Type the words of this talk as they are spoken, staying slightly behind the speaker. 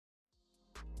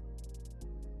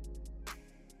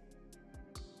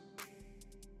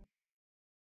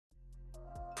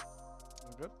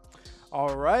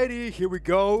Alrighty, here we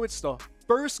go. It's the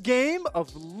first game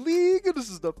of the league. This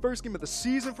is the first game of the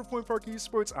season for Point Park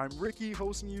Esports. I'm Ricky,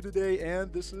 hosting you today,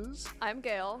 and this is... I'm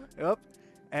Gail. Yep.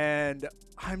 And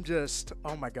I'm just,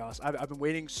 oh my gosh, I've been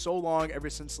waiting so long ever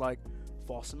since like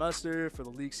fall semester for the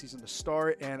league season to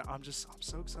start, and I'm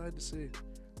so excited to see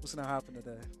what's gonna happen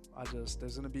today.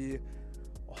 There's gonna be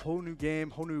a whole new game,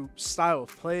 whole new style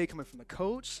of play coming from the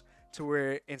coach, to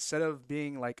where instead of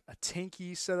being like a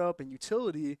tanky setup and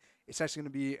utility, it's actually gonna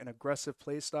be an aggressive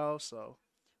play style. So,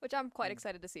 Which I'm quite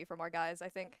excited to see from our guys. I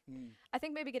think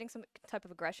maybe getting some type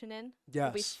of aggression in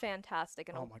will be fantastic.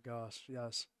 And oh my gosh,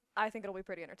 yes. I think it'll be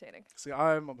pretty entertaining. See,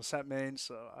 I'm a set main,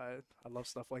 so I love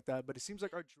stuff like that. But it seems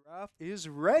like our draft is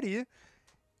ready.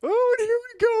 Oh, and here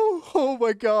we go. Oh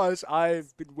my gosh.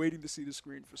 I've been waiting to see the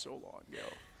screen for so long, yo.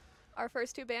 Our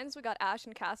first two bans, we got Ash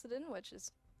and Cassidon, which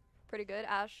is pretty good.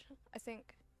 Ash, I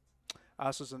think.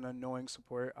 Ash is an annoying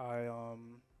support. I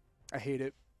hate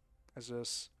it.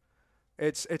 It's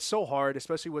so hard,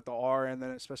 especially with the R and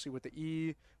then especially with the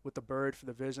E, with the bird for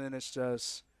the vision. It's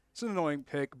an annoying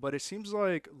pick, but it seems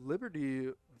like Liberty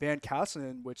banned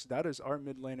Cassidon, which that is our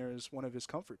mid laner, is one of his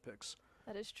comfort picks.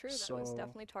 That is true. That was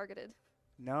definitely targeted.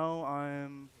 Now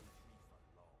I'm...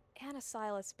 And a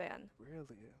Silas ban.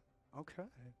 Really? Okay.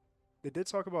 They did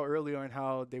talk about earlier on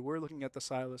how they were looking at the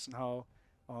Silas and how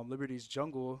Liberty's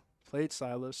jungle played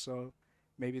Silas, so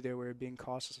maybe they were being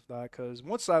cautious of that, because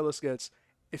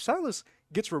if Silas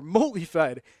gets remotely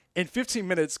fed in 15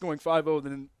 minutes going 5-0,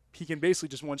 then he can basically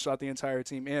just one-shot the entire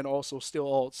team and also steal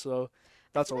ult, so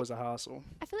that's always a hassle.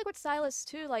 I feel like with Silas,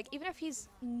 too, like, even if he's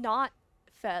not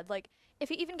fed, like, if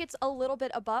he even gets a little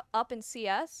bit up in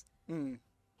CS,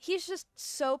 he's just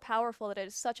so powerful that it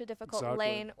is such a difficult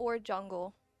lane or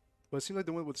jungle. But it seems like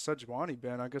they went with Sejuani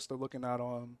ban. I guess they're looking at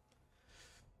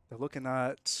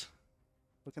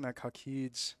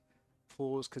Kakid's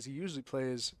pulls, because he usually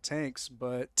plays tanks,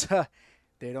 but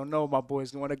they don't know. My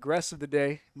boy's going aggressive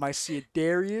today. Might see a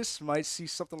Darius, might see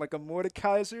something like a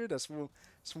Mordekaiser. That's from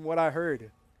what I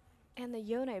heard. And the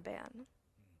Yone ban.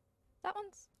 That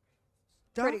one's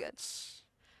pretty good.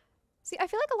 See, I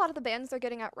feel like a lot of the bans they're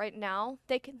getting at right now,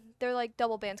 they're like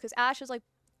double bans, because Ash is like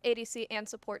ADC and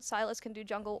support. Silas can do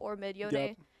jungle or mid,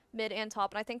 Yone mid and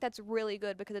top, and I think that's really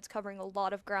good because it's covering a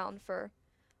lot of ground for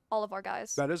all of our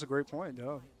guys. That is a great point,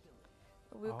 yeah.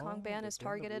 The Wukong ban is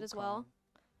targeted as well.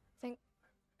 I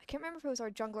can't remember if it was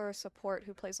our jungler or support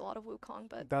who plays a lot of Wukong,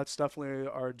 but that's definitely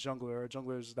our jungler. Our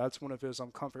jungler's, that's one of his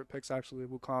comfort picks, actually,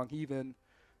 Wukong.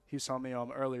 He was telling me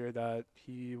earlier that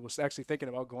he was actually thinking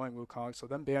about going Wukong, so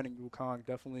them banning Wukong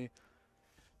definitely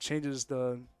changes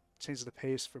the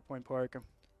pace for Point Park.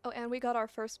 Oh, and we got our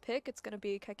first pick. It's gonna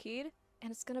be Kakid,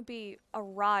 and it's gonna be a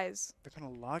Ryze. They're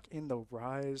gonna lock in the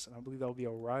Ryze, and I believe that'll be a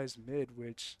Ryze mid,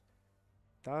 which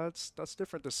that's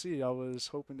different to see. I was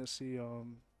hoping to see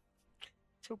an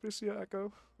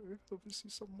Echo. Hoping to see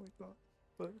something like that,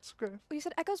 but it's okay. Well, you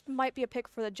said Echoes might be a pick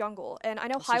for the jungle, and I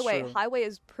know This is true. Highway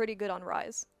is pretty good on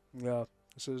Ryze. Yeah,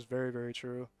 this is very, very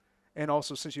true. And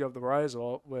also, since you have the Ryze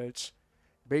ult, which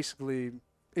basically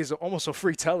is almost a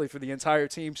free telly for the entire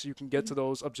team, so you can get to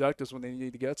those objectives when they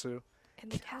need to get to.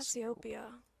 And the Cassiopeia.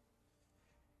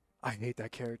 I hate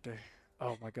that character.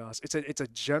 Oh my gosh. It's a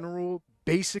general,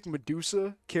 basic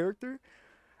Medusa character,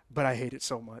 but I hate it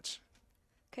so much.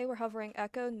 Okay, we're hovering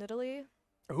Echo, Nidalee.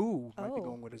 Ooh, might be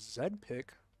going with a Zed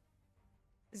pick.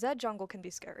 Zed jungle can be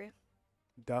scary.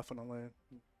 Definitely.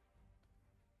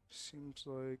 Seems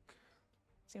like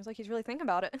he's really thinking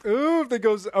about it. Ooh, that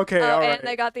goes okay. Oh, all and right.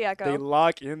 they got the Echo. They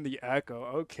lock in the Echo.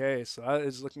 Okay, so that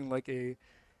is looking like a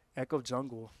Echo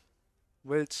jungle,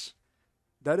 which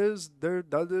that is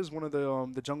one of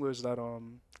the junglers that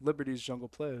Liberty's jungle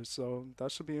plays. So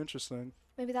that should be interesting.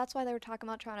 Maybe that's why they were talking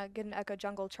about trying to get an Echo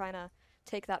jungle, trying to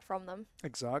take that from them.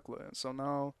 Exactly. So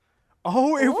now,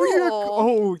 lock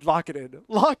it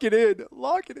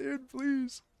in,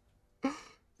 please.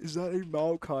 Is that a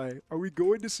Maokai? Are we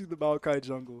going to see the Maokai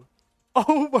jungle?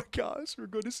 Oh my gosh, we're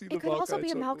going to see the Maokai jungle. It could also be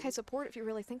a Maokai support if you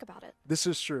really think about it. This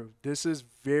is true. This is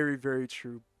very, very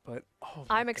true. But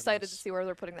I'm excited to see where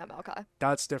they're putting that Maokai.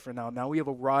 That's different now. Now we have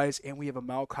a Ryze and we have a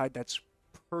Maokai that's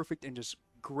perfect and just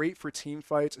great for team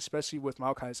fights, especially with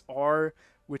Maokai's R,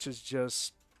 which is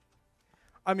just...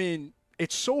 I mean,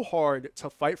 it's so hard to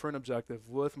fight for an objective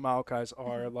with Maokai's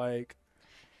R. Like,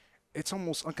 it's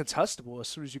almost uncontestable as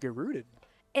soon as you get rooted.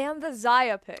 And the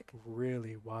Xayah pick.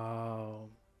 Really? Wow.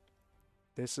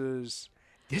 This is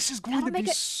going to be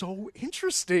so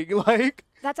interesting. Like,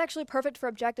 that's actually perfect for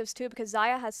objectives too, because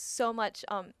Xayah has so much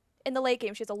in the late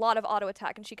game. She has a lot of auto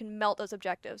attack and she can melt those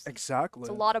objectives. Exactly. It's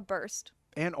a lot of burst.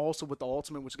 and also with the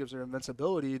ultimate, which gives her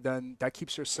invincibility, then that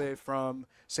keeps her safe from,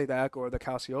 say, the Echo or the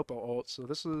Cassiopeia ult. So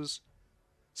it's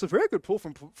a very good pull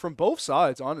from both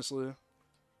sides, honestly.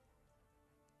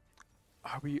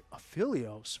 Are we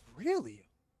Aphelios? Really?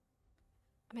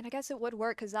 I mean, I guess it would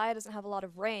work because Xayah doesn't have a lot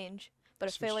of range, but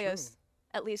This is Aphelios, true.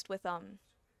 at least with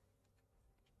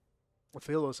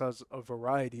Aphelios has a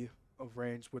variety of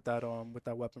range with that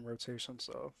weapon rotation,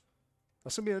 so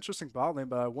that's gonna be an interesting bot lane.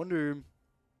 But I wonder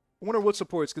what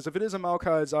supports, because if it is a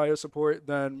Maokai Xayah support,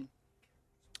 then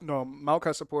no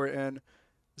Maokai support and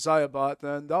Xayah bot,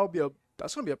 then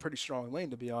that's gonna be a pretty strong lane,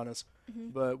 to be honest.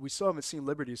 But we still haven't seen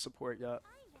Liberty support yet.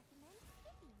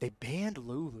 They banned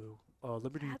Lulu.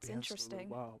 Liberty That's bans interesting.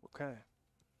 Lulu. Wow. Okay.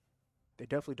 They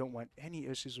definitely don't want any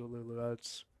issues with Lulu.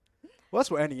 That's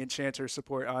what any Enchanter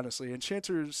support, honestly.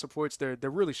 Enchanter supports, they're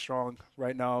really strong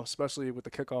right now, especially with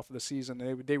the kickoff of the season.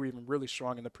 They were even really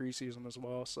strong in the preseason as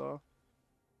well. So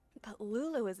But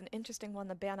Lulu is an interesting one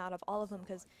to ban out of all of them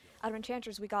because out of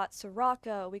Enchanters we got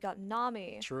Soraka, we got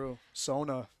Nami. true.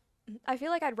 Sona. I feel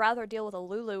like I'd rather deal with a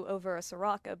Lulu over a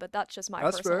Soraka, but that's just my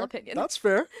That's personal fair. opinion. That's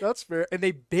fair. That's fair. And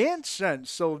they banned Shen.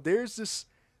 So there's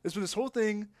been this whole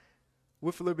thing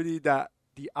with Liberty that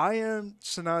the IM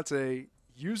Sonate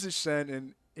uses Shen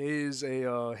and is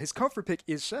his comfort pick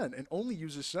is Shen and only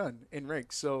uses Shen in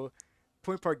rank. So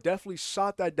Point Park definitely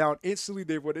shot that down instantly.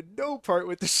 They wanted no part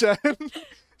with the Shen,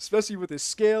 especially with his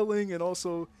scaling and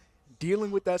also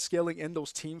dealing with that scaling in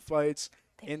those team fights.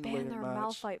 They In the banned later their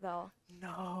match. Malphite though.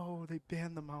 No, they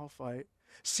banned the Malphite.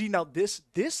 See, now this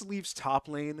leaves top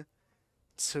lane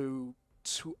to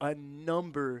a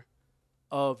number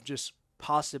of just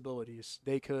possibilities.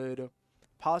 They could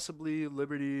possibly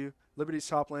Liberty's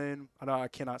top lane. I know I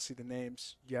cannot see the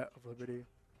names yet of Liberty,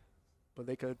 but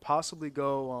they could possibly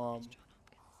go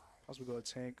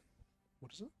tank.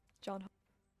 What is it?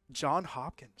 John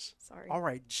Hopkins. Sorry. All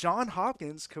right, John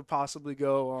Hopkins could possibly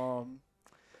go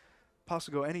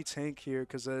any tank here,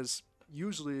 because as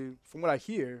usually from what I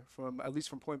hear from at least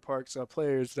from Point Park's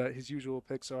players, that his usual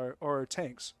picks are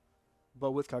tanks.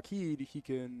 But with Kakid, he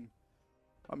can.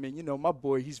 I mean, my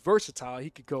boy, he's versatile. He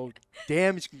could go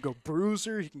damage, he can go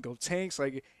bruiser, he can go tanks.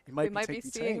 Like he might We might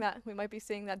be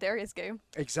seeing that Darius game.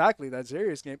 Exactly, that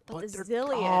Zarius game. But the they're-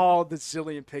 Zillion. Oh, the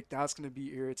Zillion pick. That's gonna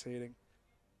be irritating.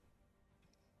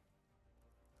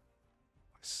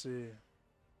 Let's see.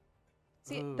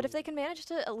 See, but if Ooh. they can manage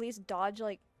to at least dodge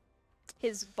like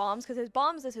his bombs, because his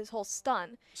bombs is his whole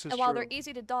stun, This is and while true. they're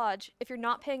easy to dodge, if you're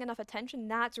not paying enough attention,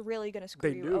 that's really gonna screw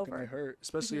They you nuke and they over. hurt,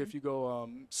 especially if you go,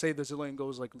 say the Zillion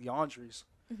goes like Leandre's,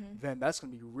 then that's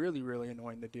gonna be really, really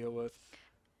annoying to deal with.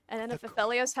 And then The if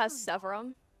Aphelios has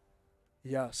Severum,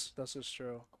 Yes, that's just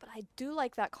true. but I do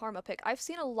like that Karma pick. I've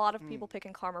seen a lot of people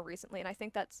picking Karma recently, and I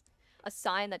think that's a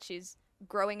sign that she's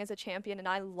growing as a champion, and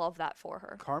I love that for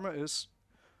her. Karma is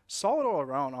solid all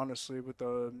around, honestly, with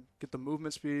get the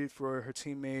movement speed for her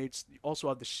teammates. You also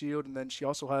have the shield, and then she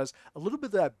also has a little bit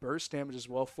of that burst damage as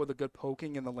well for the good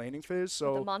poking in the laning phase.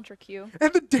 So The mantra Q.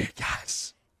 and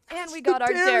yes. And we The got our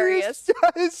Darius.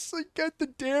 Yes, I get the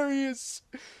Darius.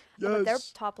 Oh, but their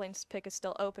Yes. top lane pick is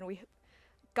still open. We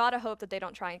gotta hope that they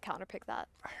don't try and counterpick that.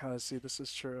 See, this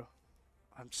is true.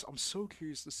 I'm so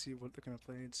curious to see what they're gonna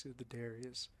play into the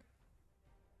Darius.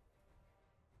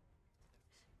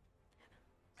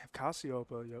 You have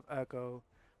Cassiopeia, you have Echo,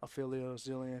 Ophelia,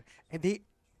 Zillion, and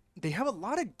they have a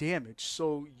lot of damage.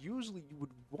 So usually you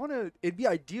would wanna. It'd be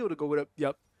ideal to go with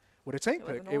a tank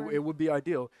With pick. an It Ornn. would be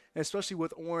ideal, and especially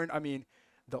with Ornn. I mean,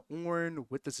 the Ornn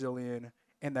with the Zillion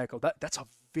and the Echo. That's a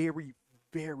very,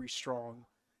 very strong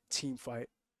team fight,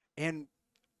 and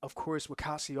of course with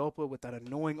Cassiopeia with that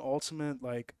annoying ultimate,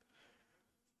 like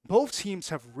both teams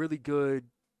have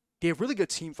they have really good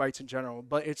team fights in general,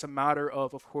 but it's a matter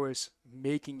of course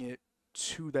making it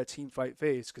to that team fight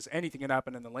phase, because anything can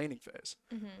happen in the laning phase,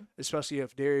 especially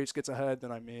if Darius gets ahead.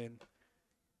 Then I mean,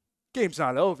 game's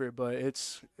not over, but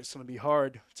it's gonna be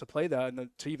hard to play that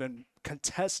and to even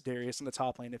contest Darius in the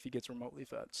top lane if he gets remotely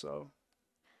fed. So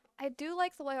I do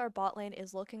like the way our bot lane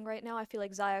is looking right now. I feel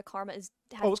like Xayah Karma has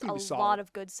it's gonna a be lot solid.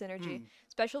 of good synergy.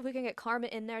 Especially if we can get Karma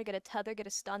in there, get a tether, get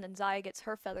a stun, and Xayah gets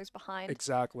her feathers behind,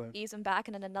 exactly, ease him back,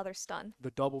 and then another stun.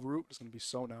 the double root is gonna be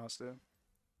so nasty.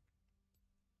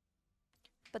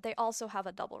 But they also have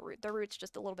a double root. Their root's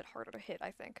just a little bit harder to hit,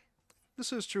 I think.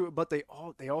 This is true, but they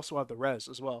also have the res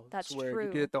as well. That's so where true.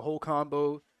 You get the whole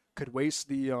combo, could waste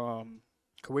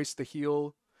the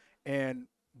heal and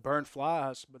burn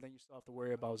flash, but then you still have to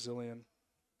worry about Zillion.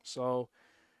 So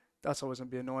that's always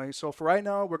gonna be annoying. So for right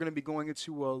now, we're gonna be going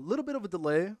into a little bit of a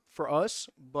delay for us,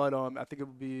 but I think it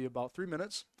will be about 3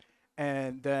 minutes,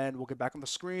 and then we'll get back on the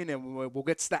screen and we'll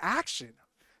get to the action.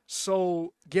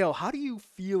 So, Gail, how do you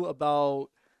feel about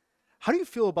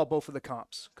both of the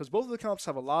comps? Because both of the comps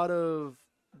have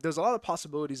there's a lot of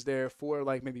possibilities there for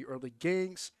like maybe early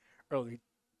ganks, early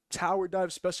tower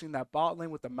dives, especially in that bot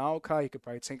lane with the Maokai. He could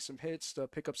probably take some hits to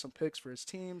pick up some picks for his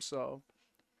team. So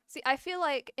See, I feel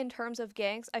like in terms of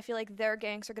ganks, I feel like their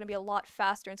ganks are going to be a lot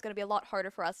faster and it's going to be a lot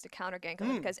harder for us to counter gank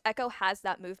them because Echo has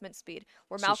that movement speed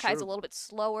where this is Maokai is a true. little bit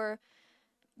slower.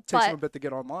 Takes him a But bit to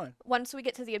get online. once we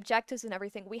get to the objectives and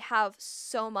everything, we have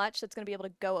so much that's going to be able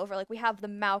to go over. Like we have the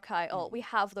Maokai ult, we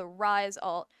have the Rise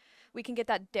ult. We can get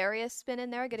that Darius spin in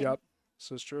there, getting Yep.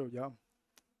 So it's true. Yeah.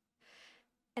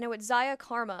 and with Zaya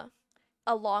Karma,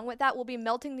 along with that, we'll be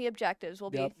melting the objectives.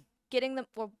 We'll Yep. be getting them,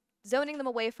 we're zoning them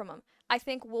away from them. I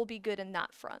think we'll be good in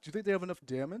that front. Do you think they have enough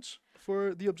damage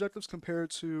for the objectives compared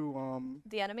to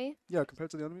The enemy, compared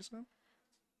to the enemies now?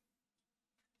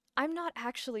 I'm not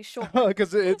actually sure.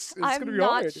 Because it's gonna I'm be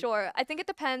not hard. sure. I think it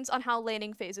depends on how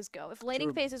laning phases go. If laning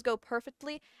True. phases go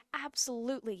perfectly,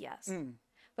 absolutely yes. Mm.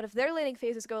 But if their laning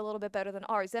phases go a little bit better than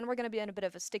ours, then we're going to be in a bit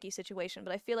of a sticky situation.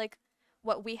 But I feel like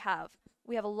what we have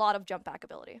a lot of jump back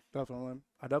ability. Definitely.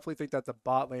 I definitely think that the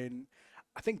bot lane,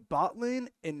 I think bot lane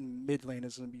and mid lane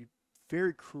is going to be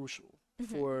very crucial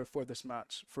for this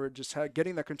match, for just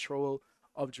getting that control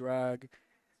of drag.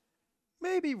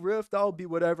 Maybe Rift, that'll be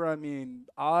whatever. I mean,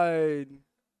 I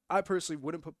personally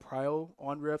wouldn't put Prio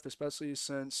on Rift, especially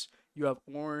since you have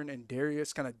Ornn and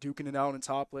Darius kind of duking it out in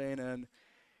top lane, and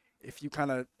if you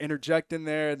kind of interject in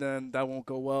there, then that won't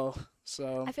go well.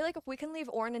 So I feel like if we can leave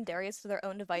Ornn and Darius to their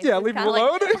own devices, yeah, leave them kinda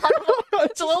alone.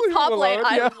 it's a little Leave 'em top lane alone,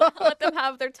 island. yeah. Let them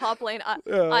have their top lane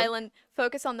Yeah. island.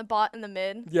 Focus on the bot and the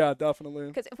mid. Yeah, definitely.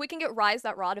 Because if we can get Rise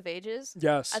that Rod of Ages,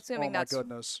 Yes. assuming oh my that's-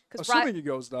 goodness. 'cause Assuming he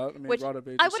goes that, I mean, which Rod of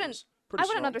Ages I wouldn't- is pretty I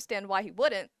wouldn't strong. understand why he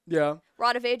wouldn't. Yeah.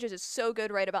 Rod of Ages is so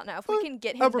good right about now. If we But can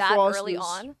get him that Everfrost early is-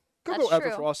 on, Could that's go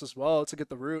true. Everfrost as well to get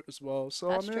the root as well. So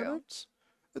That's I mean, true.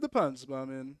 it depends. But I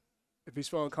mean, if he's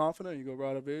feeling confident, you go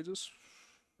Rod of Ages.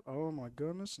 Oh my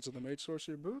goodness! Into the Mage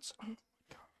Sorcerer boots. Oh my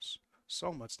gosh,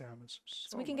 so much damage.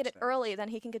 So we can get it early, then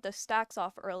he can get those stacks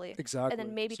off early. Exactly. And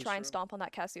then maybe This is try and true. stomp on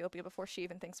that Cassiopeia before she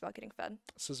even thinks about getting fed.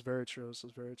 This is very true. This is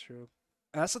very true.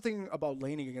 And that's the thing about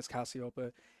laning against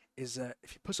Cassiopeia, is that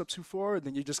if you push up too far,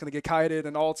 then you're just gonna get kited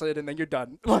and ulted, and then you're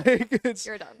done. Like it's.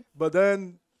 You're done. But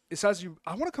then it says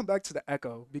I want to come back to the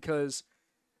Echo, because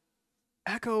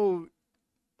Echo,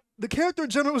 the character in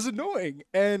general is annoying,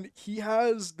 and he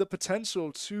has the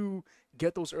potential to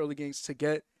get those early games, to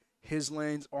get his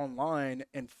lanes online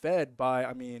and fed by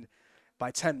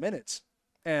 10 minutes.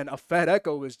 And a fed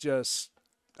Echo is just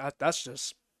that's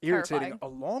just irritating. Terrifying.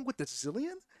 Along with the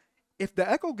Zillion, if the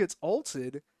Echo gets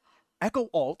ulted, Echo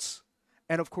ults,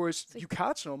 and of course you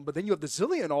catch him, but then you have the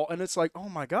Zillion ult, and it's like, oh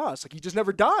my gosh, like he just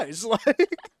never dies.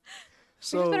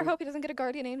 Like We just better hope he doesn't get a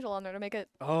Guardian Angel on there to make it.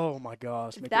 oh my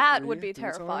gosh. make it That would be three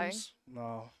terrifying. times?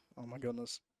 No. Oh my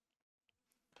goodness.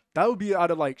 That would be out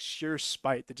of like sheer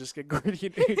spite to just get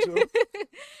Guardian Angel.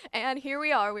 And here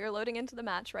we are. We are loading into the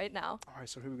match right now. Alright,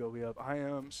 so here we go. We have I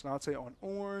am Snate on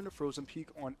Ornn, Frozen Peak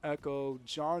on Echo,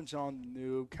 John the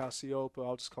Noob, Cassiopeia,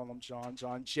 I'll just call him John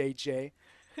JJ,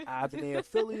 Abney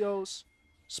Aphilios,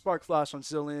 Spark Flash on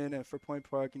Zillion, and for Point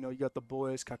Park, you got the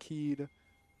boys, Kakid.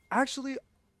 Actually,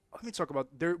 let me talk about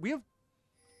there. We have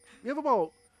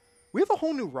a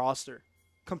whole new roster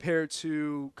compared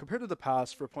to the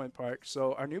past for Point Park.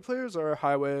 So our new players are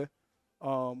Highway,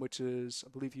 which is, I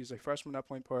believe he's a freshman at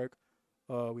Point Park.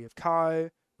 We have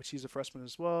Kai, which he's a freshman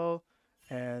as well,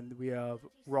 and we have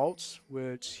Raltz,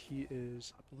 which he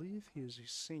is, I believe he is a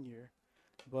senior,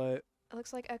 but It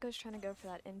looks like Echo's trying to go for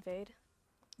that invade.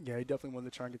 yeah, he definitely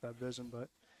wanted to try and get that vision, but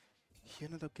he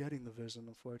ended up getting the vision,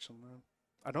 unfortunately.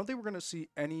 I don't think we're gonna see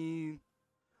any.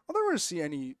 I don't think we're gonna see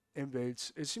any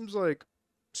invades. It seems like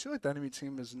the enemy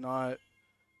team is not.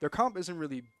 Their comp isn't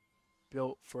really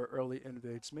built for early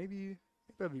invades. Maybe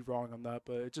I'd be wrong on that,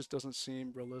 but it just doesn't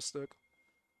seem realistic.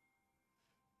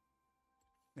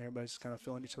 Everybody's just kind of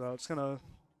feeling each other out.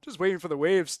 Just waiting for the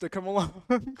waves to come along.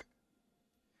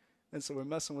 And so we're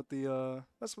messing with the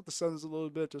settings a little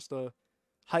bit, just to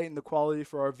heighten the quality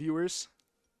for our viewers.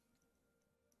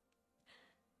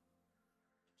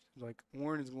 Like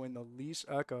Ornn is going to leash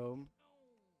Echo,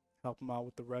 help him out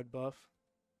with the red buff.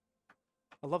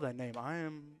 I love that name. I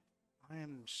am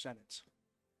Shennet.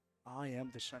 I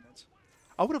am the Shennet.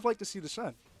 I would have liked to see the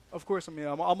Shen. Of course, I mean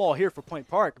I'm all here for Point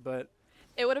Park, but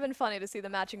It would have been funny to see the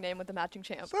matching name with the matching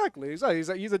champ. exactly, he's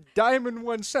a Diamond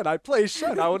 1 Shen. I play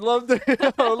Shen. I would love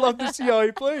to see how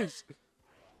he plays.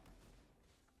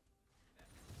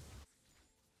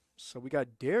 So we got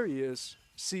Darius.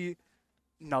 See,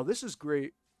 now this is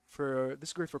great for this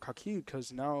is great for Kakid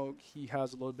because now he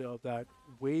has a little bit of that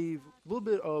wave, a little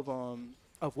bit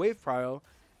of wave prio,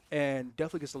 and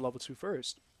definitely gets the level 2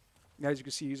 first. And as you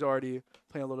can see, he's already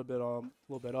playing a little bit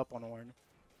up on Ornn.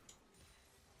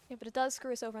 Yeah, but it does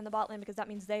screw us over in the bot lane because that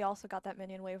means they also got that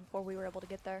minion wave before we were able to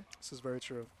get there. This is very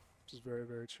true. This is very,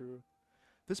 very true.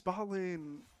 This bot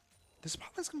lane's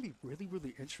gonna be really,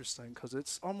 really interesting because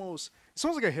it's almost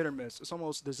like a hit or miss. It's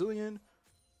almost the Zillion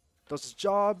does his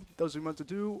job, does what he meant to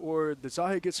do, or the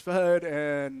Zaya gets fed,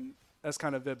 and that's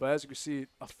kind of it. But as you can see,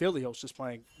 Aphelios just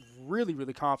playing really,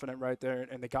 really confident right there,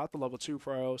 and they got the level 2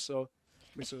 prio, so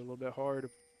it makes it a little bit hard.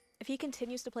 If he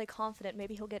continues to play confident,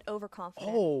 maybe he'll get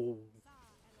overconfident. Oh.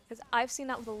 Because I've seen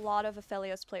that with a lot of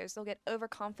Aphelios players. They'll get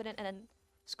overconfident and then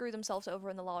screw themselves over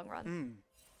in the long run.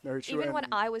 Very true. Even when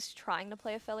I was trying to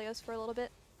play Aphelios for a little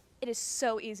bit, it is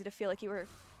so easy to feel like you were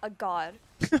a god.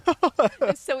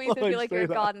 It's so easy to feel like you're a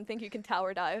god and think you can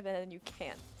tower dive, and then you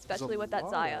can't, especially with that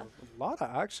Zaya. A lot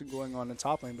of action going on in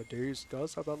top lane, but Darius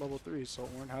does have that level 3, so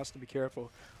Ornn has to be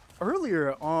careful.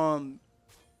 Earlier on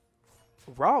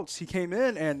routes, he came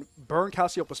in and burned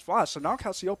Cassiopeia's flash, so now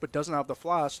Cassiopeia doesn't have the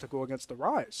flash to go against the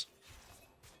Ryze.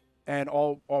 And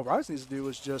all Ryze needs to do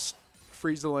is just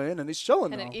freeze the lane, and he's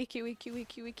chilling and now. an EQ, EQ,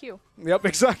 EQ, EQ. Yep,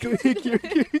 exactly. EQ,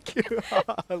 EQ,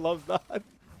 EQ. I love that.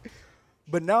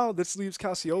 But now this leaves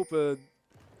Cassiopeia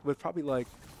with probably like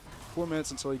 4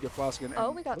 minutes until you get flash again.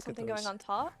 Oh, we got something going on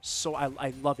top. So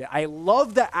I love it. I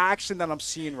love the action that I'm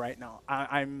seeing right now.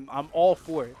 I'm all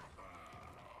for it.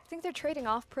 I think they're trading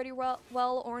off pretty well.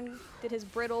 Ornn did his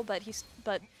brittle, but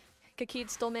Kakid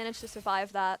still managed to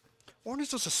survive that. Ornn is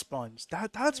just a sponge.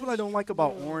 That's what I don't like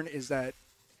about Ornn, is that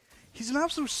he's an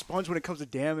absolute sponge when it comes to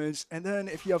damage. And then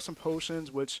if you have some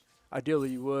potions, which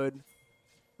ideally you would,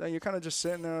 then you're kind of just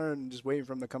sitting there and just waiting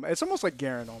for him to come. It's almost like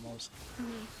Garen almost.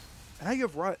 And now you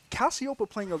have Cassiopeia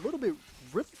playing a little bit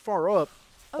really far up.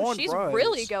 Oh, she's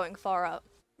really going far up.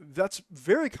 That's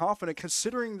very confident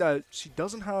considering that she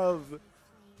doesn't have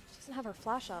her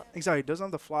flash up. Exactly, doesn't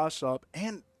have the flash up,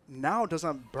 and now doesn't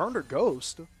have Burn or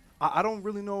Ghost. I don't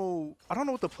really know. I don't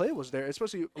know what the play was there,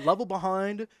 especially level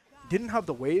behind, didn't have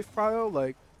the wave prio.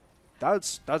 Like,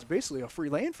 that's basically a free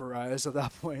lane for Ryze at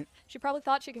that point. She probably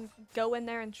thought she can go in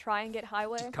there and try and get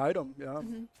highway. Just kite him, yeah.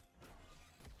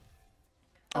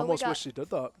 I almost wish she did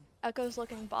that. Echo's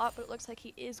looking bot, but it looks like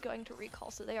he is going to recall,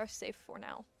 so they are safe for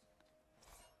now.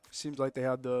 Seems like they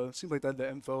had the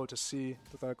info to see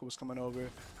that Echo was coming over.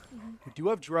 We do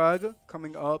have Drag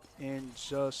coming up in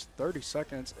just 30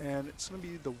 seconds, and it's going to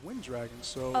be the Wind Dragon.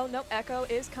 So. Oh no, Echo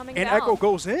is coming down. And Echo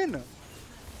goes in.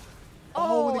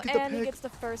 Oh, and he gets the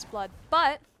first blood,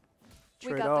 but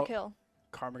we got the kill.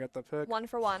 Karma got the pick. 1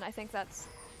 for 1. I think that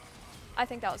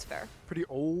was fair. Pretty.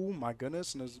 Oh my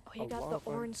goodness! And he got the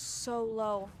Ornn so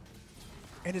low.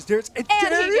 And is Darius? And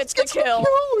Darius gets the kill.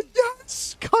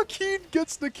 Yes, Kakid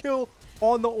gets the kill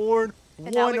on the Ornn.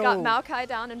 And now we got Maokai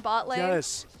down in bot lane.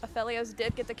 Yes. Aphelios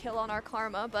did get the kill on our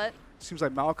Karma, but seems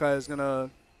like Maokai is gonna.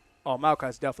 Oh,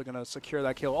 Maokai's definitely gonna secure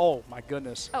that kill. Oh my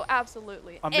goodness. Oh,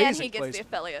 absolutely. Amazing and he gets placement.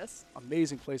 the Aphelios.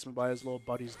 Amazing placement by his little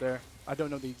buddies there. I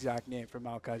don't know the exact name for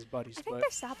Maokai's buddies, I think but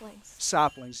they're saplings.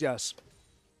 Saplings, yes.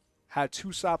 Had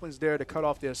 2 saplings there to cut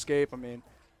off the escape. I mean,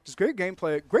 just great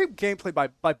gameplay. Great gameplay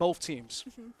by both teams.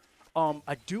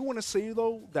 I do want to say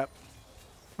though that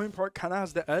Point Park kind of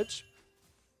has the edge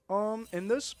in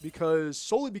this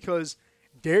solely because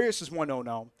Darius is 1-0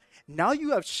 now. Now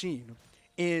you have Sheen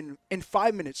in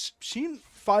 5 minutes. Sheen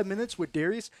 5 minutes with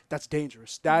Darius, that's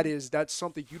dangerous. That's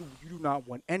something you do not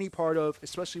want any part of,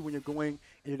 especially when you're going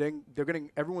and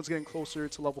everyone's getting closer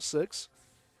to level 6,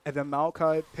 and then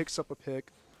Maokai picks up a pick.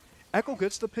 Echo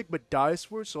gets the pick but dies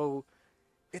for it, so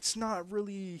it's not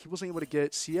really, he wasn't able to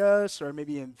get CS or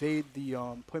maybe invade the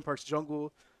Point Park's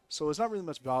jungle, so it's not really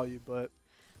much value. But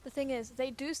the thing is,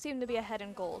 they do seem to be ahead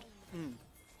in gold,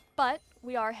 but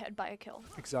we are ahead by a kill.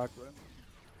 Exactly.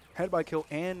 Head by kill,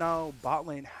 and now bot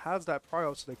lane has that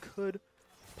prio, so they could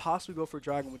possibly go for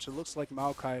Dragon, which it looks like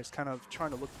Maokai is kind of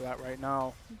trying to look for that right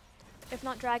now. If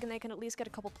not Dragon, they can at least get a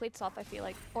couple plates off, I feel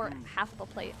like, or half of a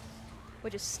plate,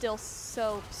 which is still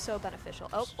so beneficial.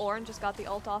 Oh, Ornn just got the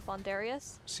ult off on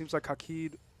Darius. Seems like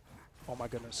Kakid. Oh my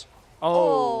goodness.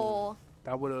 Oh,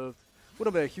 that would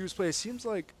have been a huge play. It seems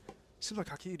like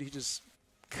Kakid, he just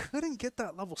couldn't get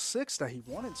that level 6 that he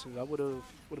wanted to. That would have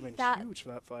been huge for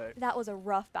that fight. That was a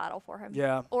rough battle for him.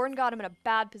 Yeah. Ornn got him in a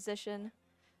bad position.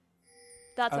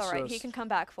 That's all right. He can come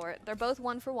back for it. They're both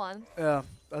 1 for 1. Yeah,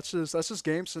 that's just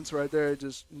game sense right there.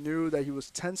 Just knew that he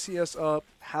was 10 CS up,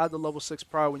 had the level 6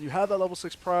 prio. When you have that level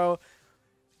 6 prio,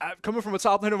 coming from a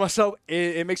top laner myself,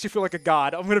 it makes you feel like a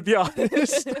god. I'm gonna be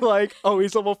honest. Like, oh,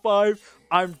 he's level 5.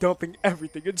 I'm dumping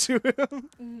everything into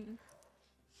him.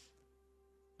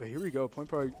 But here we go. Point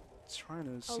probably trying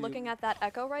to see. Looking at that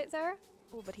echo right there.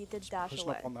 Oh, but he did dash pushing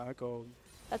away. Up on the echo.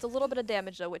 That's a little bit of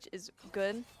damage though, which is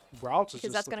good. Routes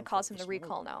because that's going to cause him to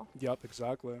recall now. Yep,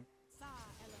 exactly.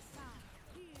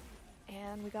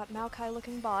 And we got Maokai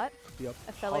looking bot. Yep.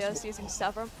 Aphelios using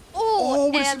Severum.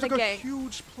 Oh, and the like gank. A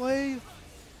huge play.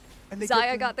 And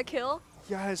Zaya got the kill.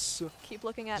 Yes. Keep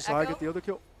looking at Zaya Echo. get the other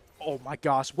kill. Oh my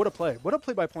gosh, what a play. What a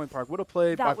play by Point Park. What a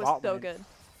play by That was bot so lane. good.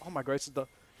 Oh my gosh,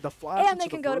 the flash And they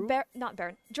can go to not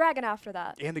Baron, Dragon after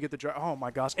that. And they get the dragon. Oh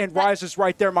my gosh. And Rise is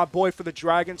right there, my boy, for the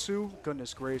dragon too.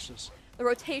 Goodness gracious. The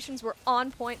rotations were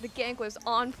on point. The gank was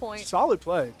on point. Solid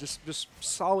play. Just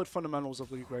solid fundamentals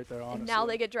of League right there, honestly. And now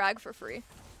they get drag for free.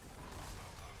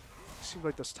 Seems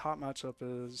like this top matchup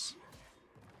is...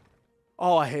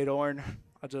 Oh, I hate Ornn.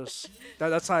 I just...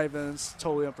 that's not even... It's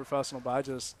totally unprofessional, but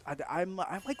I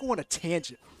might go on a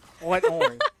tangent on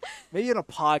Ornn. Maybe in a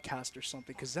podcast or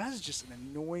something, because that is just an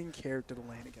annoying character to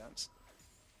lane against.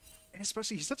 And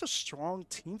especially, he's such a strong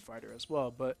team fighter as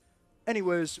well. But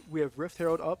anyways, we have Rift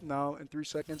Herald up now in 3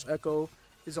 seconds. Echo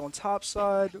is on top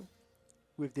side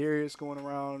with Darius going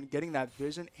around, getting that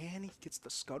vision, and he gets the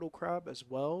Scuttle Crab as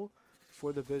well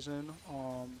for the vision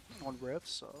on Rift.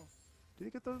 So, did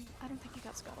he get the... I don't think he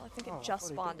got Scuttle. I think it just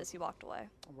spawned as he walked away.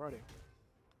 Alrighty.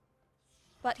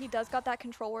 But he does got that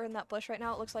control ward in that bush right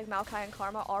now. It looks like Maokai and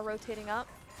Karma are rotating up.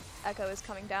 Echo is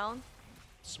coming down.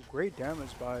 Some great damage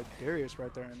by Darius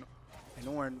right there. And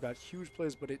Ornn got huge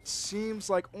plays, but it seems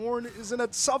like Ornn is in a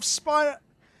tough spot.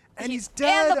 And he's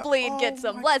dead. And the bleed gets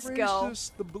him. Let's go.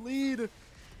 The bleed.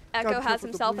 Echo has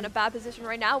himself in a bad position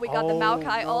right now. We got the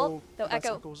Maokai ult. Though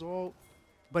Echo's ult.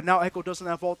 But now Echo doesn't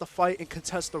have ult to fight and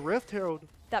contest the Rift Herald.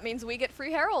 That means we get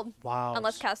free Herald. Wow.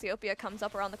 Unless Cassiopeia comes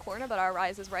up around the corner, but our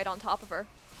Rise is right on top of her.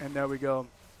 And there we go.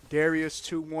 Darius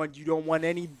 2-1. You don't want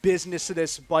any business of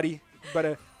this, buddy. You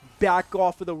better back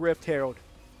off of the Rift Herald.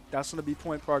 That's going to be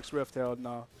Point Park's Rift Herald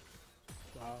now.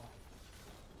 Wow.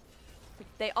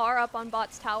 They are up on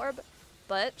bot's tower,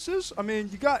 but... This is, I mean,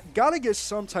 you gotta get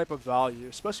some type of value,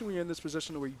 especially when you're in this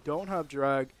position where you don't have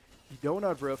drag, you don't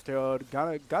have Rift Herald.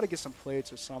 Gotta get some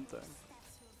plates or something.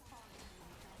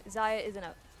 Zaya is in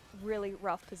a really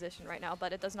rough position right now,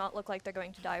 but it does not look like they're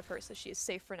going to die of her, so she is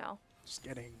safe for now. Just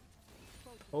getting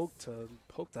poked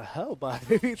to hell by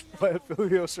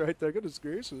Aphelios right there. Goodness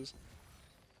gracious.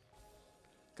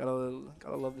 Gotta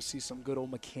love to see some good old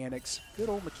mechanics. Good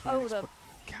old mechanics. Oh,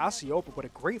 Cassiopeia, but a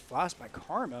great flash by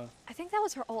Karma. I think that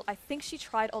was her ult. I think she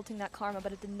tried ulting that Karma,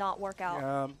 but it did not work out.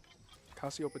 Yeah,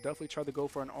 Cassiopeia definitely tried to go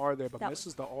for an R there, but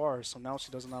misses the R, so now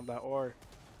she doesn't have that R.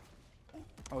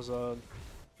 That was a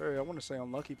very, I want to say,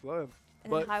 unlucky play.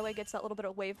 And then Highway gets that little bit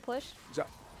of wave push.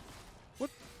 What?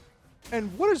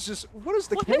 And what is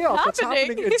the chaos that's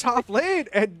happening in top lane?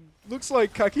 And looks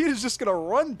like Kakita is just gonna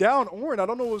run down Ornn. I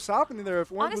don't know what's happening there. If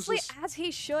Ornn honestly, was just, as he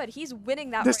should, he's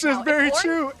winning that. This right is now. very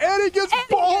true, and he gets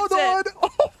balled on.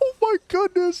 Oh my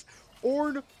goodness!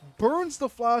 Ornn burns the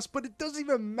flash, but it doesn't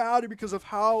even matter because of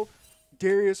how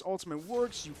Darius ultimate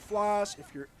works. You flash.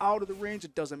 If you're out of the range,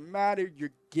 it doesn't matter.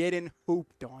 You're getting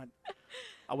hooped on.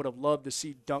 I would have loved to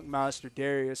see Dunk Master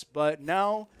Darius, but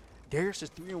now Darius is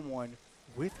 3-1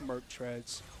 with Merc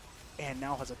Treads. And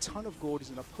now has a ton of gold. He's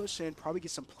going to push in, probably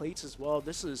get some plates as well.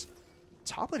 This is...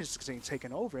 Top lane is getting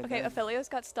taken over. Okay, Aphelios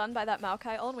got stunned by that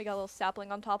Maokai ult, and we got a little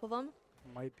sapling on top of him.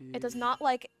 Might be... It does not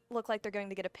look like they're going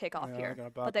to get a pick off here.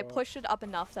 But they pushed it up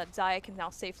enough that Zaya can now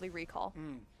safely recall.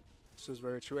 This is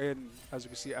very true. And as you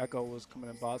can see, Echo was coming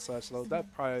in bot side, so that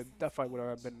fight would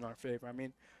have been in our favor. I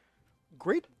mean,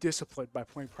 great discipline by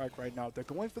Point Park right now. They're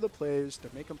going for the plays. They're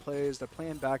making plays. They're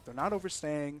playing back. They're not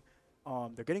overstaying.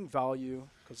 They're getting value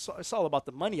because it's all about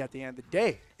the money at the end of the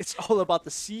day. It's all about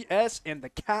the CS and the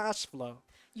cash flow.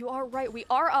 You are right. We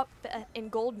are up in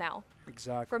gold now.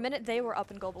 Exactly. For a minute, they were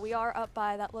up in gold, but we are up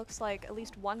by, that looks like at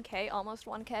least 1K, almost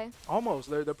 1K.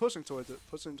 Almost. They're pushing towards it.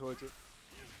 Pushing towards it.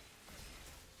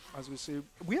 As we see,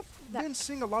 we have been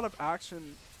seeing a lot of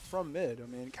action from mid. I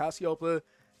mean, Cassiopeia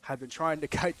had been trying to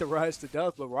kite the Rise to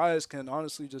death, but Rise can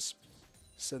honestly just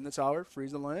sit in the tower,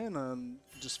 freeze the lane, and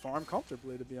just farm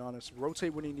comfortably, to be honest.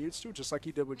 Rotate when he needs to, just like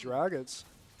he did with Dragons.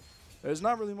 There's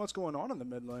not really much going on in the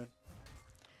mid lane.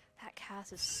 That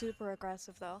Cass is super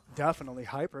aggressive, though. Definitely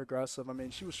hyper aggressive. I mean,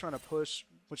 she was trying to push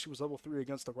when she was level 3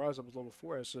 against the Rise that was level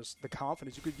 4. It's just the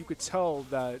confidence. You could tell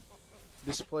that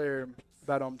this player,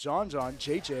 that John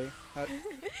JJ,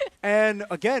 and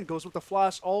again goes with the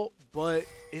flash ult, but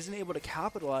isn't able to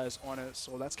capitalize on it.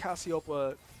 So that's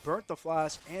Cassiopeia burnt the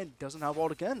flash and doesn't have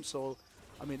ult again. So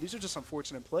I mean, these are just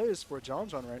unfortunate plays for John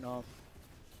right now.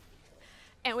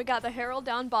 And we got the Herald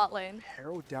down bot lane.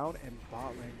 Herald down and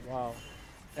bot lane. Wow.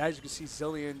 As you can see,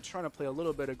 Zilean trying to play a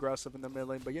little bit aggressive in the mid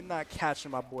lane, but you're not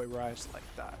catching my boy Rise like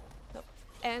that. Nope.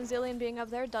 And Zilean being up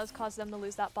there does cause them to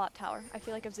lose that bot tower. I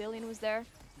feel like if Zilean was there,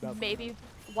 maybe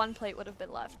one plate would have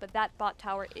been left, but that bot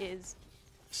tower is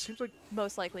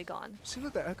most likely gone. Seems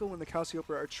like the Echo and the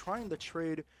Cassiopeia are trying to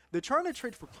trade. They're trying to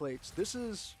trade for plates. This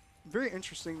is very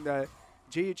interesting that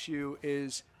JHU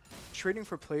is trading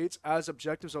for plates as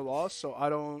objectives are lost. So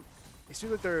it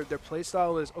seems like their play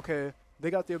style is okay. They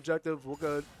got the objective.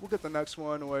 We'll get the next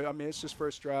one. Or I mean, it's just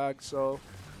first drag, so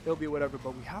it'll be whatever.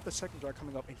 But we have a second drag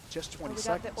coming up in just 20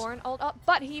 seconds. We got the Ornn ult up,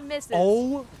 but he misses.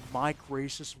 Oh my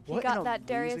gracious! What he got that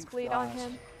Darius bleed on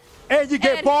him. And you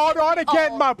get balled on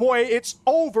again, my boy. It's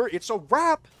over. It's a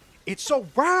wrap. It's a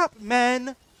wrap,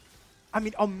 man. I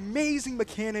mean, amazing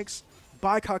mechanics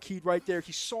by Kakid right there.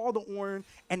 He saw the Ornn,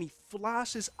 and he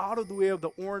flashes out of the way of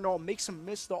the Ornn ult, makes him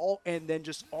miss the ult, and then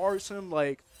just R's him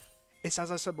like, it's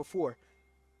as I said before.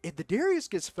 If the Darius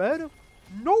gets fed,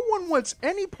 no one wants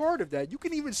any part of that. You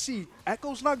can even see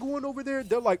Echo's not going over there.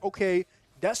 They're like, okay,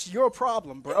 that's your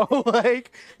problem, bro.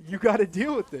 Like, you got to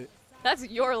deal with it. That's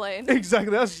your lane. Exactly.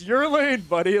 That's your lane,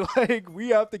 buddy. Like, we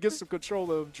have to get some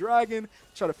control of Dragon,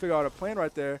 try to figure out a plan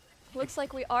right there. Looks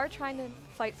like we are trying to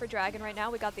fight for Dragon right now.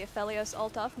 We got the Aphelios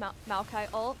ult off,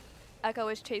 Maokai ult. Echo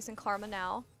is chasing Karma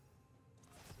now.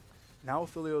 Now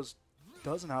Aphelios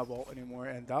doesn't have ult anymore,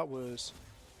 and that was...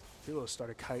 Aphelios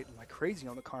started kiting like crazy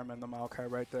on the Karma and the Maokai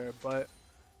right there. But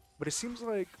it seems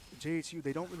like JHU,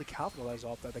 they don't really capitalize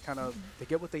off that. They kind of they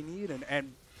get what they need,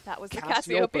 and that was the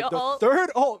Cassiopeia ult. The third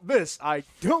ult miss. I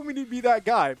don't mean to be that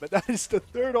guy, but that is the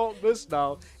third ult miss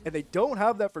now. And they don't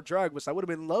have that for Drag, which that would have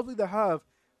been lovely to have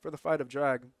for the fight of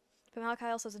Drag. But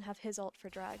Maokai also doesn't have his ult for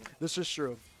Drag. This is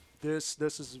true. This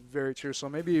is very true. So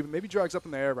maybe Drag's up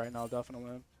in the air right now,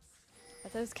 definitely.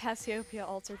 But those Cassiopeia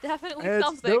ults are definitely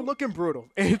something. They're looking brutal.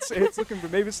 It's looking,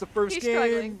 maybe it's the first game,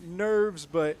 struggling. Nerves,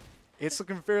 but it's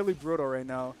looking fairly brutal right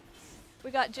now.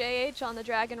 We got JH on the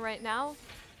Dragon right now.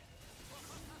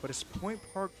 But is Point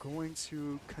Park going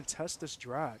to contest this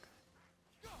drag?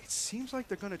 It seems like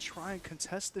they're going to try and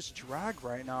contest this drag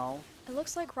right now. It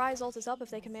looks like Rise ult is up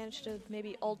if they can manage to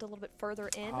maybe ult a little bit further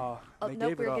in.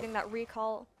 Nope, we're getting that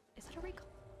recall. Is that a recall?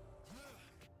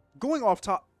 Going off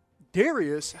top,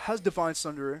 Darius has Divine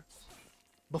Sunder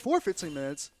before 15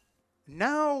 minutes.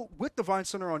 Now, with Divine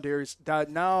Sunder on Darius,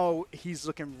 now he's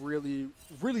looking really,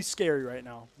 really scary right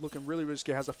now. Looking really, really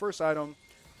scary. Has the first item.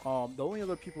 The only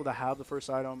other people that have the first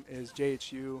item is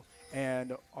JHU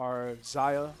and our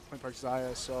Xayah, Point Park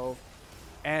Xayah. So,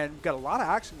 and we've got a lot of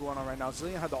action going on right now.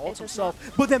 Zilean had the ult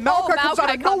himself, but then Maokai comes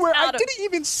out of nowhere. I didn't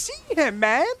even see him,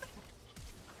 man.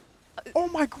 Oh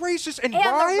my gracious! And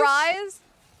Rise.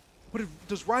 But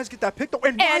does Rise get that pick though?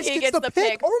 And Rise gets the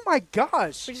pick. Oh my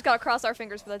gosh! We just gotta cross our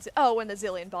fingers for that. Oh, and the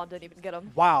Zilean bomb didn't even get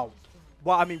him. Wow.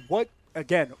 Well, I mean, what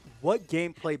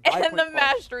gameplay by and the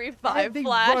Mastery 5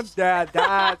 flash.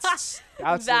 That's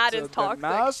that is toxic. The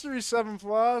Mastery 7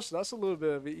 flash. That's a little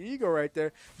bit of an ego right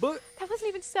there. But that wasn't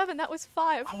even 7. That was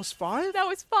 5. That was 5. That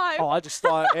was 5. Oh, I just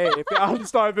thought, hey, I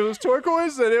just thought if it was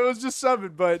turquoise, then it was just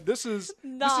 7. But this is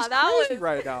crazy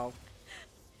right now.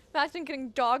 Imagine getting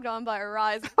dogged on by a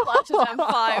Rise and flashes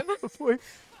M5.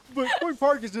 But Point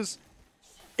Park is just,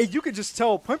 you could just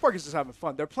tell Point Park is just having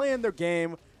fun. They're playing their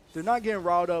game. They're not getting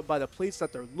riled up by the plates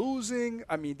that they're losing.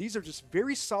 I mean, these are just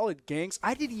very solid ganks.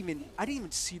 I didn't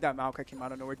even see that Maokai came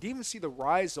out of nowhere. Didn't even see the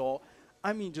Rise ult.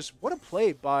 I mean, just what a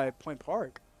play by Point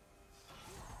Park.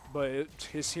 But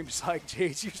it seems like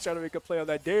JHU's trying to make a play on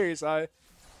that Darius.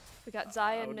 We got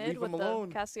Xayah in mid with the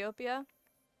Cassiopeia.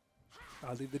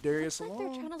 I'll leave the Darius alone.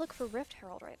 They're trying to look for Rift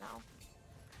Herald right now.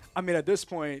 I mean, at this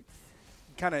point,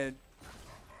 kind of.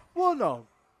 Well, no.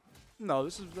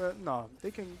 This is no.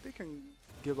 They can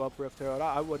give up Rift Herald.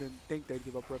 I wouldn't think they'd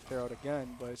give up Rift Herald again,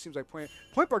 but it seems like Point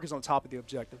Park is on top of the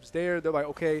objectives. They're like,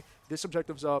 okay, this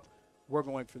objective's up. We're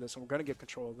going for this, and we're going to get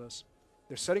control of this.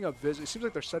 They're setting up Vision. It seems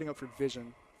like they're setting up for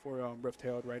Vision for Rift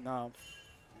Herald right now.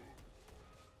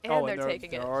 And they're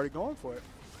taking it. They're already going for it.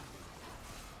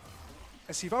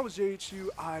 And see, if I was JHU,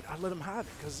 I'd let them have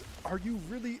it. Because are you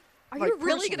really... Are you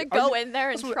really going to go in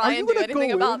there and try and do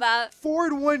anything about that?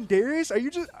 4-1 Darius? Are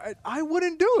you just... I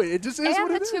wouldn't do it. It just is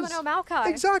what it is. And the 2-0 Maokai.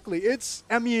 Exactly. It's...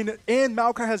 I mean, and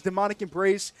Maokai has Demonic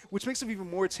Embrace, which makes him even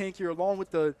more tankier, along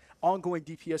with the ongoing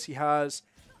DPS he has.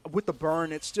 With the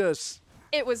burn, it's just...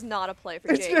 It was not a play for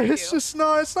JHU. It's just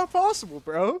not... It's not possible,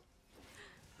 bro.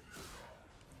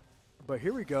 But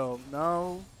here we go.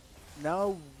 Now,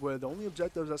 where the only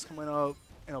objectives that's coming up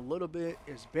in a little bit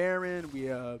is Baron. We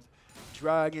have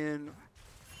Dragon,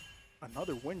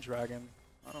 another Wind Dragon.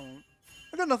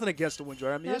 I got nothing against the Wind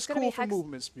Dragon. I mean, No, it's cool for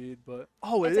movement speed, but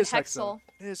it it's is a Hexal.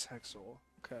 It is Hexal.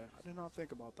 Okay, I did not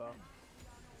think about that.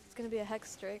 It's gonna be a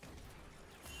Hex Drake,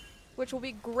 which will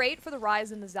be great for the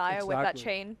Rise in the Xayah with that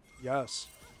chain. Yes.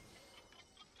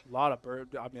 A lot of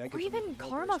bird. I mean, I or even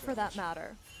Karma for that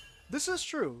matter. This is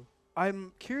true.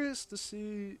 I'm curious to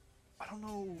see. I don't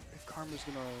know if Karma's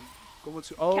gonna go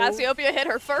into. Oh, Cassiopeia hit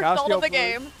her first ult of the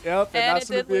game. Yep, and that's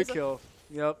gonna be a kill. kill.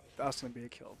 Yep, that's gonna be a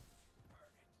kill.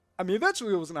 I mean,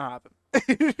 eventually it was gonna happen.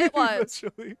 It was.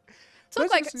 Eventually.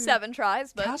 Took like 7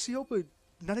 tries, but Cassiopeia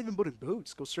not even putting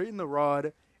boots. Go straight in the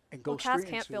rod and go straight Cass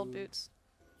into. can't build boots.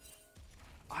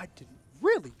 I didn't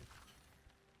really.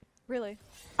 Really?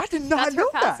 I did not know That's her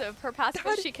that. passive. Her passive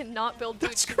is she cannot build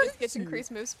boots. She just gets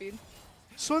increased move speed.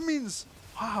 So it means,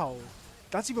 wow,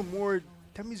 that's even more.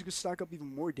 That means you can stack up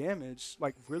even more damage,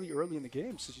 like really early in the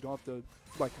game, since you don't have to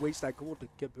like waste that gold to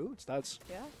get boots. That's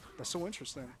so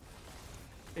interesting.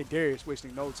 And Darius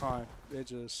wasting no time. It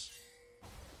just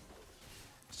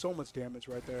so much damage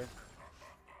right there.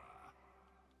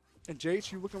 And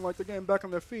JHU looking like they're getting back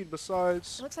on their feet.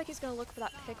 Besides, It looks like he's gonna look for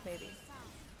that pick maybe.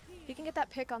 He can get that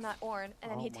pick on that Ornn,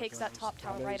 and then he takes that top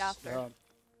tower right after. Yeah,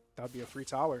 that'd be a free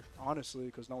tower, honestly,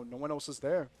 because no one else is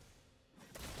there.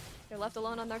 They're left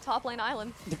alone on their top lane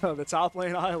island. Yeah, the top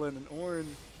lane island, and Ornn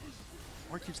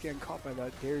keeps getting caught by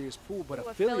that Darius pool, but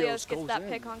Aphelios gets goes that in.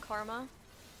 pick on Karma.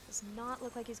 Does not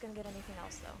look like he's gonna get anything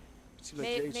else though.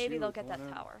 Like Maybe they'll get that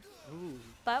tower. Ooh.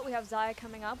 But we have Xayah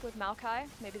coming up with Maokai.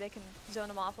 Maybe they can zone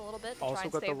him off a little bit to Also try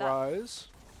and got save the that. Rise.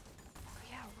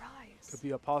 Yeah, Rise. Could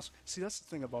be a possible. See, that's the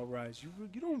thing about Rise.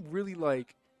 You don't really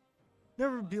like,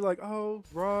 never be like, oh,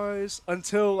 Rise,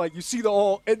 until like you see the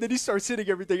ult, and then he starts hitting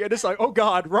everything, and it's like, oh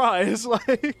God, Rise.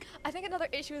 Like. I think another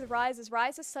issue with Rise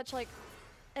is such like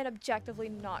an objectively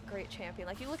not great champion.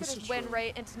 Like you look at his win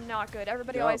rate, and it's not good.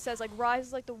 Everybody always says like Rise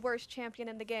is like the worst champion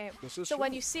in the game. So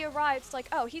when you see a Rise, it's like,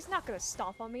 oh, he's not gonna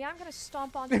stomp on me. I'm gonna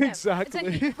stomp on him. Exactly. And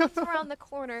then he comes around the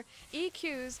corner,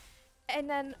 EQs, and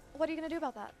then what are you gonna do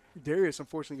about that? Darius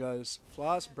unfortunately got his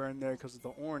flash burned there because of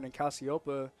the Ornn, and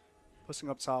Cassiopeia pushing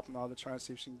up top now to try and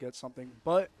see if she can get something.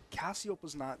 But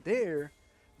Cassiopeia's not there.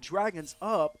 Dragon's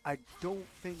up. I don't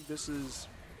think this is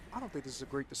a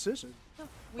great decision. No.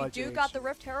 We do got the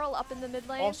Rift Herald up in the mid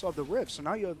lane. Also have the Rift, so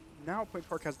now Point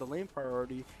Park has the lane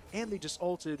priority, and they just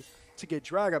ulted to get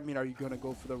Drag. I mean, are you gonna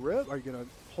go for the Rift? Are you gonna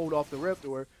hold off the Rift,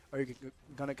 or are you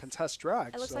gonna contest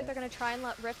Drag? It looks like they're gonna try and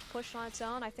let Rift push on its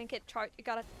own. I think it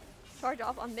got to charge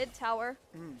off on mid tower.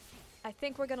 I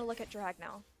think we're gonna look at Drag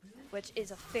now, which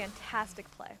is a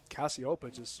fantastic play.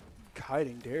 Cassiopeia just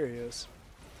kiting Darius.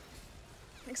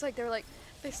 Looks like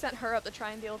they sent her up to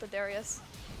try and deal with the Darius.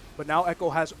 But now Echo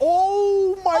has.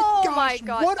 Oh my gosh! Oh my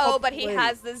god! What a but play. he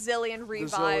has the Zillion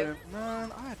revive.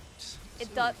 Man,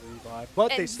 It does. Revive,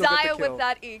 but and they still get the Xayah kill. with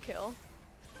that E kill.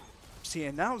 See,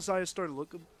 and now Xayah starting to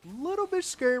look a little bit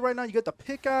scary right now. You got the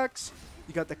pickaxe,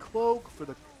 you got the cloak for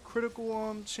the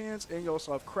critical chance, and you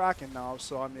also have Kraken now.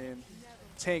 So I mean,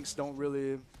 tanks don't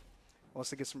really, unless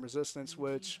they get some resistance.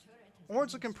 Which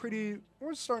Ornn's looking pretty.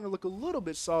 Ornn's starting to look a little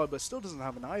bit solid, but still doesn't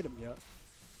have an item yet.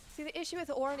 See, the issue with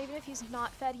Ornn, even if he's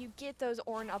not fed, you get those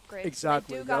Ornn upgrades.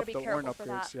 Exactly. You do gotta be the careful Ornn for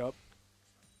upgrades, that. Yep.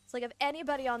 It's like if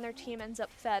anybody on their team ends up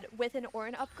fed with an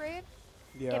Ornn upgrade,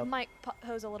 it might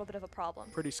pose a little bit of a problem.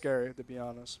 Pretty scary, to be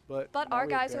honest. But our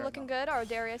guys are looking good. Our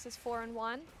Darius is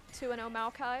 4-1, 2-0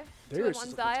 Maokai,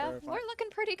 2-1 Xayah. We're looking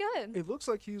pretty good. It looks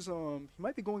like he's he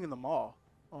might be going in the mall.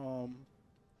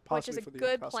 Which is a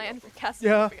good plan for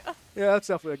Cassiopeia. Cassiopeia. Yeah, that's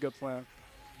definitely a good plan.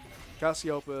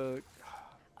 Cassiopeia.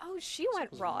 Oh, she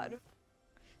went Rod.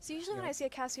 So usually when I see a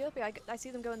Cassiopeia, I see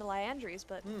them go into Liandry's,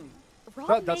 but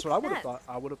Rod That's what I would have thought.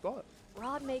 I would have thought.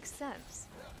 Rod makes sense.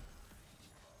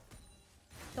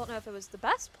 Don't know if it was the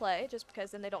best play, just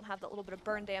because then they don't have that little bit of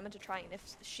burn damage to try and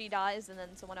if she dies and then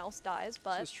someone else dies,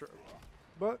 but... It's true.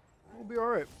 But we'll be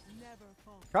alright.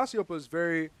 Cassiopeia's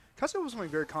something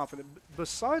very confident.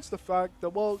 Besides the fact that,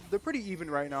 well, they're pretty even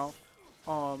right now.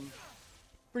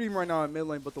 Pretty even right now in mid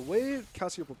lane, but the way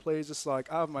Cassiopeia plays, it's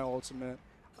like, I have my ultimate.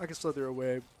 I can slither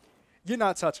away. You're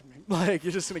not touching me. Like,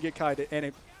 you're just going to get kited. And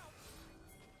it...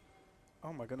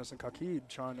 Oh my goodness, and Kakid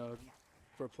trying to...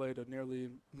 for a play to nearly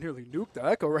nuke the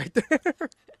Echo right there.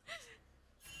 But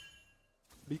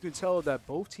you can tell that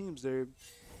both teams, they're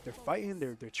fighting.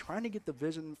 They're trying to get the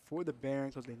vision for the Baron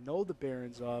because they know the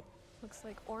Baron's up. Looks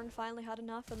like Ornn finally had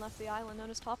enough and left the island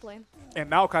known as top lane. And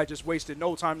Maokai just wasted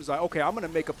no time. He's like, okay, I'm going to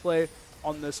make a play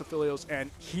on this Aphelios, and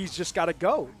he's just got to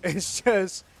go. It's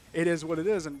just, it is what it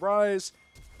is. And Rise...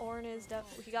 Ornn is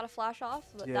he got a flash off,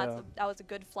 but that was a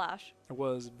good flash. It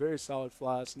was a very solid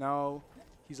flash. Now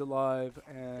He's alive,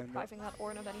 and Depriving that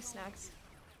Ornn of any snacks.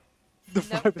 the No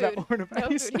vibe of that food. Ornn of No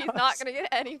any food. He's not snacks. gonna get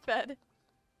any fed.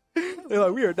 They're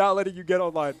like, we are not letting you get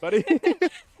online, buddy.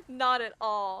 Not at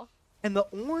all. And the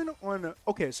Ornn on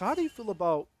okay, so how do you feel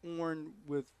about Ornn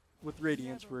with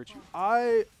Radiance Virtue?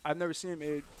 I've never seen him.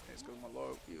 It's because I'm a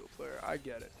loyal field player. I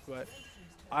get it, but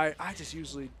I just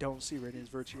usually don't see Radiance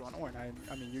Virtue on Ornn.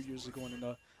 I mean, you're usually going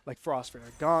into like Frostfire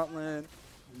Gauntlet,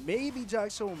 maybe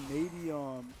Jaxo, maybe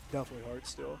definitely Heart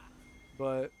still,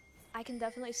 but I can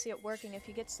definitely see it working if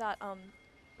he gets that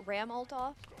Ram ult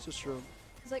off. this is true.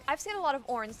 Cause like I've seen a lot of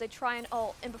Ornns, they try and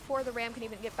ult, and before the Ram can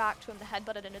even get back to him, the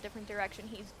headbutt it in a different direction,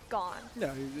 he's gone.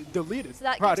 Yeah, he deleted. So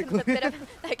that gives him the bit of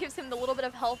that gives him the little bit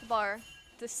of health bar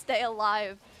to stay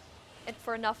alive, and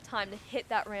for enough time to hit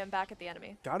that Ram back at the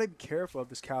enemy. Gotta be careful of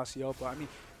this Cassiopeia. I mean,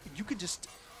 you could just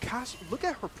look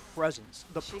at her presence.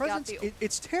 The She presence, got the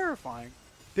it's terrifying.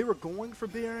 They were going for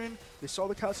Baron. They saw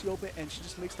the Cassiopeia, and she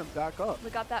just makes them back up. We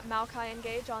got that Maokai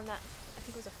engage on that. I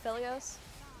think it was a Philios.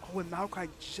 Oh, and Maokai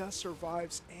just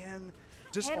survives and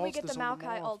just And we ults get to the zone them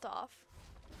Maokai off. ult off.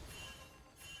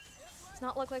 Does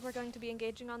not look like we're going to be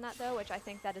engaging on that though, which I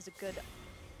think that is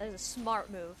a smart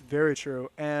move. Very true.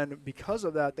 And because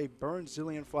of that, they burned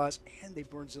Zillion Flash and they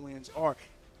burned Zillion's R.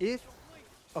 If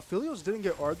Aphelios didn't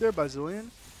get R'd there by Zillion,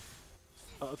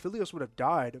 Aphelios would have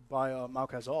died by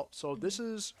Maokai's ult. So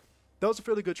that was a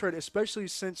fairly good trade, especially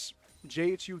since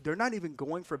JHU, they're not even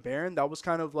going for Baron. That was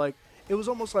kind of like, it was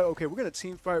almost like, okay, we're going to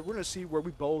team fight. We're going to see where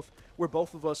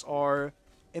both of us are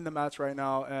in the match right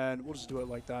now, and we'll just do it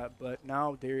like that. But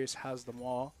now Darius has them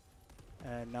all,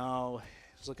 and now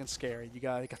it's looking scary. You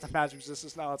got the magic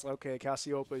resistance now. It's like, okay,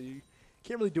 Cassiopeia, you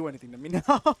can't really do anything to me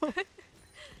now.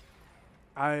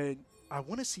 I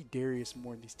want to see Darius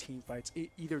more in these team fights,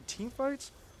 either team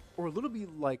fights or a little bit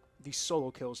like these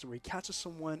solo kills where he catches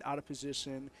someone out of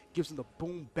position, gives him the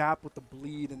boom bap with the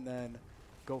bleed, and then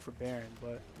go for Baron.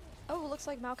 But Oh, it looks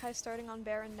like Maokai's starting on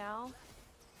Baron now.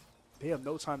 they have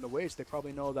no time to waste. They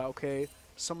probably know that, okay,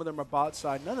 some of them are bot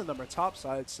side, none of them are top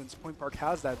side since Point Park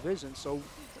has that vision. So,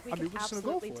 We I mean, can we're just going to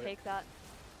go absolutely for it. take that.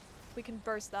 We can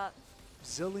burst that.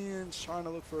 Zillion's trying to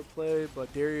look for a play,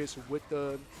 but Darius with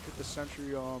the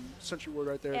sentry ward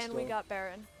right there. And still. we got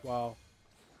Baron. Wow.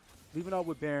 Leaving out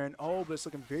with Baron. Oh, but it's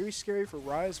looking very scary for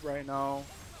Rise right now.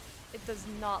 It does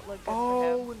not look good for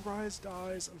him. Oh, and Rise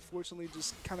dies. Unfortunately,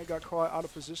 just kind of got caught out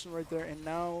of position right there. And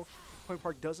now Point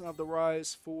Park doesn't have the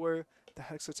Rise for the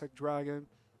Hexatech Dragon.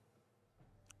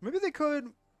 Maybe they could,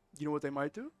 you know what they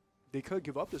might do? They could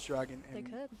give up this Dragon They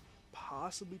and could.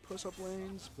 possibly push up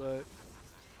lanes, but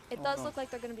It does look like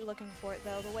they're going to be looking for it,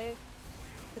 though. The way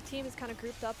the team is kind of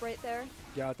grouped up right there,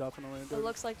 yeah, definitely. it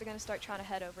looks like they're going to start trying to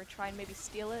head over, try and maybe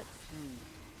steal it.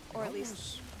 Or at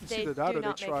least It's they either that do or they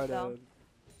not make try it, to. though.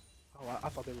 Oh, I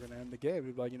thought they were going to end the game.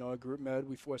 It'd be like, you know, a group med,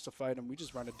 we force a fight, and we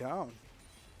just run it down.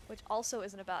 Which also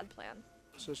isn't a bad plan.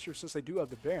 So it's true, since they do have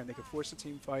the Baron, they could force a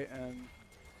team fight and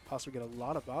possibly get a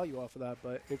lot of value off of that.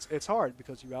 But it's hard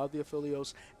because you have the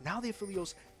Aphelios. Now the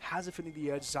Aphelios has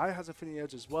Affinity Edge. Xayah has Affinity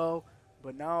Edge as well.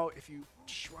 But now if you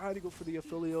try to go for the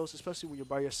Aphelios, especially when you're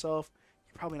by yourself,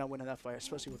 you're probably not winning that fight,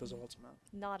 especially with his ultimate.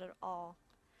 Not at all.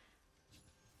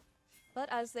 But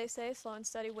as they say, slow and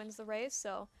steady wins the race.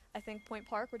 So I think Point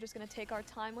Park, we're just going to take our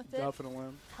time with it. Definitely.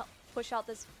 Push out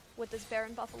this with this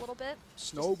Baron buff a little bit.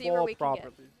 Snowball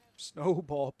properly.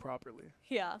 Snowball properly.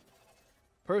 Yeah.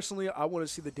 Personally, I want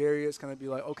to see the Darius kind of be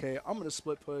like, okay, I'm going to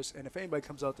split push, and if anybody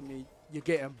comes out to me, you're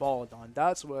getting balled on.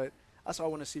 That's what I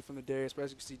want to see from the Darius. But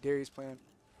as you can see, Darius playing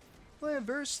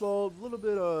very slow, a little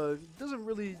bit, doesn't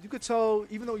really, you could tell,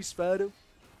 even though he's fed,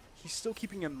 he's still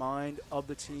keeping in mind of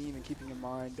the team and keeping in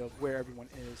mind of where everyone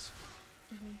is.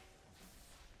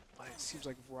 But it seems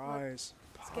like Rise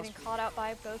It's getting caught out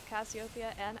by both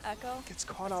Cassiopeia and Echo. gets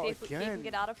caught Let's out see if he can again.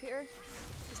 get out of here.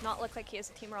 Does not look like he has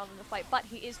a team around in the fight, but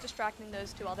he is distracting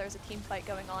those two while there's a team fight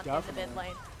going on in the mid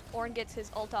lane. Ornn gets his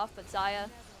ult off, but Xayah.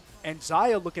 And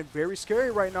Xayah looking very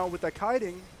scary right now with that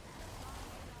kiting.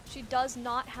 She does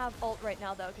not have ult right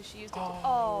now, though, because she used it to...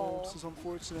 Oh, this is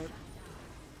unfortunate.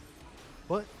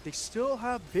 But they still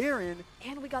have Baron.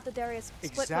 And we got the Darius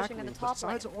split pushing in the top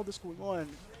lane. Besides all this going on,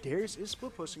 Darius is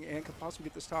split pushing and could possibly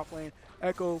get this top lane.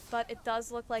 Echo. But it does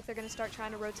look like they're going to start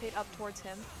trying to rotate up towards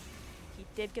him. He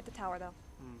did get the tower, though.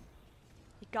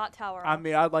 He got tower. I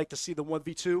mean, I'd like to see the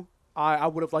 1v2. I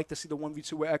would have liked to see the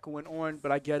 1v2 with Echo and Ornn,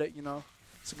 but I get it, you know.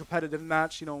 It's a competitive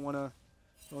match. You don't want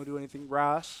to do anything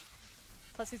rash.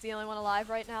 Plus, he's the only one alive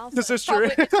right now. So This is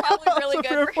true. It's probably really That's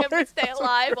a good for fair him to point. stay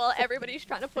alive while everybody's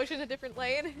trying to push in a different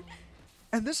lane.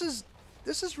 And this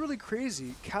is really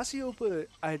crazy. Cassiopeia,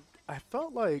 I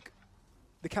felt like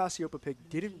the Cassiopeia pick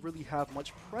didn't really have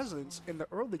much presence in the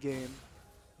early game,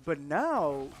 But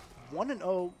now,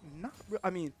 1-0, I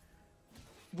mean,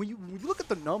 when you look at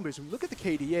the numbers, when you look at the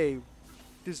KDA,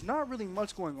 there's not really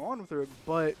much going on with her,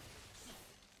 but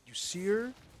you see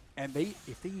her, and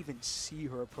if they even see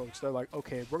her approach, they're like,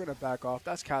 okay, we're going to back off.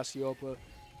 That's Cassiopeia.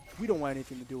 We don't want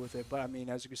anything to do with it. But, I mean,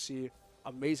 as you can see,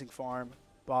 amazing farm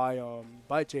by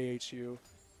JHU,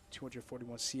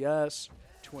 241 CS,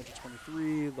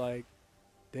 223. Like,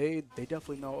 they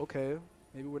definitely know, okay,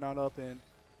 maybe we're not up in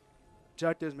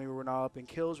objectives, maybe we're not up in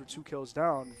kills, we're 2 kills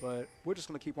down, but we're just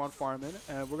going to keep on farming,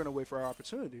 and we're going to wait for our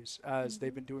opportunities, as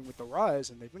they've been doing with the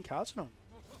Rise, and they've been catching them.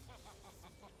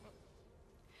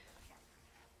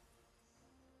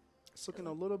 It's looking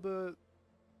a little bit...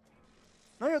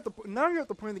 Now you're at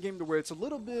the point in the game to where it's a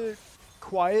little bit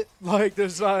quiet. Like,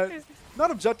 there's not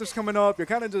objectives coming up. You're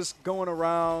kind of just going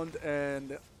around,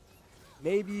 and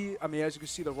maybe, I mean, as you can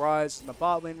see, the Rise in the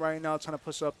bot lane right now, trying to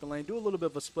push up the lane, do a little bit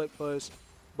of a split push.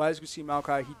 But as you can see,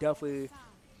 Maokai definitely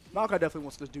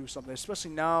wants to do something,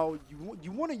 especially now.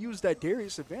 You want to use that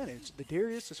Darius advantage. The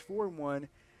Darius is 4-1,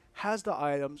 has the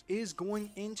items, is going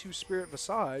into Spirit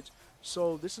Visage,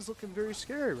 so this is looking very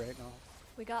scary right now.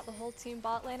 We got the whole team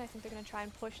bot lane. I think they're going to try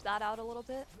and push that out a little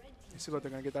bit. You see what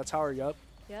they're going to get that tower, yep.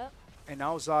 Yep. And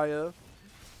now Xayah.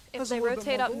 If they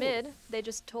rotate up mid, they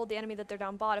just told the enemy that they're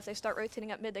down bot. If they start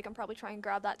rotating up mid, they can probably try and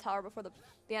grab that tower before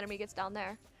the enemy gets down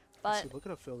there. But see, look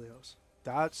at Aphelios.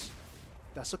 That's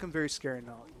looking very scary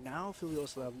now. Now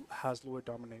Aphelios has Lord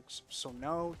Dominix, so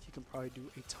now he can probably do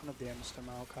a ton of damage to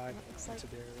Maokai and to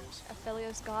Darius.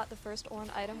 Aphelios got the first Ornn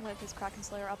item with his Kraken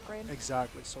Slayer upgrade.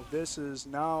 Exactly. So this is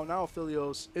now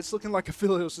Aphelios. It's looking like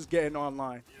Aphelios is getting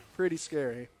online. Pretty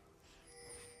scary.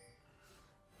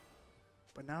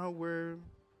 But now we're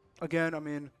again. I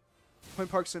mean,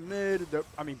 Point Park's in mid.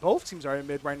 I mean, both teams are in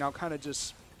mid right now. Kind of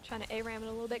just. Trying to A-ram it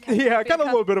a little bit. Yeah, kind of a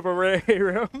little bit of a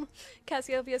A-ram.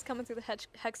 Cassiopeia is coming through the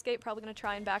hex gate, probably going to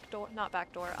try and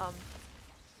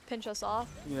pinch us off.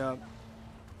 Yeah.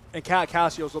 And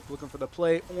Cassio's looking for the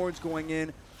play. Ornn's going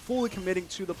in, fully committing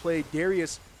to the play.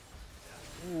 Darius,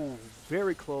 ooh,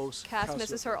 very close. Cass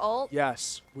misses her ult.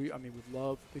 Yes. We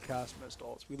love the Cass missed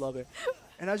ults. We love it.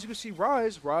 And as you can see,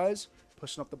 Rise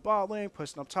pushing up the bot lane,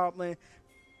 pushing up top lane.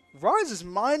 Rise is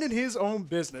minding his own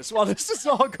business while this is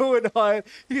all going on.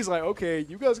 He's like, okay,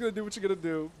 you guys are going to do what you're going to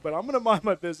do, but I'm going to mind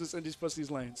my business and just push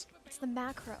these lanes. It's the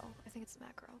macro. I think it's the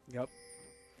macro. Yep.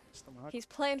 It's the macro. He's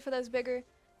playing for those bigger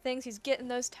things. He's getting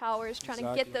those towers, trying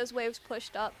to get those waves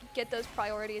pushed up, get those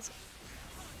priorities.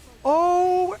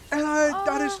 Oh, and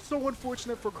that is so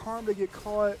unfortunate for Karma to get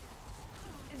caught.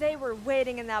 They were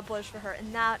waiting in that bush for her,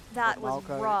 and that was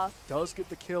rough. Does get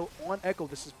the kill on Echo.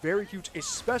 This is very huge,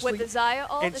 especially with the Xayah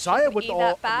ult. And Xayah with the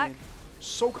ult, I mean,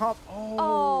 so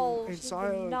and she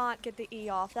did not get the E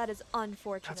off. That is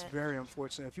unfortunate. That's very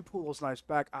unfortunate. If you pull those knives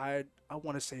back, I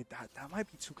want to say that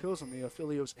might be 2 kills on the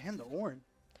Aphelios and the Ornn.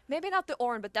 Maybe not the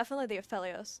Ornn, but definitely the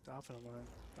Aphelios. Definitely.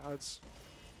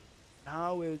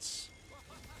 Now it's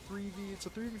 3v. It's a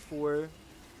 3v4.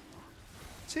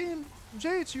 Team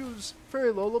JHU's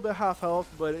very low, a little bit half health,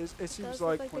 but it seems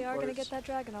like they are going to get that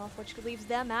dragon off, which leaves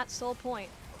them at sole point.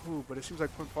 Ooh, but it seems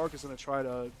like Point Park is going to try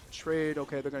to trade.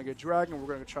 Okay, they're going to get dragon. We're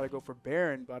going to try to go for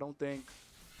Baron, but I don't think.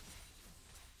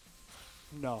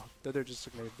 No, they're just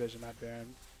going to vision that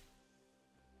Baron.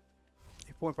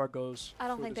 If Point Park goes, I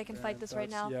don't think they can fight this right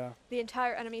now. Yeah. The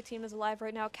entire enemy team is alive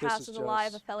right now. Cass is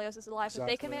alive. Aphelios is alive. If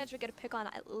they can manage to get a pick on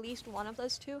at least one of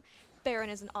those two,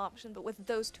 Baron is an option, but with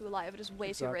those two alive, it is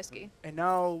way too risky. And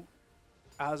now,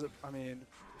 now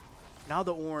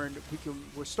the Ornn,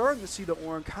 we're starting to see the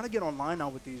Ornn kind of get online now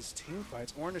with these team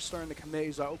fights. Ornn is starting to commit.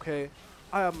 He's like, okay,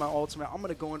 I have my ultimate. I'm going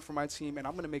to go in for my team, and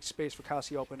I'm going to make space for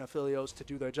Cassiopeia and Aphelios to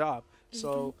do their job.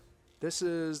 So this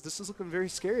is looking very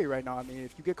scary right now. I mean,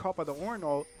 if you get caught by the Ornn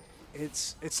ult,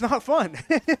 it's not fun.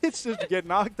 It's just you get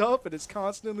knocked up, and it's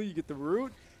constantly you get the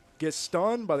root, get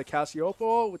stunned by the Cassiopeia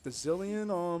ult with the Zillion.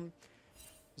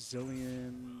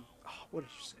 What did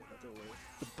you say about the word?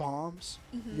 The bombs?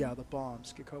 Yeah, the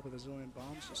bombs. Get caught with a zillion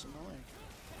bombs. Just annoying.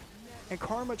 And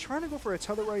Karma trying to go for a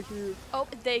tether right here. Oh,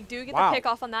 they do get the pick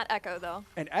off on that Echo, though.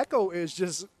 And Echo's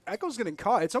getting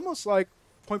caught. It's almost like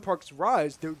Point Park's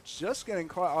Rise. They're just getting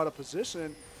caught out of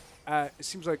position at, it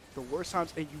seems like, the worst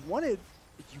times. And you wanted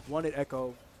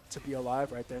Echo to be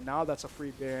alive right there. Now that's a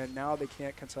free ban. Now they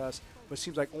can't contest. But it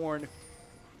seems like Ornn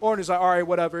is like, all right,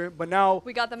 whatever. But now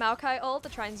we got the Maokai ult to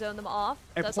try and zone them off.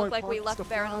 Does look like we left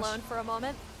Baron alone for a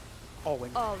moment. Oh,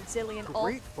 and Zillion ult.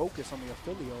 Great focus on the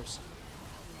Aphelios.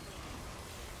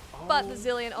 But the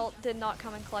Zillion ult did not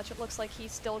come in clutch. It looks like he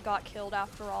still got killed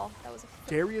after all. That was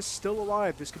Darius still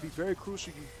alive. This could be very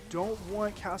crucial. You don't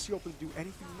want Cassiopeia to do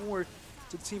anything more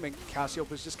to the team, and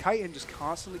Cassiopea's just kiting, just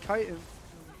constantly kiting.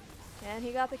 And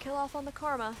he got the kill off on the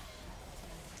Karma.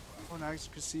 Oh, now you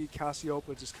can see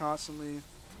Cassiopeia just constantly.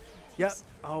 Yep.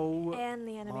 Oh. And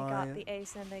the enemy got the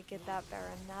ace, and they get that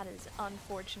Baron. That is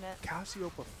unfortunate. Cassiopeia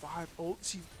 5-0.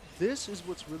 See, this is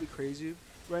what's really crazy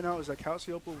right now is that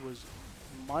Cassiopeia was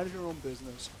minding her own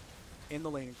business in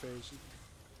the laning phase.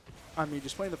 I mean,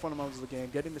 just playing the fundamentals of the game,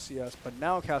 getting the CS, but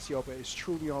now Cassiopeia is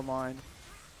truly online.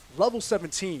 Level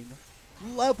 17.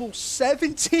 Level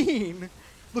 17!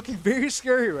 Looking very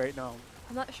scary right now.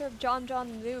 I'm not sure if John the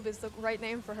Noob is the right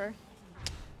name for her.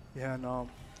 Yeah, no.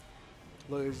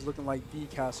 Look, it's looking like the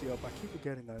Cassiopeia. I keep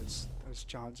forgetting that it's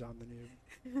John the Noob.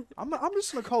 I'm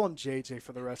just going to call him JJ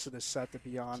for the rest of this set, to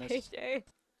be honest. JJ.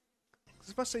 Because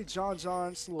if I say John,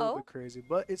 it's a little bit crazy.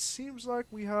 But it seems like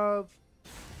we have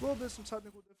a little bit some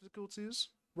technical difficulties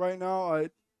right now.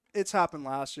 It's happened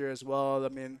last year as well. I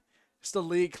mean, it's the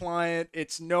League client.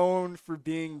 It's known for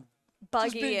being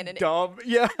buggy and dumb.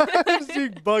 Yeah, just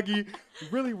being buggy.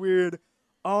 Really weird.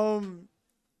 But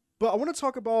I want to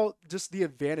talk about just the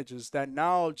advantages that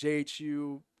now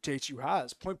JHU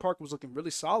has. Point Park was looking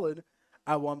really solid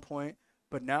at one point,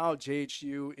 but now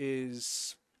JHU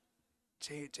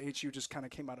just kind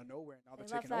of came out of nowhere. Now they're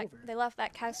taking over. They left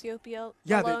that Cassiopeia alone.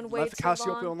 Yeah, they left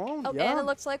Cassiopeia alone. Oh, yeah. And it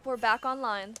looks like we're back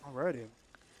online. Alrighty.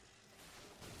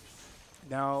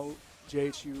 Now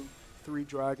JHU 3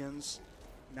 dragons.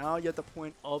 Now you're at the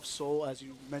point of soul, as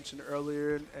you mentioned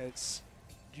earlier. Do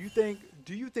you think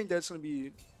that's going to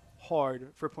be hard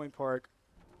for Point Park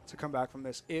to come back from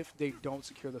this if they don't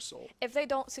secure the soul? If they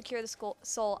don't secure the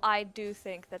soul, I do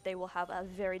think that they will have a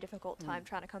very difficult time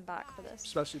trying to come back for this.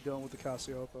 Especially dealing with the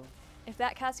Cassiopeia. If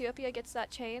that Cassiopeia gets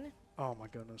that chain, oh my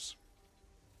goodness,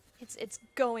 it's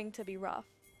going to be rough.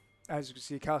 As you can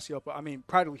see, Cassiopeia, I mean,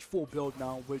 practically full build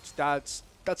now, which that's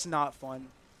not fun.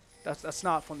 That's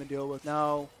not fun to deal with.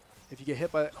 Now, if you get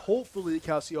hit by, hopefully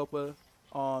Cassiopeia,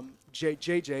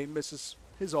 JJ misses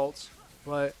his ults,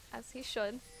 but as he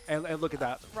should. And look at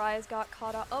that. Rise got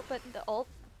caught up. Oh, but the ult.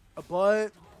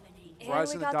 But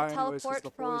Rise and we got the teleport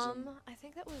from, I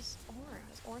think that was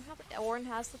Ornn. Ornn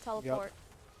has the teleport.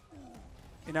 Yep.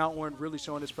 And now Ornn really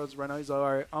showing his presence right now. He's like,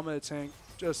 all right, I'm gonna tank.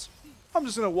 I'm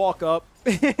just gonna walk up.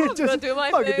 I'm gonna do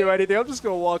my thing. I'm gonna do anything. I'm just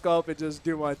gonna walk up and just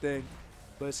do my thing.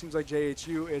 But it seems like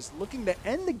JHU is looking to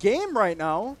end the game right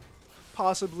now,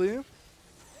 possibly.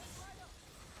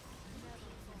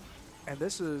 And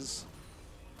this is,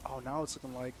 now it's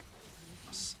looking like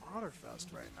a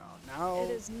slaughterfest right now. Now it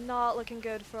is not looking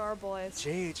good for our boys.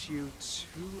 JHU 2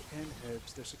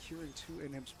 inhibs. They're securing 2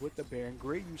 inhibs with the Baron.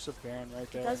 Great use of Baron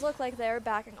right there. It does look like they're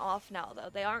backing off now, though.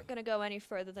 They aren't going to go any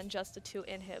further than just the 2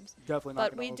 inhibs. Definitely not.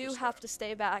 But we do have to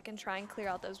stay back and try and clear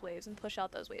out those waves and push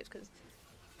out those waves, because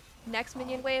next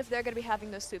minion wave, they're going to be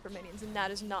having those super minions, and that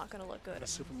is not going to look good. The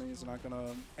super minions are not going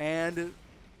to. And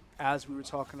as we were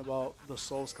talking about the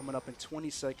souls coming up in 20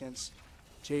 seconds,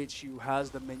 JHU has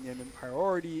the minion in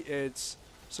priority. It's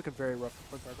looking very rough for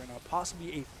Point Park right now.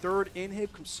 Possibly a 3rd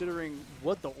inhib, considering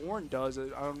what the Ornn does.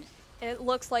 It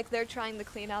looks like they're trying to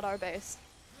clean out our base.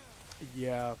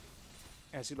 Yeah.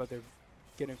 And it seems like they're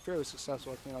getting fairly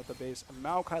successful at cleaning out the base. And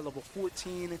Maokai, level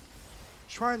 14,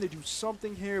 trying to do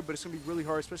something here, but it's going to be really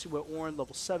hard, especially with Ornn,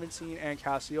 level 17, and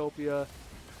Cassiopeia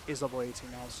is level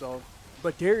 18 now. So,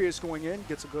 but Darius going in,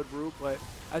 gets a good root, but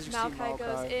as you see, Maokai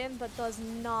goes in, but does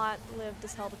not live to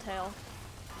tell the tale.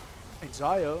 And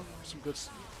Zaya, some good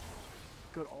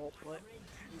ult, but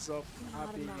ends up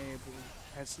not being able.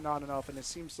 And it's not enough, and it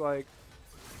seems like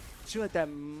that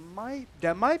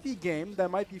might be game.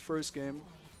 That might be first game.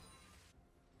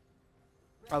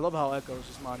 I love how Echo's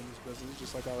just minding his business. He's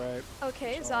just like, all right.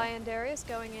 Okay, Zaya and Darius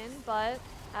going in, but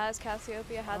as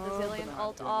Cassiopeia had the Zillion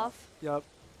ult off. Yep.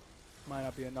 Might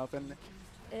not be enough, and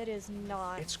it is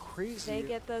not. It's crazy. They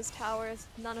get those towers.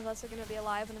 None of us are going to be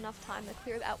alive in enough time to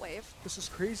clear that wave. This is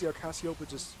crazy how Cassiopeia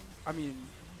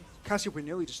Cassiopeia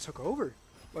nearly just took over,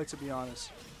 like, to be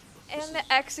honest. And the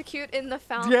execute in the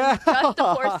fountain. Yeah. Just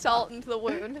to pour salt into the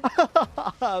wound.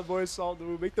 Pour salt in the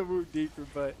wound. Make the wound deeper,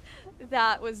 but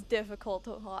that was difficult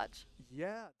to watch.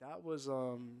 Yeah, that was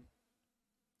tough.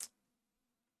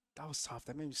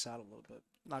 That made me sad a little bit.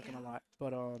 Not gonna lie.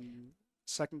 But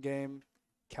second game,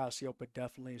 Cassiopeia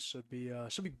definitely should be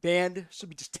banned. Should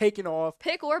be just taken off.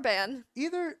 Pick or ban.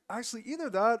 Either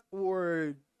that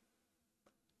or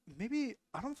maybe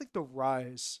I don't think the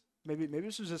Rise. Maybe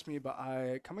this was just me, but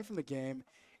coming from the game,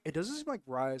 it doesn't seem like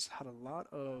Rise had a lot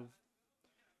of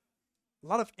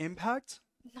impact.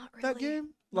 Not really. That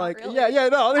game, Not like really. yeah,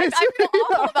 no. I feel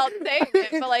awful about saying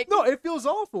it, but like no, it feels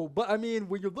awful. But I mean,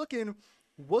 when you're looking,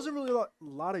 wasn't really a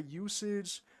lot of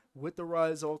usage. with the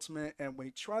Rise Ultimate, and when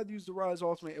he tried to use the Rise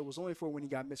Ultimate, it was only for when he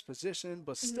got mispositioned,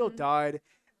 but still died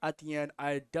at the end.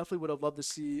 I definitely would have loved to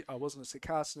see, I wasn't going to say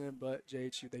Cassidy, but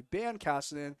JHU, they banned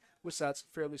Cassidy, which that's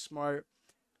fairly smart,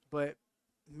 but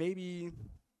maybe...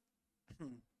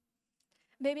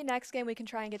 Maybe next game we can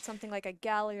try and get something like a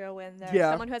Galio in there. Yeah,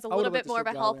 Someone who has a little bit more of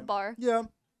a health bar. Yeah,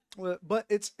 but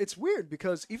it's weird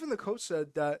because even the coach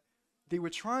said that they were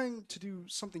trying to do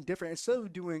something different. Instead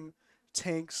of doing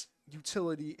tanks,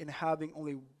 utility, and having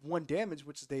only one damage,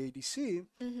 which is the ADC,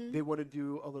 they want to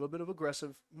do a little bit of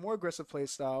more aggressive play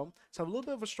style, to have a little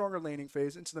bit of a stronger laning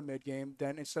phase into the mid game,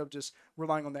 then instead of just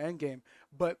relying on the end game.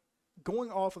 But going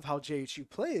off of how JHU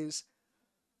plays,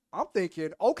 I'm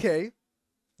thinking, okay,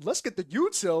 let's get the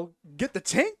util, get the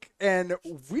tank, and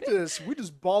we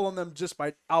just ball on them just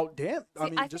by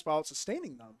just by out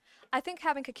sustaining them. I think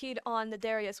having Kakid on the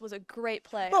Darius was a great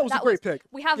play. No, it was a great pick.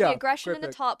 We have the aggression in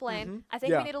the top lane. Mm-hmm. I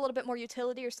think we need a little bit more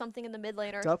utility or something in the mid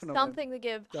lane, or something to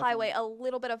give Highway a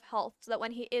little bit of health, so that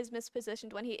when he is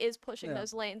mispositioned, when he is pushing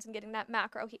those lanes and getting that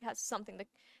macro, he has something to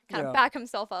kind of back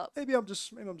himself up. Maybe I'm just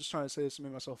trying to say this to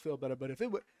make myself feel better. But if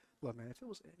it was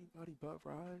anybody but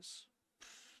Rise,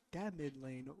 that mid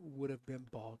lane would have been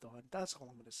balled on. That's all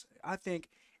I'm going to say. I think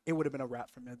it would have been a wrap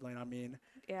for mid lane. I mean,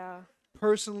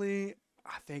 personally,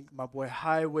 I think my boy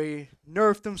Highway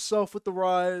nerfed himself with the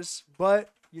Rise, but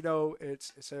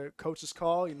it's a coach's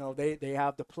call. They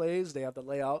have the plays, they have the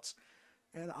layouts,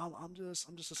 and I'm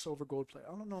just a silver gold player.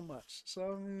 I don't know much,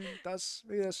 so I mean, that's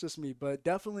just me. But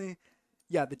definitely,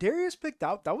 yeah, the Darius picked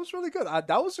out, that was really good. I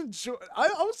was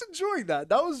enjoying that.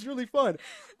 That was really fun.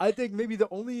 I think maybe the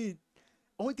only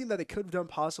thing that they could have done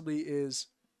possibly is,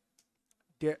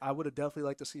 I would have definitely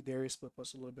liked to see Darius split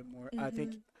push a little bit more.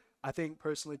 I think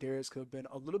personally Darius could have been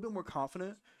a little bit more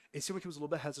confident. It seemed like he was a little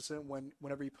bit hesitant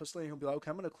whenever he pushed lane. He'll be like,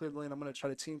 okay, I'm gonna clear the lane. I'm gonna try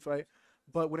to team fight.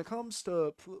 But when it comes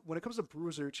to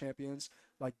bruiser champions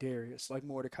like Darius, like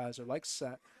Mordekaiser, like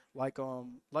Set, like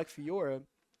Fiora,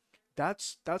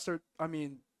 that's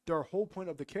their whole point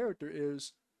of the character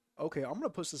is, okay, I'm gonna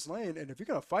push this lane, and if you're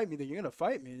gonna fight me, then you're gonna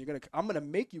fight me, and I'm gonna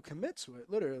make you commit to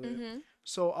it, literally.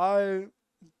 So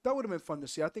that would have been fun to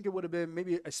see. I think it would have been,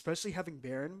 maybe especially having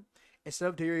Baron instead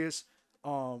of Darius,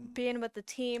 being with the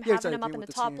team, having him up in the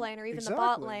top lane or even the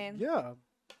bot lane. Yeah,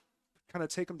 kind of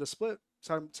take him to split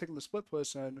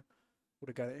push, and would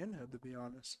have got it in him, to be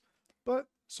honest. But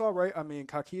it's all right. I mean,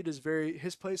 Kakid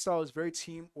his play style is very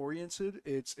team oriented.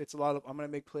 It's a lot of, I'm gonna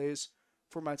make plays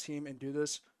for my team and do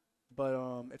this.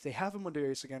 But if they have him on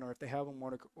Darius again, or if they have him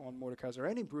on Mordekaiser or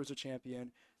any bruiser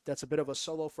champion that's a bit of a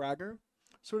solo fragger,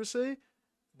 so to say,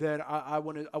 then I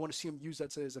want to see him use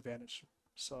that to his advantage.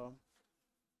 So,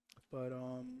 but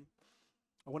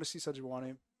I want to see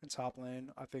Sejuani in top lane.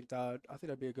 I think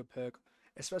that'd be a good pick,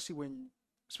 especially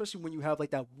when you have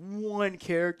like that one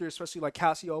character, especially like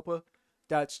Cassiopeia,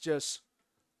 that's just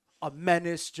a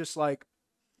menace, just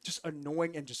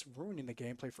annoying and just ruining the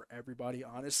gameplay for everybody,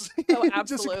 honestly. Oh, absolutely.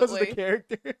 Just because of the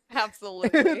character.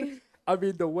 Absolutely. I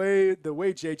mean, the way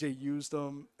JJ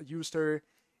used her,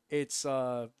 it's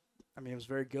it was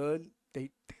very good.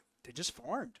 They just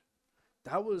farmed.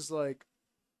 That was like,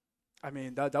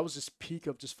 that was just peak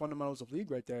of just fundamentals of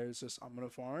League right there. It's just, I'm gonna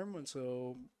farm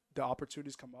until the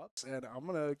opportunities come up, and I'm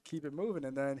gonna keep it moving.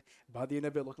 And then by the end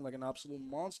of it, looking like an absolute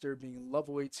monster, being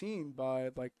level 18 by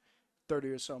like 30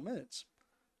 or so minutes.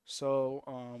 So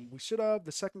we should have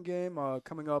the second game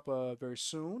coming up very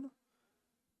soon.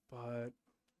 But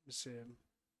let's see.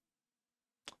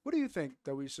 What do you think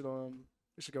that we should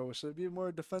go with? Should it be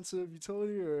more defensive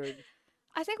utility, or?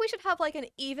 I think we should have like an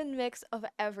even mix of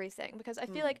everything, because I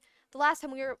feel like the last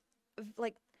time we were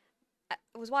like, I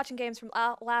was watching games from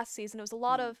last season, it was a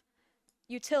lot of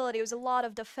utility, it was a lot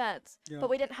of defense, but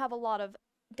we didn't have a lot of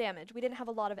damage. We didn't have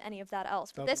a lot of any of that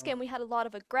else. But this game we had a lot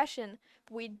of aggression,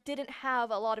 but we didn't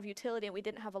have a lot of utility, and we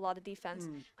didn't have a lot of defense.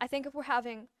 I think if we're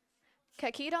having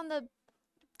Kakid on the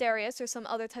Darius or some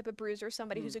other type of bruiser,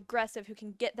 somebody who's aggressive, who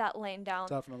can get that lane down.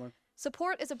 Definitely.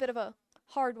 Support is a bit of a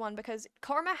hard one, because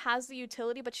Karma has the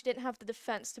utility, but she didn't have the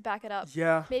defense to back it up.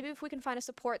 Yeah. Maybe if we can find a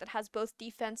support that has both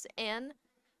defense and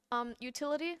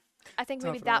utility, I think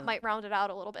maybe that might round it out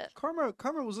a little bit. Karma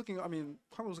was looking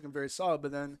very solid,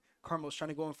 but then Karma was trying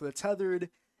to go in for the tethered,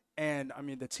 and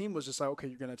the team was just like, okay,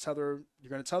 you're gonna tether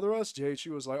us.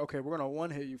 JHU was like, okay, we're gonna one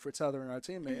hit you for tethering our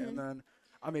teammate, and then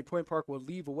Point Park would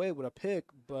leave away with a pick,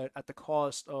 but at the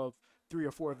cost of 3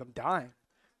 or 4 of them dying.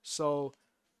 So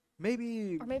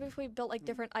maybe if we built like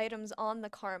different items on the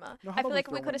Karma. No, I feel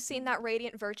like we could have seen that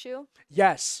Radiant Virtue.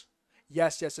 Yes.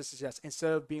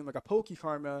 Instead of being like a Poke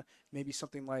Karma, maybe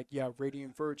something like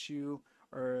Radiant Virtue,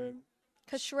 or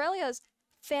because Shurelia's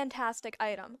fantastic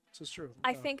item. This is true.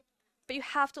 I think, but you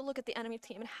have to look at the enemy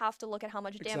team and have to look at how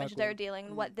much damage they're dealing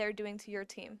and what they're doing to your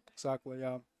team. Exactly,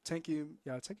 yeah. Tanky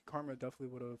Karma definitely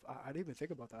would have. I didn't even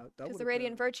think about that. Because the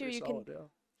Radiant Virtue, you can.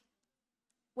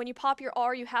 When you pop your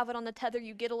R, you have it on the tether,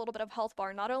 you get a little bit of health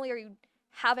bar. Not only are you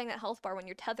having that health bar when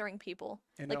you're tethering people,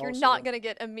 and like you're not going to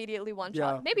get immediately one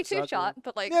shot. Maybe two shot,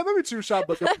 but like. Yeah, maybe two shot,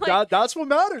 but like, that's what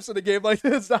matters in a game like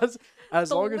this. That's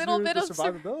as long as you're the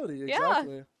survivability.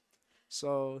 Exactly. Yeah.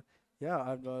 So,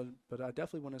 yeah, but I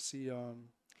definitely want to see.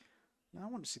 I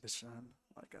want to see the Shen.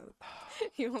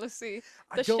 You want to see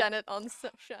the Shen it on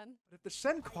Shen. If the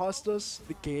Shen cost us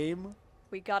the game,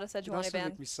 we got a Sejuani ban.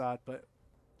 Make me sad, but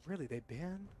really, they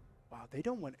banned? Wow, they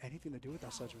don't want anything to do with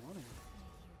that Sejuani.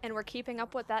 And we're keeping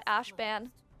up with that Ashe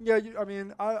ban. Yeah, I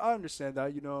mean, I understand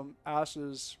that. You know,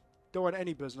 Ashes don't want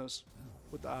any business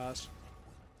with the Ashe.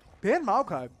 Ban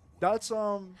Maokai. That's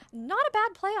not a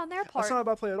bad play on their part. That's not a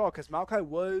bad play at all, because Maokai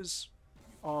was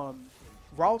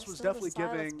Rawls was definitely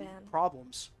giving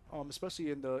problems, especially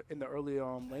in the early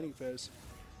laning phase.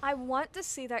 I want to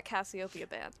see that Cassiopeia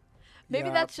ban. Maybe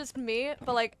that's just me,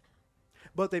 but like.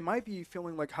 But they might be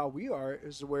feeling like how we are,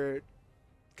 is where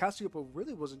Cassiopeia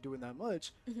really wasn't doing that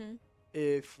much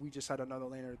if we just had another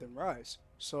laner than Ryze.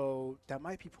 So that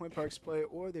might be Point Park's play,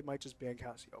 or they might just ban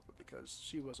Cassiopeia because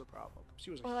she was a problem.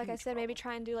 She was a Or like I said, problem. Maybe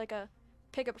try and do like a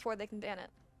pick it before they can ban it.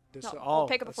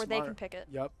 Pick it before they can pick it.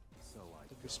 Yep. So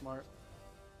I smart.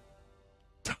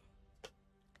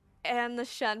 And the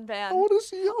Shen ban. I want to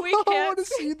see. I want to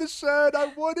see the Shen.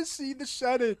 I want to see the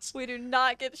Shen. We do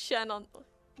not get Shen on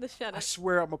the Shen. I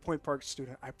swear I'm a Point Park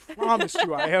student. I promise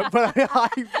you I am. But I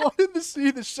wanted to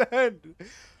see the Shen.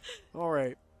 All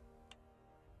right.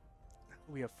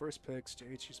 We have first picks.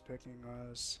 JH's picking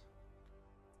us.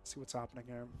 Let's see what's happening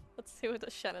here. Let's see what the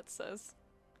Shen says.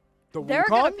 They're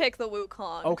gonna pick the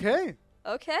Wukong. Okay.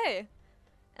 Okay.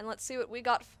 And let's see what we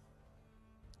got.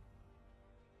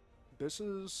 This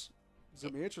is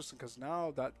gonna be interesting because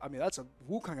now that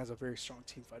Wukong has a very strong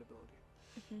team fight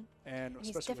ability, and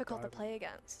he's difficult to play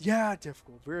against. Yeah,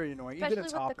 difficult, very annoying. Especially even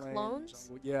in top with the clones.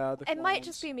 Jungle. Yeah, the clones. It might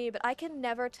just be me, but I can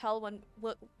never tell when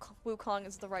Wukong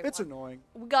is the right one. It's annoying.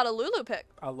 We got a Lulu pick.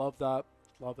 I love that.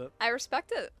 Love it. I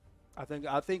respect it.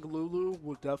 I think Lulu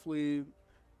will definitely.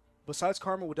 Besides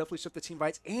Karma, will definitely shift the team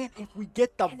fights, and if we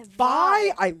get the Vi,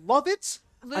 I love it.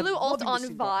 Lulu ult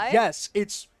on Vi. Yes,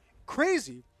 it's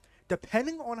crazy.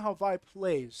 Depending on how Vi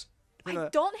plays. I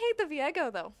don't hate the Viego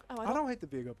though. Oh, I don't hate the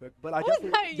Viego pick, but I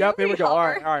definitely. Yep, here we go. All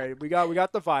right. We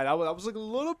got the Vi. That was like a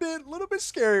little bit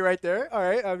scary right there. All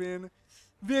right. I mean,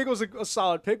 Viego's a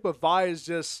solid pick, but Vi is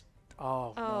just.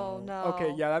 Oh no.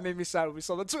 Okay, yeah, that made me sad when we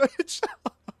saw the Twitch.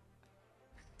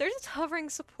 They're just hovering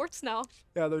supports now.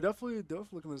 Yeah, they're definitely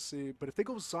looking to see. But if they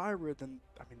go Zyra, then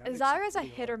Zyra's a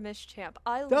hit or miss champ.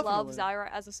 I love Zyra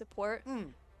as a support,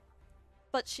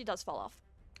 but she does fall off.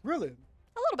 Really?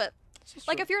 A little bit.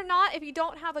 Like if you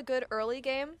don't have a good early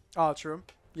game. Oh, true.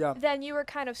 Yeah. Then you were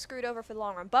kind of screwed over for the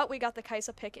long run. But we got the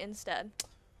Kai'Sa pick instead.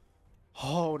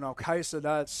 Oh no, Kai'Sa,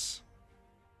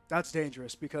 that's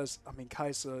dangerous because I mean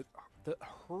Kai'Sa,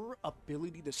 her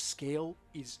ability to scale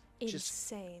is insane,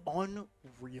 just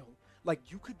unreal. Like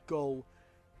you could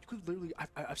literally.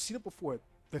 I've seen it before.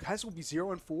 The Kai'Sa will be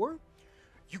 0 and 4.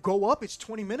 You go up, it's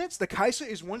 20 minutes. The Kai'Sa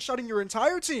is one-shotting your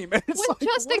entire team. And it's with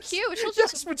just a Q. She'll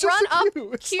just run up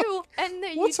Q, and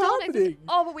then you don't.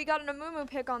 Oh, but we got an Amumu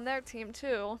pick on their team,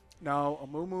 too. No,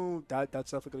 Amumu,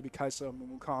 that's definitely going to be Kai'Sa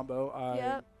Amumu combo.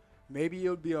 Yep. Maybe it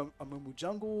would be a Amumu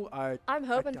jungle. I'm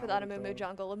hoping for that Amumu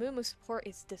jungle. Amumu support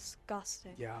is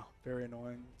disgusting. Yeah, very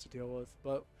annoying to deal with.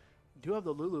 But we do have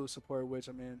the Lulu support, which,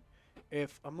 I mean,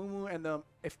 if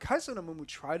Kai'Sa and Amumu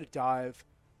try to dive,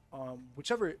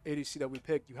 whichever ADC that we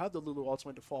pick, you have the Lulu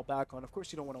ultimate to fall back on. Of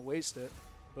course, you don't want to waste it,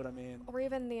 but I mean... Or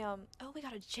even the, we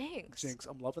got a Jinx. Jinx,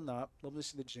 I'm loving that. Loving to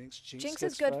see the Jinx. Jinx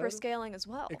is good for scaling as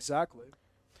well. Exactly.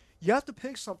 You have to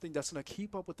pick something that's going to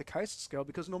keep up with the Kai'Sa scale,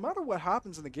 because no matter what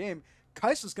happens in the game,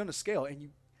 Kai'Sa's going to scale, and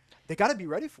they got to be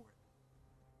ready for it.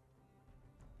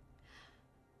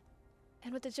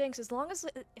 And with the Jinx,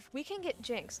 if we can get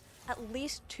Jinx at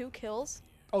least 2 kills...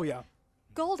 Oh, yeah.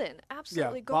 Golden,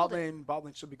 absolutely golden. Bot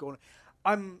lane should be golden.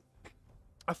 I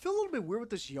feel a little bit weird with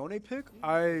this Yone pick.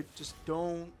 I just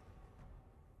don't.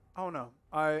 I don't know.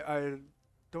 I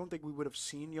don't think we would have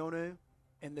seen Yone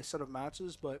in this set of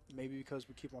matches, but maybe because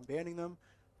we keep on banning them.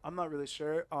 I'm not really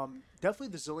sure. Definitely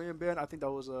the Zilean ban. I think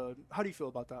that was a. How do you feel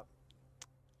about that?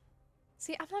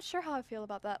 See, I'm not sure how I feel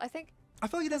about that. I feel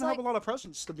like he didn't have a lot of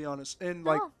presence, to be honest, in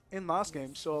last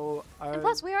game. So and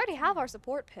plus, we already have our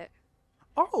support pick.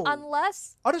 Oh.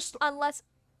 Unless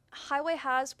Highway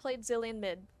has played Zilean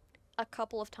mid a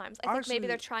couple of times. I think maybe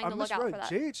they're trying to look out for that.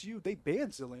 JHU, they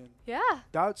banned Zillion. Yeah.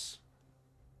 That's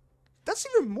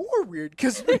even more weird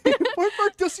because Point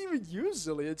Park doesn't even use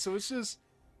Zillion, so it's just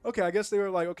okay. I guess they were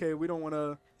like, okay, we don't want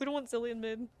Zillion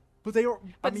mid. But they are.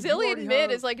 But Zillion mid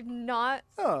is like not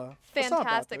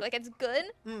fantastic. Not like it's good,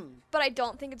 but I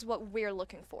don't think it's what we're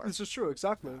looking for. This is true.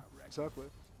 Exactly.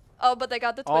 Oh, but they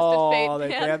got the Twisted Fate. Oh, they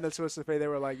banned the Twisted Fate. They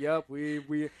were like, yep,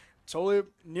 we totally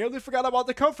nearly forgot about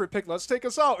the comfort pick. Let's take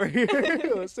us out right here.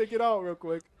 Let's take it out real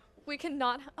quick. We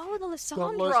cannot. Oh, the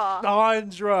Lissandra. The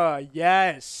Lissandra.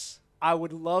 Yes. I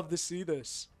would love to see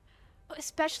this.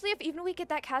 Especially if even we get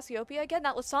that Cassiopeia again,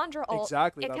 that Lissandra ult.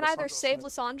 Exactly. It can either save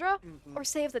Lissandra or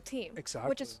save the team. Exactly.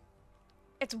 Which is,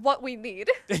 it's what we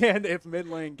need. And if mid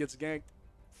lane gets ganked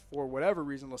for whatever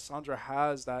reason, Lissandra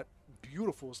has that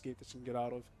beautiful escape that she can get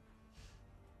out of.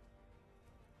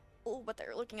 Oh, but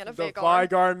they're looking at a the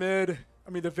Veigar.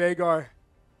 The Veigar.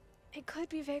 It could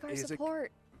be Veigar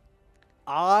support.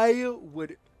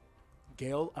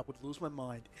 Gale, I would lose my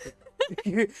mind.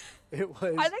 It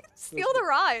was. I think steal the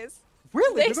Rise.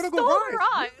 Really? They They're gonna stole go the Rise.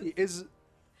 Rise. Really?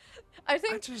 I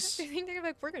think they're gonna be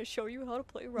like, we're gonna show you how to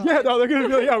play Rise. Yeah, no, they're gonna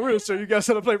be like, yeah, we're gonna show you guys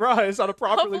how to play Rise, how to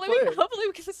properly play it. Hopefully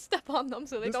we can step on them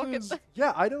so they don't get.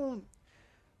 Yeah, I don't.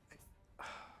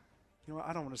 You know what?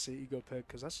 I don't want to say ego pick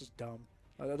because that's just dumb.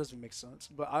 That doesn't make sense.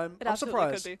 But I'm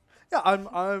surprised. Could be. Yeah, I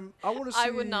want to see.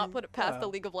 I would not put it past the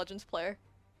League of Legends player.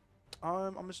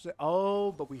 I'm just saying.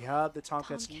 Oh, but we have the Tahm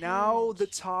Kench. Now the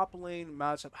top lane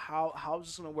matchup. How is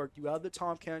this gonna work? You have the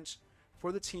Tahm Kench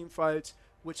for the team fight,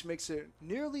 which makes it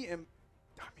nearly.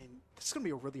 This is gonna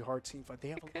be a really hard team fight. They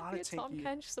have a lot of tanky. Tahm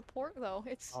Kench support though.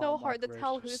 It's so hard to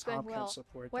tell who's going well.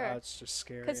 Support. Where? That's just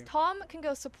scary. Because Tahm can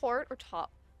go support or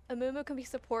top. Amumu can be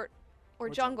support or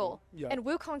jungle. Yeah. And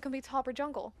Wukong can be top or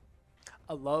jungle.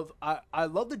 I love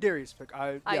the Darius pick.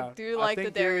 I do like the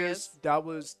Darius.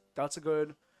 That's a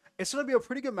good. It's going to be a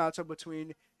pretty good matchup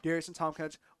between Darius and Tahm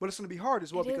Kench, but it's going to be hard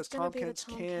as well because Tahm Kench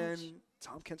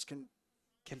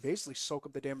can basically soak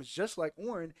up the damage just like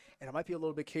Ornn, and it might be a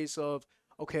little bit case of,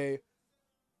 okay,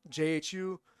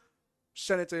 JHU,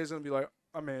 Senate is going to be like,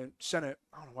 Senate,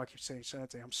 I don't know why I keep saying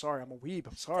Senate. I'm sorry, I'm a weeb,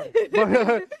 I'm sorry.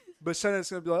 But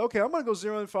Senate's going to be like, okay, I'm going to go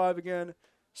 0-5 again.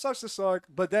 Sucks to suck,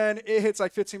 but then it hits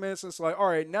like 15 minutes and it's like, all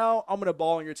right, now I'm going to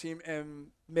ball on your team and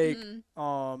make,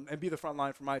 and be the front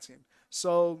line for my team.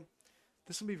 So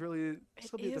this will be really.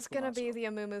 It's gonna be the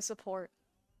Amumu support.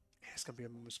 It's gonna be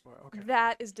Amumu support. Okay.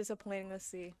 That is disappointing to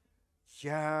see.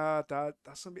 Yeah,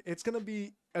 that's gonna be. It's gonna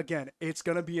be again. It's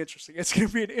gonna be interesting. It's gonna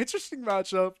be an interesting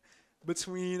matchup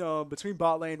between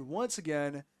bot lane once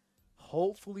again.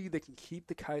 Hopefully they can keep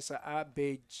the Kai'Sa at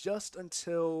bay just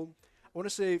until I want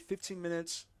to say 15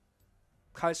 minutes.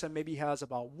 Kai'Sa maybe has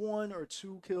about 1 or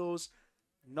 2 kills.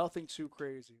 Nothing too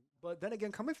crazy. But then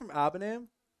again, coming from Abanam,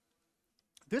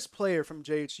 this player from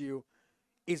JHU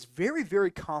is very,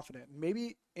 very confident,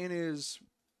 maybe in his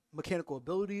mechanical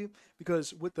ability,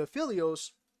 because with the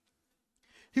Philios,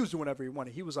 he was doing whatever he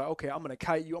wanted. He was like, okay, I'm going to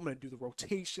kite you, I'm going to do the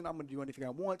rotation, I'm going to do anything I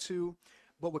want to.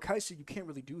 But with Kai'Sa, you can't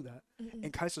really do that.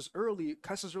 And Kai'Sa's early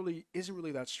isn't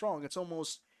really that strong. It's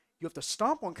almost, you have to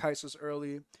stomp on Kai'Sa's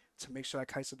early to make sure that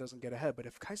Kai'Sa doesn't get ahead. But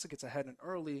if Kai'Sa gets ahead and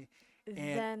early,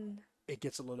 then it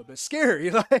gets a little bit scary.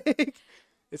 Like,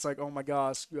 it's like, oh my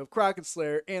gosh, you have Kraken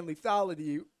Slayer and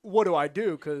lethality. What do I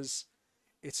do? Because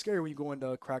it's scary when you go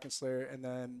into Kraken Slayer and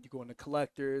then you go into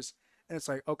Collectors, and it's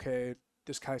like, okay,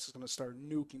 this Kai'Sa's gonna start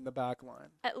nuking the back line.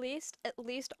 At least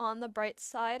on the bright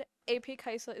side, AP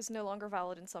Kai'Sa is no longer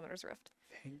valid in Summoner's Rift.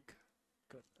 Thank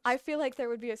goodness. I feel like there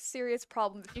would be a serious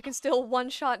problem if you can still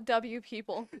one-shot W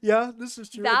people. Yeah, this is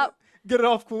true. Get it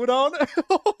off cooldown.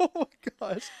 Oh my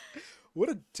gosh, what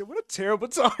a terrible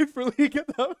time for League.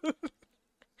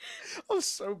 I was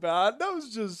so bad. That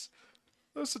was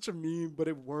such a meme, but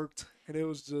it worked, and it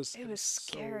was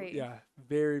scary. Yeah,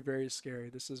 very, very scary.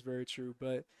 This is very true.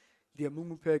 But the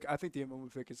Amumu pick, I think the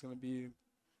Amumu pick is gonna be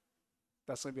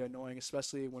annoying,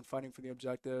 especially when fighting for the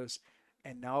objectives.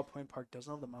 And now Point Park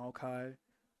doesn't have the Maokai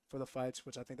for the fights,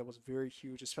 which I think that was very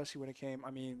huge, especially when it came.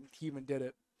 He even did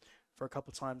it for a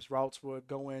couple times. Routes would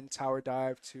go in, tower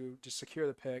dive to just secure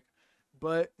the pick,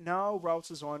 but now Routes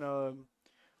is on a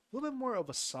little bit more of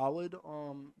a solid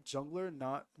jungler,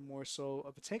 not more so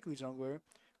of a tanky jungler.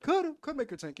 Could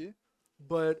make her tanky,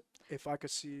 but if I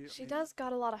could see, she does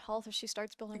got a lot of health if she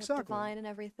starts building up Divine and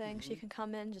everything. She can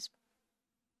come in, just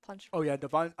punch. Oh yeah,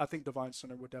 Divine. I think Divine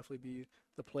Center would definitely be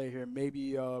the play here.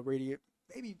 Maybe Radiance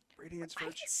Virtue. I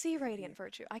can see Radiant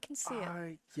Virtue. I can see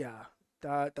it. Yeah,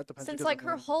 that depends. Since like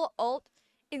her whole ult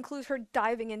includes her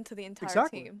diving into the entire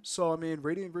team. So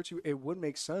Radiant Virtue, it would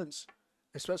make sense.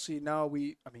 Especially now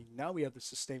we have the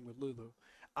sustain with Lulu.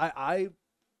 I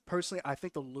personally, I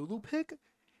think the Lulu pick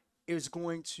is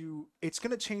it's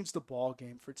gonna change the ball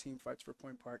game for team fights for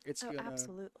Point Park. It's Oh, gonna,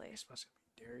 absolutely. especially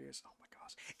Darius. Oh my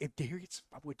gosh, if Darius,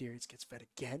 my boy Darius gets fed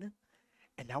again,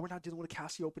 and now we're not dealing with a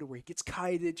Cassiopeia where he gets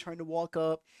kited trying to walk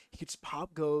up, he gets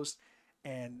pop ghost,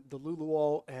 and the Lulu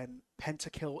wall and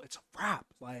pentakill. It's a wrap.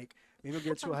 Like maybe I'm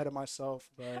getting too ahead of myself,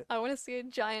 but I want to see a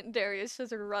giant Darius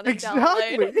just running down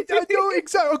exactly. lane. I know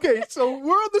exactly. Okay, so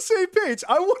we're on the same page.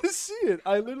 I want to see it.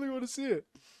 I literally want to see it.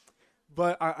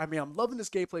 But I mean, I'm loving this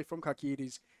gameplay from Kakides.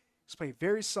 He's playing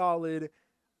very solid.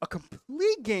 A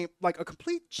complete game, like a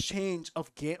complete change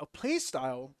of play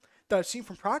style that I've seen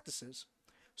from practices.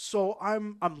 So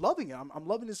I'm loving it. I'm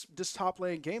loving this top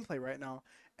lane gameplay right now.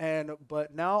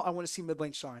 But now I want to see mid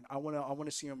lane shine. I want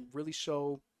to see him really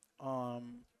show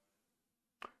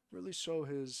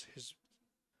his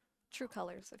True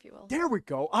colors, if you will. There we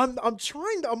go. I'm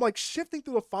like shifting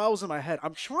through the files in my head.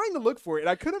 I'm trying to look for it and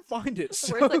I couldn't find it.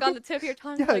 So, where it's like on the tip of your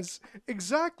tongue. Yes,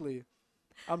 exactly.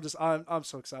 I'm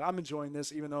so excited. I'm enjoying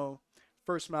this, even though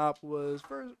first map.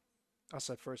 I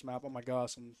said first map. Oh my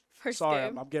gosh, I'm sorry.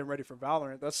 I'm getting ready for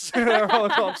Valorant. That's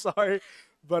I'm sorry,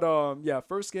 but yeah,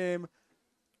 first game.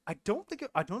 I don't think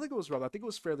it was rough. I think it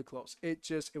was fairly close. It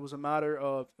was a matter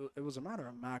of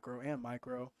macro and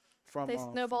micro. They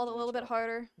snowballed a little bit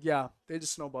harder. Yeah, they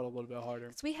just snowballed a little bit harder.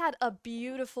 Because we had a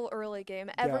beautiful early game.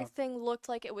 Everything looked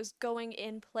like it was going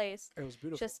in place. It was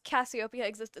beautiful. Just Cassiopeia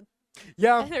existed.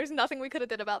 Yeah. And there's nothing we could have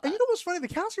did about that. And you know what's funny? The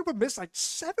Cassiopeia missed like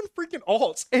 7 freaking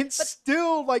ults and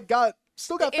still got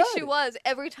the fed. issue was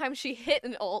every time she hit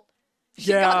an ult,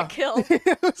 she got a kill.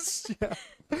 Yes, yeah.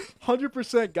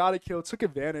 100% got a kill. Took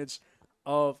advantage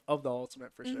of the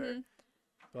ultimate for sure.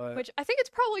 But which I think it's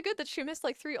probably good that she missed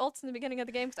like 3 ults in the beginning of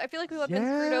the game because I feel like we would have been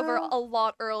screwed over a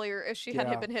lot earlier if she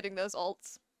hadn't been hitting those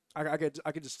ults. I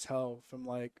could just tell from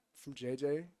JJ.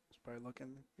 He's probably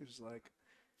looking. He was like,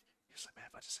 man,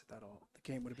 if I just hit that ult, the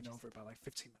game would have been over by like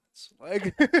 15 minutes.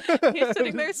 Like he's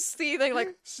sitting there seething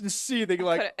like. Seething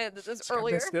like. Could have ended this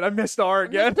earlier. I missed R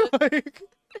again. Like,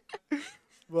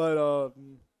 but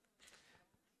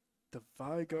the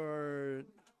Vigard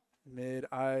mid,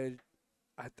 I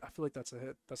feel like that's a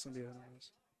hit. That's gonna be a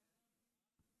hit.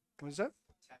 What is that?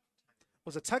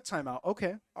 Was a tech timeout?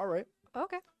 Okay, all right.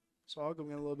 Okay. So I'll go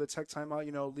in a little bit tech timeout.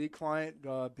 You know, league client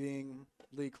being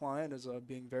league client is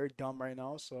being very dumb right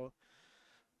now. So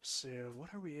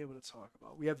what are we able to talk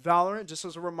about? We have Valorant. Just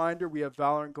as a reminder, we have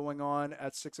Valorant going on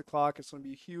at 6 o'clock. It's gonna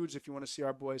be huge if you want to see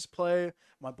our boys play.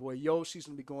 My boy Yoshi's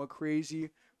gonna be going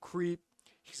crazy. Creep.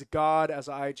 He's a god as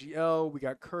an IGL. We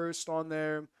got Cursed on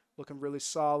there, looking really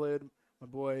solid. My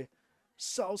boy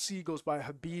Celsi goes by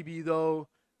Habibi though,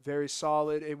 very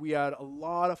solid. And we had a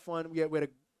lot of fun. We had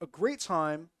a great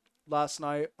time last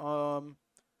night. A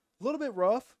little bit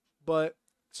rough, but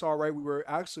it's all right. We were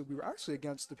actually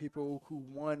against the people who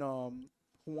won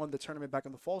the tournament back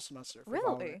in the fall semester.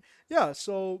 Really? Valorant. Yeah.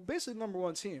 So basically,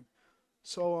 #1 team.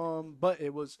 So but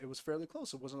it was fairly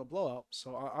close. It wasn't a blowout.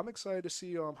 So I'm excited to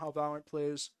see how Valorant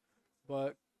plays,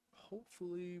 but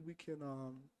hopefully we can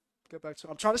get back to.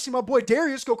 I'm trying to see my boy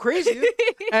Darius go crazy,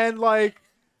 and we're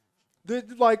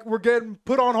getting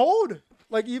put on hold.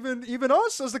 Like even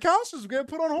us as the casters, we're getting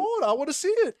put on hold. I want to see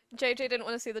it. JJ didn't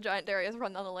want to see the giant Darius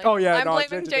run down the lane. Oh yeah, I'm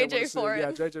blaming JJ for it.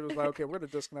 Yeah, JJ was like, okay, we're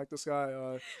gonna disconnect this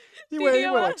guy. He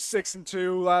went like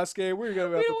 6-2 last game. We're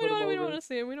gonna have to put him over. We don't want to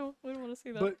see him. We don't want to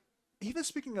see that. But even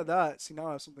speaking of that, see now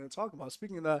I have something to talk about.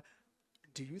 Speaking of that,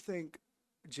 do you think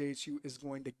JHU is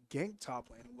going to gank top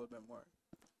lane a little bit more?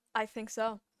 I think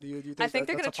so. Do you think I think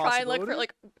they're gonna try and look for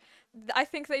I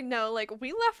think they know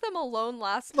we left them alone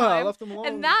last time. I left them alone.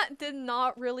 And that did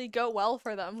not really go well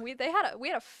for them. We had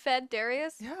a fed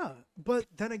Darius. Yeah, but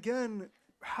then again,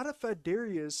 had a fed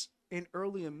Darius in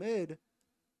early and mid,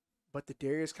 but the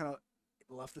Darius kind of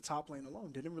left the top lane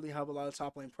alone. Didn't really have a lot of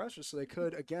top lane pressure, so they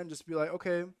could again just be like,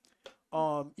 okay,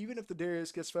 even if the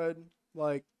Darius gets fed,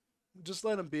 just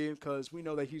let him be because we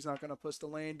know that he's not gonna push the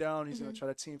lane down. He's gonna try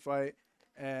to team fight.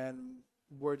 And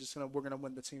we're gonna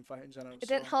win the team fight in general. It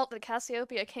didn't help that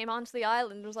Cassiopeia came onto the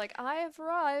island and was like, "I have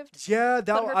arrived." Yeah,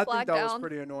 I think that was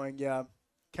pretty annoying. Yeah,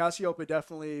 Cassiopeia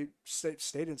definitely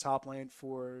stayed in top lane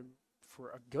for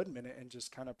a good minute and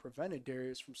just kind of prevented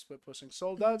Darius from split pushing.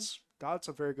 So that's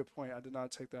a very good point. I did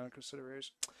not take that into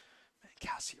consideration. Man,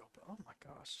 Cassiopeia, oh my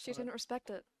gosh. She didn't respect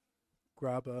it.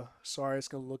 Sorry, it's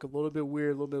gonna look a little bit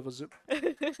weird, a little bit of a zip.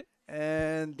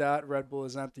 And that Red Bull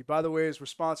is empty. By the way, we're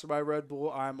sponsored by Red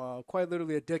Bull. I'm quite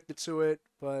literally addicted to it,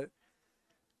 but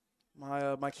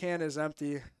my can is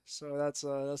empty, so that's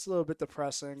a little bit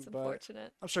depressing. It's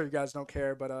unfortunate. I'm sure you guys don't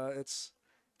care, but it's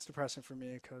depressing for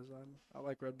me because I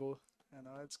like Red Bull and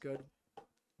it's good.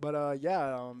 But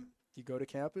yeah, you go to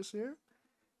campus here.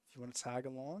 If you want to tag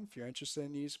along, if you're interested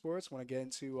in esports, want to get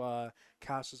into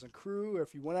casters and crew, or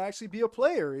if you want to actually be a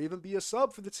player, or even be a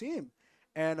sub for the team,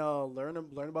 and learn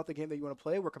about the game that you want to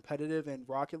play. We're competitive in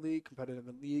Rocket League, competitive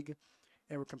in League,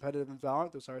 and we're competitive in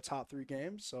Valorant. Those are our top 3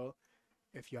 games. So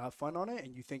if you have fun on it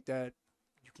and you think that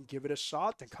you can give it a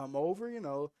shot, then come over.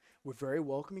 We're very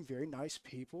welcoming, very nice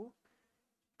people.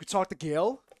 You could talk to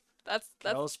Gail. That's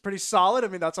Gail's pretty solid. I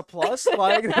mean, that's a plus.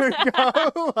 Like, there we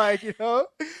go. Like,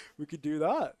 we could do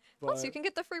that. plus you can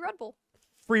get the free Red Bull.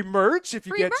 Free merch if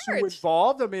you Free get too merch.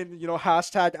 involved. I mean,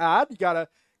 hashtag ad. You got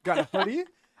a hoodie.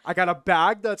 I got a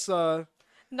bag that's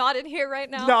Not in here right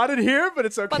now. not in here, but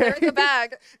it's okay. But there's a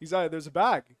bag. Exactly. There's a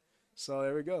bag. So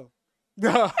there we go.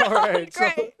 All right.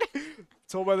 Great. So,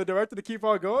 told by the director to keep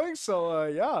on going. So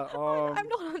yeah. I'm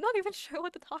not even sure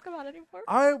what to talk about anymore.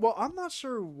 I'm not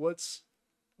sure what's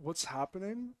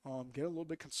happening. Getting a little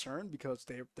bit concerned because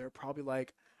they're probably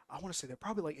like, I want to say they're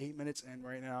probably like 8 minutes in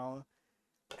right now,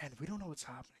 and we don't know what's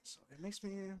happening. So it makes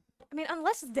me. I mean,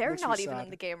 unless they're Makes me not even sad. in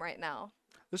the game right now.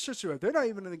 That's just true. If they're not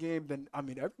even in the game, then I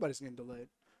mean everybody's getting delayed.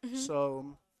 Mhm.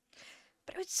 So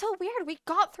But it was so weird. We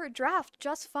got through draft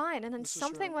just fine, and then This is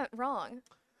something true. went wrong.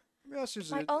 yeah, that's just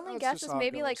My it. only That's guess just is how it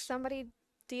maybe like goes. somebody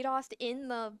DDoSed in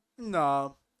the.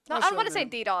 No. No, I don't want to say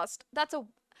DDoSed.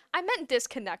 I meant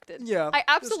disconnected. Yeah. I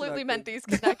absolutely meant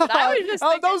disconnected. I was just Oh,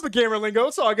 thinking, that was the gamer lingo.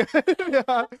 It's all good. Yeah. they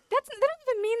don't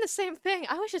even mean the same thing.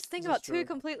 I was just thinking This about is two true.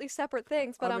 completely separate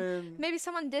things. But I mean, maybe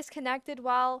someone disconnected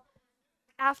while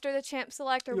after the champ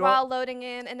select or You know while loading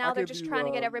in, and now I'll they're give just you, trying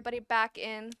to get everybody back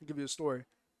in. I'll give you a story.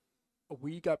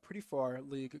 We got pretty far.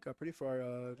 League got pretty far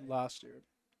last year,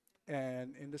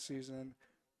 and in the season,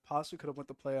 possibly could have went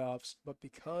to playoffs, but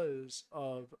because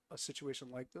of a situation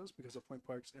like this, because of Point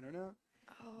Park's internet,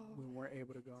 we weren't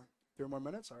able to go. 3 more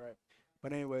minutes, all right.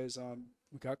 But anyways,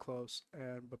 we got close,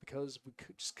 but because we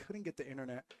just couldn't get the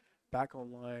internet back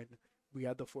online, we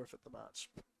had to forfeit the match.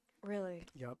 Really?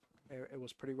 Yep, it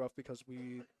was pretty rough because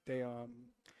we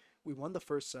won the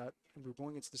first set and we were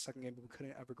going into the second game, but we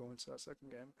couldn't ever go into that second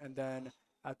game. And then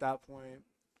at that point,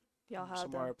 Y'all had some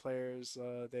of them. our players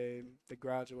they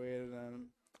graduated, and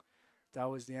that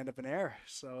was the end of an era.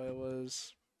 So it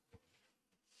was.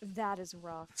 That is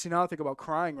rough. See, now I think about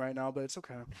crying right now, but it's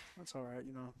okay. That's all right,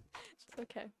 It's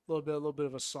okay. A little bit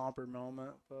of a somber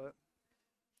moment, but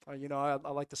I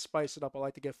like to spice it up. I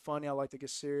like to get funny. I like to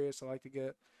get serious. I like to get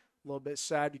a little bit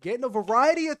sad. You're getting a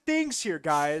variety of things here,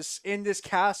 guys, in this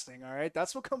casting. All right,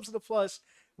 that's what comes to the plus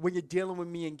when you're dealing with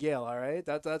me and Gail. All right,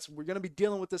 that's we're gonna be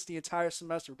dealing with this the entire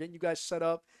semester. We're getting you guys set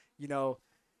up.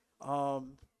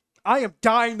 I am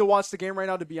dying to watch the game right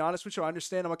now. To be honest with you, I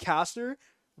understand I'm a caster.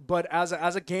 But as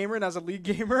a gamer and as a league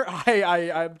gamer,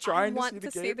 I'm trying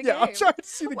to see the game. Yeah, I'm trying to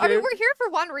see the I game. mean, we're here for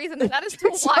one reason, and that is to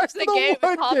Exactly, watch the game and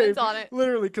one comment game, on it.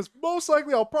 Literally, because most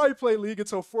likely I'll probably play League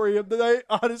until 4 a.m. tonight.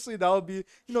 Honestly, that would be,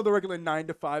 the regular 9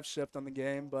 to 5 shift on the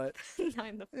game. But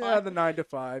 9 to 5. yeah, the 9 to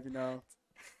 5,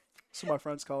 So my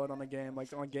friends call it on the game.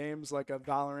 Like on games like a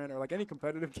Valorant or like any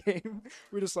competitive game,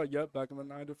 we're just like, yep, back in the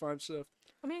 9 to 5 shift.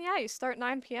 I mean, yeah, you start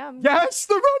 9 p.m. Yes,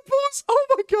 the Red Bulls. Oh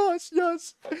my gosh,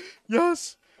 yes,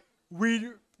 yes. We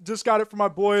just got it from my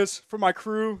boys, from my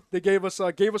crew. They gave us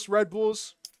Red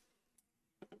Bulls,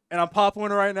 and I'm popping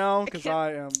one right now because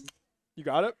I am. You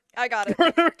got it? I got it. There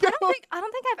we go. I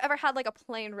don't think I've ever had like a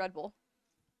plain Red Bull.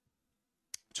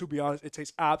 To be honest, it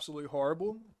tastes absolutely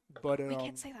horrible. But We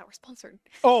can't say that we're sponsored.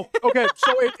 Oh, okay.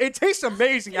 So it tastes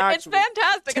amazing. Actually, It's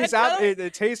fantastic.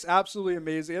 It tastes absolutely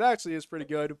amazing. It actually is pretty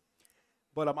good.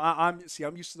 But I'm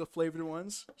used to the flavored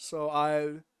ones. So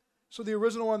the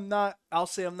original one, I'll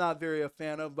say I'm not very a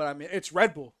fan of, but I mean, it's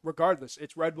Red Bull, regardless.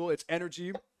 It's Red Bull, it's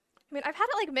energy. I mean, I've had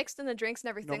it like mixed in the drinks and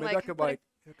everything. Maybe like,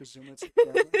 I could zoom into the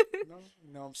camera,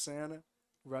 you know what I'm saying?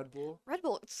 Red Bull. Red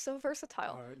Bull, it's so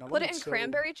versatile. All right, now Put let it me in show-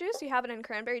 cranberry juice. You have it in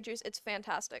cranberry juice. It's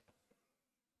fantastic.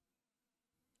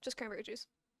 Just cranberry juice.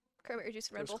 Cranberry juice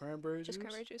and Red There's Bull. cranberry Just juice.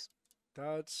 cranberry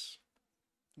juice.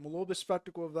 I'm a little bit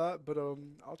skeptical of that, but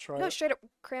I'll try No, it. straight up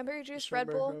cranberry juice, Just Red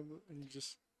cranberry, Bull. cranberry, and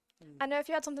just I know if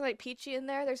you had something like peachy in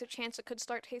there, there's a chance it could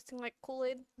start tasting like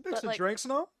Kool-Aid. mixing like, drinks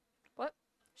now. What?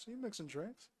 So you mixing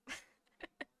drinks?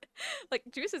 Like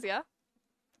juices, yeah.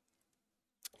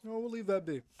 No, we'll leave that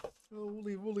be. We'll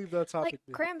leave that topic Like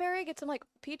be. cranberry, get some like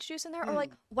peach juice in there, or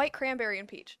like white cranberry and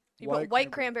peach. You White put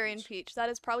white cranberry cranberry and and peach. That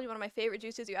is probably one of my favorite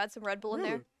juices. You add some Red Bull in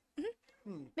there.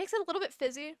 Hmm. Makes it a little bit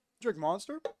fizzy. Drink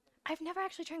Monster? I've never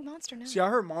actually drank Monster, no. See, I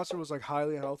heard Monster was like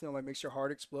highly unhealthy and like makes your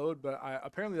heart explode, but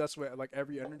apparently that's what like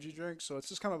every energy drink. So it's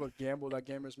just kind of a gamble that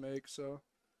gamers make. So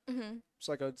it's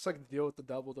like a deal with the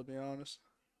devil, to be honest.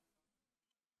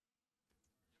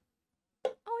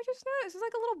 Oh I just noticed. There's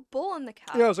like a little bull in the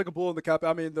cap. Yeah, it's like a bull in the cap.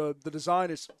 I mean, the design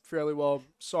is fairly well.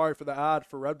 Sorry for the ad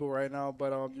for Red Bull right now,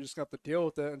 but you just got to deal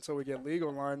with it until we get League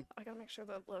Online. I gotta make sure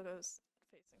the logo's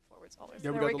facing forwards always.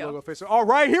 Yeah, there we got the logo facing. All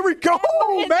right, here we go,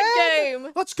 in man. The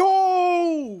game. Let's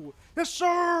go. Yes,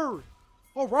 sir.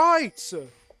 All right.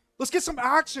 Let's get some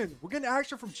action. We're getting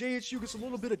action from JHU. Gets a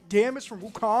little bit of damage from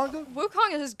Wukong.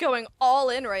 Wukong is just going all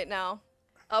in right now.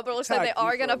 Oh, but it looks like they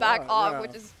are gonna back off,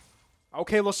 which is.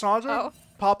 Okay, Lysandra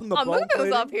popping the bone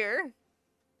Amumu's up here.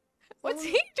 What's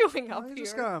he doing up here?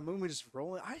 Just got Amumu just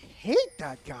rolling. I hate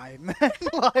that guy, man.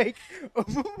 Like,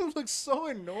 Amumu looks so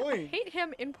annoying. I hate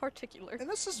him in particular. And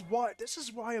this is why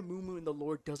Amumu in the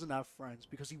lore doesn't have friends,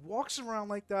 because he walks around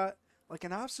like that, like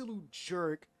an absolute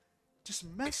jerk, just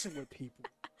messing with people.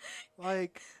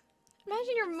 Like,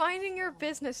 imagine you're minding your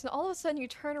business and all of a sudden you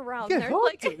turn around yeah, and they're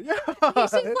like, yeah.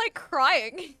 he's just like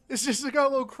crying. It's just like a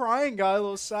little crying guy, a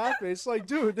little sad face. Like,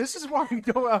 dude, this is why we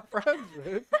don't have friends,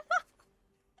 man.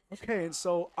 Okay, and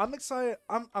so I'm excited.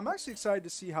 I'm actually excited to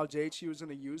see how JHU is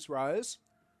going to use Rise,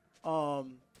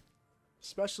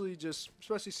 especially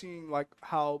seeing like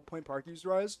how Point Park used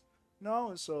Rise now.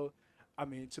 And so, I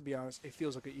mean, to be honest, it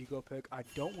feels like an ego pick. I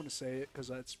don't want to say it because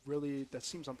that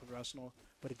seems unprofessional,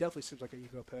 but it definitely seems like an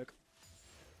ego pick.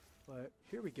 But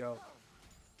here we go.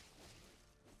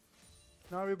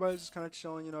 Now everybody's just kind of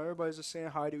chilling. You know, everybody's just saying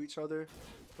hi to each other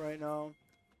right now.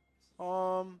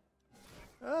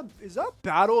 Is that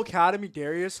Battle Academy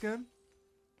Darius skin?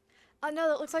 No,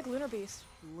 that looks like Lunar Beast.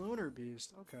 Lunar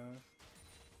Beast, okay.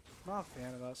 Not a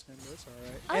fan of that skin, but it's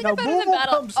alright. I And like it better than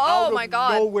Battle. comes Oh out my of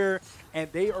god. nowhere,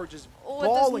 and they are just Oh, it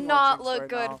balling does not on Jinx look right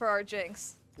good now. for our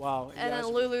Jinx. Wow. And yeah,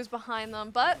 then Lulu's behind them,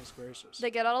 but gracious.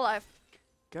 they get out alive.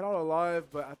 Get out alive,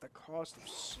 but at the cost of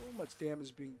so much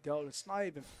damage being dealt. It's not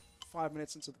even 5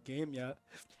 minutes into the game yet.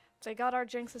 They got our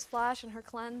Jinx's flash and her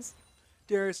cleanse.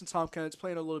 Darius and Tom Kenned's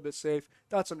playing a little bit safe.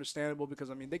 That's understandable because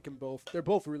I mean they're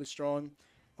both really strong.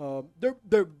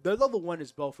 Their level 1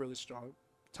 is both really strong.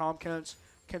 Tom Kenned's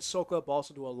can soak up,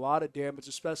 also do a lot of damage,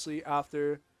 especially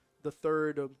after the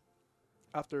third.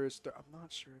 After his I'm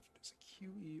not sure if it's a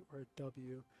QE or a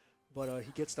W, but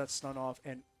he gets that stun off,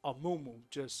 and Amumu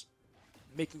just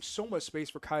making so much space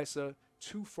for Kaisa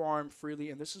to farm freely,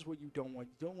 and this is what you don't want.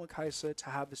 You don't want Kaisa to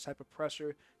have this type of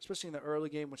pressure, especially in the early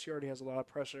game when she already has a lot of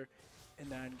pressure in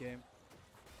the end game.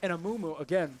 And Amumu,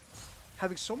 again,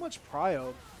 having so much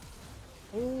prio.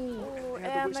 Oh,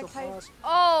 and the Kaisa.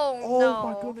 Oh, no.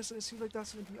 Oh, my goodness. It seems like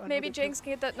that's going to be another Maybe kill. Jinx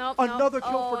can get that. Nope. Another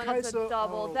kill for and it's Kaisa. a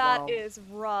double. Oh, That wow. is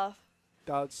rough.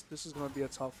 This is going to be a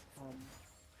tough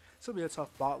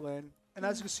bot lane. And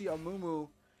as you can see, Amumu,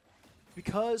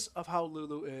 because of how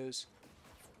Lulu is,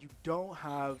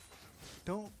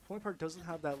 Point Park doesn't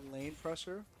have that lane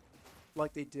pressure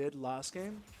like they did last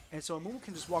game. And so Amumu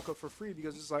can just walk up for free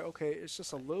because it's like, okay, it's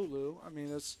just a Lulu. I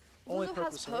mean, it's only Lulu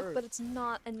purpose has of hook, her. but it's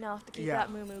not enough to keep Yeah, that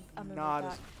Mumu not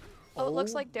back. as- Oh, it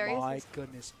looks like Darius my is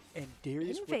goodness. And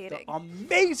Darius invading. with the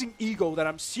amazing ego that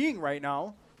I'm seeing right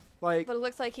now. Like, But it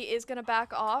looks like he is going to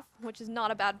back off, which is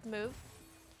not a bad move.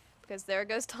 Because there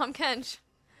goes Tom Kench.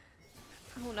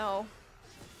 Oh, no.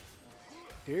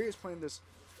 Darius playing this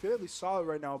fairly solid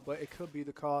right now, but it could be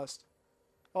the cost.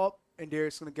 Oh, and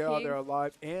Darius going to get out there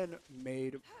alive and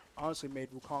honestly made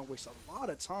Wukong waste a lot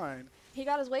of time. He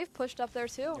got his wave pushed up there,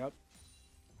 too. Yep.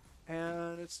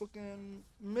 And it's looking,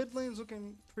 mid lane's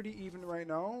looking pretty even right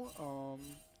now.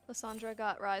 Lysandra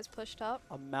got Rise pushed up.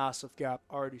 A massive gap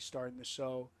already starting to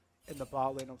show in the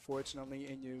bot lane, unfortunately,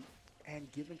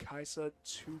 and giving Kaisa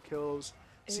 2 kills.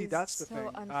 See, that's the thing.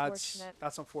 Unfortunate.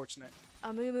 That's unfortunate.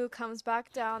 Amumu comes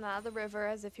back down out of the river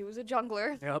as if he was a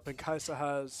jungler. Yep, and Kaisa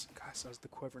has the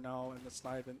quiver now, and it's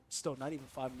not even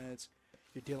 5 minutes.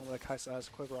 You're dealing with a Kaisa has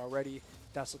a quiver already.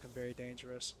 That's looking very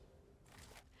dangerous.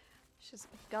 She's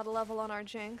got a level on our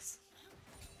Jinx,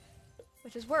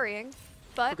 which is worrying,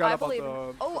 but Forgot I about believe.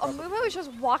 Oh, Amumu is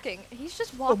just walking. He's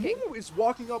just walking. Amumu is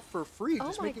walking up for free, Oh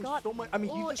just my making god. so much. I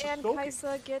mean, Oh, he's just and soaking.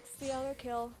 Kaisa gets the other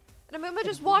kill. And Amumu And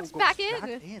just Amumu walks goes back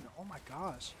in. Oh my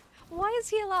gosh. Why is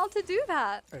he allowed to do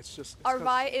that? It's just. Our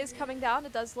Vi is coming down.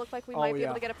 It does look like we might be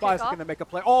able to get a pick Vi's off. gonna make a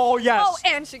play. Oh yes. Oh,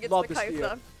 and she gets Love the to see it.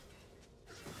 Kaisa.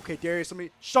 Okay, Darius,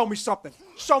 show me something.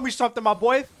 Show me something, my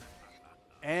boy.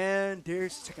 And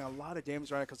Darius is taking a lot of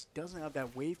damage right now because he doesn't have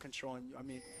that wave control. And I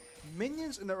mean,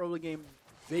 minions in the early game,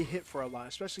 they hit for a lot,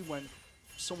 especially when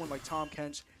someone like Tom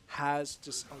Kench has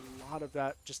just a lot of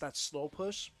that, just that slow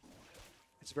push.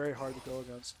 It's very hard to go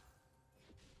against.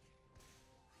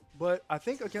 But I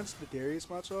think against the Darius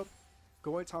matchup,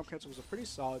 going Tom Kench was a pretty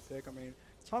solid pick. I mean,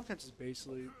 Tom Kench is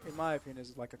basically, in my opinion,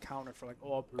 is like a counter for like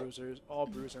all bruiser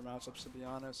matchups, to be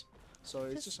honest. So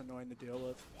it's just annoying to deal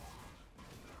with.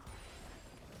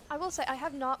 I will say I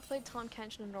have not played Tahm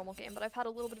Kench in a normal game, but I've had a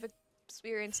little bit of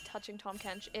experience touching Tahm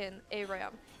Kench in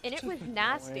ARAM, and it was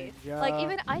nasty. Yeah. Like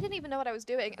I didn't even know what I was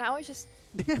doing, and I was just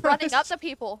running up to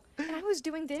people, and I was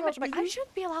doing damage. I'm like, I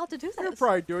shouldn't be allowed to do this. You're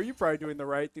probably doing the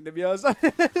right thing, to be honest.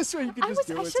 So you can just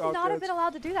do I it. should not have been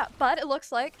allowed to do that, but it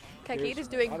looks like Kakid There's is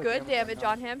doing a lot of good damage damage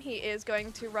right on him. He is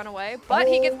going to run away, but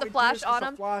he gets the flash on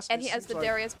him, and he has the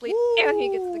Darius bleed, and he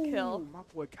gets the kill. My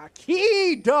boy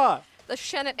Kakid! The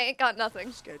Shennet ain't got nothing.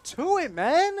 Let's get to it,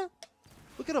 man.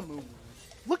 Look at him moving.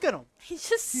 Look at him.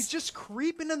 He's just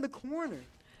creeping in the corner.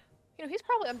 You know, he's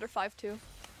probably under 5'2".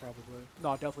 Probably.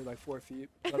 No, definitely like 4 feet.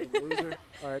 Another loser.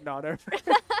 All right, no, never.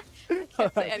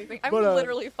 Can't say anything. I'm But,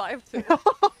 literally 5'2".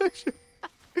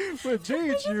 But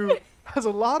JHU has a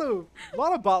lot of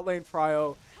bot lane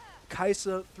prio.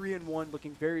 Kaisa 3-1,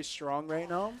 looking very strong right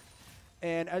now.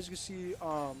 And as you can see,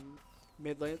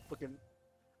 mid lane looking.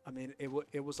 I mean,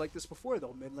 it was like this before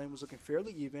though. Mid lane was looking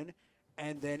fairly even,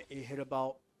 and then it hit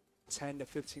about 10 to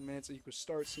 15 minutes, and you could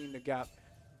start seeing the gap.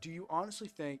 Do you honestly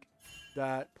think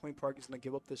that Point Park is going to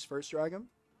give up this first dragon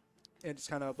and just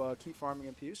kind of keep farming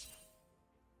in peace?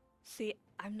 See,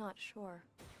 I'm not sure.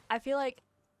 I feel like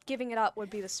giving it up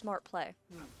would be the smart play.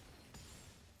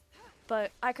 But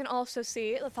I can also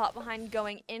see the thought behind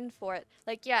going in for it.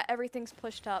 Like, yeah, everything's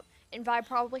pushed up, and Vi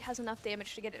probably has enough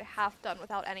damage to get it half done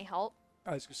without any help.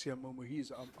 As you can see,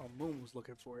 Amumu, Amumu's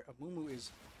looking for it. Amumu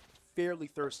is fairly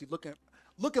thirsty,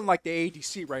 looking like the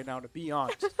ADC right now, to be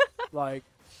honest. Like,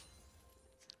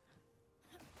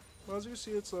 well, as you can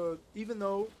see, it's even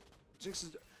though Jinx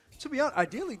is, to be honest,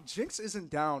 ideally Jinx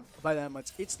isn't down by that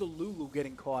much. It's the Lulu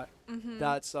getting caught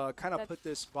that's kind of put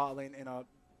this bot lane in a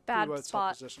bad tough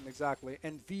spot position. Exactly.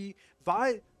 And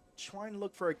Vi trying to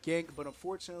look for a gank, but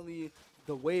unfortunately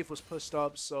the wave was pushed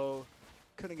up, so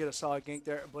couldn't get a solid gank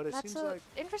there. But it seems like that's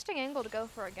an interesting angle to go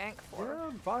for a gank for.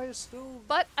 Yeah, Vi is still.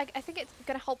 But I think it's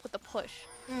gonna help with the push.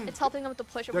 It's helping them with the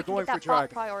push. If They're we can going get that for bot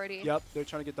dragon. priority. Yep, they're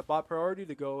trying to get the bot priority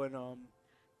to go and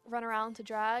run around to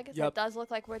drag. Yep. That does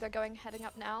look like where they're heading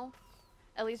up now.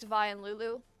 At least Vi and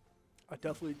Lulu. I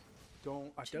definitely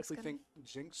think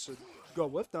Jinx should go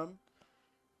with them.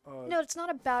 No, it's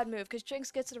not a bad move because Jinx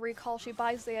gets the recall. She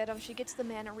buys the item. She gets the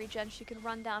mana regen. She can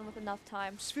run down with enough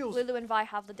time. Lulu and Vi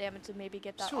have the damage to maybe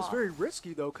get that off. This feels very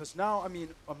risky though, because now I mean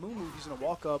Amumu, he's gonna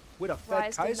walk up with a fed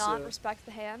Rise Kaisa. did not respect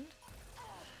the hand,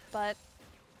 but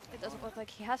it doesn't look like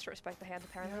he has to respect the hand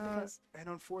apparently because. And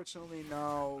unfortunately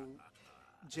now,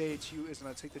 JHU is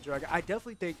gonna take the dragon. I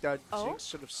definitely think that Jinx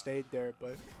should have stayed there,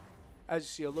 but as you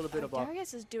see, a little bit of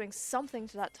Darius is doing something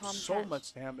to that Tahm Kench. So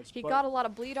much damage. He got a lot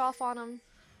of bleed off on him.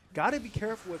 Gotta be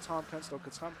careful with Tahm Kench though,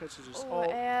 because Tahm Kench is just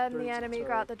and the enemy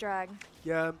got the drag.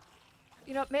 Yeah.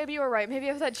 You know, maybe you were right. Maybe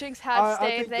if that Jinx had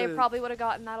stayed, they probably would have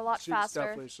gotten that a lot faster. Jinx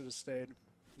definitely should have stayed.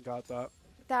 Got that.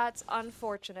 That's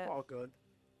unfortunate. All good.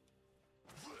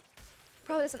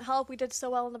 Probably doesn't help. We did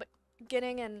so well in the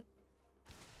beginning, and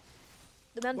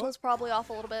the mental's probably off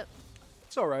a little bit.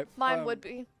 It's all right. Mine would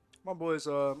be. My boys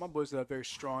got very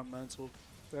strong mental.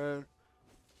 The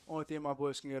only thing my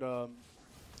boys can get,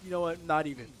 you know what? Not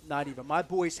even. My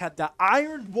boys have the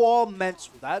Iron Wall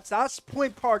mental. That's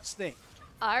Point Park's thing.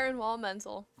 Iron Wall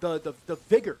mental. The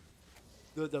vigor,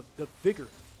 the vigor.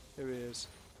 There it is.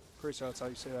 Pretty sure that's how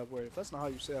you say that word. If that's not how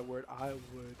you say that word, I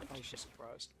would be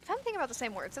surprised. I'm thinking about the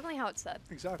same word. It's definitely how it's said.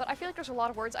 Exactly. But I feel like there's a lot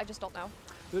of words I just don't know.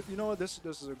 You know what? This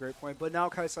is a great point. But now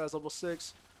Kaisa is level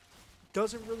 6.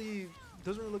 Doesn't really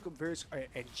look very.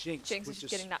 And Jinx is just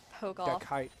getting that poke off.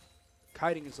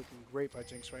 Kiting is looking great by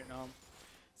Jinx right now.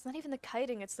 It's not even the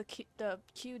kiting, it's the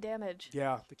Q damage.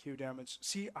 Yeah, the Q damage.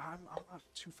 See, I'm not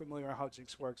too familiar with how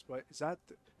Jinx works, but is that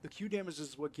the Q damage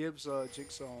is what gives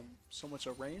Jinx so much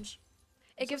a range?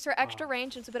 It gives her extra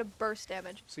range and it's a bit of burst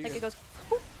damage. See, like it goes,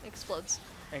 whoop, explodes.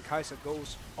 And Kaisa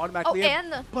goes automatically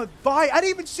in. And but Vi, I didn't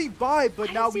even see Vi,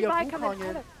 but now we have Wukong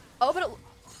in. Oh, but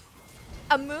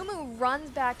Amumu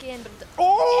runs back in, but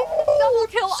double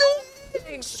kill.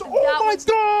 Jinx! Oh my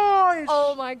gosh!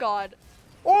 Oh my god.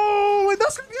 Oh, and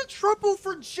that's going to be a triple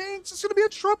for Jinx. It's going to be a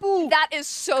triple. That is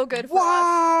so good for us.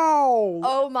 Wow.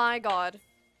 Oh my god.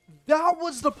 That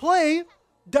was the play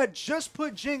that just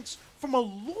put Jinx from a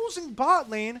losing bot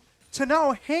lane to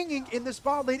now hanging in this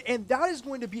bot lane. And that is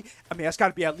going to be, I mean, that's got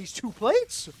to be at least 2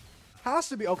 plates. Has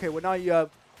to be. Okay, well, now you have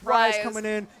Rise coming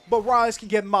in, but Rise can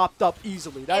get mopped up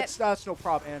easily. That's no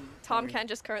problem. And Tahm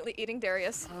Kench is currently eating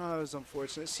Darius. That was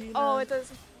unfortunate. See, it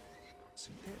does.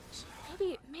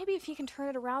 Maybe if he can turn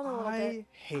it around a little bit. I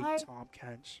hate Tahm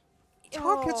Kench.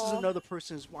 Tahm Kench is another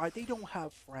person is why they don't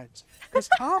have friends. Because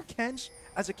Tahm Kench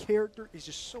as a character is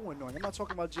just so annoying. I'm not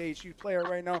talking about JHU player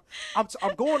right now.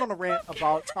 I'm going on a rant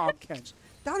about Tahm Kench.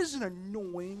 That is an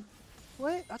annoying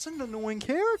What? That's an annoying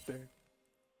character.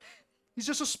 He's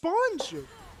just a sponge.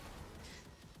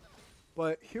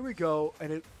 But here we go,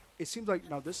 and it seems like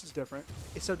now this is different.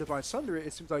 Instead of Divine Sunder,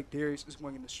 it seems like Darius is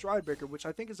going into Stridebreaker, which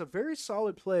I think is a very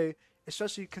solid play,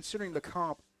 especially considering the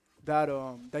comp that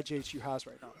that JHU has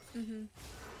right now.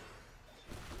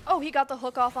 Oh, he got the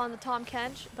hook off on the Tom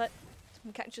Kench, but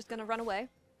Tom Kench is gonna run away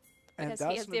because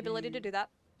he has the ability to do that.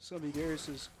 So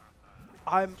Darius's.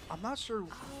 I'm not sure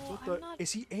what the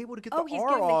is he able to get the he's R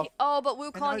getting off? but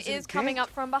Wukong is coming up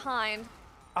from behind.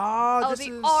 Ah,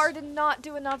 the R did not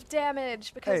do enough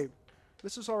damage because. Hey,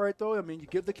 this is all right though. I mean, you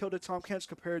give the kill to Tom Kench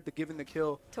compared to giving the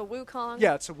kill to Wukong.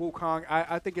 Yeah, to Wukong.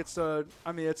 I think it's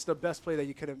it's the best play that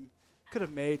you could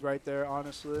have made right there,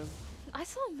 honestly. I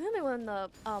saw Mumu in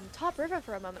the top river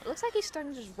for a moment. It looks like he's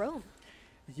starting to just roam.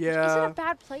 Yeah. Which isn't a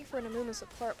bad play for an Amumu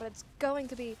support, but it's going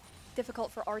to be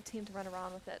difficult for our team to run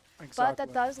around with it. Exactly. But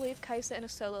that does leave Kaisa in a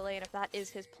solo lane if that is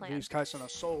his plan. Leaves Kaisa in a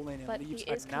solo lane and but leaves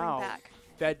he is now back.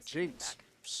 Fed Jinx.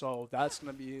 So that's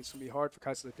gonna be hard for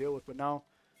Kaisa to deal with. But now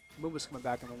Mumu's coming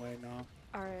back in the lane now.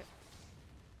 Alright.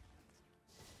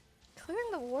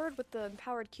 Clearing the ward with the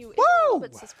empowered Q is Woo! a little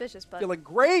bit suspicious, but feeling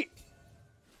great.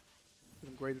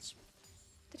 Feeling great.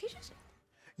 Did he just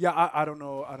Yeah, I don't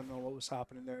know what was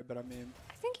happening there, but I mean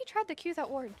I think he tried to Q that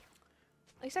ward.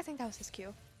 At least I think that was his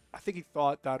Q. I think he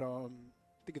thought that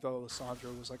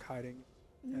Lissandra was like hiding.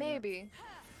 Maybe.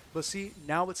 But see,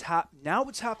 now it's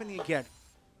happening again.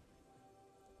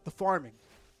 The farming.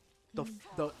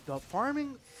 The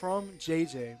farming from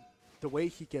JJ, the way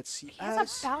he gets CS. He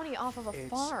has a bounty off of a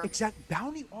farm. Exact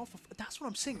bounty off of that's what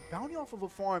I'm saying. Bounty off of a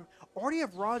farm. Already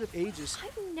have Rod of Ages.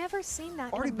 I've never seen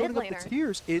that already in a mid building up the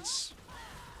tiers. It's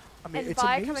it's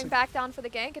Vi amazing. coming back down for the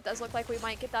gank. It does look like we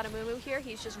might get that Amumu here.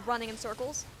 He's just running in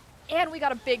circles. And we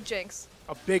got a big Jinx.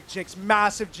 A big Jinx,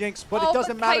 massive Jinx, but it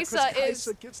doesn't matter because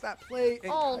Kaisa gets that play.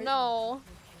 And no.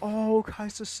 Oh,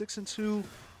 Kaisa 6-2.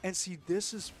 And see,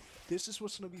 this is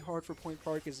what's gonna be hard for Point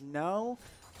Park is now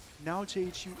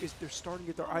JHU they're starting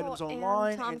to get their items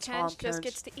online, and Tom Kench just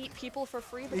gets to eat people for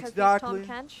free because he's exactly.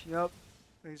 Tom Kench. Yep,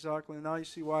 exactly. Now you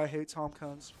see why I hate Tom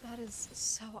Kench. That is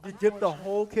so. You dip the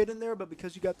whole kit in there, but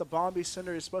because you got the Bombay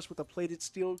Center, especially with the plated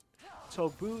steel toe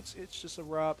boots, it's just a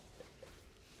wrap.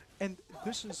 And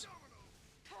this is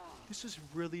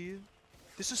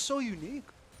so unique.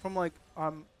 From like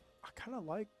I kind of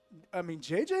like. I mean,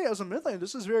 JJ as a mid lane,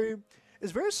 this is very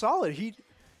solid. He's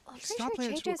not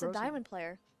playing too JJ's a diamond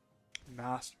player.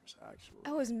 Masters, actually.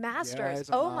 Oh, his Masters. Yeah, he's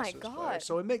a oh Masters my god. player.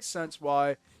 So it makes sense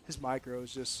why his micro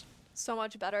is just so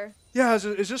much better. Yeah,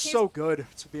 it's just so good,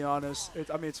 to be honest.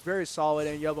 I mean, it's very solid,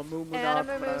 and you have a Mumu now.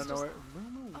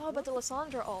 Oh, but the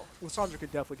Lissandra ult. Lissandra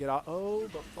could definitely get out. Oh,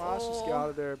 but Flash just get out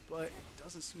of there, but it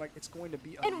doesn't seem like it's going to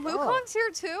be enough. And Wukong's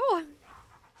here too.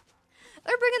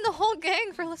 They're bringing the whole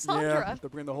gang for Lissandra. Yeah, they're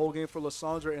bringing the whole game for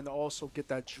Lissandra, and also get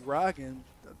that dragon,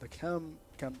 the chem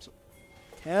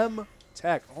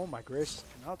tech. Oh my gracious,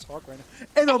 I cannot talk right now.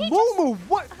 And Amumu,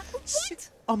 what?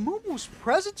 Amumu's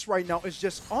presence right now is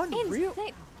just unreal.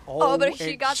 Insane. Oh, but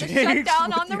she got the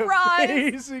shutdown on the rise.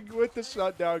 Amazing with the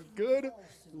shutdown. Good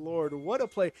Lord, what a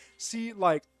play. See,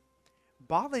 like,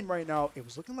 bot lane right now, it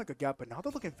was looking like a gap, but now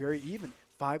they're looking very even.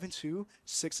 5-2,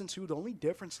 6-2. The only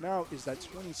difference now is that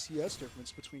 20 CS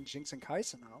difference between Jinx and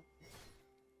Kaisa now.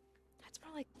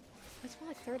 That's more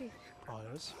like 30. Oh,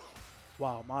 it is?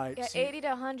 Wow, my... Yeah, 80 to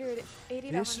 100.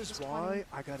 80 this is why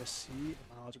I got to see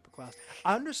my algebra class.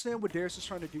 I understand what Darius is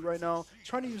trying to do right now.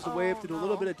 Trying to use the wave to do a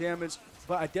little bit of damage,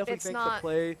 but I definitely think the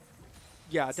play...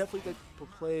 Yeah, I definitely think the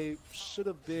play should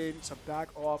have been to back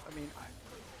off. I mean...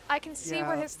 I can see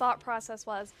where his thought process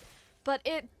was, but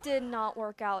it did not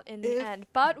work out in the end.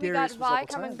 But we got Vi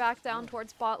coming back down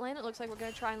towards bot lane. It looks like we're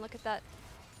going to try and look at that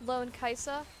lone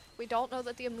Kaisa. We don't know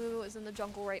that the Amumu is in the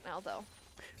jungle right now, though.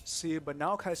 See, but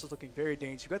now Kaisa's looking very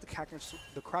dangerous. You got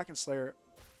the Kraken Slayer,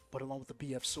 but along with the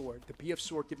BF Sword. The BF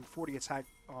Sword giving 40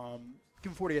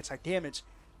 attack damage.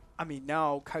 I mean,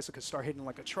 now Kaisa could start hitting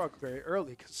like a truck very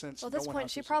early, since at this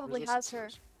point she probably has her.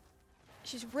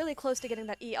 She's really close to getting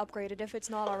that E upgraded if it's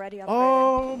not already upgraded.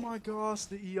 Oh my gosh,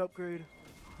 the E upgrade.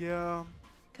 Yeah.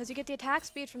 Because you get the attack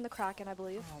speed from the Kraken, I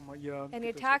believe. Oh my, yeah. And the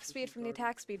attack speed from the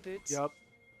attack speed boots. Yep.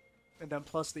 And then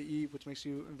plus the E, which makes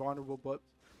you invulnerable, but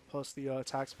plus the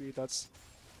attack speed, that's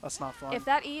not fun. If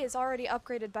that E is already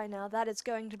upgraded by now, that is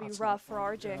going to be rough for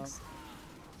our Jinx.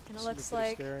 And it looks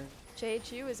like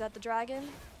JHU is at the dragon.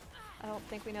 I don't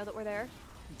think we know that we're there.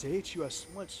 JHU has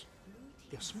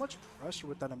so much pressure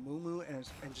with that Amumu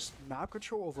and just map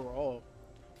control overall.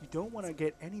 You don't want to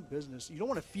get any business. You don't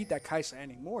want to feed that Kaisa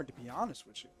anymore, to be honest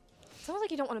with you. It sounds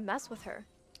like you don't want to mess with her.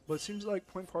 But it seems like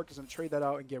Point Park is going to trade that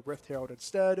out and get Rift Herald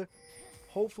instead.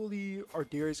 hopefully our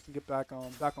Darius can get back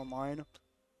online.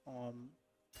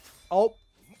 Oh,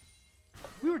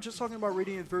 we were just talking about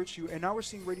Radiant Virtue, and now we're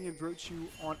seeing Radiant Virtue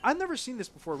on. I've never seen this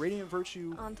before. Radiant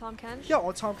Virtue on Tom Kench. Yeah,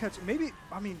 on Tom Kench. Maybe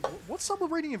I mean, what's up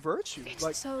with Radiant Virtue? It's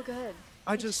like, so good.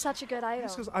 It's such a good item.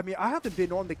 Because I mean, I haven't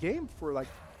been on the game for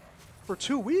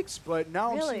 2 weeks, but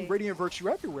now I'm seeing Radiant Virtue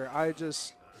everywhere.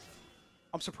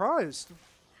 I'm surprised.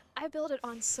 I build it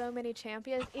on so many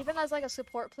champions, even as like a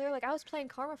support player. Like I was playing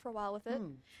Karma for a while with it.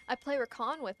 I play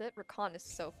Rakan with it. Rakan is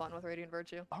so fun with Radiant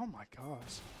Virtue. Oh my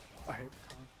gosh, I hate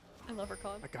Rakan. I love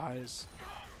Rakan. That guy is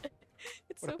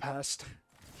it's what so a pest.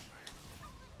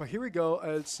 But here we go.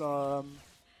 It's a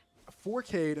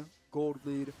 4K gold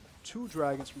lead, 2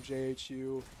 dragons from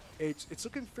JHU. It's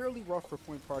looking fairly rough for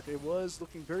Point Park. It was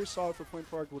looking very solid for Point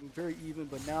Park, looking very even,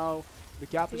 but now the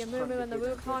gap is starting to Amumu and the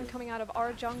Wukong coming out of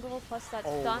our jungle, plus that's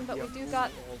done, but we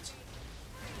got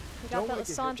that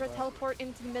Lissandra teleport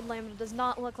into the mid lane, but it does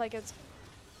not look like it's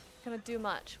gonna do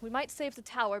much. We might save the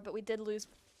tower, but we did lose.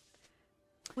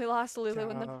 We lost Lulu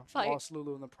in the fight. Lost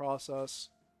Lulu in the process,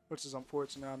 which is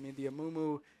unfortunate. I mean, the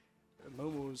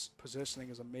Amumu's positioning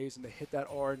is amazing. They hit that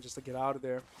R and just to get out of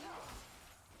there.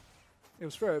 It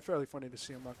was fairly funny to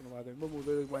see him, not gonna lie. Mumu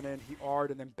literally went in, he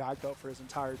R'd, and then backed up for his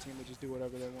entire team to just do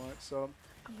whatever they want. So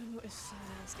Mumu is so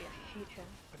nasty. I hate him.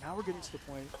 But now we're getting to the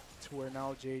point to where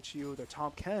now JHU, the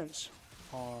Tom Kench,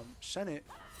 Senate,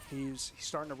 he's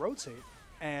starting to rotate,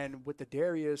 and with the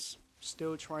Darius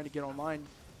still trying to get online,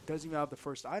 doesn't even have the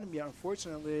first item yet.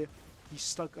 Unfortunately, he's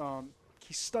stuck.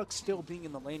 He's stuck still being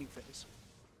in the laning phase,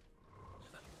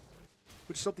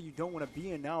 which is something you don't want to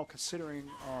be in now, considering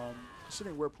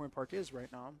where Point Park is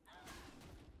right now.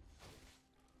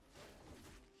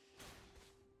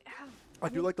 Yeah, I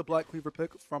do like the Black Cleaver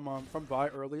pick from Vi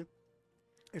early,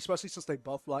 especially since they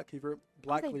buffed Black Cleaver.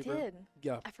 They did.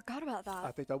 Yeah, I forgot about that.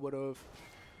 I think that would have.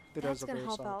 That's gonna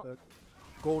help out. Pick.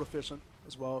 Gold efficient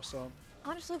as well. So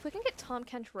honestly, if we can get Tom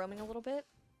Kench roaming a little bit,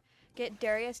 get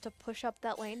Darius to push up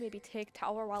that lane, maybe take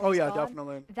tower while he's gone,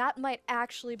 definitely. That might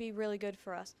actually be really good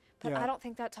for us. But Yeah. I don't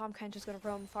think that Tom Kench is going to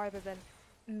roam farther than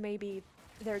maybe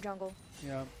their jungle.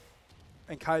 Yeah.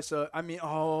 And Kaisa, I mean,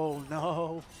 oh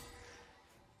no.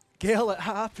 Gale, it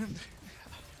happened.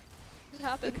 What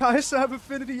happened? Kaisa have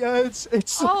Infinity Edge.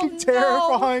 It's looking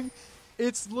terrifying.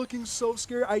 It's looking so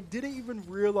scary. I didn't even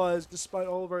realize, despite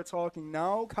all of our talking,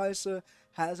 now Kaisa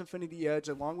has Infinity Edge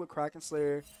along with Kraken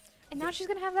Slayer. And now she's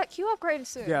going to have that Q upgrade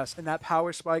soon. Yes, and that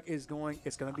power spike is going,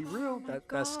 it's going to be real.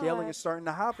 That scaling is starting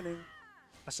to happen.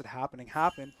 I said happen.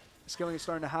 The scaling is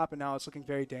starting to happen now. It's looking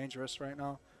very dangerous right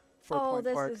now for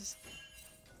Point Park.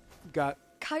 Got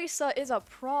Kaisa is a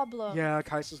problem. Yeah,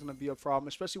 Kaisa's going to be a problem,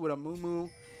 especially with a Mumu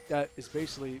that is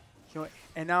basically,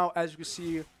 and now as you can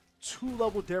see,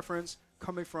 2-level difference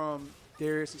coming from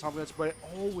Darius and Tom Kench, but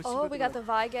we got the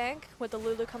Vi gank with the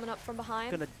Lulu coming up from behind.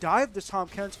 Gonna dive this Tom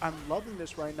Kench. I'm loving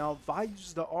this right now. Vi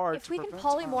uses the R. If we can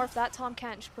polymorph that Tom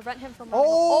Kench, prevent him from.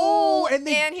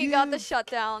 And he got the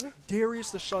shutdown.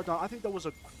 Darius the shutdown. I think that was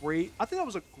a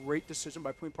great decision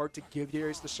by Point Park to give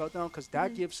Darius the shutdown, because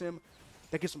that gives him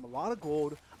a lot of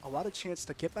gold, a lot of chance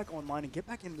to get back online and get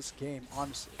back in this game,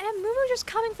 honestly. And Mumu just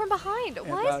coming from behind.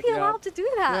 Why is he allowed to do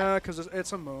that? Yeah, because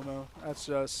it's a Mumu. That's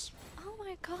just. Oh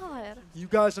my god. You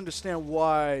guys understand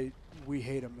why we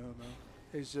hate him, Mumu.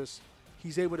 It's just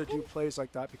he's able to do plays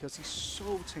like that because he's so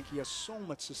tanky. He has so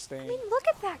much sustain. I mean, look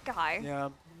at that guy. Yeah,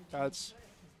 that's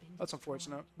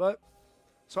unfortunate. But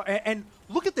so and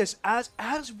look at this. As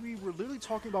we were literally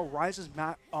talking about Ryze's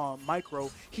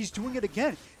micro, he's doing it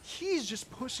again. He's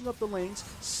just pushing up the lanes,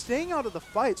 staying out of the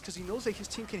fights because he knows that his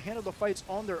team can handle the fights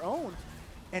on their own.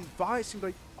 And Vi seems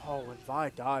like, and Vi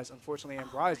dies, unfortunately, and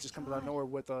Ryze just comes out of nowhere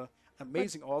with a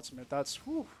amazing ultimate. That's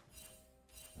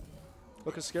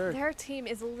looking scary. Their team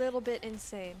is a little bit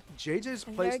insane. JJ's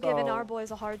and playstyle. They're giving our boys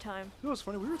a hard time. You know what's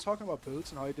funny? We were talking about boots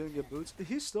and how he didn't get boots.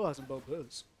 He still hasn't built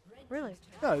boots. Really?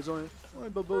 Yeah, he's only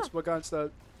built boots, but got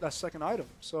into that second item.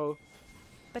 So.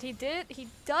 But he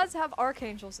does have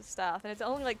Archangel's staff, and it's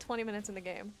only like 20 minutes in the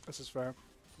game. This is fair.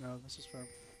 No, this is fair.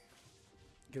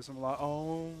 Gives him a lot.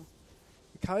 Oh,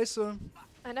 Kaisa.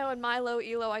 I know in my low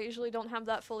elo, I usually don't have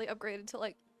that fully upgraded till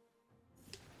like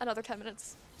another 10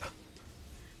 minutes.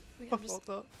 I felt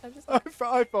that.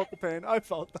 I felt the pain. I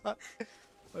felt that.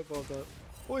 I felt that.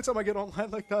 The only time I get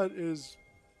online like that is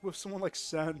with someone like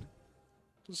Sen.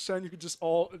 With Sen, you could just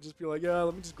be like, yeah,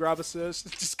 let me just grab assist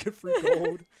and just get free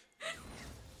gold.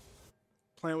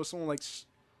 Playing with someone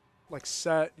like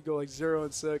Set, you go like 0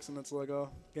 and 6, and it's like, oh,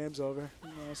 game's over.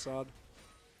 That's sad.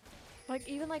 Like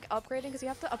even like upgrading, because you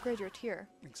have to upgrade your tier.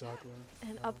 Exactly.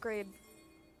 And upgrade.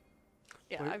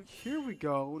 Yeah. Here we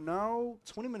go. Now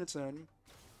 20 minutes in.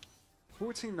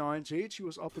 14-9. JHU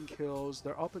was up in kills.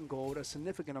 They're up in gold, a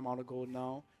significant amount of gold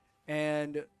now.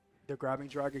 And they're grabbing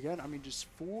drag again. I mean, just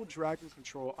full dragon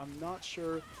control. I'm not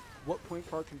sure what Point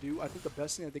Park can do. I think the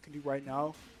best thing that they can do right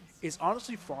now is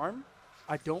honestly farm.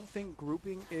 I don't think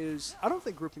grouping is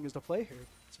the play here,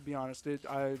 to be honest. But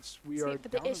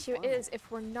the issue is, if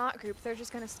we're not grouped, they're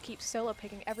just going to keep solo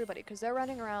picking everybody because they're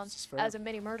running around as a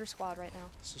mini murder squad right now.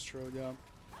 This is true, yeah.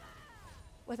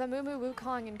 With Amumu,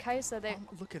 Wukong, and Kaisa, they...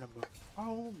 Look at him.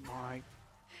 Oh, my.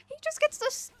 He just gets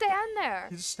to stand there.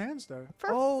 He just stands there.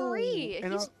 For free.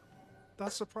 And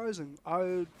that's surprising.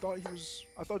 I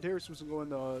thought Darius was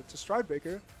going to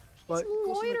Stridebaker, but he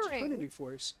goes to the Trinity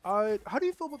Force. How do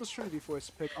you feel about this Trinity Force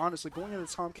pick? Honestly, going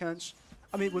into Tom Kench,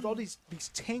 I mean, with all these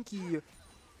tanky,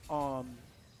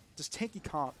 this tanky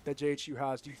comp that JHU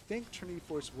has, do you think Trinity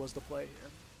Force was the play here?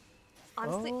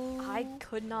 Honestly, I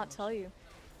could not tell you.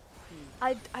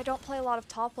 I don't play a lot of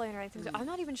top lane or anything, so I'm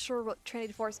not even sure what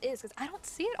Trinity Force is because I don't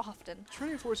see it often.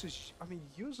 Trinity Force is,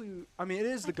 it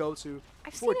is the go-to.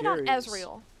 I've seen it on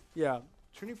Ezreal. Yeah,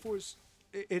 Trinity Force,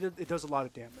 it does a lot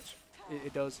of damage.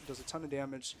 It does a ton of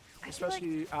damage,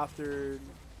 especially after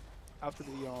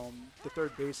the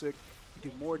third basic. You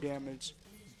do more damage,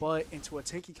 but into a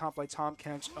tanky comp like Tom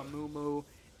Kench, Amumu,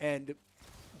 and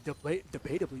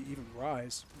debatably even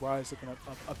Rise. Rise looking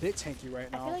a bit tanky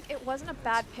right now. I feel like it wasn't a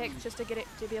bad pick just to get it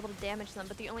to be able to damage them,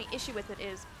 but the only issue with it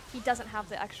is he doesn't have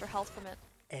the extra health from it.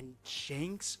 And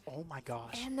Jinx, oh my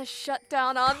gosh. And the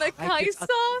shutdown on the Kaisa.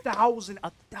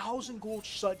 A thousand gold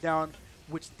shutdown,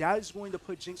 which that is going to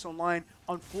put Jinx online.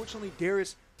 Unfortunately,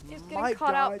 Darius is getting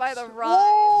caught out by the Rise.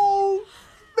 Oh,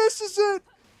 misses it.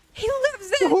 He lives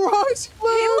it! The Rise He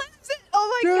lives it!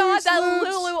 Oh my god, that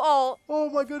Lulu ult! Oh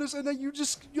my goodness, and then you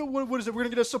just, what is it? We're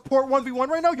gonna get a support 1v1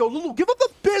 right now? Yo, Lulu, give him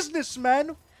the business,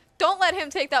 man! Don't let him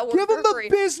take that ward Give him the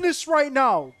business right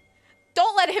now!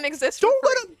 Don't let him exist Don't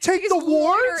let him take the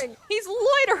ward! He's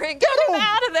loitering! Get him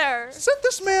out of there! Sit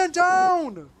this man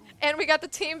down! And we got the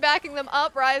team backing them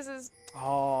up. Rises.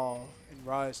 Oh, and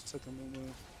Rise took him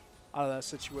out of that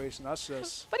situation. That's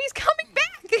just... But he's coming back!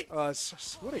 It's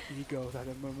just, what an ego that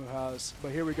Amumu has.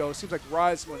 But here we go. It seems like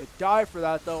Rise is going to die for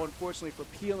that, though, unfortunately for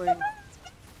peeling.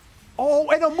 Oh,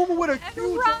 and Amumu with a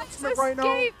huge ultimate right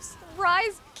now.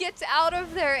 Rise gets out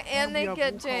of there, and they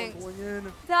get Jinx.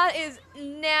 That is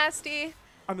nasty.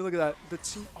 I mean, look at that. The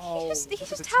team. Oh, he's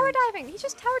just tower diving. He's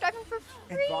just tower diving for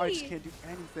free. And Rise can't do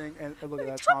anything. And look at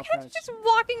that. Tom Kench just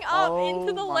walking up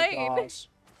into the lane. Gosh.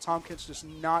 Tom Kench just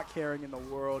not caring in the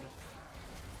world.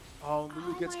 Oh,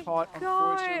 Lulu gets caught,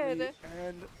 unfortunately,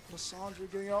 and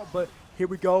Lissandra getting out. But here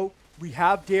we go. We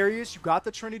have Darius. You got the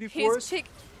Trinity Force.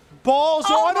 Balls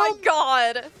on him. Oh my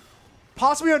god.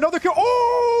 Possibly another kill.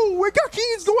 Oh, we got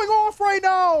Keys going off right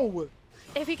now.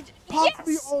 If he could,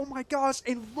 possibly, yes. Oh my gosh.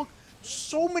 And look,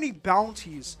 so many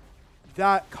bounties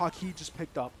that Kaki just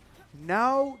picked up.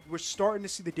 Now we're starting to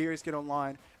see the Darius get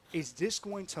online. Is this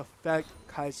going to affect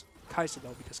Kaisa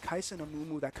though? Because Kaisa and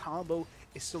Amumu, that combo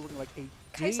is still looking like a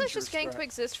Kaisa's just getting to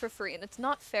exist for free, and it's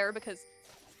not fair because...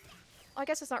 I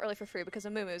guess it's not really for free because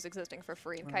Amumu is existing for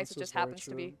free, and Kaisa just happens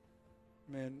to be...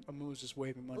 Man, Amumu's just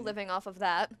waving money. Living off of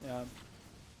that. Yeah.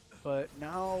 But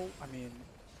now,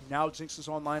 now Jinx is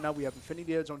online. Now we have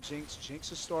Infinity Edge on Jinx.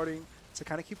 Jinx is starting to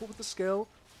kind of keep up with the scale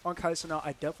on Kaisa now.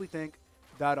 I definitely think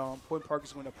that Point Park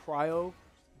is going to prio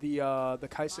the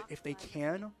Kaisa if they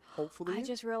can, hopefully. I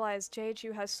just realized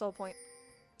JHU has Soul Point.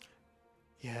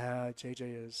 Yeah,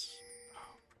 JJ is.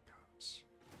 Oh my gosh.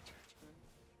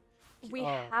 We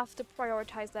have to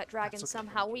prioritize that dragon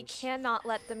somehow. We cannot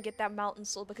let them get that Mountain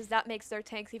Soul because that makes their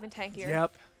tanks even tankier.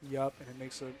 Yep, and it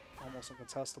makes it almost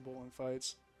incontestable in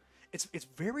fights. It's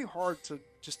very hard to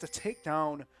take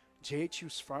down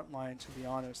JHU's front line, to be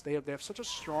honest. They have such a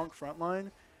strong front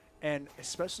line, and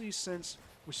especially since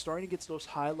we're starting to get to those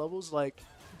high levels, like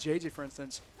JJ, for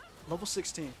instance, level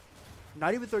 16.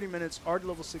 Not even 30 minutes, already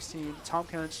level 16. Tom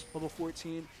Kench, level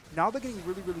 14. Now they're getting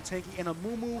really, really tanky, and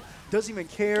Amumu doesn't even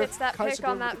care. Gets that pick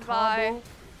on that Vi.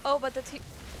 Oh, but the team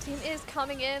is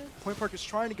coming in. Point Park is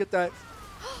trying to get that.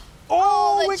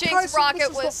 Oh, the Jinx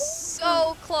rocket was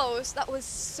so close. That was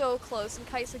so close, and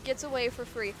Kaisa gets away for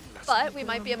free. But we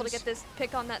might be able to get this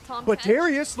pick on that Tom Kench. But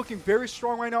Darius looking very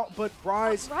strong right now, but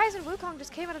Rise and Wukong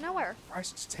just came out of nowhere.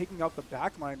 Rise is taking out the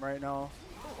back line right now.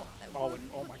 Oh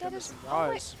my goodness, and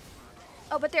Rise.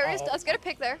 Oh, but Darius does get a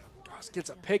pick there. Rise gets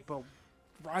a pick, but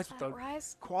Rise with the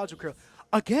quadra kill.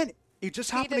 Again, it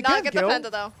just happened again, He did not get the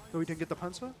penta, though. No, he didn't get the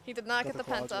penta? He did not get the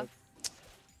penta.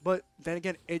 But then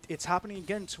again, it's happening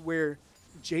again to where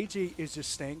JJ is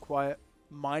just staying quiet,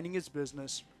 minding his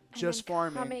business, just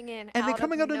farming. And then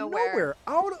coming out of nowhere,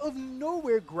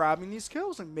 grabbing these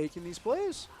kills and making these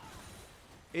plays.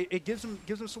 it gives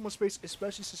them so much space,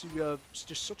 especially since you have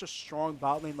just such a strong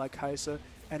bot lane like Kai'Sa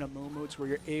and a Mumu, to where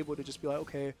you're able to just be like,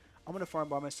 okay, I'm gonna farm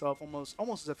by myself,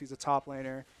 almost as if he's a top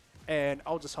laner, and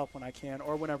I'll just help when I can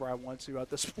or whenever I want to at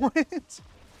this point.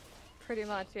 Pretty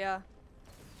much, yeah.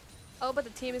 Oh, but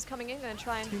the team is coming in, gonna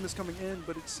try and Team is coming in,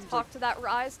 but it seems talk to that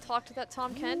Ryze, talk to that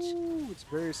Tahm Kench. Ooh, it's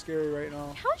very scary right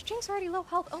now. How is Jinx already low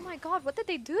health? Oh my god, what did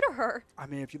they do to her? I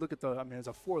mean, if you look at there's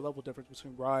a 4-level difference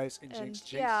between Ryze and Jinx.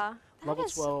 Jinx, yeah, level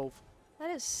 12.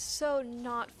 That is so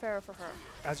not fair for her.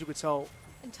 As you could tell.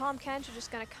 And Tahm Kench are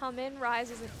just gonna come in. Ryze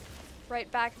is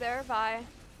right back there by.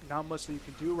 Not much that you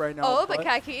can do right now. Oh, but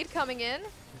Kakid coming in.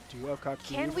 We do have Kakid.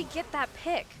 Can we get that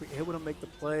pick? We're able to make the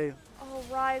play. Oh,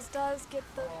 Ryze does get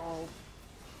the. Oh.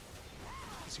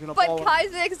 But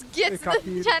Kha'Zix gets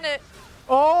the Tenet.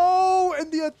 Oh,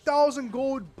 and the 1,000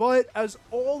 gold. But as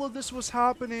all of this was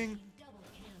happening,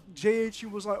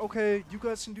 JHU was like, okay, you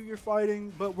guys can do your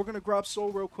fighting, but we're going to grab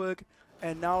Soul real quick.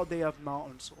 And now they have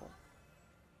Mountain Soul,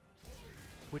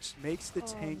 which makes the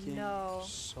tanking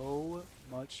so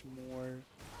much more.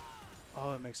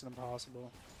 Oh, it makes it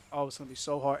impossible. Oh, it's going to be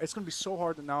so hard. It's going to be so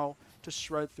hard to now to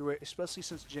shred through it, especially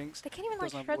since Jinx. They can't even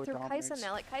like shred through Kai'Sa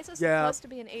now. Like Kai'Sa's supposed to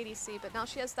be an ADC, but now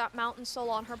she has that Mountain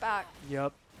Soul on her back.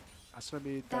 Yep, that's gonna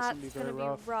be very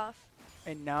rough.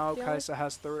 And now Kai'Sa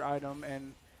has third item,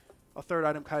 and a third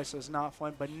item Kai'Sa is not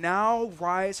fun. But now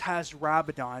Ryze has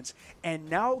Rabadons, and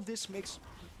now this makes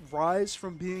Ryze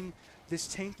from being this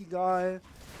tanky guy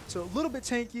to a little bit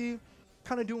tanky,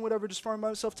 kind of doing whatever, just farming by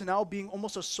himself, to now being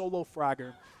almost a solo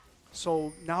fragger.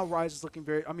 So now Ryze is looking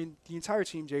very, I mean, the entire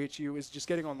team, JHU, is just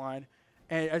getting online.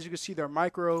 And as you can see, their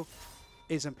micro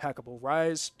is impeccable.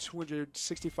 Ryze,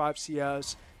 265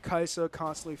 CS. Kai'Sa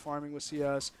constantly farming with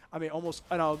CS. I mean, almost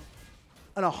an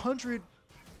 100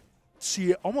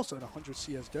 CS, almost an 100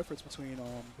 CS difference between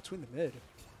the mid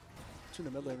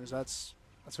laners. That's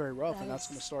very rough, and that's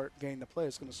going to start getting the play.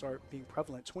 It's going to start being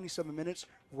prevalent. 27 minutes,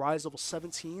 Ryze level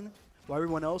 17, while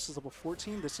everyone else is level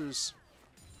 14. This is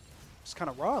it's kind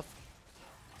of rough.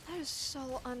 That is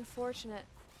so unfortunate.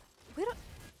 We don't.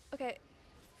 Okay.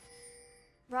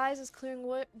 Ryze is clearing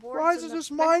wards. Ryze is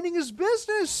just minding his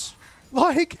business.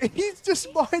 Like, he's just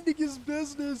minding his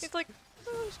business. He's like,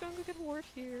 oh, I'm just gonna go get a ward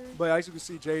here. But as you can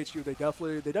see, JHU, they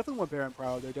definitely want Baron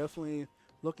Proud. They're definitely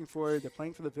looking for it. They're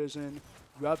playing for the vision.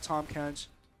 You have Tahm Kench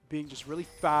being just really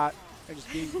fat and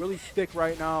just being really thick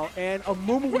right now, and a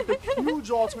Mumu with a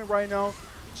huge ultimate right now.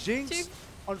 Jinx,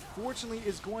 unfortunately,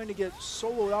 is going to get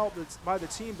soloed out by the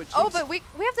team. But Jinx, but we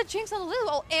have the Jinx on the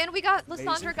little, and we got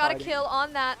Lissandra got a kill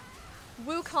on that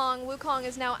Wukong. Wukong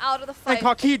is now out of the fight. And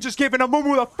Kakid just giving a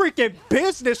Mumu the freaking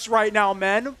business right now,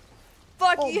 man.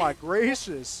 Fuck oh my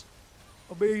gracious.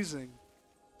 Amazing.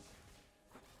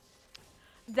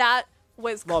 That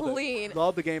was clean.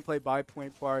 Love the gameplay by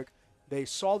Point Park. They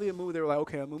saw the Amumu. They were like,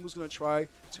 okay, Amumu's going to try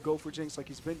to go for Jinx like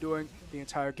he's been doing the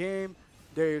entire game.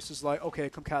 Darius is like, okay,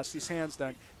 come cast these hands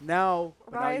then. Now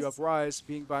you have Ryze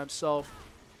being by himself,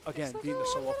 again, being the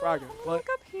solo fragger. But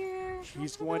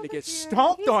he's going to get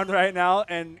stomped on right now.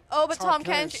 And but Tahm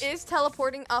Kench is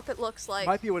teleporting up, it looks like.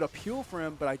 Might be able to peel for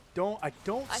him, but I don't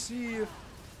see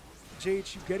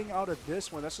JHU getting out of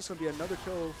this one. That's just going to be another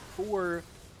kill for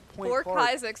Point Park.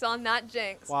 Kha'Zix on that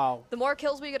Jinx. Wow. The more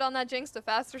kills we get on that Jinx, the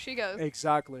faster she goes.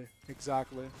 Exactly.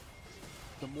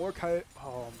 The more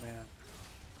oh man.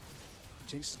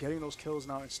 Jinx is getting those kills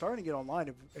now and starting to get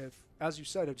online. If as you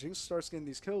said, if Jinx starts getting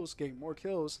these kills, getting more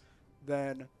kills,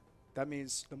 then that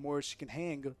means the more she can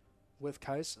hang with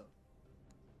Kai'Sa.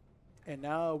 And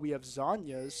now we have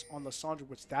Zanya's on Lissandra,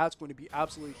 which that's going to be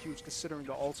absolutely huge considering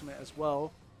the ultimate as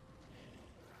well.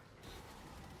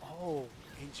 Oh,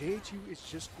 and JHU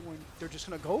is they're just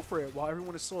going to go for it while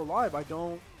everyone is still alive.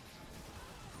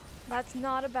 That's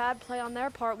not a bad play on their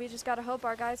part. We just got to hope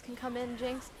our guys can come in.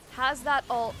 Jinx has that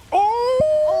ult.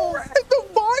 Oh! And the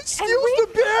Vine steals the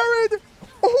Baron!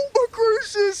 Oh my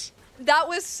gracious! That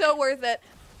was so worth it.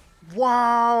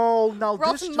 Wow! Now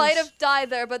Rolf might have died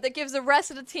there, but that gives the rest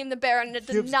of the team the Baron, and it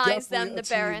denies them the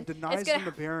Baron. Denies them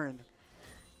the Baron.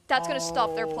 That's going to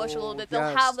stop their push a little bit.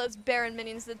 They'll have those Baron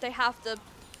minions that they have to...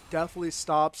 Definitely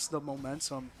stops the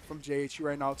momentum from JHU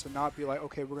right now to not be like,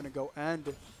 okay, we're going to go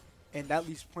end. And that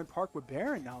leaves Point Park with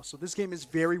Baron now. So this game is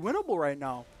very winnable right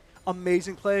now.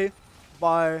 Amazing play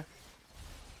by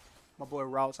my boy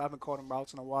Routes. I haven't called him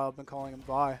Routes in a while. I've been calling him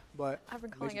Vi. But I've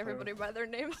been calling everybody by their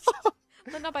names.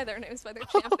 But not by their names, by their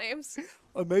champ names.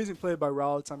 Amazing play by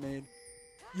Routes. I mean,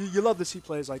 you love to see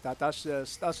plays like that. That's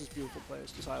just beautiful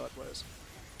plays, just highlight plays.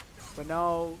 But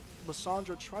now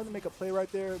Lissandra tried to make a play right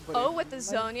there. But with the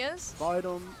Zonias. Bite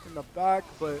him in the back,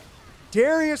 but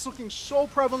Darius looking so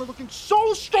prevalent, looking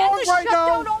so strong and the right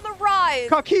now. shutdown on the rise.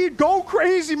 Kakid, go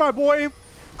crazy, my boy.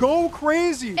 Go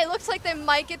crazy. It looks like they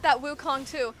might get that Wukong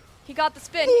too. He got the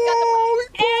spin. Oh,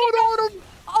 he balled on him.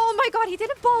 Oh my god, he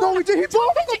didn't ball. No, he did. He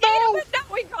balled on the now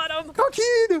we got him.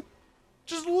 Kakid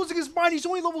just losing his mind. He's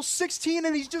only level 16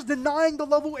 and he's just denying the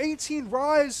level 18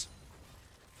 Rise.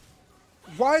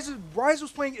 Rise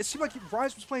was playing. It seemed like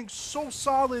Rise was playing so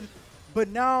solid, but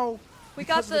now we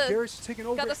got the Darius is taking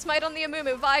over. Got the smite on the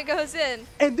Amumu. Vi goes in,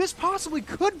 and this possibly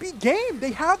could be game.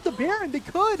 They have the Baron. They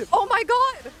could. Oh my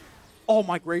god. Oh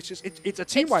my gracious! It's a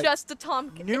team wipe. It's just a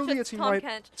Tom. Nearly a team wipe.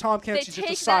 Kent. Tom Kent. He's just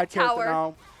a side character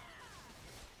now.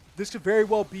 This could very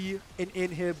well be an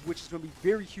inhib, which is going to be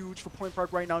very huge for Point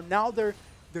Park right now. Now they're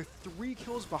 3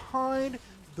 kills behind.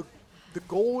 The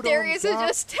gold. Darius is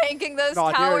just tanking those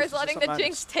towers, letting the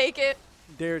Jinx take it.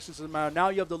 Darius is a matter. Now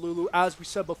you have the Lulu, as we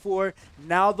said before.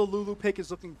 Now the Lulu pick is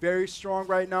looking very strong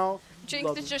right now.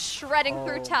 Jinx is just shredding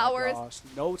through towers. Gosh.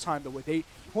 No time to wait.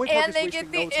 And they get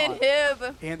the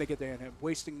inhib. And they get the inhib.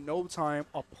 Wasting no time.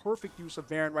 A perfect use of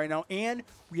Baron right now. And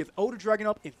we have Elder Dragon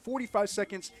up in 45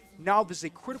 seconds. Now this is a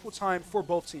critical time for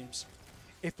both teams.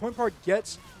 If Point Park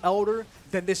gets Elder,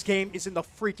 then this game is in the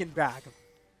freaking bag.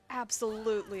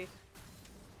 Absolutely.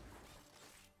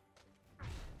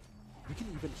 You can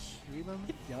even hear them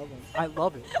yelling. I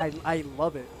love it. I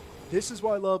love it. This is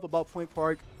what I love about Point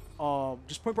Park.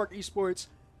 Just Point Park Esports.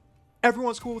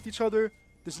 Everyone's cool with each other.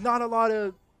 There's not a lot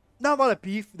of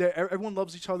beef. There, everyone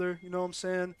loves each other. You know what I'm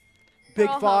saying? Big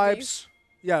vibes. Homies.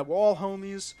 Yeah, we're all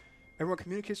homies. Everyone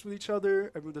communicates with each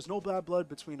other. There's no bad blood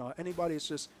between anybody.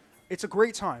 It's a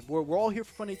great time. We're all here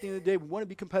for fun at the end of the day. We want to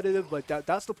be competitive, but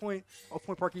that's the point of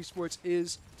Point Park Esports,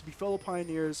 is to be fellow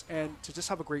pioneers and to just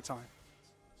have a great time.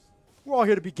 We're all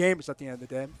here to be gamers at the end of the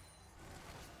day.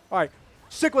 All right,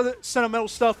 stick with it. Sentimental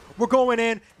stuff. We're going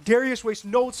in. Darius wastes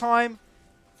no time.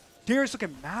 Darius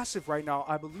looking massive right now,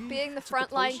 I believe. Being the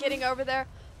front line, getting over there.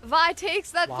 Vi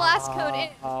takes that blast cone in.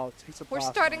 We're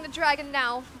starting the dragon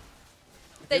now.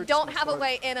 They don't have a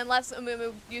way in unless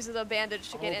Amumu uses a bandage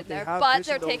to get in there, but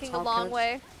they're taking the long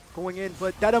way. Going in,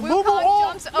 but that Amumu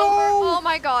jumps over. Oh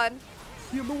my god.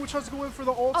 The Amumu tries to go in for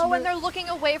the ultimate. Oh, and they're looking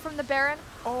away from the Baron.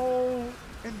 Oh,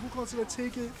 and Wukong's gonna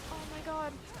take it. Oh my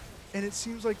god. And it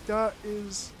seems like that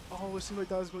is going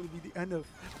to be the end of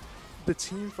the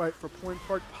team fight for Point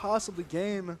Park, possibly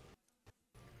game.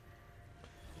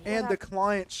 And the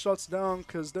client shuts down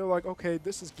because they're like, okay,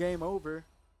 this is game over.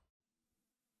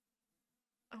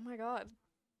 Oh my god.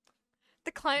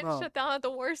 The client shut down at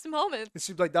the worst moment. It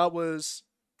seems like that was,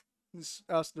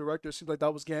 asked the director, it seems like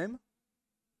that was game.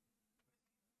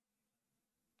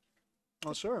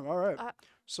 Oh, sure. All right.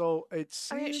 So it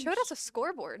seems... I mean, it showed us a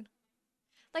scoreboard.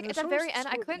 Like, at the very end,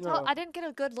 I couldn't tell. I didn't get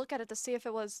a good look at it to see if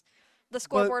it was the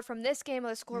scoreboard from this game or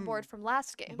the scoreboard from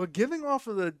last game. But giving off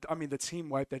of the team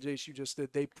wipe that JSU just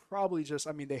did, they probably just,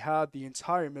 they had the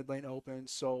entire mid lane open,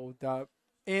 so that,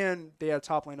 and they had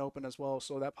top lane open as well,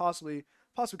 so that possibly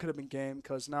could have been game,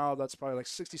 because now that's probably like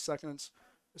 60 seconds,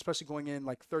 especially going in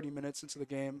like 30 minutes into the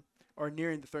game, or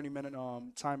nearing the 30-minute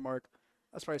time mark.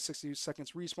 That's probably 60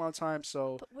 seconds respawn time,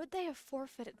 so... But would they have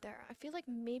forfeited there? I feel like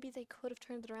maybe they could have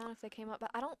turned it around if they came up,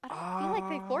 but I don't feel like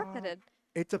they forfeited.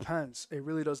 It depends. It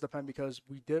really does depend, because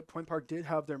Point Park did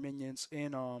have their minions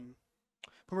in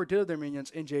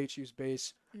JHU's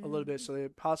base a little bit, so they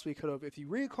possibly could have, if you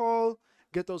recall,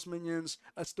 get those minions.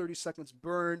 That's 30 seconds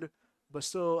burned, but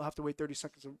still have to wait 30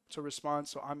 seconds to respond.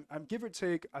 So I'm give or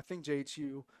take, I think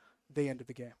JHU, they ended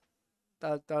the game.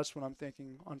 That's what I'm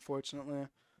thinking, unfortunately.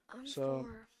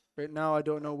 Right now I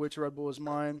don't know which Red Bull is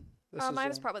mine.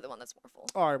 Mine is probably the one that's more full.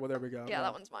 All right, well there we go. Yeah,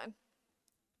 that one's mine.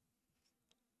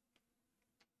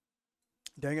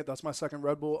 Dang it, that's my second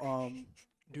Red Bull.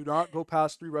 Do not go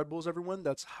past 3 Red Bulls, everyone.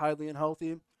 That's highly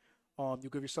unhealthy. You'll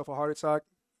give yourself a heart attack.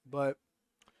 But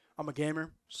I'm a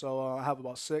gamer, so I have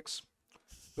about 6.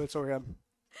 But it's okay.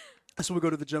 That's what we go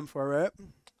to the gym for, right?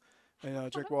 And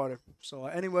drink water. So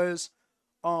anyways,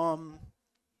 we're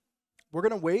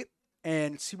going to wait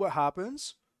and see what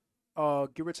happens.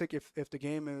 Give or take, if the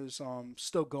game is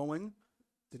still going,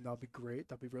 then that'll be great.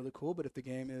 That'll be really cool. But if the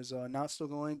game is not still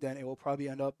going, then it will probably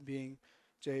end up being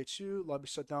JHU. Lobby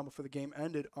shut down before the game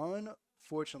ended,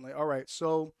 unfortunately. All right,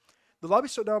 so the lobby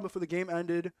shut down before the game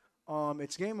ended.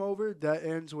 It's game over. That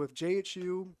ends with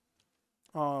JHU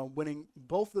winning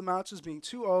both of the matches, being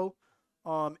 2-0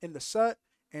 in the set.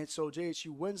 And so JHU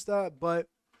wins that. But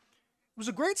it was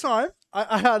a great time.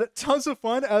 I had tons of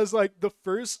fun as like the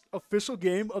first official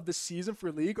game of the season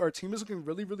for League. Our team is looking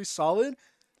really, really solid.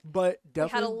 But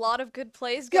definitely we had a lot of good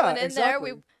plays going in there.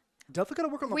 We definitely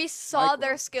gotta work on. We saw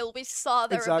their skill. We saw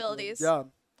their abilities. Yeah,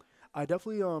 I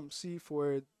definitely see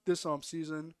for this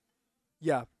season.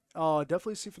 Yeah,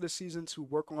 definitely see for this season to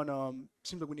work on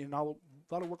seems like we need a lot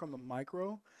of work on the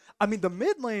micro. I mean the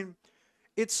mid lane,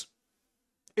 it's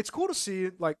it's cool to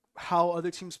see like how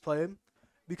other teams play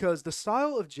because the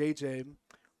style of JJ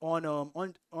on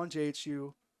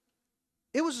JHU,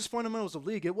 it was just fundamentals of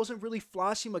league. It wasn't really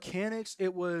flashy mechanics.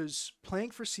 It was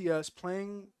playing for CS,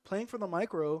 playing for the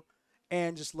micro,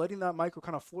 and just letting that micro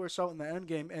kind of flourish out in the end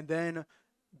game, and then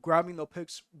grabbing the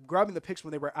picks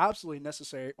when they were absolutely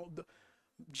necessary.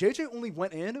 JJ only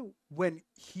went in when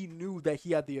he knew that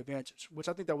he had the advantage, which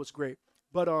I think that was great.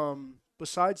 But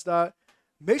besides that,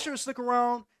 make sure to stick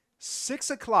around. 6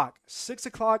 o'clock. 6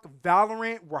 o'clock,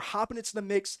 Valorant. We're hopping into the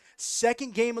mix.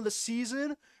 Second game of the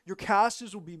season. Your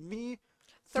casters will be me.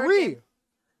 Third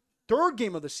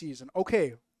game of the season.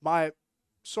 Okay,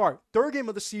 third game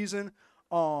of the season.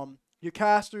 Your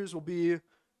casters will be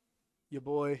your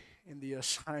boy in the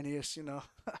shiniest, you know.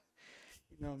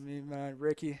 You know me, man.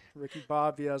 Ricky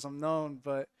Bobby, as I'm known,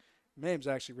 but my name's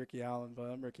actually Ricky Allen, but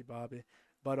I'm Ricky Bobby.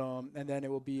 But and then it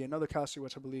will be another caster,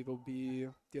 which I believe will be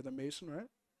the other Mason, right?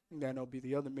 And then it'll be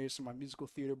the other Mason, my musical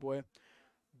theater boy.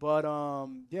 But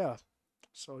yeah.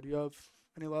 So do you have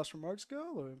any last remarks,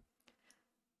 Gal? Or?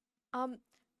 I'm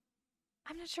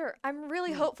not sure. I'm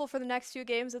really hopeful for the next few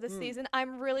games of the season.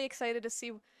 I'm really excited to see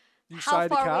You how decided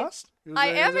to far cast? I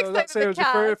am excited Say it to was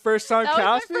cast. your first time That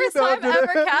was casting? my first time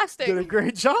ever casting. Did a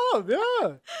great job,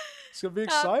 yeah. It's going to be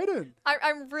exciting.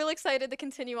 I'm really excited to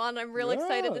continue on. I'm really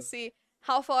excited Yeah. to see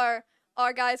how far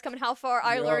our guys come and how far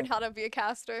I Yeah. learned how to be a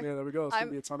caster. Yeah, there we go. It's going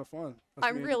to be a ton of fun. That's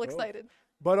I'm gonna be real dope. excited.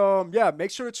 But yeah,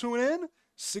 make sure to tune in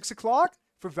 6 o'clock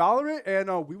for Valorant,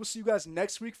 and we will see you guys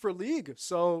next week for League.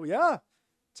 So yeah,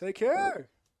 take care.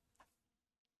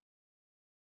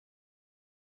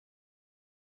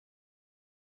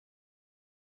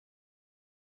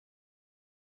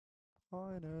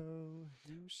 I know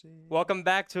you see. Welcome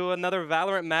back to another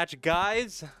Valorant match,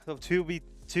 guys. So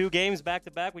two games back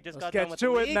to back. We just got done with the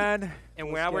Let's get to it, league, man. and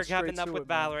Let's now we're get straight capping up to with it,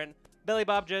 man. Valorant. Billy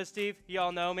Bob, Joe, Steve,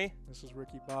 y'all know me. This is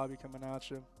Ricky Bobby coming at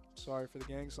you. Sorry for the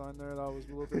gang sign there. That was a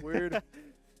little bit weird.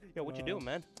 Yo, what you doing,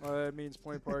 man? It means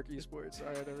Point Park Esports. All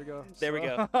right, there we go. There we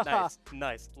So- go.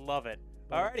 Nice, love it.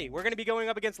 Alrighty, we're going to be going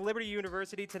up against Liberty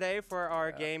University today for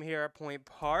our game here at Point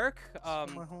Park.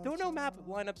 Don't know map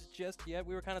lineups just yet.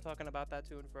 We were kind of talking about that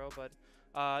to and fro, but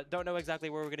don't know exactly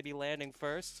where we're going to be landing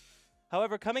first.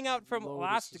 However, coming out from Lotus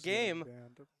last is getting game,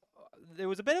 banned. there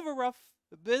was a bit of a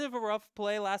rough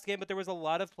play last game, but there was a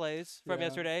lot of plays from Yeah.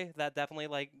 yesterday that definitely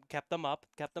like kept them up,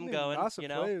 kept them going. Massive You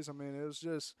know, plays. I mean, it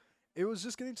was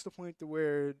just getting to the point to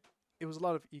where it was a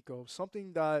lot of eco.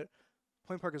 Something that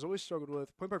Point Park has always struggled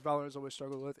with. Point Park Valorant has always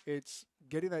struggled with. It's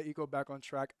getting that eco back on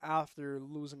track after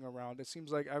losing a round. It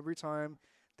seems like every time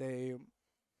they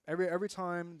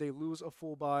lose a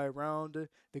full buy round,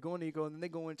 they go in eco and then they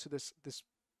go into this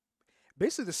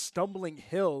basically this stumbling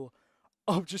hill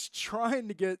of just trying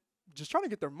to get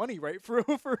their money right for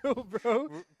real, bro.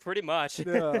 pretty much.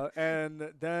 Yeah,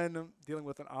 and then dealing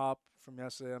with an op from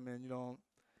yesterday. I mean,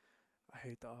 I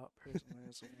hate the op personally.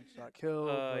 It's a one-shot kill,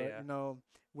 but yeah.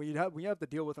 when you have to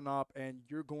deal with an op and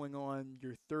you're going on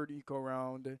your third eco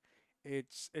round,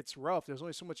 it's rough. There's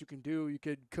only so much you can do. You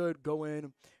could go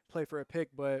in, play for a pick,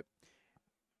 but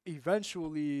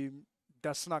eventually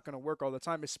that's not going to work all the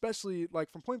time, especially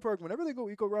like from Point Park. Whenever they go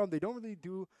eco round, they don't really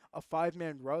do a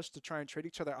 5-man rush to try and trade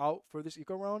each other out for this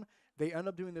eco round. They end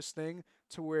up doing this thing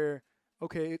to where,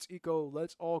 okay, it's eco,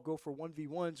 let's all go for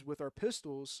 1v1s with our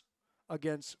pistols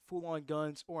against full-on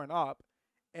guns or an op.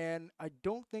 And I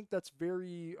don't think that's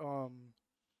very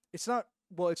it's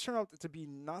turned out to be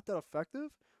not that effective.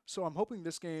 So I'm hoping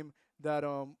this game that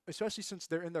especially since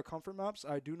they're in their comfort maps,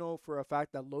 I do know for a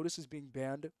fact that Lotus is being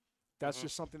banned. That's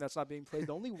just something that's not being played.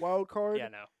 The only wild card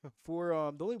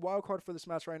for this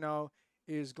match right now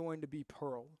is going to be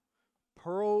Pearl.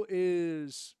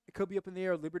 It could be up in the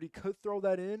air. Liberty could throw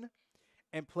that in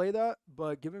and play that,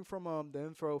 but given from the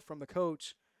info from the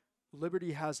coach,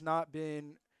 Liberty hasn't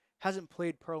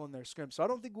played Pearl in their scrim. So I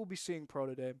don't think we'll be seeing Pearl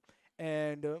today.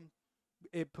 And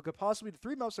it could possibly, the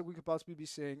three maps that we could possibly be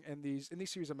seeing in these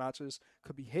series of matches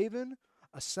could be Haven,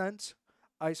 Ascent,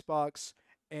 Icebox,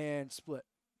 and Split.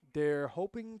 They're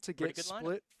hoping to get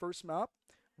Split first map,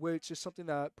 which is something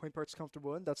that Point Park's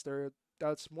comfortable in. That's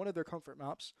one of their comfort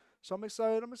maps. So I'm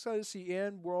excited. I'm excited to see.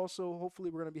 And we're also hopefully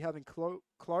we're going to be having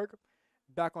Clark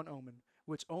back on Omen,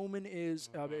 which Omen is.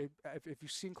 If you've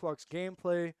seen Clark's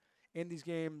gameplay in these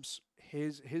games,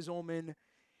 his Omen,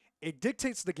 it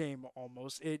dictates the game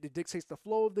almost. It dictates the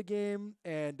flow of the game,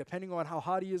 and depending on how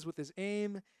hot he is with his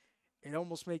aim, it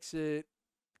almost makes it.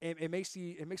 It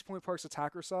makes Point Park's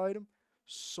attacker side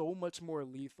so much more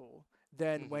lethal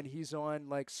than when he's on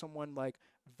like someone like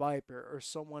Viper or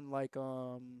someone like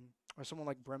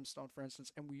Brimstone, for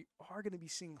instance. And we are going to be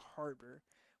seeing Harbor,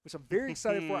 which I'm very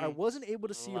excited for. I wasn't able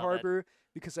to see Love it. Harbor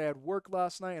because I had work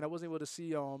last night and I wasn't able to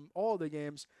see all the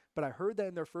games. But I heard that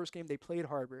in their first game they played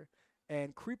Harbor,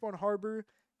 and Creep on Harbor,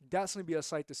 that's going to be a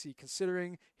sight to see,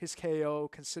 considering his KO,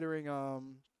 considering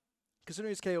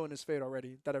his KO and his fade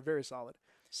already that are very solid.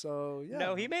 So yeah.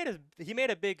 No, he made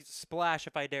a big splash,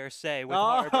 if I dare say, with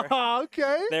Harbor.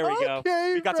 Okay. There we go.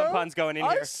 We got some puns going in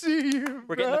here. I see you.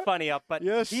 We're getting the funny up, but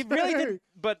yes, he really did.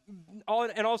 But in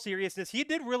all seriousness, he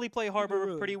did really play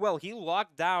Harbor pretty well. He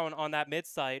locked down on that mid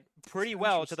side pretty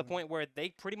well to the point where they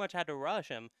pretty much had to rush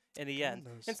him in the end.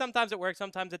 And sometimes it worked,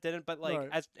 sometimes it didn't. But like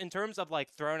as in terms of like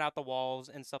throwing out the walls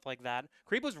and stuff like that,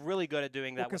 Creep was really good at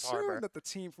doing that with Harbor. Considering that the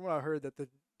team, from what I heard, that the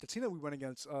team that we went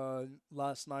against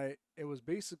last night, it was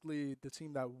basically the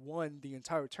team that won the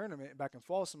entire tournament back in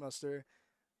fall semester.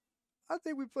 I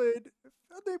think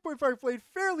Point Park played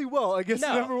fairly well against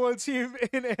the number one team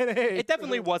in NA. It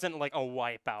definitely wasn't like a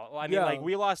wipeout. I mean, like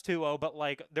we lost 2-0, but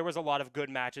like there was a lot of good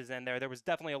matches in there. There was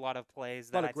definitely a lot of plays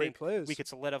that I think we could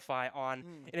solidify on.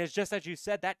 And it's just as you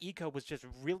said, that eco was just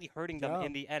really hurting them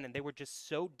in the end, and they were just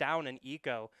so down in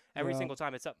eco every single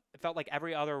time. It felt like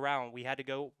every other round we had to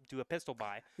go do a pistol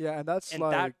buy. Yeah, and that's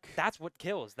what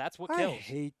kills. That's what kills. I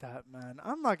hate that, man.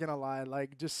 I'm not gonna lie.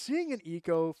 Like just seeing an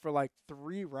eco for like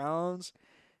 3 rounds.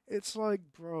 It's like,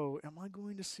 bro, am I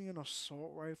going to see an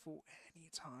assault rifle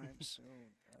anytime soon?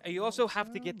 You also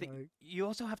have to get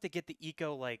the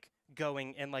eco like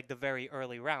going in like the very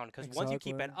early round, because once you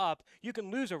keep it up, you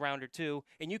can lose a round or two,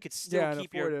 and you could still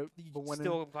keep your full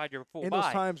in buy.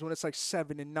 those times when it's like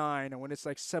 7 and 9, and when it's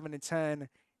like 7 and 10,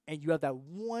 and you have that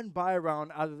one buy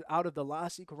round out of the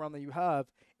last eco round that you have.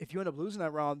 If you end up losing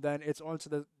that round, then it's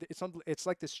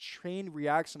like this chain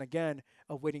reaction again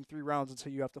of waiting 3 rounds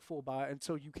until you have to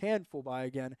until you can full buy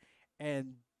again,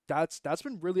 and that's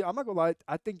been really, I'm not gonna lie,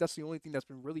 I think that's the only thing that's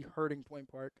been really hurting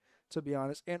Point Park, to be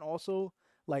honest, and also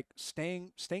like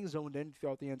staying zoned in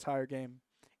throughout the entire game,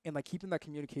 and like keeping that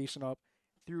communication up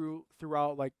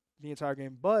throughout like the entire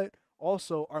game. But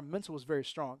also our mental is very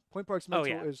strong. Point Park's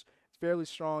mental is fairly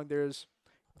strong. There's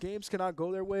games cannot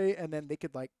go their way, and then they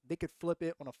could flip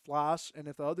it on a flash, and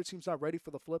if the other team's not ready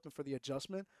for the flip and for the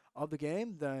adjustment of the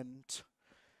game, then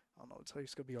I don't know,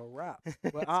 it's gonna be a wrap.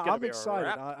 But I'm excited.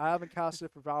 I haven't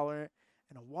casted for Valorant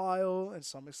in a while, and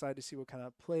so I'm excited to see what kind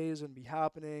of plays and be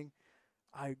happening.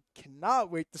 I cannot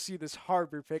wait to see this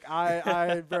Harbor pick.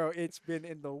 Bro, it's been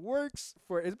in the works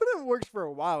for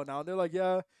a while now. They're like,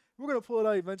 yeah, we're gonna pull it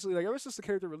out eventually. Like ever since the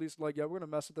character released, like, yeah, we're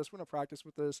gonna mess with this, we're gonna practice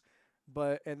with this,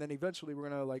 and then eventually we're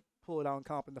gonna like pull it out in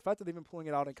comp. And the fact that they've been pulling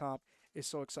it out in comp is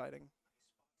so exciting.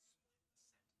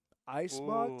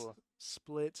 Icebox,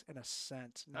 Split, and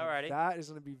Ascent. Now, alrighty, that is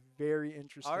gonna be very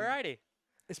interesting. Alrighty,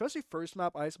 especially first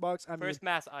map Icebox. First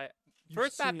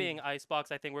map being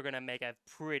Icebox, I think we're gonna make a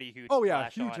pretty huge. Oh yeah,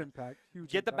 huge impact.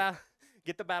 Get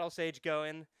the battle stage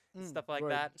going, stuff like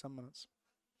that. 10 minutes.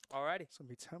 Alrighty. It's going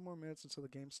to be 10 more minutes until the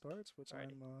game starts, which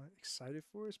I'm excited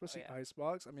for, especially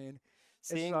Icebox. I mean,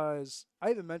 I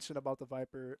even mentioned about the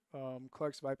Viper,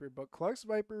 Clark's Viper, but Clark's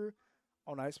Viper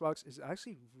on Icebox is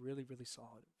actually really, really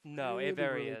solid. No, really, it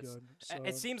very really is. Good. So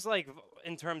it seems like,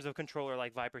 in terms of controller,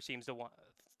 like Viper seems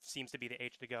to be the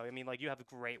age to go. I mean, like, you have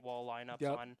great wall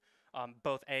lineups on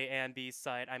both A and B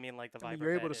side. I mean, like, the Viper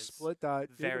you're able to split that.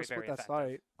 Very, very effective.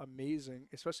 Site. Amazing,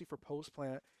 especially for post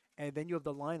plant. And then you have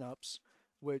the lineups,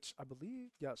 which I believe,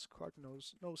 yes, Clark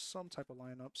knows some type of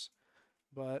lineups,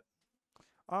 but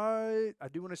I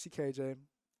do want to see KJ.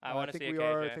 I think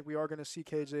we are going to see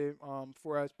KJ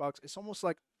for Icebox. It's almost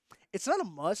like it's not a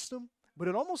must, but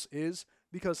it almost is,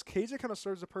 because KJ kind of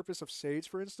serves the purpose of Sage,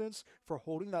 for instance, for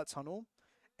holding that tunnel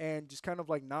and just kind of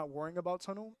like not worrying about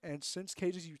tunnel. And since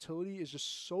KJ's utility is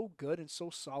just so good and so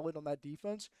solid on that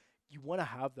defense, you want to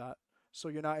have that. So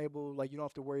you're not able, like, you don't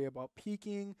have to worry about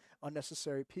peeking,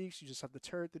 unnecessary peeks. You just have the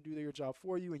turret to do your job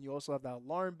for you. And you also have that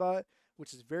alarm bot,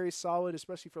 which is very solid,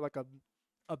 especially for like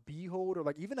a B hold or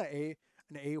like even an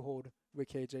A hold with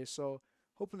KJ. So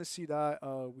hoping to see that.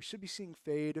 We should be seeing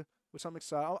Fade, which I'm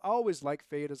excited. I always like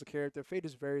Fade as a character. Fade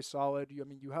is very solid. I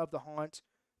mean, you have the haunt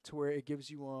to where it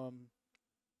gives you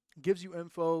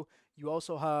info. You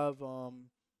also have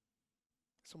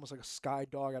it's almost like a sky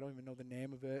dog. I don't even know the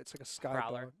name of it. It's like a sky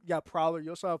dog. Yeah, Prowler.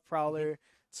 You also have Prowler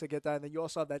to get that. And then you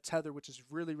also have that tether, which is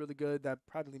really, really good. That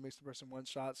probably makes the person one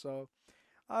shot. So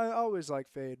I always like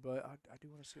Fade, but I do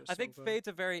want to see a I think Sova. Fade's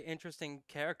a very interesting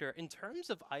character. In terms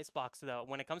of Icebox, though,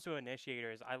 when it comes to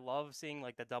initiators, I love seeing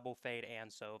like the double Fade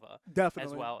and Sova as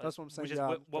Definitely. well, That's what I'm saying. which is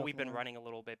Yeah, what we've been definitely. running a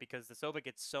little bit because the Sova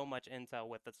gets so much intel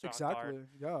with the stock Exactly.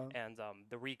 dart Yeah. and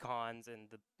the recons and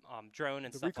the drone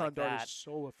and The stuff recon like dart that. is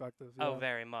so effective. Oh, Yeah.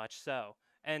 very much so.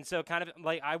 And so kind of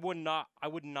like I would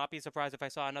not be surprised if I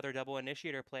saw another double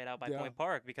initiator played out by Yeah. Point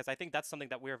Park because I think that's something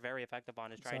that we're very effective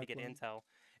on is trying to get Exactly. intel.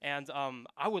 And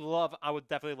I would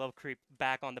definitely love Creep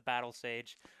back on the battle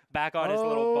stage, back on his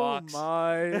little box.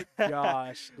 Oh my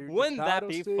gosh, dude! Wouldn't the that battle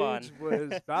be stage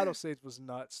fun? Battle stage was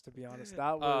nuts. To be honest,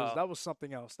 that was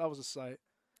something else. That was a sight.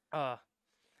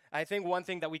 I think one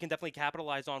thing that we can definitely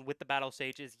capitalize on with the battle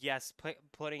stage is yes,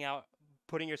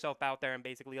 putting yourself out there and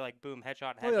basically like boom,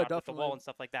 headshot Oh yeah, with the wall definitely. and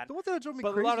stuff like that. The one thing that drove me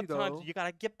But crazy a lot of though. times you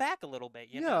gotta get back a little bit.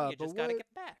 You know, Yeah, you but just gotta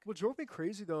get back. What drove me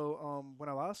crazy though, when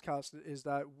I last casted, is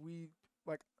that we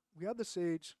had the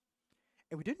sage,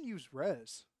 and we didn't use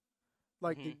res.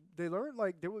 Like Mhm. they learned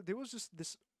like there was just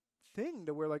this thing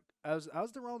that where like as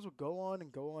the rounds would go on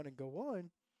and go on and go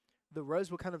on, the res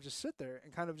would kind of just sit there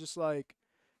and kind of just like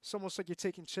it's almost like you're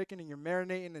taking chicken and you're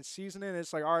marinating and seasoning. And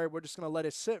it's like, all right, we're just gonna let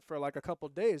it sit for like a couple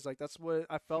days. Like that's what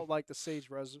I felt like the sage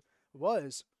res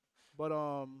was. But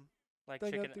Like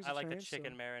They got chicken, these I like the changed,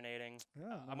 chicken so- marinating. yeah.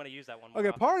 I'm man. gonna use that one. More Okay,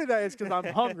 often. part of that is because I'm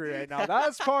hungry right now.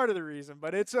 That's part of the reason.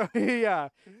 But it's yeah.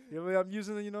 I'm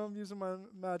using I'm using my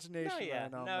imagination No, yeah,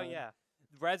 right now. no, man. yeah.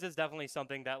 Res is definitely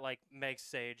something that like makes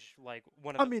Sage like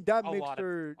one I of the, mean that a makes lot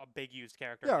her of a big used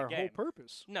character yeah in her the whole game.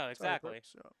 purpose. No, It's her whole exactly.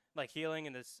 purpose, yeah. Like healing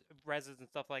and this reses and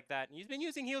stuff like that. And he's been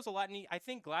using heals a lot. And I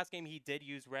think last game he did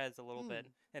use res a little bit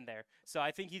in there. So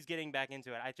I think he's getting back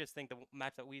into it. I just think the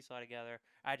match that we saw together,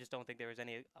 I just don't think there was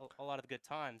a lot of good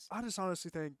times. I just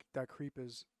honestly think that Creep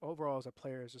is overall as a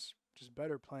player is just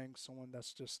better playing someone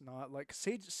that's just not like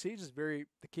Sage. Sage is very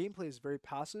the gameplay is very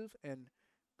passive, and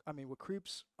I mean with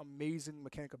Creep's amazing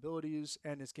mechanic abilities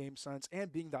and his game sense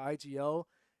and being the IGL,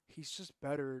 he's just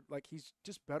better. Like he's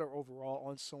just better overall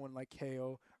on someone like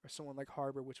KO or someone like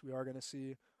Harbor, which we are gonna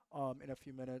see in a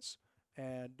few minutes.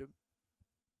 And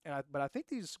but I think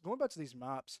these going back to these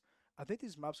maps, I think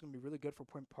these maps are gonna be really good for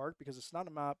Point Park because it's not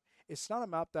a map. It's not a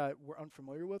map that we're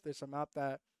unfamiliar with. It's a map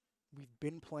that we've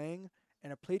been playing and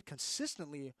have played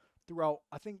consistently throughout.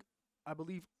 I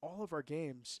believe all of our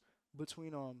games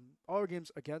between all our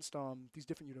games against these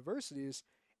different universities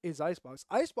is Icebox.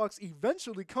 Icebox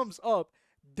eventually comes up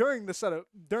during the setup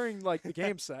during like the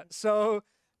game set. So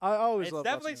I always It's love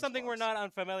definitely watching something we're Icebox. not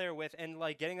unfamiliar with, and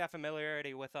like getting that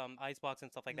familiarity with Icebox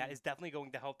and stuff like that is definitely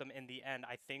going to help them in the end.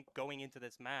 I think going into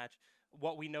this match,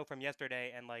 what we know from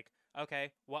yesterday and like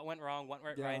okay, what went wrong, what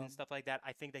went right, Yeah. and stuff like that.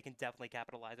 I think they can definitely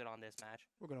capitalize it on this match.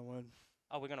 We're gonna win.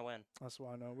 Oh, we're gonna win. That's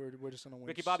why I know we're just gonna win.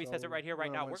 Ricky Bobby says it so- right here,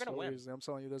 right now. We're gonna so win. easily. I'm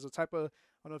telling you, there's a type of I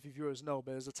don't know if you viewers know,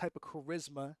 but there's a type of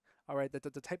charisma. All right, that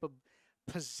the type of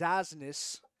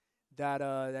pizazzness that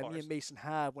me Bars. and Mason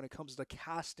have when it comes to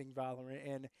casting Valorant,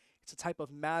 and it's a type of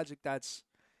magic that's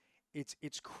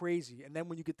it's crazy. And then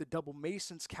when you get the double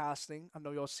Masons casting, I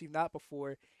know y'all seen that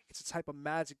before. It's a type of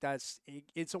magic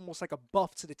it's almost like a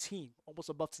buff to the team, almost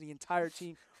a buff to the entire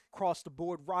team across the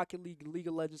board. Rocket League, League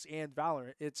of Legends, and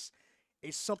Valorant. It's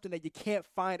something that you can't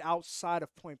find outside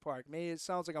of Point Park. Maybe it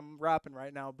sounds like I'm rapping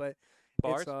right now, but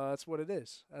Bars. that's what it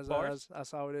is. Bars?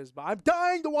 That's how it is. But I'm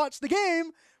dying to watch the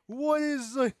game. What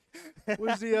is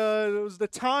was the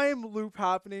time loop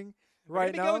happening We're right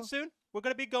gonna be now? going soon. We're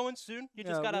gonna be going soon. You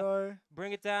just gotta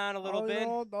bring it down a little bit.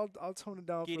 I'll tone it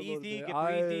down Get for a little easy, bit. get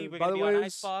breezy. We're by gonna the be on way,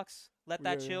 Icebox. Let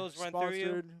that we are chills run through you.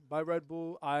 sponsored by Red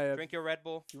Bull. Drink your Red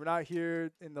Bull. You were not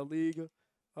here in the league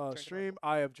Red stream.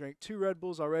 I have drank 2 Red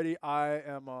Bulls already. I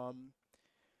am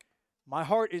my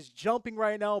heart is jumping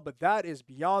right now, but that is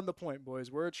beyond the point,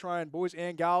 boys. We're trying, boys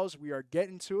and gals. We are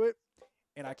getting to it,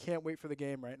 and I can't wait for the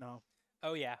game right now.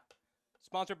 Oh yeah.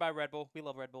 Sponsored by Red Bull. We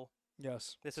love Red Bull.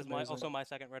 Yes. This it's is amazing. also my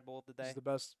second Red Bull of the This day. is the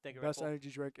best Thank you, Red Bull. energy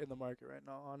drink in the market right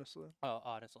now, honestly. Oh,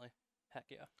 honestly. Heck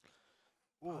yeah.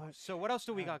 Ooh, Uh, so what else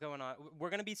do we yeah. got going on? We're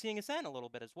gonna be seeing Ascent a little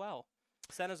bit as well.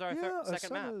 Ascent is our yeah,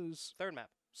 second map. Is, Third map.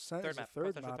 Sen Third is the map. third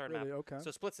There's a map, third really. map. Okay.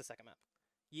 So split's the second map.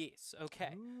 Yes.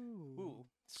 Okay. Ooh. Ooh.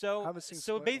 So Haven't seen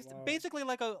Split in a while. basically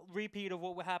like a repeat of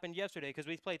what happened yesterday because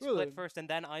we played Really? Split first and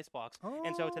then Icebox.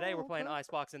 And so today we're playing okay.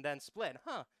 Icebox and then Split.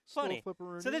 Huh. Slow Funny.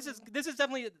 flipperoonie. So this is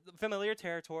definitely familiar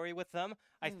territory with them.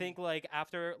 I think like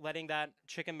after letting that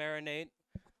chicken marinate,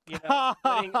 you know,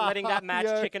 letting that match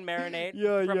Yeah. chicken marinate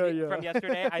Yeah, from, yeah, yeah. from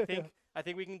yesterday, I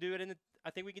think we can do it I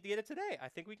think we can get it today. I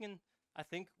think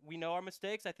we know our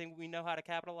mistakes. I think we know how to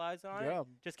capitalize on it. Yeah.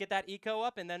 Just get that eco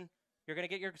up and then you're gonna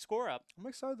get your score up. I'm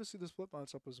excited to see the split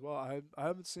matchup as well. I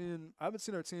haven't seen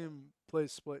our team play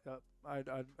split yet. I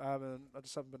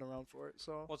just haven't been around for it.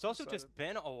 So Well, it's also just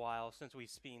been a while since we've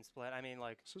seen split. I mean,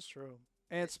 like this is true.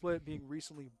 And split being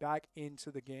recently back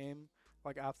into the game,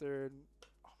 like after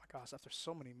after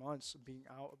so many months of being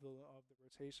out of the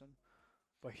rotation.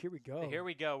 But here we go. Here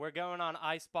we go. We're going on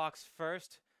Icebox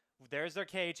first. There's our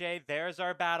KJ. There's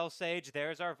our Battle Sage.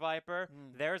 There's our Viper.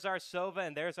 There's our Sova,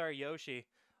 and there's our Yoshi.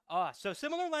 So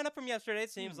similar lineup from yesterday. It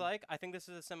seems like. I think this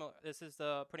is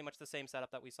pretty much the same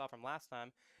setup that we saw from last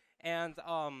time. And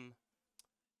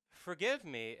forgive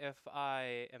me if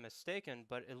I am mistaken,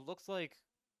 but it looks like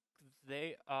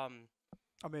they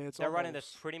they're running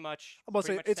this pretty much. I'm about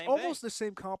to say it's almost the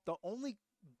same comp. The only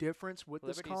difference with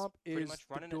this comp is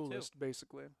the duelist,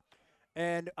 basically.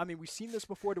 And I mean, we've seen this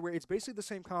before, to where it's basically the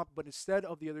same comp, but instead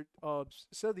of the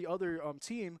other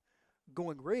team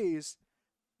going Raze,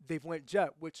 they've went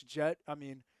Jet. Which Jet? I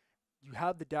mean, you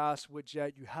have the dash with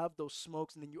Jet, you have those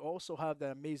smokes, and then you also have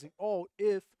that amazing ult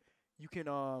if you can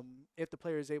if the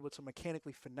player is able to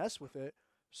mechanically finesse with it.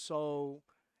 So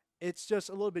it's just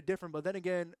a little bit different. But then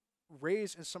again,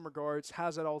 Raze in some regards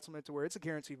has that ultimate to where it's a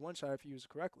guaranteed one shot if you use it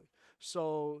correctly.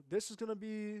 So this is gonna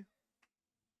be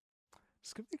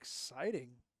exciting.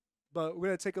 But we're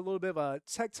gonna take a little bit of a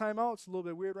tech timeout. It's a little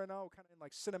bit weird right now. We're kind of in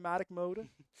like cinematic mode.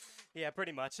 Yeah,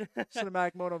 pretty much.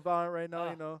 Cinematic mode on Valorant right now,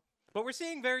 you know. But we're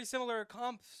seeing very similar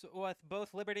comps with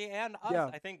both Liberty and us. Yeah.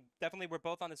 I think definitely we're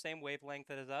both on the same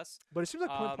wavelength as us. But it seems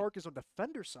like Point Park is on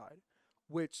defender side,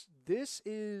 which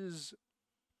it's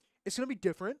gonna be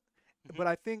different. But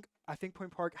I think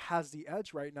Point Park has the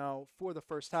edge right now for the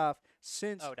first half,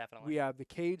 since we have the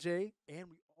KJ and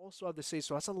we also have the Sage.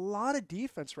 So that's a lot of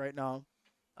defense right now.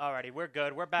 Alrighty, we're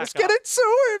good. We're back. Let's get into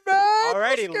it, man.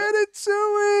 Alrighty, let's get into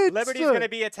it. Liberty's going to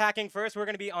be attacking first. We're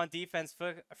going to be on defense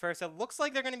first. It looks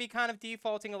like they're going to be kind of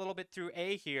defaulting a little bit through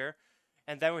A here.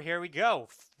 And then here we go.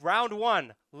 Round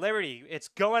one, Liberty. It's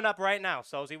going up right now.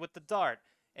 Sozi with the dart.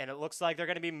 And it looks like they're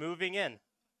going to be moving in.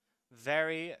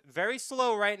 Very, very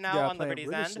slow right now on Liberty's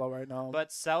really end. Slow right now. But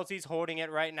Celsi's holding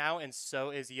it right now, and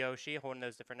so is Yoshi, holding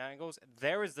those different angles.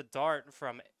 There is the dart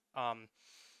from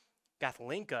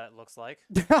Gathlinka, it looks like.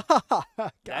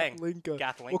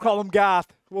 Gathlinka. We'll call him Gath.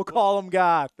 We'll call him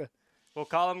Gath. We'll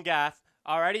call him Gath.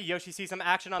 Alrighty, Yoshi sees some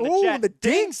action on the jet. The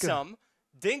dink.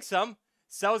 Dinks some.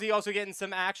 Celsi also getting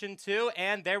some action too,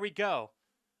 and there we go.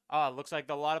 Looks like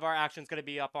a lot of our action's going to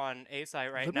be up on A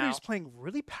site right now. Liberty's playing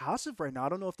really passive right now. I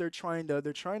don't know if they're trying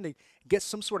to get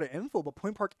some sort of info, but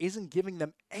Point Park isn't giving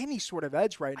them any sort of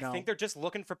edge right now. I think they're just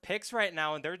looking for picks right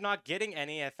now, and they're not getting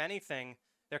any. If anything,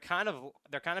 they're kind of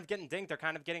getting dinked. They're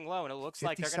kind of getting low, and it looks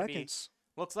like they're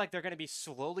going to be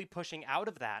slowly pushing out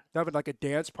of that. They're having like a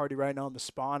dance party right now in the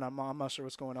spawn. I'm not sure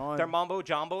what's going on. They're mambo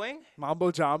jumboing.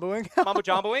 Mambo jumboing. Mambo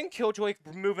jumboing. Killjoy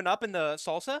moving up in the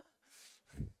salsa.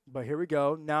 But here we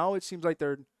go. Now it seems like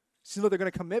they're going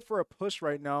to commit for a push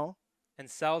right now. And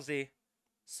Celsi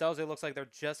looks like they're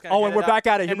just going to and we're back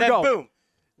at it. Here we go. And then boom.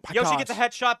 Yoshi gets a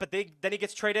headshot, but then he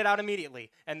gets traded out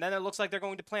immediately. And then it looks like they're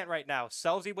going to plant right now.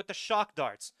 Celsi with the shock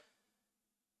darts.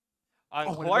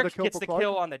 Clark gets the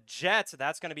kill on the Jets.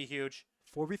 That's going to be huge.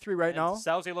 4v3 right now.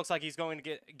 Celsi looks like he's going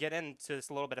to get into this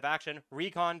little bit of action.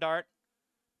 Recon dart.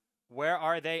 Where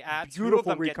are they at?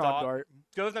 Beautiful recon dart.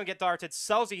 Two of them get darted.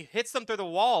 Celsi hits them through the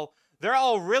wall. They're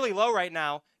all really low right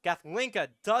now. Gathlinka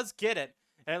does get it.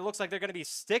 And it looks like they're going to be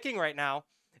sticking right now.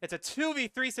 It's a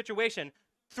 2v3 situation.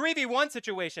 3v1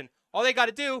 situation. All they got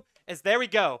to do is there we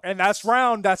go. And that's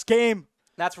round. That's game.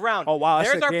 That's round. Oh, wow.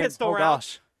 There's our pistol round.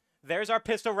 Gosh. There's our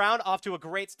pistol round, off to a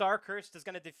great start. Cursed is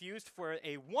going to defuse for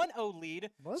a 1-0 lead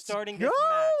starting this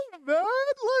match. Man,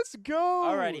 let's go.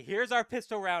 Alrighty, here's our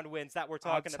pistol round wins that we're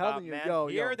talking about, man.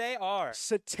 Here they are.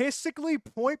 Statistically,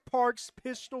 Point Park's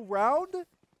pistol round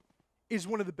is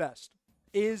one of the best.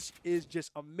 Is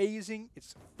just amazing.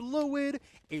 It's fluid.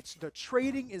 The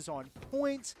trading is on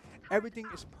point. Everything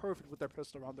is perfect with their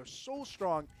pistol round. They're so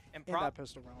strong in that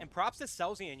pistol round. And props to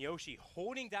Celsi and Yoshi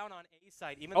holding down on A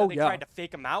side, even though they tried to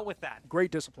fake them out with that.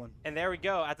 Great discipline. And there we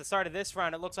go. At the start of this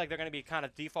round, it looks like they're going to be kind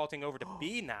of defaulting over to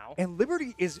B now. And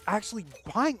Liberty is actually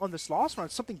buying on this last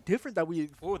round. Something different that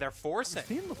we've they're forcing.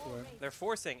 Seen before. They're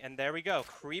forcing. And there we go.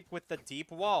 Creep with the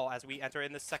deep wall as we enter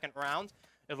in the second round.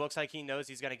 It looks like he knows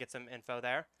he's going to get some info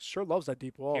there. Sure loves that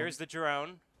deep wall. Here's the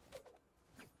drone.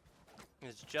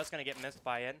 He's just going to get missed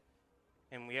by it.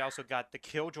 And we also got the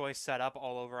Killjoy set up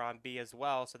all over on B as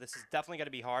well. So this is definitely going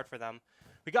to be hard for them.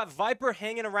 We got Viper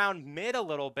hanging around mid a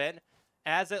little bit,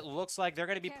 as it looks like they're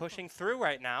going to be pushing through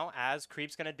right now, as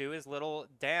Creep's going to do his little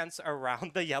dance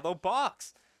around the yellow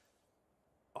box.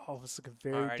 Oh, it's looking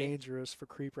very dangerous for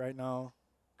Creep right now.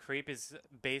 Creep is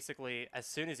basically, as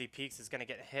soon as he peeks, is going to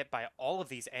get hit by all of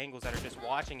these angles that are just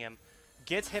watching him.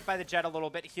 Gets hit by the jet a little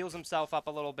bit, heals himself up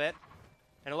a little bit.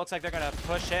 And it looks like they're going to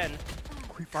push in.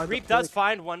 Creep does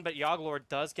find one, but Yoglord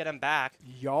does get him back.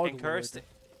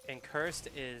 And Cursed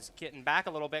is getting back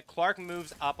a little bit. Clark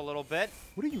moves up a little bit.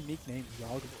 What a unique name,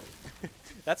 Yoglord.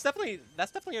 That's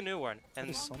definitely a new one.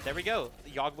 And there we go.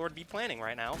 Yoglord be planning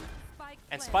right now.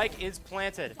 And Spike is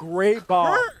planted. Great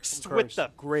bomb. Cursed with the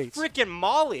freaking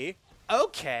molly.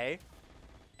 Okay.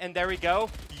 And there we go.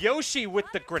 Yoshi with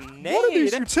the grenade. What are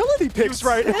these utility picks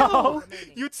right now?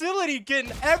 Utility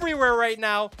getting everywhere right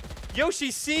now.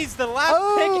 Yoshi sees the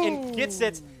last pick and gets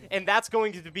it. And that's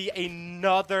going to be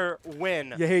another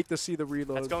win. You hate to see the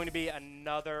reload. That's going to be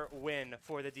another win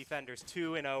for the defenders.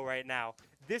 2-0 right now.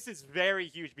 This is very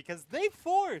huge because they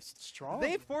forced. Strong.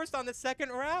 They forced on the second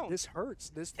round. This hurts.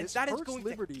 This that hurts is going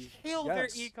Liberty. to kill their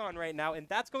econ right now, and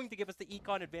that's going to give us the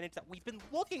econ advantage that we've been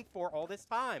looking for all this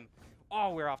time.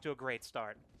 Oh, we're off to a great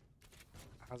start.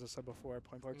 As I said before,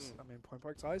 Point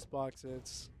Park's icebox.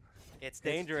 It's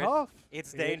dangerous. Tough.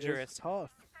 It's dangerous. It's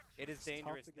tough. It is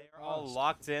dangerous. They're all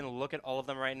locked in. Look at all of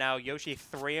them right now. Yoshi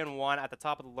 3-1 at the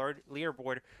top of the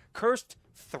leaderboard. Cursed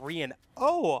 3-0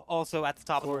 also at the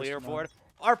top of the leaderboard.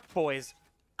 Our boys,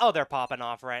 they're popping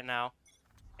off right now.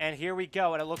 And here we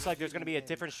go. And it looks like there's going to be a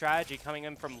different strategy coming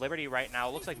in from Liberty right now.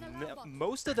 It looks like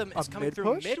most of them is coming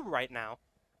through mid right now.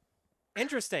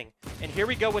 Interesting. And here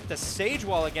we go with the Sage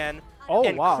Wall again.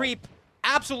 And Creep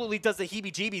absolutely does the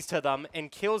heebie-jeebies to them and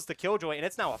kills the Killjoy, and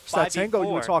it's now a 5v4. It's that tango you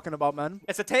were talking about, man.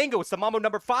 It's a tango. It's the Mambo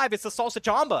number 5. It's the Salsa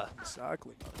Jamba.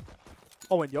 Exactly.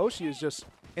 Oh, and Yoshi is just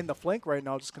in the flank right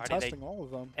now, just contesting all of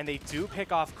them. And they do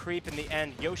pick off Creep in the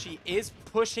end. Yoshi is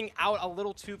pushing out a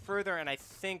little too further, and I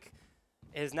think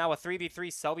it is now a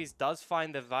 3v3. Selby's does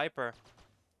find the Viper.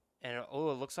 And, it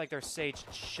looks like their Sage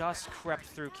just crept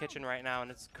through Kitchen right now,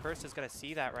 and Curse is going to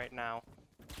see that right now.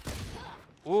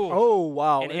 Ooh. Oh,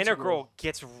 wow. And Integral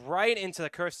gets right into the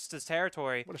Curse's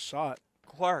territory. What a shot.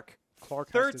 Clark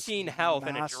 13 health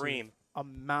in a dream. A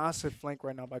massive flank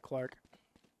right now by Clark.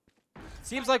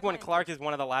 Seems like when Clark is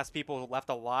one of the last people left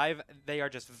alive, they are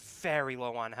just very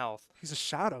low on health. He's a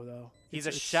shadow, though. He's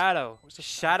a shadow.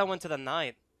 Shadow into the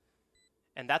night.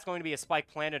 And that's going to be a spike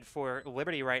planted for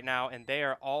Liberty right now, and they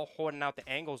are all holding out the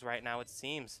angles right now, it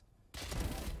seems.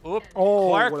 Oop.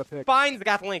 Clark finds the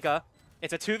Gatlinka.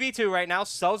 It's a 2v2 right now.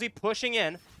 Selzy pushing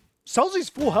in. Selzy's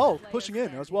full health, pushing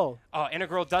in as well. Oh,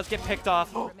 Integral does get picked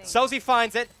off. Selzy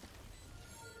finds it.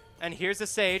 And here's the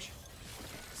Sage.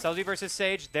 Selzy versus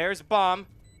Sage. There's Bomb.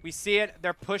 We see it.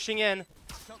 They're pushing in.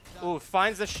 Ooh,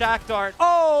 finds the Shack Dart.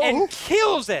 Oh! And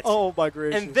kills it! Oh, my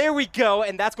gracious. And there we go.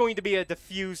 And that's going to be a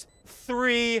diffuse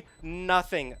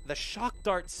 3-0. The Shock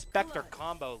Dart Spectre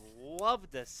combo.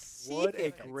 Love to see it. What a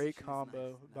it. great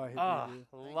combo by him.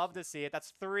 Love to see it.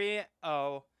 That's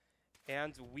 3-0.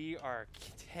 And we are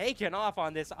taking off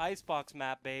on this Icebox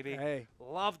map, baby. Hey.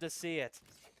 Love to see it.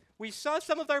 We saw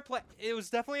some of our it was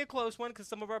definitely a close one because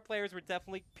some of our players were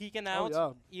definitely peeking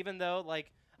out. Even though,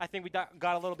 like, I think we got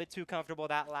a little bit too comfortable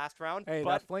that last round. Hey,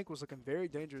 that flank was looking very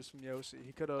dangerous from Yoshi.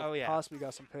 He could have possibly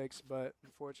got some picks, but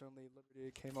unfortunately,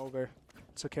 Liberty came over,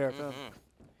 took care of him.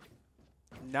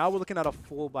 Now we're looking at a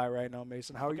full buy right now,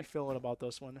 Mason. How are you feeling about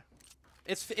this one?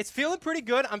 It's feeling pretty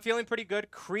good. I'm feeling pretty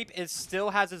good. Creep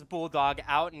still has his Bulldog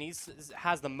out, and he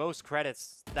has the most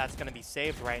credits that's going to be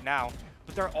saved right now.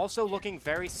 But they're also looking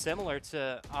very similar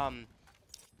to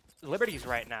Liberty's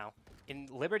right now. And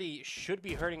Liberty should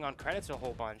be hurting on credits a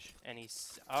whole bunch. And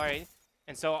he's all right.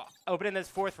 And so opening this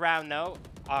 4th round, though,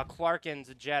 Clark and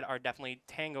Jet are definitely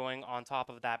tangoing on top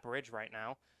of that bridge right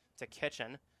now to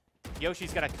Kitchen.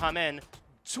 Yoshi's going to come in.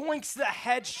 Twinks the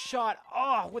headshot.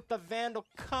 Oh, with the Vandal.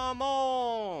 Come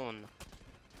on.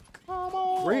 Come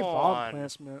on. Great bomb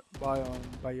placement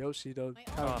by Yoshi to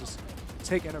kind of just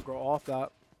take Integral off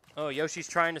that. Oh, Yoshi's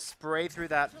trying to spray through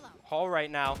that hall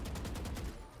right now.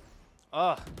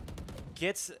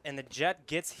 And the Jet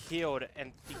gets healed.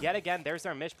 And yet again, there's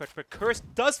their mish push. But Curse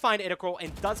does find Integral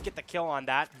and does get the kill on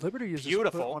that. Liberty is just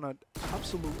put on an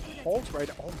absolute halt right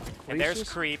now. Oh, my gracious. And there's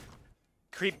Creep.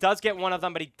 Creep does get one of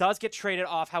them, but he does get traded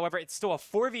off. However, it's still a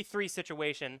 4v3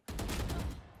 situation.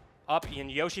 Up,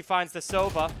 and Yoshi finds the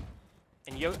Sova.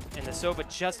 And the Sova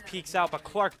just peeks out, but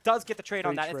Clark does get the trade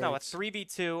on that. It's now a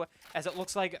 3v2, as it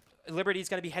looks like Liberty's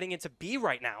going to be heading into B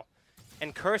right now.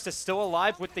 And Curse is still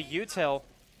alive with the util.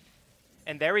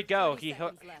 And there we go. He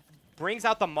brings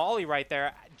out the Molly right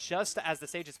there, just as the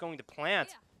Sage is going to plant.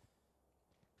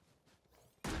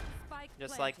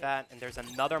 Just like that. And there's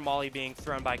another Molly being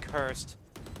thrown by Cursed.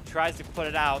 Tries to put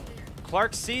it out.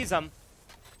 Clark sees him.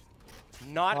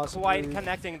 Not quite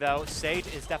connecting, though. Sage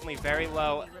is definitely very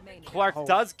low. Clark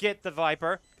does get the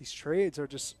Viper. These trades are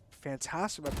just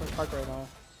fantastic by Point Park right now.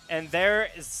 And there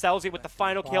is Selzy with the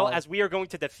final kill as we are going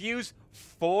to defuse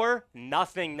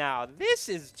 4-0 now. This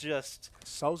is just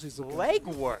Selzy's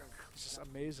legwork. It's just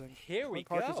amazing. Here we Point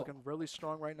Park go. is looking really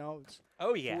strong right now. It's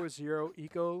oh, yeah. 4-0.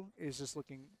 Eco is just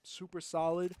looking super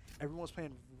solid. Everyone's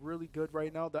playing really good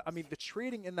right now. I mean, the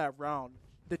trading in that round,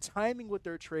 the timing with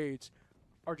their trades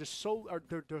are just so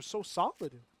they're so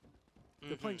solid.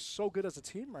 They're playing so good as a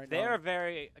team right now. They are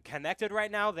very connected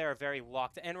right now. They are very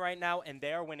locked in right now, and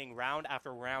they are winning round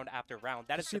after round after round.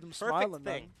 That is the perfect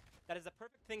thing. That is the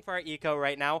perfect thing for our eco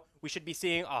right now. We should be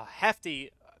seeing a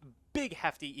big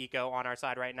hefty eco on our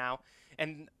side right now.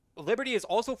 And Liberty is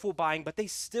also full buying, but they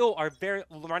still are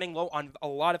running low on a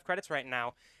lot of credits right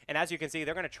now. And as you can see,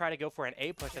 they're going to try to go for an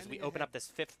A push as we open up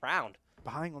this 5th round.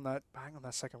 Buying on that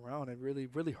second round, it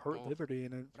really hurt Liberty,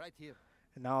 and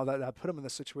now that put them in the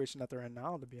situation that they're in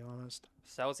now, to be honest.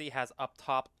 Selzy has up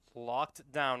top locked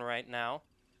down right now.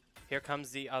 Here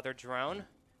comes the other drone.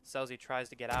 Selzy tries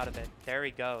to get out of it. There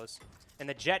he goes. And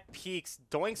the Jet peeks,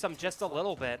 doing some just a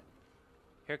little bit.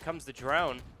 Here comes the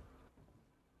drone.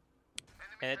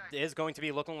 And it is going to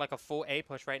be looking like a full A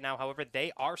push right now. However,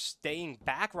 they are staying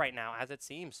back right now, as it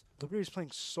seems. Liberty's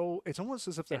playing so... It's almost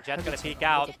as if they're... And Jet's going to peek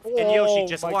out. And Yoshi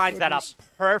just lines that up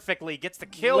perfectly. Gets the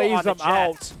kill on the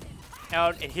Jet.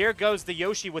 And here goes the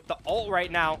Yoshi with the ult right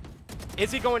now.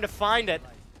 Is he going to find it?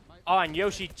 Oh, and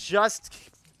Yoshi just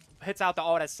hits out the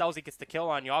ult as Selzy gets the kill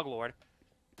on Yoglord.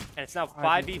 And it's now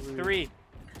 5v3.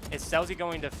 Is Selzy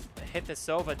going to hit the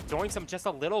Sova? Doing some just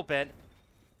a little bit.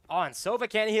 Oh, and Sova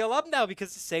can't heal up now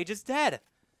because Sage is dead.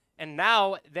 And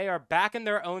now they are back in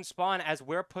their own spawn as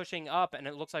we're pushing up, and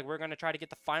it looks like we're going to try to get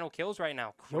the final kills right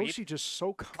now. Creep Yoshi just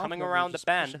so coming around the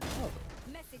bend.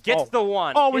 Gets the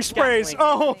one. Oh, he sprays.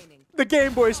 Oh, the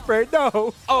Game Boy spray.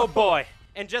 No. Oh, boy.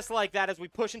 And just like that, as we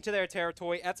push into their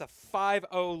territory, that's a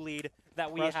 5-0 lead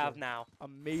that we have now.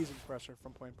 Amazing pressure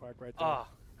from Point Park right there.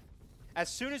 As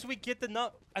soon as we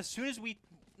as soon as we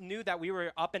knew that we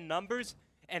were up in numbers,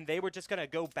 and they were just going to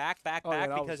go back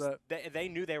because they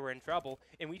knew they were in trouble.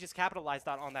 And we just capitalized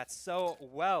on that so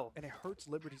well. And it hurts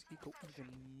Liberty's eco even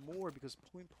more because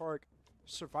Point Park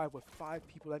survived with 5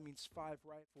 people. That means 5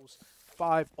 rifles,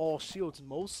 5 all shields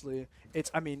mostly.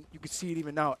 I mean, you can see it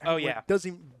even now. Oh, yeah.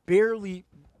 Barely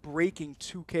breaking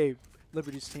 2K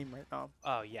Liberty's team right now.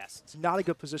 Oh, yes. It's not a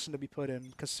good position to be put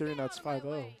in considering that's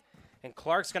 5-0. And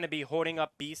Clark's going to be holding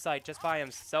up B site just by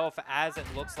himself as it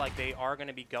looks like they are going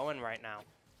to be going right now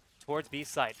towards B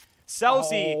site.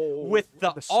 Selzy with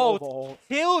the ult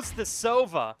kills the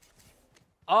Sova.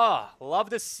 Love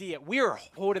to see it. We are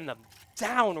holding them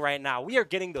down right now. We are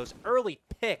getting those early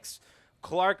picks.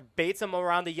 Clark baits him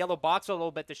around the yellow box a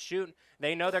little bit to shoot.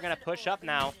 They know they're going to push up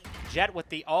now. Jet with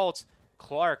the ult.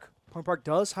 Clark. Point Park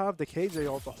does have the KJ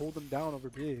ult to hold them down over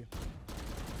B.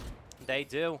 They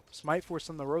do. This might force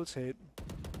them to rotate.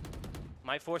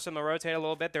 Might force them to rotate a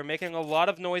little bit. They're making a lot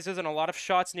of noises and a lot of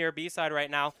shots near B side right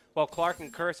now, while Clark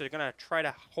and Curse are going to try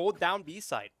to hold down B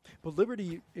side. But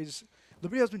Liberty has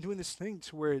been doing this thing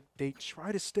to where they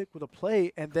try to stick with a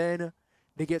play, and then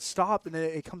they get stopped, and then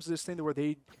it comes to this thing where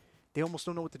they almost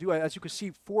don't know what to do. As you can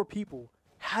see, 4 people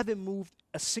haven't moved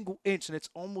a single inch, and it's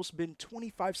almost been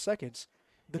 25 seconds.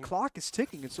 The clock is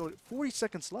ticking, and so 40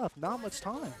 seconds left. Not much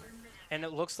time. And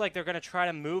it looks like they're going to try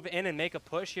to move in and make a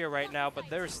push here right now, but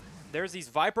there's these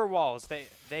Viper walls.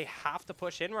 They have to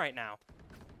push in right now.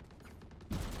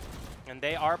 And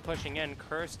they are pushing in.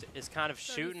 Cursed is kind of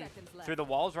shooting through the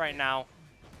walls right now.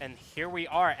 And here we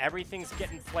are. Everything's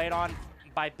getting played on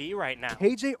by B right now.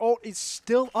 KJ ult is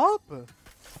still up.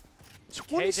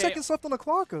 20 KJ seconds left on the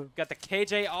clock. Got the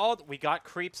KJ ult. We got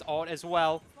Creep's ult as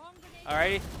well.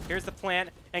 Alrighty, here's the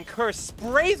plant. And Curse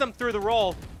sprays him through the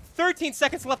roll. 13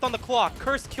 seconds left on the clock.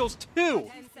 Curse kills 2.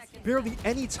 Barely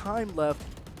any time left.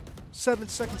 7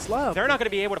 seconds left. They're not going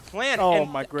to be able to plant. Oh,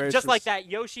 and my gracious. Just like that,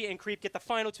 Yoshi and Creep get the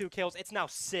final 2 kills. It's now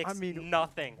 6-0. I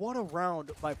mean, what a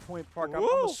round by Point Park. I'm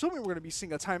assuming we're going to be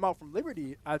seeing a timeout from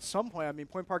Liberty at some point. I mean,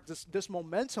 Point Park, this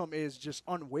momentum is just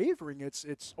unwavering.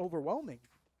 It's overwhelming.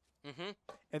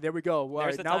 And there we go. Well,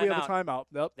 right, now we have a timeout.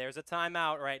 Yep. There's a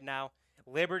timeout right now.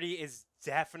 Liberty is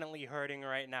definitely hurting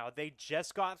right now. They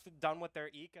just got done with their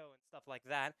eco and stuff like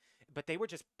that, but they were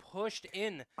just pushed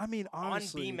in. I mean,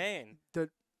 honestly, on B main.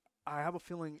 I have a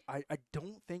feeling I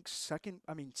don't think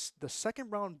the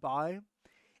second round bye,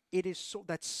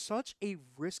 that's such a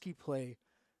risky play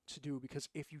to do, because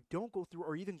if you don't go through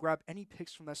or even grab any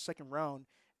picks from that second round,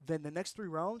 then the next 3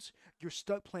 rounds you're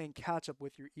stuck playing catch up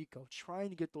with your eco,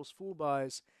 trying to get those full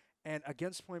buys And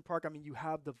against Point Park, I mean, you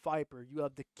have the Viper, you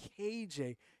have the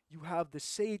KJ, you have the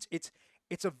Sage. It's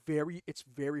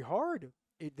very hard.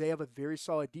 They have a very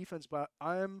solid defense, but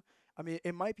I mean,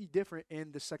 it might be different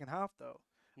in the second half though.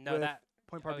 No, with that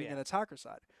Point Park being yeah. an attacker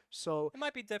side. So it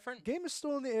might be different. game is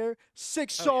still in the air.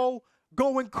 6-0,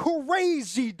 going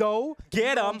crazy though. Get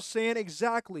You know what 'em. I'm saying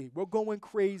exactly. We're going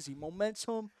crazy.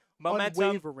 Momentum.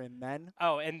 Unwavering, man.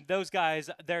 Oh, and those guys,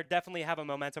 they definitely have a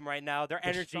momentum right now. Their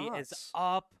energy is shots.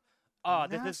 up. Oh,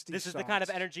 Nasty this is the kind of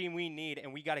shots. energy we need,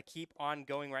 and we got to keep on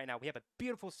going right now. We have a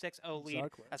beautiful 6-0 lead.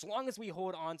 Exactly. As long as we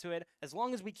hold on to it, as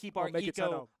long as we keep Oh, our make it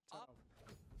eco 10-0. up.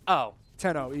 Oh,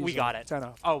 10-0. we easy. got it.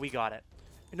 10-0. Oh, we got it.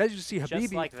 And as you see, Just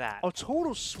Habibi, like that. a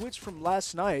total switch from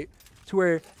last night to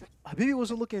where Habibi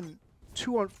wasn't looking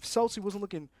Celsi wasn't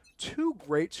looking too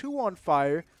great, too on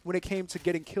fire when it came to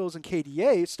getting kills in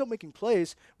KDA. It's still making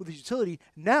plays with his utility.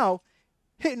 Now,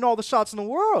 hitting all the shots in the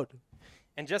world.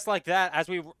 And just like that, as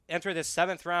we enter this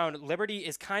 7th round, Liberty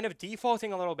is kind of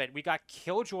defaulting a little bit. We got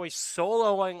Killjoy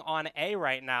soloing on A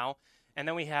right now, and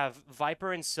then we have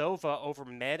Viper and Sova over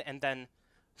mid, and then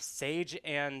Sage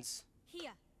and...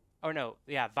 Oh, no.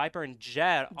 Yeah, Viper and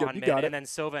Jet on mid, and then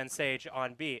Sova and Sage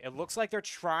on B. It looks like they're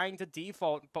trying to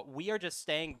default, but we are just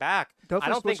staying back. Definitely I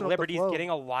don't think switching up the Liberty's flow. getting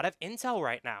a lot of intel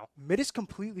right now. Mid is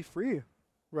completely free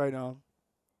right now.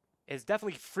 It's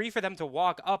definitely free for them to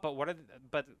walk up,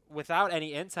 but without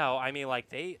any intel, I mean,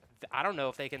 like, I don't know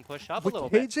if they can push up With a little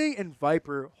bit. KJ and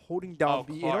Viper holding down Oh,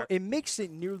 B, Clark. it makes it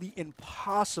nearly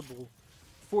impossible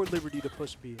for Liberty to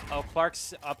push B. Oh,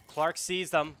 Clark sees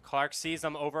them. Clark sees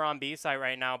them over on B side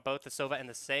right now, both the Sova and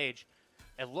the Sage.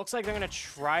 It looks like they're going to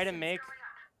try to make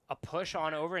a push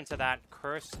on over into that.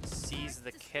 Curse sees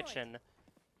the kitchen.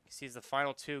 He sees the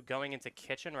final two going into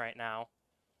kitchen right now.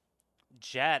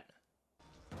 Jet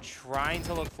trying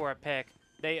to look for a pick.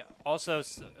 They also,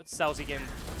 Celsi again,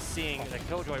 seeing the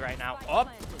Killjoy right now.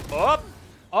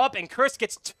 Up, and Curse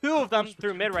gets 2 of them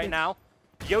through mid right now.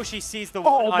 Yoshi sees the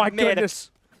one Oh on my mid.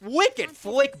 goodness. Wicked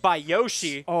flick by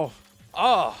Yoshi. Oh,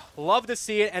 Love to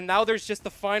see it. And now there's just the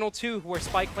final 2 where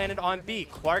Spike landed on B.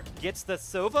 Clark gets the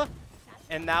Sova,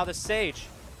 and now the Sage.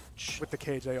 with the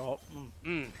KJ ult.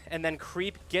 And then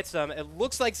Creep gets them. It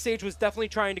looks like Sage was definitely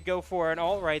trying to go for an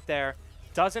ult right there.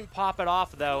 Doesn't pop it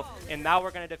off, though. And now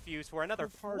we're going to defuse for another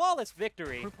flawless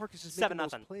victory. Point Park is just 7-0. making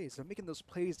those plays. They're making those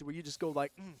plays where you just go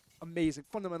like, amazing.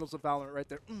 Fundamentals of Valorant right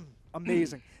there.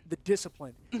 Amazing. The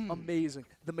discipline. Amazing.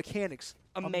 The mechanics.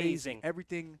 Amazing.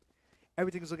 Everything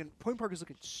is looking. Point Park is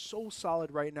looking so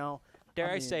solid right now. Dare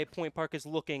I mean, say Point Park is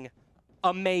looking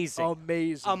amazing.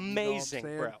 amazing. Amazing, you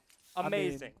know bro. what I'm saying?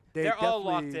 Amazing. I mean, they They're all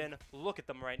locked definitely- in. Look at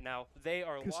them right now. They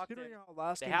are locked in. Considering how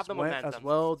last They games have the went as momentum.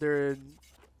 well, they're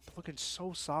looking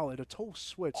so solid. A total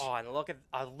switch. Oh, and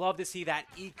I love to see that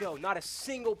eco. Not a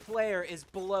single player is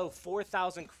below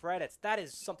 4,000 credits. That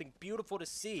is something beautiful to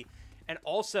see. And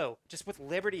also, just with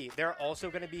Liberty, they're also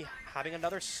going to be having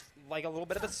another, like a little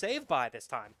bit of a save by this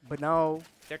time. But now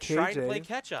They're trying to KJ play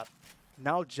catch up.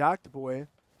 now Jack the boy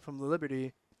from the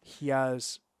Liberty, he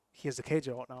has the KJ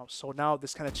ult now. So now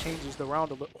this kind of changes the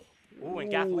round a little. Ooh,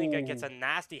 and Gathlinga gets a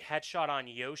nasty headshot on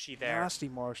Yoshi there. Nasty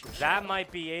Marshall. That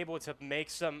might be able to make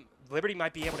some, Liberty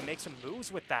might be able to make some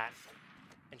moves with that.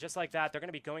 And just like that, they're going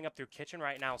to be going up through kitchen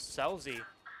right now. Celsi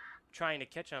trying to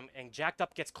catch him, and Jacked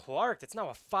Up gets Clarked. It's now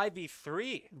a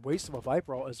 5v3. Waste of a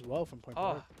Viper ult as well from Point Oh,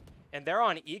 Park. and they're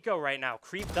on eco right now.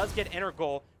 Creep does get inner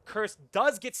goal. Curse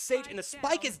does get Sage, and the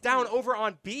spike is down over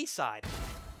on B side.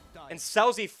 And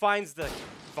Celsi finds the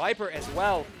Viper as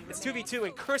well. It's 2v2,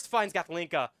 and Curse finds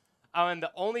Gathlinka. And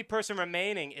the only person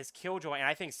remaining is Killjoy, and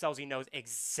I think Celsi knows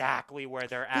exactly where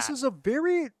they're at. This is a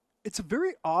very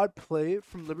odd play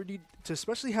from Liberty to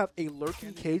especially have a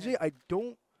lurking KJ. I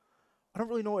don't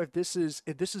really know if this is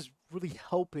really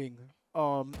helping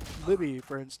Libby,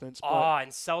 for instance. But Oh,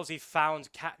 and Celsi found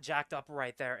Jacked Up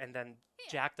right there, and then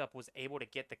Jacked Up was able to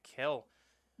get the kill.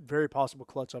 very possible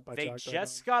clutch up by They Jack.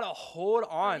 just got to hold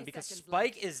on because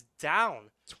Spike is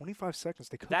down. 25 seconds.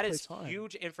 They could That play is time.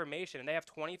 huge information, and they have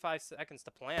 25 seconds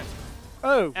to plan.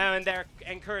 Oh,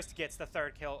 And Cursed gets the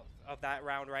 3rd kill of that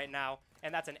round right now,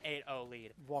 and that's an 8-0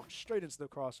 lead. walked straight into the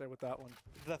crosshair with that one.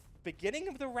 The beginning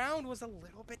of the round was a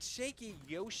little bit shaky.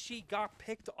 Yoshi got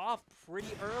picked off pretty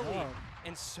early, Yeah.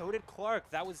 and so did Clark.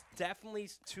 That was definitely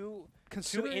two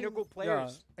Considering- integral Yeah,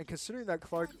 players. and considering that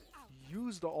Clark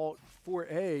used the ult for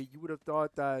A, you would have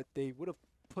thought that they would have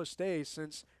pushed A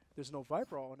since there's no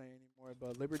Viper ult on A anymore.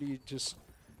 But Liberty just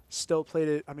still played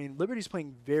it. I mean, Liberty's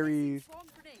playing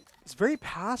it's very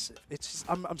passive. It's just,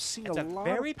 I'm seeing It's a a lot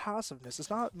very of passiveness. It's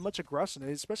not much aggression,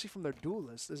 especially from their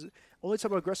duelists. The only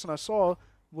type of aggression I saw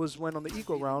was when on the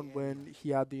eco round when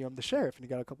he had the sheriff and he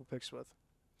got a couple picks with.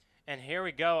 And here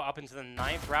we go, up into the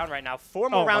 9th round right now. 4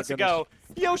 more rounds to go.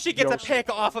 Yoshi gets a pick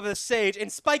off of the Sage,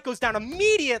 and Spike goes down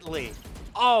immediately.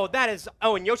 Oh, that is...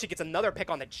 Oh, and Yoshi gets another pick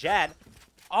on the Jet.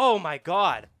 Oh, my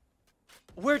God.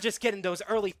 We're just getting those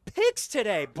early picks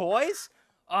today, boys.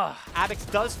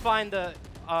 Abix does find the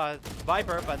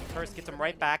Viper, but first gets him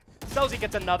right back. Selzy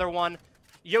gets another one.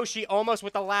 Yoshi almost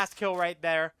with the last kill right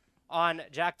there on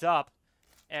Jacked Up.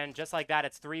 And just like that,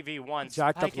 it's 3v1.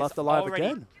 Jacked Up left alive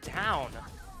again. Down.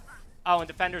 Oh, and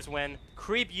defenders win.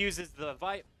 Creep uses the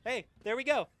Viper. Hey, there we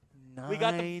go. We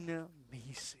got the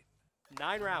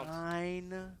 9 rounds.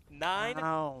 9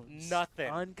 rounds. Nothing.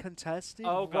 Uncontested.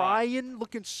 Oh, God. Ryan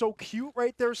looking so cute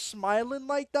right there, smiling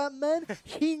like that, man.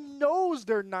 He knows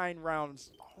they're 9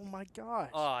 rounds. Oh my gosh.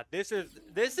 This is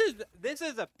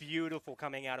a beautiful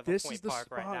coming out of the Point Park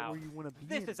right now. Where you want to be.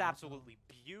 This is absolutely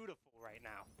beautiful right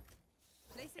now.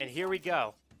 And here we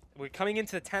go. We're coming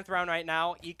into the 10th round right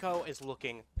now. Eco is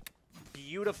looking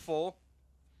beautiful.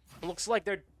 Looks like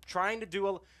they're trying to do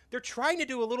a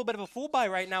little bit of a full buy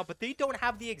right now, but they don't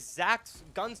have the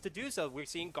exact guns to do so. We're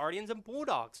seeing Guardians and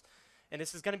Bulldogs, and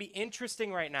this is going to be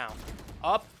interesting right now.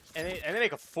 Up, and they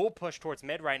make a full push towards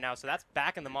mid right now, so that's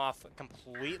backing them off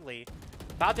completely.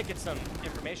 About to get some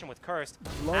information with Cursed.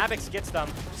 Abix gets them.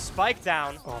 Spike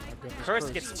down. Oh my goodness.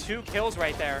 Cursed gets 2 kills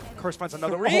right there. Cursed finds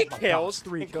another 3 kills.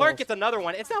 3 and kills. Clark gets another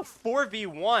one. It's now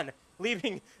 4v1,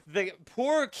 leaving the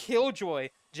poor Killjoy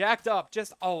Jacked Up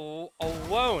just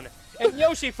alone. And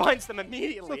Yoshi finds them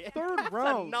immediately. It's the 3rd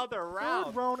round. Another round.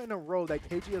 3rd round in a row that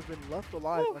KG has been left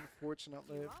alive,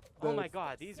 unfortunately. Oh my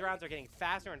God, these rounds are getting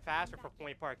faster and faster for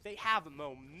Point Park. They have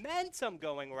momentum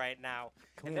going right now.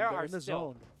 And there are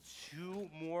still 2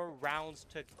 more rounds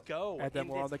to go. And then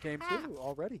we're on the game too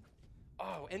already.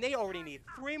 Oh, and they already need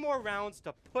 3 more rounds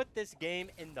to put this game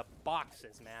in the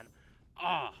boxes, man.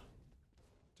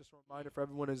 Just a reminder for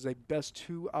everyone, is a best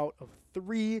 2 out of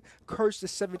 3. Cursed is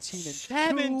 17 and 2.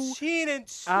 17 and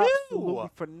 2. Absolutely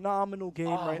phenomenal game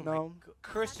right now.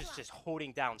 Cursed is just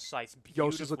holding down sights beautifully.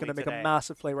 Yoshi's looking to make a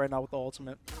massive play right now with the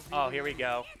ultimate. Oh, here we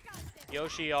go.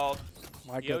 Yoshi ult.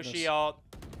 My goodness. Yoshi ult.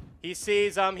 He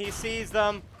sees them. He sees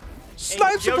them.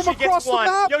 Snipes him from across the one.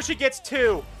 map. Yoshi gets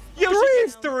 2. Yoshi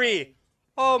gets 3.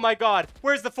 Oh my God.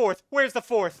 Where's the 4th? Where's the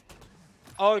 4th?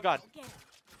 Oh God.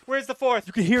 Where's the 4th?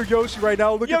 You can hear Yoshi right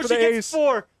now looking for the Yoshi ace. gets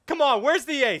 4. Come on, where's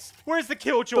the ace? Where's the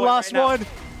Killjoy? The last right one.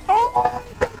 Oh,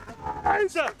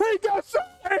 nice. He got the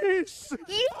ace.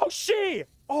 Yoshi.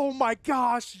 Oh my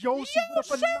gosh, Yoshi. What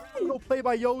a phenomenal play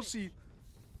by Yoshi.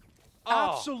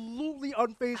 Absolutely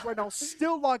unfazed right now.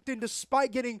 Still locked in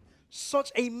despite getting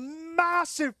such a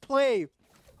massive play.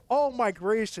 Oh my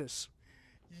gracious.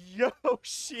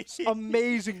 Yoshi.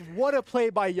 Amazing. What a play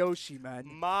by Yoshi, man.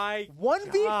 My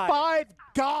 1v5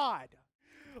 God.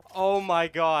 Oh my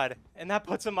God. And that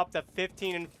puts him up to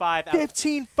 15 and 5.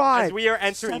 15-5. As we are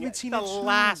entering the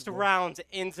last rounds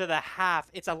into the half.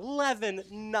 It's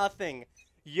 11-0.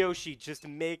 Yoshi just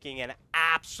making an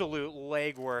absolute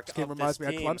legwork This game of reminds this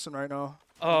me team. of Clemson right now.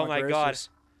 Oh my God.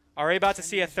 Are we about to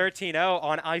see a 13-0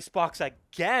 on Icebox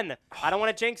again? I don't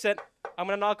want to jinx it. I'm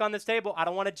going to knock on this table. I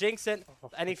don't want to jinx it.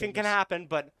 Anything can happen,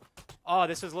 but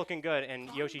this is looking good.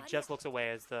 And Yoshi just looks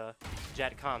away as the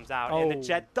Jet comes out. And the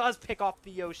Jet does pick off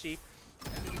the Yoshi.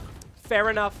 Fair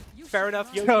enough. Fair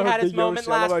enough. Yoshi had his moment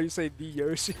last. I love how you say the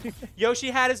Yoshi.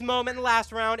 Yoshi had his moment in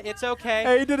last round. It's okay.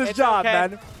 Hey, he did his job,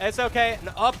 man. It's okay. And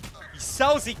up,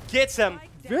 Selzy gets him.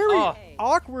 Very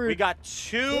awkward. We got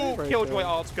 2 Killjoy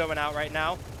ults going out right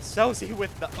now. Selzy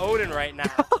with the Odin right now.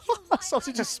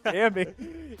 Selzy just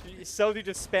spamming. Selzy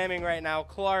just spamming right now.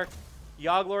 Clark,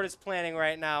 Yoglord is planning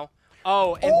right now.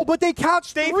 But they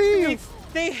catch 3.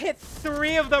 They hit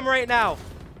 3 of them right now.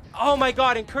 Oh my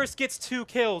God, and Curse gets 2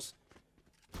 kills.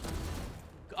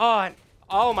 Oh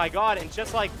my God, and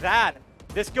just like that,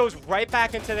 this goes right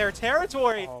back into their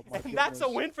territory. And that's a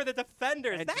win for the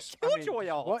defenders. And That Killjoy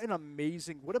ult. What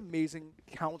amazing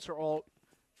counter ult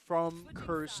from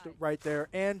Cursed right there.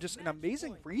 And just an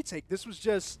amazing retake. This was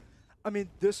just,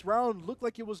 this round looked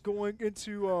like it was going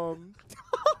into,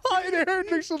 Aaron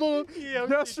makes a little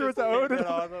gesture with the Odin.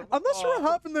 I'm not sure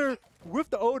what happened there with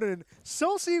the Odin.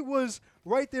 Selzy was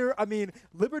right there.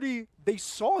 Liberty, they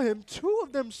saw him. 2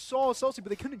 of them saw Selzy, but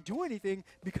they couldn't do anything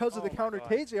because of the counter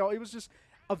KJ. It was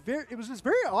just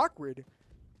very awkward.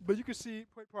 But you can see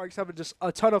Point Park's having just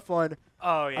a ton of fun.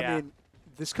 Oh yeah.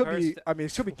 This could be.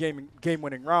 This could be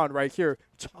game-winning round right here.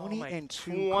 20 and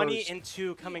 2. 20 and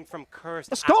 2 coming from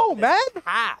Cursed. Let's go, man.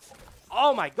 Half.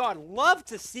 Oh my God, love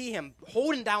to see him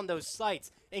holding down those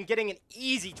sights and getting an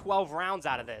easy 12 rounds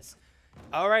out of this.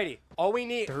 Alrighty, all we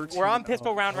need, we're on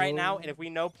pistol round right now, 13-0. and if we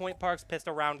know Point Park's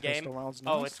pistol round game, Pistol round's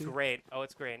oh, nice, it's too. great. Oh,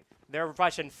 it's great. They're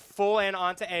rushing full in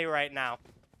onto A right now.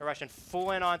 They're rushing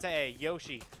full in onto A.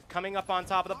 Yoshi coming up on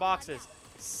top of the boxes.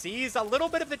 Sees a little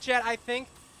bit of the jet, I think,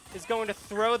 is going to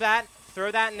throw that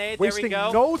nade. Wasting there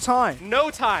we go. no time.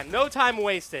 No time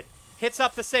wasted. Hits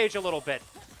up the Sage a little bit.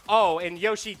 Oh, and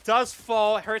Yoshi does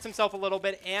fall, hurts himself a little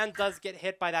bit, and does get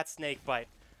hit by that snake bite.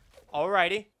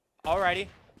 Alrighty.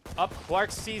 Up,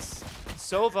 Clark sees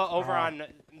Sova over on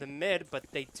the mid, but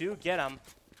they do get him.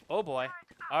 Oh boy.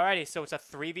 Alrighty, so it's a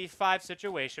 3v5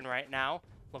 situation right now.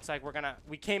 Looks like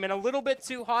we came in a little bit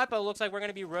too hot, but it looks like we're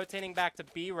gonna be rotating back to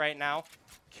B right now.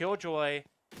 Killjoy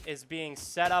is being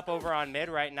set up over on mid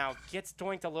right now. Gets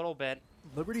doinked a little bit.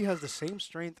 Liberty has the same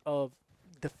strength of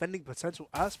defending potential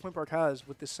as Point Park has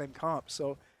with this same comp.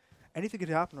 So anything could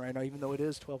happen right now, even though it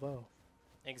is 12-0.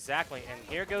 Exactly, and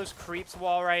here goes Creep's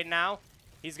wall right now.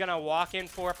 He's gonna walk in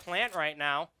for a plant right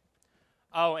now.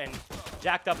 Oh, and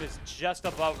Jacked Up is just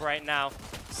above right now.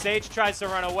 Sage tries to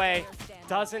run away,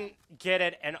 doesn't get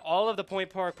it, and all of the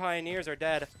Point Park Pioneers are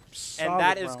dead. And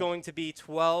that is going to be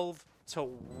 12-1.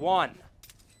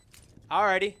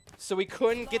 Alrighty, so we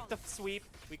couldn't get the sweep.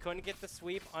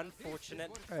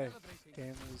 Unfortunate. Hey,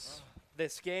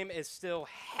 This game is still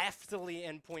heftily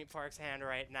in Point Park's hand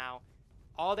right now.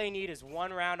 All they need is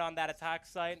one round on that attack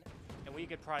site, and we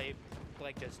could probably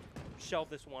like just shelve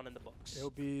this one in the books. It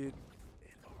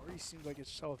already seems like it's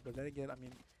shelved, but then again, I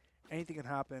mean, anything can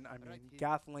happen. I mean,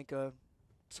 Gathlinka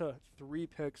to 3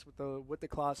 picks with the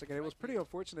classic, and it was pretty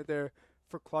unfortunate there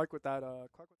for Clark with that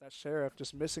Sheriff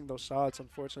just missing those shots.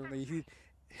 Unfortunately, he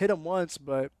hit him once,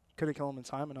 but couldn't kill him in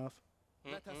time enough.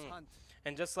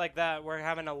 And just like that, we're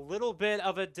having a little bit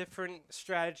of a different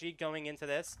strategy going into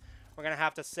this. We're gonna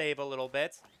have to save a little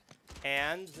bit,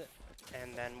 and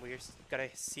then we're gonna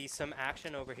see some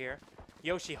action over here.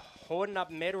 Yoshi holding up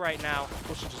mid right now.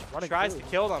 Tries to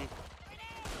kill them.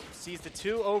 Sees the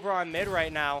 2 over on mid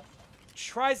right now.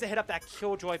 Tries to hit up that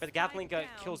Killjoy, but Gathlinka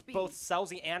kills both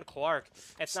Selzy and Clark.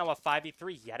 It's now a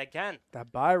 5v3 yet again.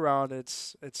 That buy round,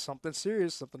 it's something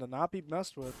serious, something to not be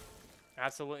messed with.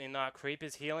 Absolutely not. Creep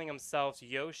is healing himself.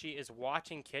 Yoshi is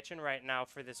watching Kitchen right now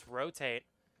for this rotate.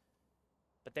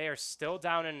 But they are still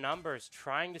down in numbers,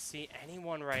 trying to see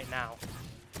anyone right now.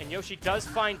 And Yoshi does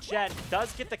find Jet,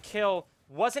 does get the kill,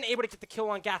 wasn't able to get the kill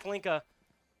on Gathlinka.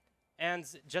 And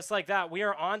just like that, we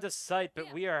are on to site,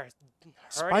 but we are hurting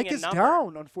Spike is number.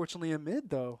 down, unfortunately, in mid,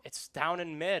 though. It's down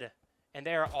in mid, and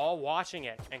they are all watching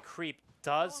it, and Creep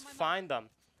does find them.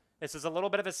 This is a little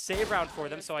bit of a save round for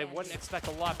them, so I wouldn't expect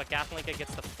a lot, but Gathlinka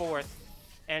gets the 4th,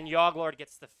 and Yoglord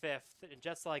gets the 5th. And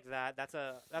just like that, that's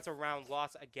a round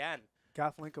loss again.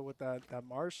 Gathlinka with that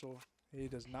Marshall. He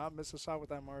does not miss a shot with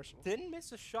that Marshall. Didn't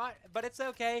miss a shot, but it's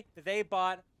okay. They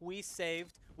bought, we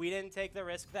saved. We didn't take the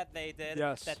risk that they did.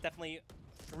 Yes. That definitely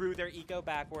threw their eco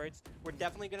backwards. We're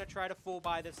definitely going to try to full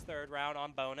buy this 3rd round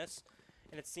on bonus.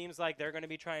 And it seems like they're going to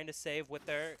be trying to save with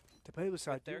their To play with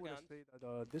side, I do want to say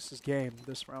that this is game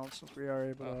this round since we are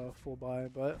able to full buy,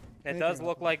 but it does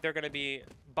look like they're going to be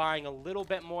buying a little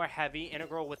bit more heavy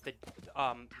integral with the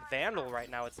Vandal right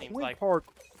now. It seems like,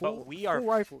 but we are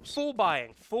full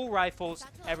buying, full rifles,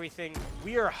 everything.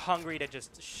 We are hungry to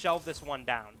just shelve this one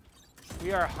down.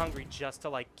 We are hungry just to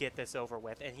like get this over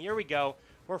with. And here we go.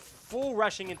 We're full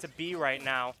rushing into B right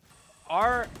now.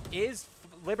 Is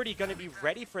Liberty going to be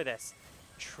ready for this?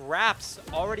 Traps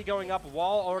already going up,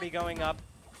 wall already going up.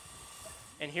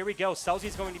 And here we go.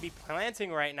 Selzy's going to be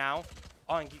planting right now.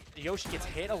 Oh, and Yoshi gets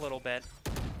hit a little bit.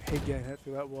 He getting hit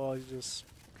through that wall. He's just.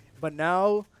 But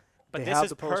now. But this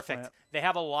is perfect. They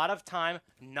have a lot of time.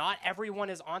 Not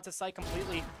everyone is onto site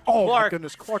completely. Oh, Clark, my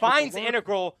goodness. Clark finds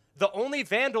Integral. The only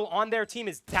Vandal on their team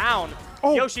is down.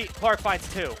 Oh. Clark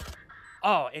finds 2.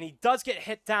 Oh, and he does get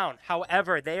hit down.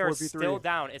 However, they are 4v3. still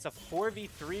down. It's a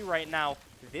 4v3 right now.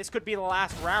 This could be the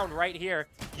last round right here.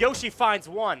 Yoshi finds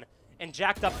 1, and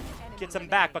Jacked Up gets him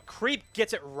back, but Creep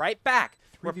gets it right back.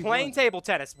 We're playing table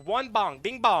tennis. 1 bong,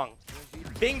 bing bong,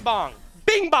 bing bong,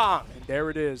 bing bong. And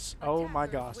there it is. Oh my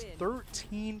gosh.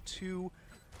 13-2.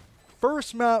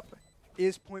 First map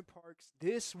is Point Park's.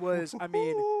 This was, I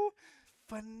mean,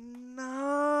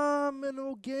 phenomenal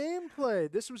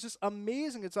gameplay. This was just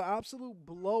amazing. It's an absolute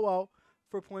blowout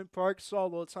for Point Park. Saw a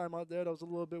little time out there. That was a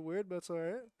little bit weird, but it's all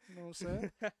right. You know what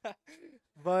I'm saying?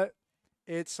 But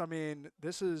it's, I mean,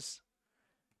 this is...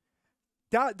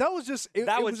 That was just it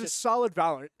was just solid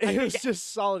Valorant. It was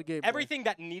just solid gameplay. Everything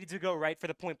that needed to go right for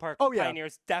the Point Park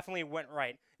Pioneers definitely went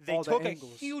right. They took a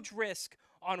huge risk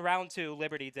on round 2,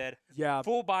 Liberty did. Yeah.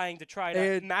 Full buying to try to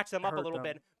It match them up a hurt little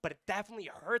them. bit, but it definitely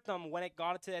hurt them when it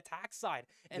got to the attack side.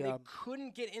 And Yeah. they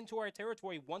couldn't get into our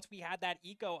territory once we had that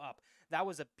eco up. That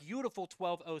was a beautiful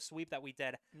 12-0 sweep that we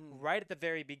did right at the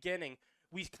very beginning.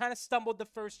 We kind of stumbled the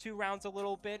first 2 rounds a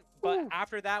little bit, but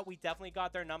after that, we definitely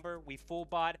got their number. We full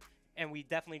bought, and we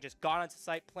definitely just got onto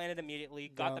site, planted immediately,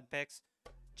 got the picks,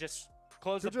 just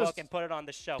closed the book and put it on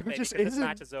the shelf, baby, because this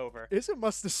match is over. Isn't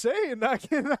much to say in that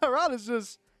round. It's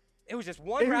just... It was just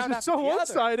one round after so the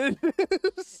one-sided.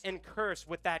 And Curse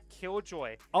with that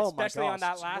killjoy, Oh especially my on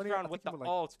gosh. that last round with the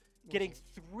ult, getting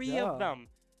 3 of them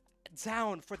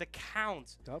down for the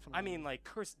count. Definitely. I mean, like,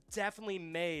 Curse definitely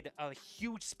made a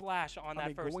huge splash on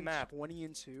that first going map.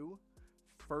 20-2,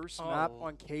 first map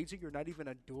on KJ, you're not even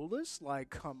a duelist? Like,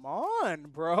 come on,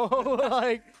 bro.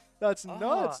 Like, that's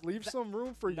nuts. Leave some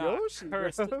room for Yoshi.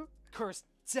 Curse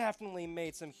definitely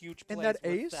made some huge plays and that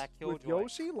with ace that killjoy. with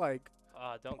Yoshi, like,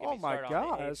 don't get oh me my started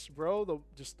on the ace. gosh, bro.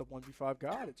 Just the 1v5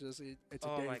 god. It's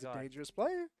a dangerous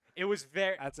player. It was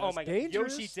very. Oh my god!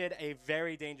 dangerous. Yoshi did a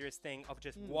very dangerous thing of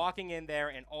just walking in there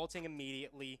and ulting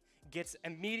immediately. Gets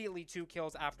immediately 2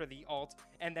 kills after the ult,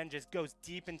 and then just goes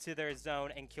deep into their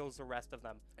zone and kills the rest of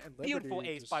them. And Beautiful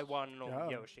ace just, by one and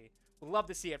only Yoshi. Love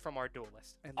to see it from our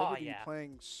duelist. And Liberty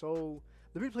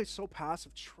Liberty plays so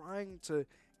passive, trying to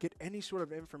get any sort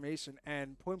of information.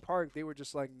 And Point Park, they were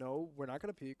just like, no, we're not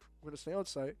going to peek. We're going to stay on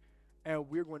site. And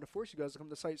we're going to force you guys to come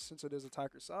to site since it is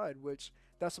attacker side, which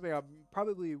that's something I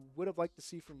probably would have liked to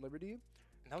see from Liberty,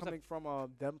 coming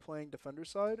from them playing defender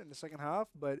side in the second half,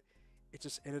 but it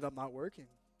just ended up not working.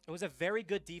 It was a very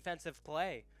good defensive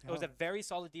play. Yeah. It was a very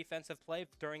solid defensive play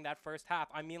during that first half.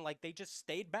 I mean, like, they just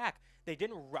stayed back. They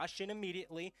didn't rush in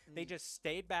immediately. They just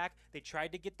stayed back. They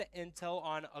tried to get the intel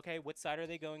on, okay, which side are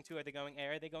they going to? Are they going A?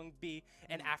 Are they going B?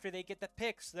 And after they get the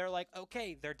picks, they're like,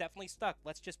 okay, they're definitely stuck.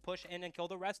 Let's just push in and kill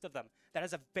the rest of them. That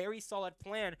is a very solid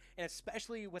plan, and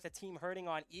especially with a team hurting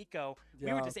on eco,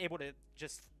 we were just able to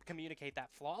just communicate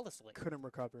that flawlessly. Couldn't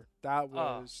recover. That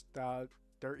was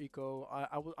their eco.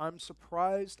 I'm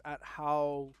surprised at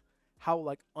how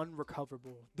like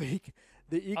unrecoverable the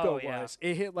eco was.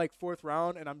 It hit like 4th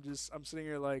round, and I'm sitting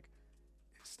here like,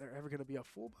 is there ever gonna be a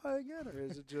full buy again, or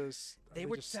is it just they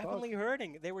were definitely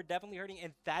hurting. They were definitely hurting,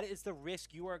 and that is the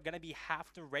risk you are gonna be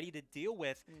ready to deal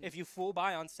with if you full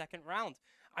buy on 2nd round.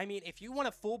 I mean, if you want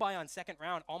to full buy on 2nd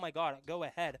round, oh my god, go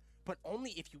ahead. But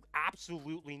only if you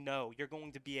absolutely know you're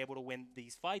going to be able to win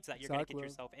these fights that you're going to get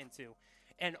yourself into.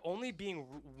 And only being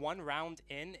 1 round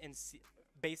in and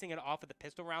basing it off of the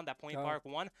pistol round that Point Park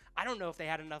won, I don't know if they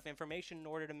had enough information in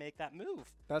order to make that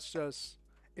move. That's just,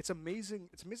 it's amazing.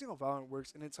 It's amazing how Valorant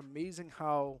works, and it's amazing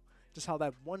how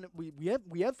that one we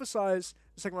emphasize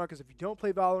the 2nd round, because if you don't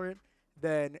play Valorant,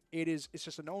 then it's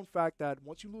just a known fact that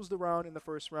once you lose the round in the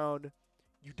 1st round,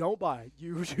 you don't buy.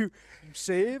 You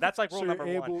save. That's like rule number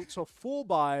 1. You're able to full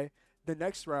buy the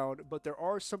next round, but there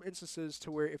are some instances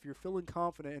to where if you're feeling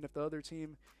confident and if the other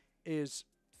team is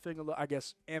feeling a little, I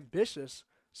guess, ambitious,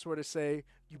 sort of say,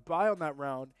 you buy on that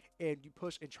round and you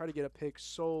push and try to get a pick,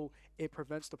 so it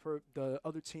prevents the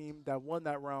other team that won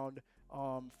that round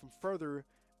from further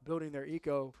building their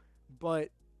eco. But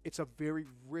it's a very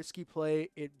risky play.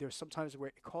 There's sometimes where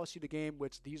it costs you the game,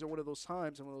 which these are one of those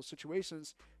times and one of those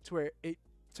situations to where it,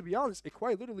 to be honest, it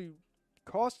quite literally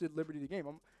costed Liberty the game.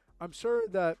 I'm sure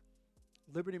that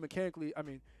Liberty mechanically, I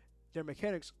mean, their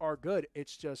mechanics are good.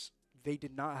 It's just they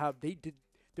did not have.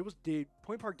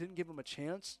 Point Park didn't give them a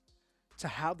chance to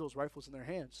have those rifles in their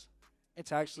hands and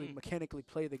to actually mechanically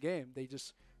play the game. They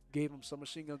just gave them some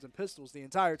machine guns and pistols the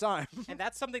entire time. And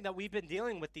that's something that we've been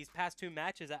dealing with these past 2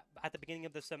 matches at the beginning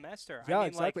of the semester. Yeah, I mean,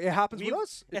 exactly. Like, it happens with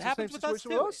us. It happens with us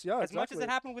too. Yeah, as much as it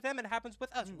happened with them, it happens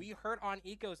with us. We hurt on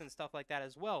ecos and stuff like that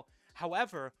as well.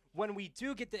 However, when we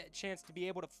do get the chance to be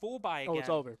able to full buy again, it's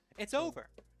over. It's over.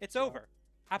 It's over.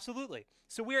 Absolutely.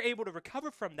 So we're able to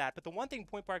recover from that. But the one thing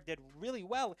Point Park did really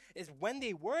well is when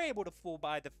they were able to full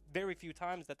buy the very few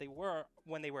times that they were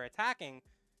when they were attacking,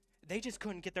 they just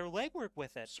couldn't get their legwork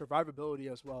with it.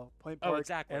 Survivability as well. Point Park,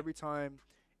 every time,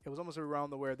 it was almost every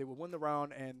round where they would win the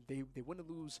round and they wouldn't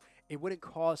lose. It wouldn't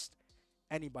cost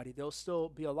anybody. They'll still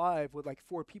be alive with like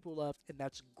 4 people left, and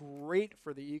that's great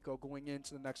for the eco going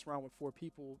into the next round with 4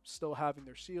 people still having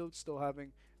their shields, still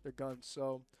having their guns.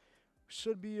 So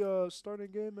should be a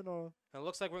starting game in it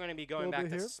looks like we're going to be going back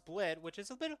to Split, which is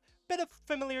a bit of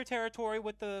familiar territory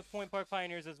with the Point Park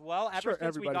Pioneers as well. Ever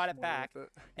since we got it back,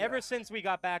 since we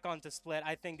got back onto Split,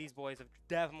 I think these boys have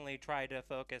definitely tried to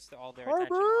focus all their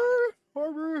attention on it.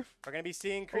 Harbor. We're going to be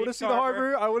seeing Creep. I want to see the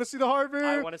Harbor. I want to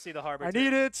see the Harbor. I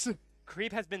need it.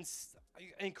 Creep has been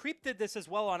And Creep did this as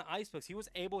well on Icebooks. He was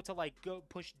able to like go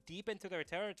push deep into their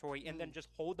territory and then just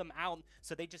hold them out,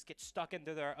 so they just get stuck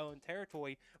into their own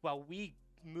territory while we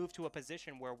move to a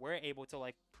position where we're able to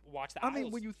like watch the I mean,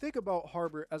 when you think about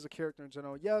Harbor as a character in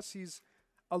general, yes, he's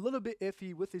a little bit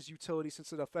iffy with his utility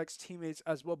since it affects teammates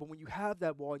as well. But when you have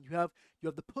that wall, and you have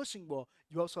the pushing wall,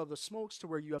 you also have the smokes to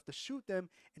where you have to shoot them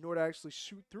in order to actually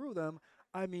shoot through them.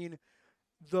 I mean,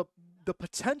 the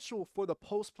potential for the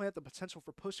post plant, the potential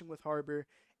for pushing with Harbor,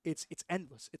 it's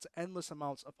endless. It's endless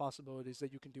amounts of possibilities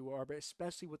that you can do with Harbor,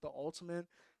 especially with the ultimate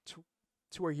to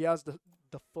where he has the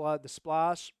flood, the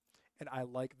splash, and I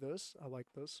like this. I like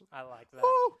this. I like that.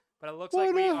 Oh, but it looks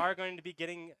like we are going to be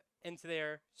getting into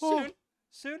there soon.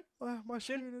 Soon. My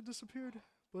screen had disappeared.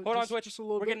 But Hold on, Twitch. Just a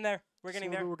little we're bit. getting there. We're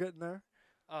getting there. We're getting there.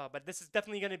 But this is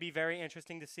definitely going to be very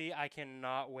interesting to see. I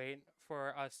cannot wait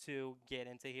for us to get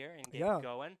into here and get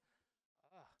going.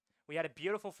 We had a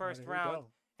beautiful first round,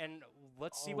 and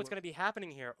let's see what's going to be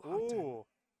happening here. Ooh.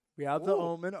 We have the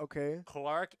Omen, okay.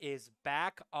 Clark is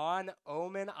back on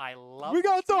Omen. I love We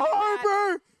got the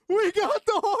Harbor! We got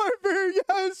the Harbor,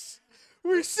 yes!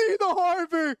 We see the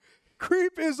Harbor!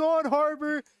 Creep is on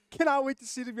Harbor. Cannot wait to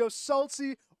see the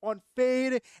Salty on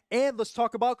Fade. And let's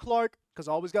talk about Clark, because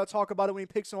I always got to talk about it when he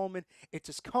picks Omen. It's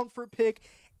his comfort pick.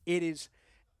 It is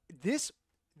this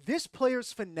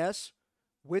player's finesse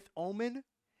with Omen,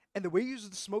 and the way he uses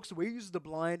the smokes, the way he uses the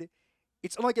blind,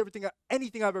 it's unlike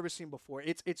anything I've ever seen before.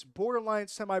 It's borderline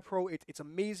semi-pro. It's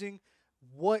amazing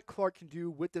what Clark can do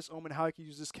with this Omen, how he can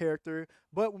use this character.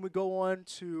 But when we go on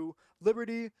to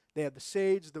Liberty, they have the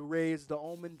Sage, the Raze, the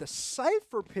Omen, the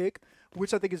Cypher pick,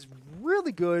 which I think is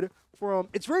really good.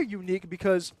 It's very unique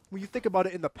because when you think about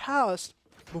it in the past,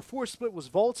 before Split was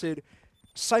vaulted,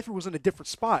 Cypher was in a different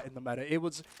spot in the meta. It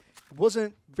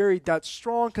wasn't very that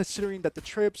strong, considering that the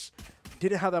trips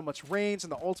didn't have that much range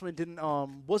and the ultimate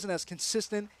wasn't as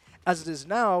consistent as it is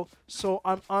now. So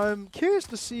I'm curious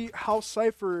to see how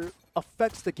Cypher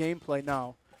affects the gameplay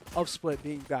now of Split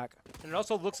being back. And it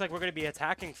also looks like we're going to be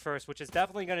attacking first, which is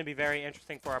definitely going to be very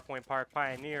interesting for our Point Park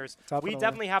Pioneers. We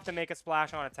definitely have to make a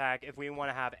splash on attack if we want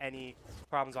to have any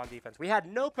problems on defense. We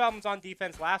had no problems on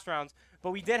defense last rounds,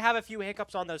 but we did have a few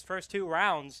hiccups on those first 2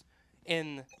 rounds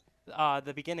in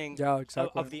the beginning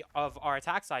of our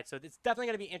attack side. So it's definitely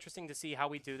going to be interesting to see how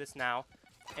we do this now.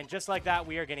 And just like that,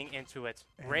 we are getting into it.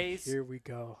 Raze, here we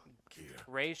go.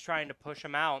 Raze trying to push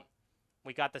him out.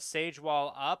 We got the Sage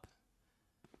wall up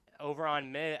over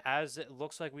on mid, as it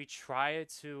looks like we try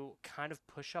to kind of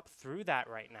push up through that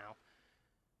right now.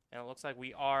 And it looks like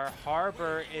we are.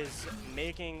 Harbor is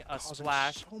making a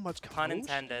splash, so much pun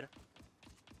intended,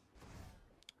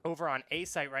 over on A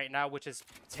site right now, which is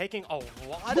taking a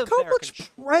lot of their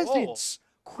much presence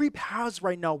Creep has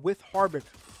right now with Harbor.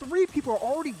 3 people are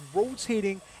already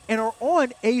rotating and are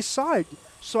on A side.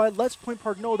 So it lets Point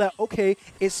Park know that, okay,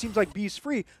 it seems like B's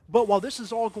free. But while this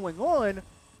is all going on,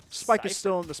 Spike is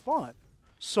still in the spawn.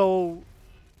 So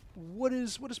what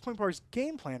is Point Park's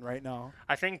game plan right now?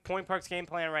 I think Point Park's game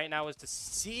plan right now is to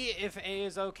see if A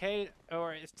is okay,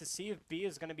 or is to see if B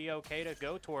is going to be okay to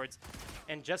go towards.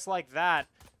 And just like that,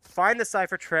 find the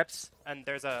Cypher trips, and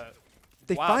there's a...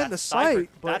 They find the site,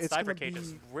 but that it's Cypher going to be... cage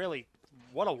is really...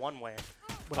 What a one-way.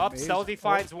 Up, Stealthy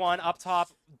finds one, up top,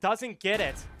 doesn't get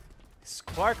it.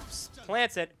 Clark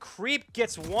plants it. Creep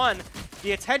gets one.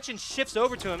 The attention shifts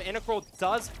over to him. Integral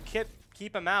does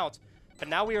keep him out. But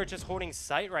now we are just holding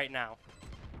sight right now.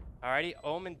 Alrighty,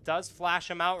 Omen does flash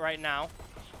him out right now.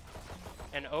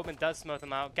 And Omen does smoke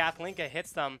him out. Gathlinka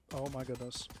hits them. Oh my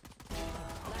goodness.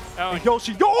 Oh, and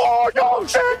Yoshi! Oh,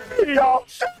 Yoshi!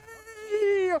 Yoshi!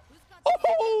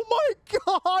 Oh my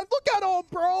god! Look at him,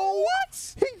 bro!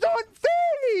 What? He's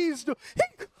unfazed!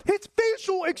 His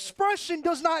facial expression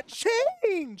does not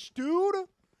change, dude!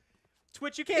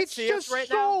 Twitch, you can't see us right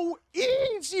now.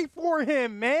 It's so easy for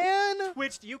him, man!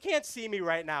 Twitch, you can't see me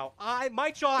right now.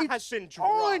 My jaw has been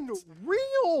dropped.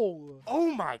 Unreal!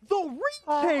 Oh my The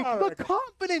retake, the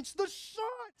confidence, the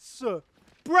shots!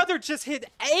 Brother just hit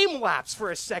aim laps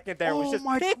for a second there. Oh just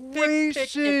my pick,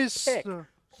 gracious! pick, pick.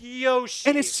 Yoshi.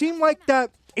 And it seemed like that.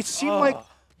 It seemed like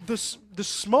the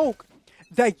smoke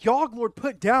that Yoglord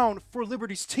put down for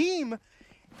Liberty's team,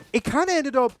 it kind of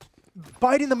ended up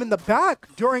biting them in the back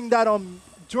during that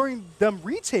during them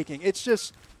retaking. It's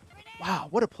just, wow,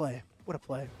 what a play. What a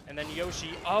play. And then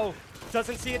Yoshi,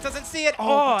 doesn't see it, doesn't see it.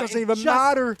 Oh, it doesn't even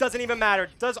matter. Doesn't even matter.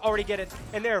 Does already get it.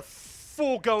 And they're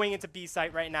full going into B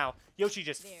site right now. Yoshi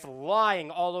just flying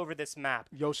all over this map.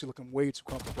 Yoshi looking way too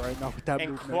comfortable right now with that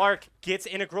movement. And Clark gets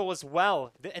Integral as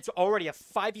well. It's already a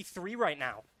 5v3 right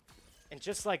now. And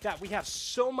just like that, we have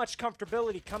so much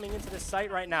comfortability coming into this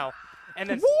site right now. And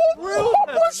then what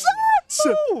was that?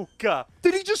 Smoke!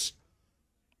 Did he just...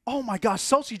 Oh my gosh,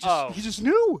 Celsi he just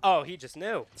knew. Oh, he just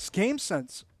knew. It's game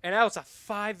sense. And now it's a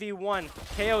 5v1.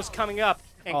 KO's coming up,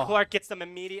 and Clark gets them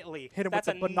immediately. Hit him That's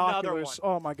with the binoculars.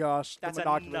 One. Oh my gosh. That's the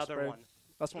binocular another spray. one.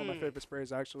 That's one of my favorite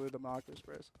sprays, actually, the binocular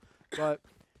sprays. But,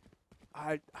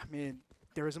 I mean,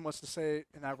 there isn't much to say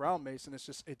in that round, Mason.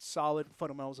 It's solid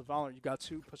fundamentals of Valorant. You got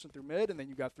 2 pushing through mid, and then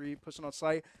you got 3 pushing on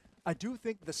site. I do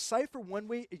think the Cypher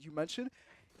one-way, as you mentioned,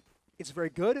 it's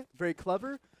very good, very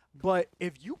clever. But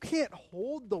if you can't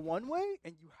hold the one-way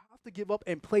and you have to give up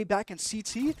and play back in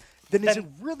CT, then is it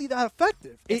really that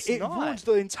effective? It ruins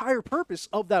the entire purpose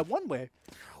of that one-way.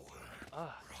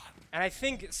 And I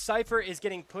think Cypher is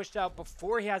getting pushed out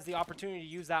before he has the opportunity to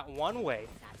use that one-way.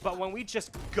 But when we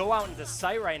just go out into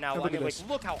sight right now, I mean, like,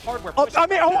 look how hard we're pushing.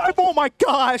 Oh my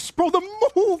gosh, bro, the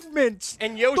movements!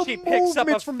 And Yoshi picks up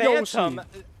a Phantom.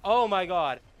 Oh my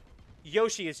god.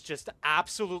 Yoshi is just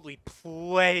absolutely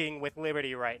playing with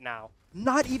Liberty right now.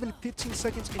 Not even 15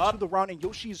 seconds into the round, and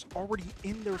Yoshi is already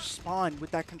in their spawn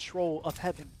with that control of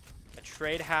heaven. A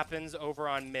trade happens over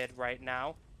on mid right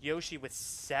now. Yoshi with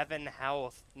 7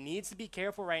 health needs to be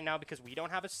careful right now because we don't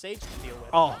have a Sage to deal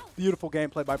with. Oh, beautiful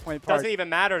gameplay by Point Park. Doesn't even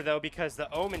matter though because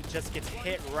the Omen just gets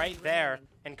hit right there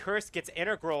and Curse gets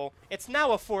integral. It's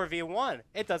now a 4v1.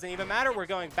 It doesn't even matter. We're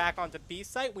going back onto B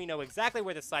site. We know exactly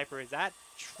where the Cypher is at,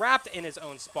 trapped in his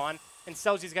own spawn, and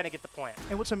Celsi's gonna get the plant.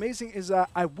 And what's amazing is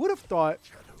that I would have thought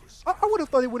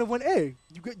they would have went A.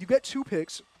 You get 2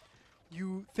 picks.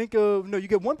 You think of you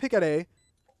get 1 pick at A.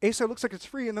 A side looks like it's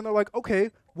free, and then they're like, okay,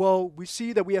 well, we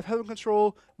see that we have heaven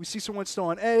control. We see someone still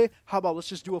on A. How about let's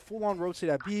just do a full-on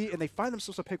rotate at B? And they find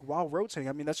themselves a pick while rotating.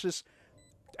 I mean, it's just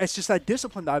that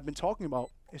discipline that I've been talking about.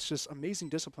 It's just amazing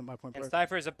discipline by Point Park. And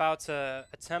Cypher is about to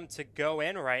attempt to go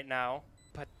in right now,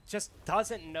 but just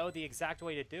doesn't know the exact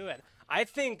way to do it. I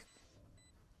think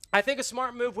a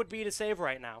smart move would be to save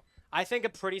right now. I think a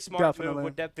pretty smart move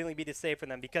would definitely be to save for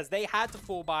them because they had to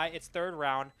full buy. It's 3rd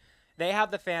round. They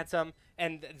have the Phantom,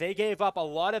 and they gave up a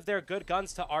lot of their good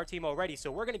guns to our team already.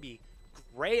 So we're going to be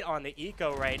great on the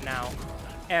eco right now.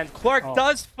 And Clark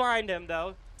does find him,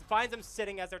 though. Finds him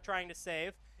sitting as they're trying to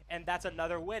save, and that's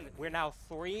another win. We're now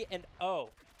 3-0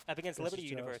 up against Liberty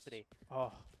University.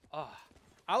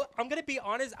 I'm going to be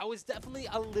honest, I was definitely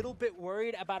a little bit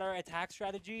worried about our attack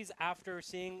strategies after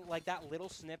seeing like that little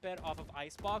snippet off of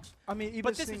Icebox. I mean, even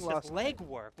but this is just leg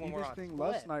work when we're on split.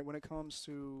 Last night when it comes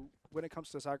to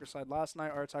the attacker side, last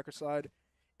night our attacker side,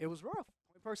 it was rough.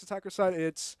 Point Park's attacker side,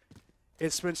 it's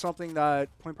been something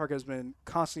that Point Park has been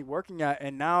constantly working at,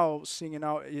 and now seeing it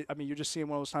out, I mean, you're just seeing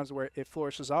one of those times where it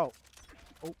flourishes out.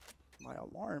 Oh, my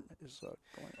alarm is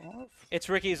going off. It's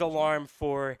Ricky's alarm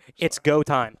for it's go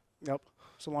time. Yep.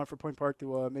 It's alarm for Point Park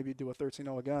to maybe do a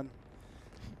 13-0 again.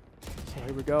 So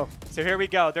here we go. So here we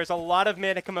go. There's a lot of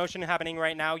mid commotion happening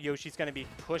right now. Yoshi's going to be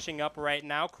pushing up right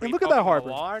now. And look at that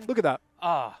Harbor. Look at that.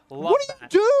 What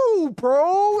do you do,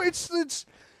 bro? It's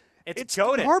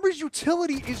goated. Harbor's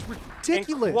utility is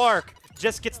ridiculous. And Clark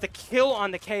just gets the kill on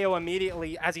the KO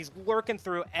immediately as he's lurking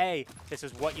through A. This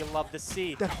is what you love to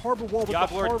see. That Harbor wall with the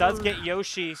Yoglor does get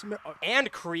Yoshi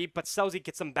and Creep, but Celsi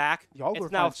gets him back. Yoglor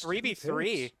it's now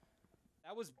 3v3.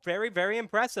 That was very, very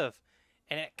impressive.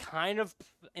 And it kind of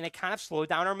slowed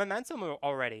down our momentum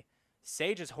already.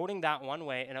 Sage is holding that one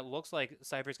way, and it looks like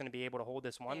Cypher's going to be able to hold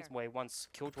this one way once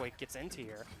Killjoy gets into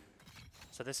here.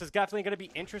 So this is definitely going to be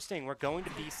interesting. We're going to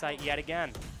B site yet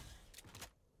again.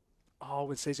 Oh,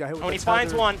 with Sage, I hit with Tony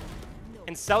finds one,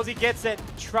 and Celsi gets it.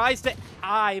 Tries to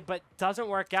eye, but doesn't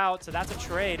work out, so that's a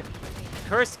trade.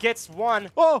 Curse gets one.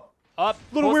 Oh! Up.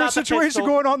 Little weird situation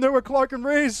going on there with Clark and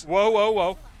Raze. Whoa, whoa,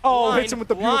 whoa. Oh, blind, hits him with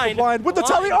the beautiful blind. With the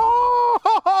telly.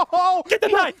 Oh! Get the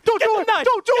knife! Don't do it!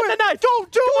 Don't do it! The knife!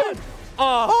 Don't do it!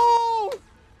 Oh!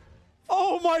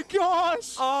 Oh my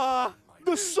gosh!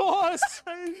 The sauce!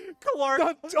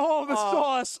 Clark. The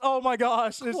sauce! Oh my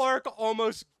gosh! Clark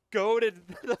almost goated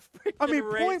the freaking I mean,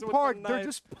 Raze Point Park, with the they're knife.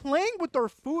 just playing with their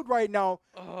food right now.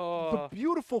 The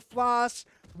beautiful flash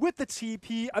with the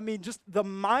TP. I mean, just the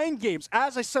mind games.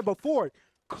 As I said before,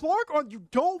 Clark, you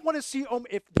don't want to see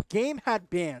if the game had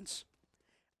bans.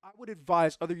 I would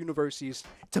advise other universities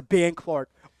to ban Clark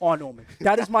on Omen.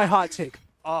 That is my hot take.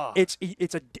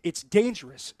 It's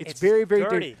dangerous. It's very, very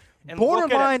dirty. dangerous.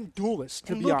 Borderline duelist,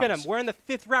 to be honest. Look at him. We're in the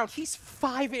 5th round. He's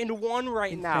 5-1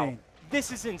 right now. This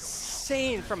is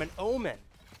insane from an Omen.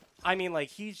 I mean, like,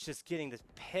 he's just getting the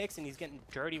picks and he's getting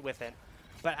dirty with it.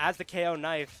 But as the KO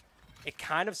knife, it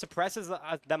kind of suppresses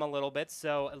them a little bit,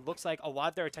 so it looks like a lot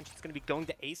of their attention is going to be going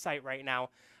to A site right now.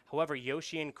 However,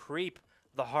 Yoshi and Creep,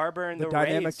 the Harbor and the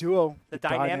dynamic Raze, duo. the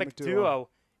dynamic duo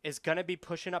is going to be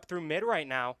pushing up through mid right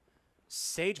now.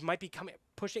 Sage might be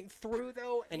pushing through,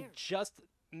 though, and just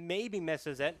maybe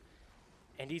misses it.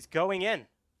 And he's going in.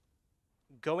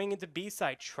 Going into B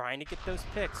side, trying to get those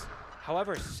picks.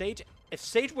 However, if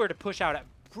Sage were to push out at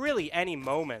really any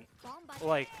moment,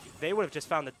 like, they would have just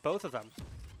found both of them.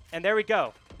 And there we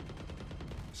go.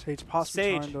 Sage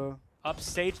possibly trying to...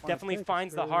 Sage definitely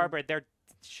finds the harbor.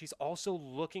 She's also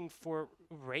looking for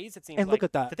Raze, it seems like. And look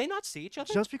at that. Did they not see each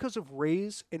other? Just because of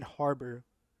Raze and Harbor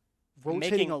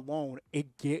rotating alone, it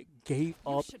gave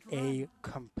up A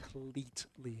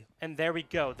completely. And there we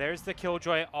go. There's the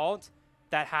Killjoy ult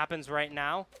that happens right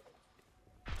now.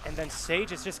 And then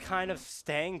Sage is just kind of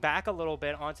staying back a little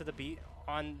bit onto the beat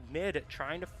on mid,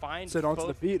 trying to find Sit onto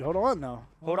the beat. Hold on now.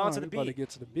 Hold on to the beat. About to get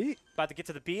to the beat. About to get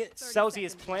to the beat. Celsi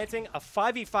is planting a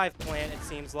 5v5 plant, it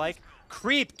seems like.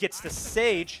 Creep gets the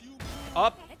Sage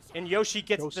up, and Yoshi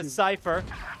gets the Cypher.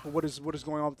 What is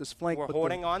going on with this flank? We're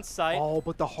holding on site. Oh,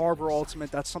 but the Harbor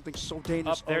ultimate, that's something so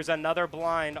dangerous. There's another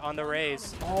blind on the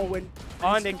Raze. Oh,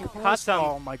 and they can cuss him.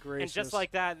 Oh, my gracious. And just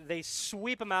like that, they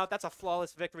sweep him out. That's a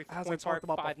flawless victory for Point Park,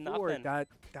 5-0.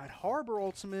 That Harbor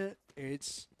ultimate,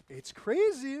 it's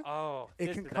crazy. Oh,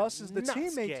 it concusses the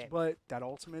teammates, but that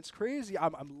ultimate's crazy.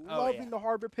 I'm loving the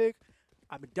Harbor pick.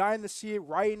 I'm dying to see it,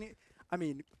 writing it. I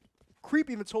mean,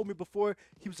 Creep even told me before,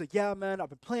 he was like, yeah, man, I've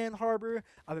been playing Harbor.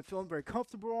 I've been feeling very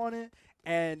comfortable on it.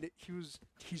 And he's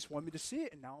wanted me to see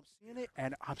it, and now I'm seeing it,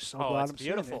 and I'm so glad I'm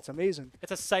seeing it. It's amazing.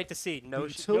 It's a sight to see.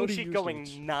 Yoshi going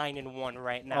 9-1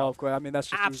 right now. Oh, of course. I mean, that's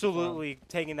just absolutely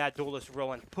taking that duelist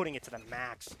role and putting it to the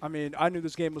max. I mean, I knew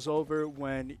this game was over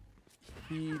when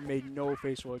he made no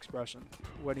facial expression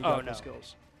when he got those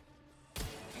kills.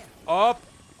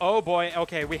 Oh boy.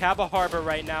 Okay, we have a Harbor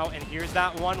right now, and here's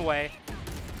that one way.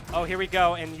 Oh, here we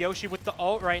go. And Yoshi with the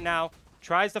ult right now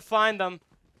tries to find them.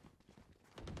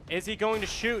 Is he going to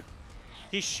shoot?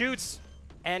 He shoots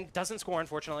and doesn't score,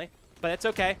 unfortunately. But it's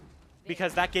okay,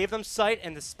 because that gave them sight,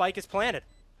 and the spike is planted.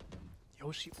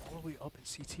 Yoshi all the way up in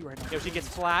CT right now. Yoshi gets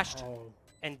flashed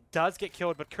and does get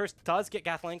killed, but Curse does get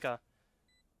Gathlinka.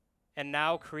 And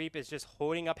now Creep is just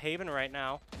holding up Haven right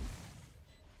now.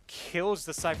 Kills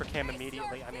the Cypher Cam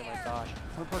immediately. I mean, my gosh.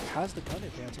 Point Park has the gun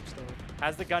advantage, though.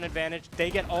 Has the gun advantage. They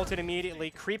get ulted immediately.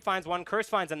 Creep finds one. Curse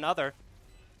finds another.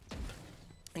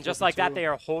 And just like that, they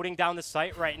are holding down the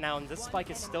site right now, and this spike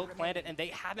is still planted, and they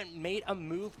haven't made a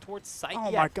move towards site yet.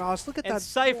 Oh my gosh, look at that. And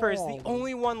Cypher is the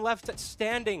only one left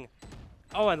standing.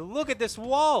 Oh, and look at this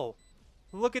wall.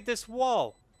 Look at this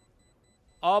wall.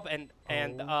 Up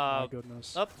my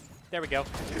goodness. Up. There we go.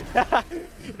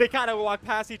 They kind of walk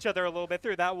past each other a little bit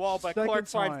through that wall, but Clark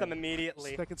finds them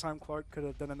immediately. Second time Clark could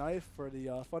have done a knife for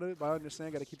the fun of it, but I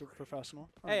understand. Got to keep it professional.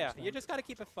 Yeah, you just got to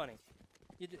keep it funny.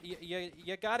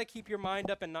 You got to keep your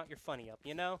mind up and not your funny up,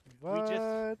 you know? What? We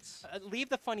just leave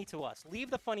the funny to us.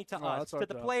 Leave the funny to us. To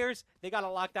the job. Players, they got to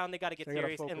lock down. They got to get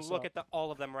serious and look up. at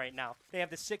all of them right now. They have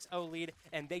the 6-0 lead,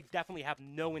 and they definitely have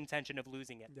no intention of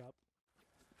losing it.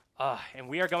 Yep. And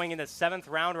we are going in the 7th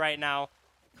round right now.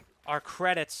 Our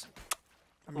credits,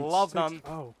 love them.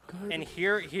 Oh, good. And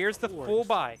here's the full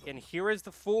buy. And here is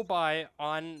the full buy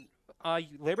on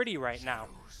Liberty right now.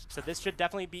 So this should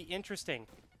definitely be interesting.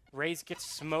 Raze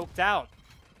gets smoked out.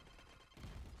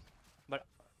 But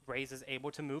Raze is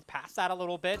able to move past that a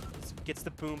little bit. Gets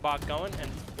the boombot going,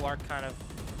 and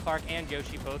Clark and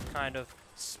Yoshi both kind of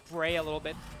spray a little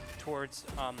bit towards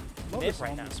mid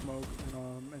right now. Smoke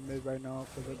in mid right now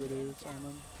for Liberty.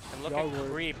 And look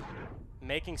at Creep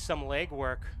making some leg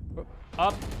work.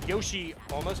 Up, Yoshi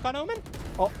almost got Omen.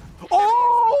 Oh, we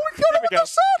got him with the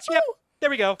satchel! Yep, there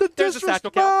we go. There's a satchel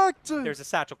kill. There's a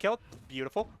satchel kill.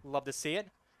 Beautiful. Love to see it.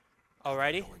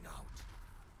 Alrighty.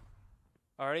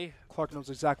 Clark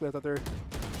knows exactly what they're...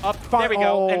 Up, there we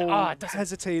go. And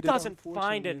doesn't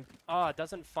find it.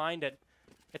 Doesn't find it.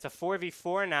 It's a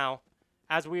 4v4 now.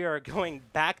 As we are going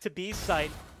back to B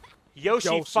site,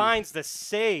 Yoshi finds the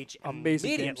Sage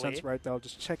amazing game sense right there.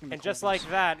 Just checking. And just like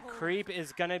that, Creep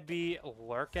is gonna be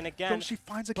lurking again. Yoshi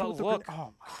finds a kill. But look,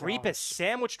 Creep is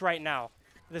sandwiched right now.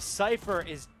 The Cypher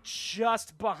is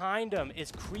just behind him.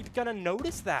 Is Creep gonna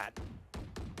notice that?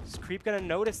 Is Creep gonna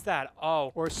notice that?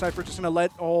 Oh. Or Cypher just gonna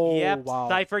let? Oh, yep. Wow.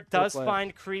 Cypher does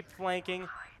find Creep flanking,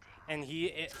 and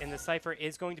the Cypher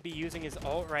is going to be using his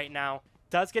ult right now.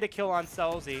 Does get a kill on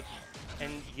Celsi.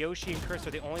 And Yoshi and Curse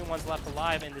are the only ones left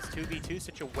alive in this 2v2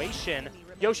 situation.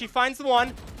 Yoshi finds the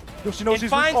one. Yoshi knows he's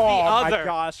finds the other. Oh my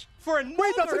gosh. For another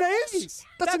Wait, that's an ace?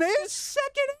 That's an ace?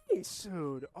 Second ace.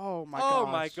 Dude, oh my gosh. Oh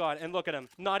my god. And look at him.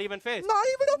 Not even phased. Not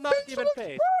even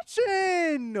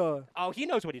expression. Oh, he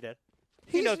knows what he did.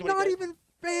 He's not even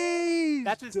phased.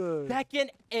 That's his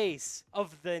second ace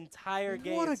of the entire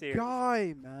game series. What a series.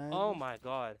 guy, man. Oh my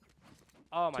god.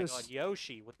 Oh my god,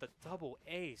 Yoshi with the double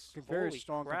ace. Very Holy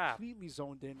strong, crap. completely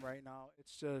zoned in right now.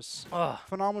 It's just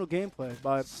phenomenal gameplay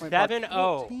by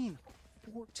 7-0.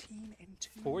 14 and 2.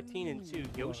 14 and 2.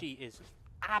 Yoshi is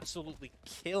absolutely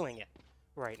killing it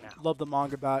right now. Love the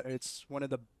manga bat. It's one of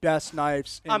the best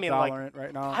knives in Valorant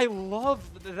right now. I love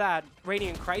that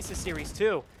Radiant Crisis series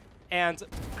too. And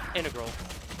Integral.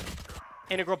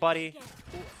 Integral buddy.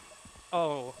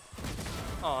 Oh.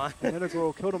 Aw.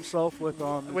 Integral killed himself with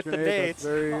the nades.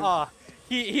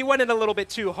 He went in a little bit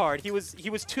too hard. He was a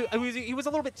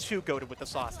little bit too goated with the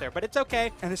sauce there, but it's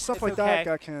okay. And it's stuff like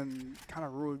that can kind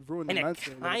of ruin the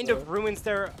momentum. And it kind of ruins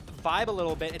their vibe a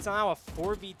little bit. It's now a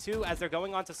 4v2 as they're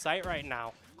going onto site right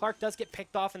now. Clark does get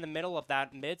picked off in the middle of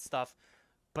that mid stuff,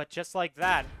 but just like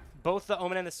that, both the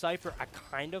Omen and the Cypher are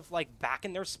kind of like back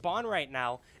in their spawn right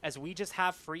now as we just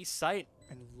have free sight.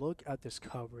 And look at this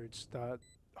coverage that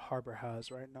Harbor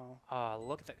has right now.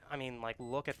 Look at that. I mean, like,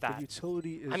 look at that. The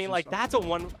utility is. I mean, like, that's a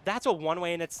one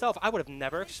way in itself. I would have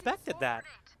never expected that.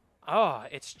 Oh,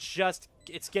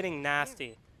 it's getting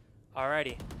nasty.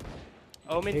 Alrighty.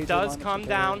 Omen does come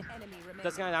down.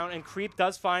 And Creep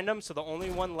does find him. So the only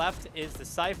one left is the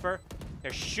Cypher.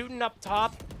 They're shooting up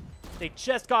top. They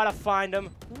just gotta find him.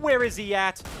 Where is he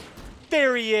at?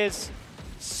 There he is.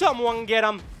 Someone get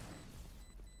him.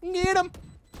 Get him.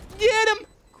 Get him.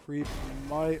 Creep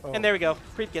might. And there we go.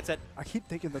 Creep gets it. I keep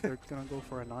thinking that they're gonna go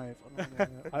for a knife.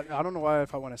 I don't know why.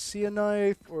 If I want to see a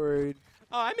knife or.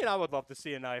 Oh, I mean, I would love to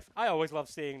see a knife. I always love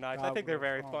seeing knives. I think they're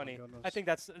very funny. I think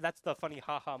that's the funny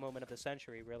haha moment of the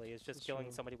century. Really, is just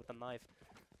killing somebody with a knife.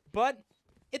 But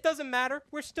it doesn't matter.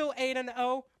 We're still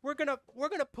 8-0. We're gonna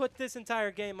put this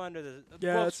entire game under the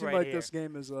yeah. It books seems right like here. this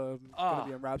game is gonna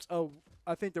be in wraps. Oh,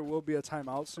 I think there will be a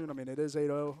timeout soon. I mean, it is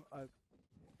 8-0.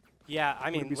 Yeah,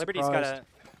 I mean, Liberty's gotta.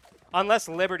 Unless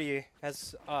Liberty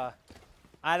has, I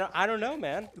don't know,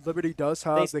 man. Liberty does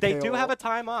have they do have a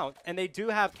timeout, and they do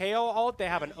have KO ult, they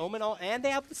have an Omen ult, and they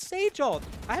have the Sage ult.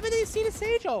 I haven't even seen a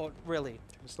Sage ult, really.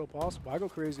 It's still possible. I go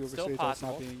crazy over Sage ult's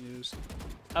not being used.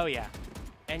 Oh, yeah.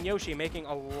 And Yoshi making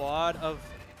a lot of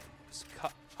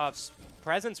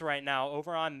presence right now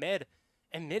over on mid.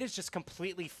 And mid is just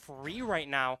completely free right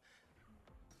now.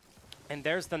 And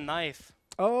there's the knife.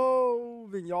 Oh,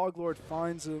 the Yoglord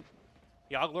finds it.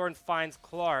 Yoglord finds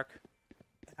Clark.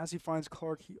 As he finds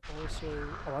Clark, he also...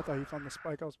 Oh, I thought he found the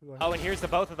spike. I was like, oh, and here's the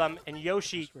both of them. And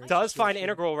Yoshi does find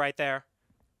Integral right there.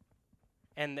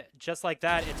 And just like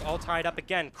that, it's all tied up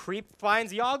again. Creep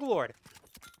finds Yoglord.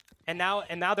 And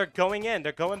now they're going in.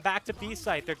 They're going back to B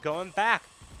site. They're going back.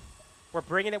 We're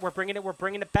bringing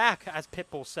it back, as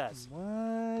Pitbull says.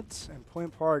 What? And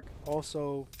Point Park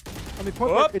also... I mean,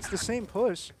 Point Park, it's the same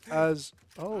push as...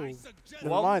 Oh,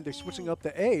 never mind. They're switching up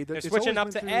to A. They're switching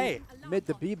up to A. Mid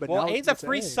to B, but well, now A's a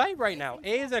free site right now.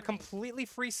 A is a completely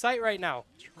free site right now.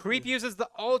 Creep uses the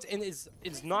ult and is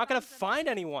not going to find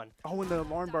anyone. Oh, and the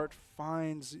alarm bot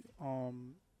finds...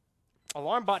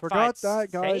 Alarm bot forgot finds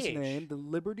that guy's Sage. name. The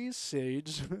Liberty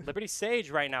Sage. Liberty Sage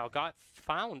right now got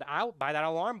found out by that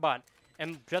alarm bot.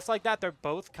 And just like that, they're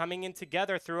both coming in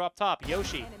together through up top.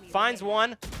 Yoshi finds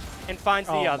one and finds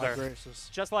the other.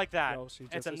 Just like that. Yoshi,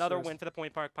 it's another win for the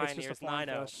Point Park Pioneers,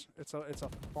 9-0. It's a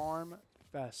farm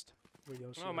fest.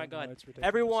 Yoshi oh my god. It's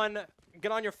everyone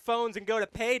get on your phones and go to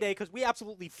Payday because we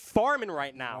absolutely farming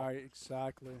right now. Right,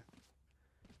 exactly.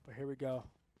 But here we go.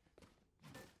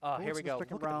 Here we go.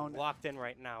 Look at them locked in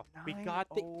right now. We got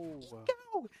the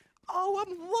eco. Oh,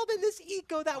 I'm loving this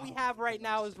eco that we have right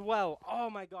now as well. Oh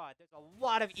my god, there's a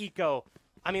lot of eco.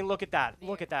 I mean, look at that.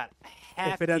 Look at that.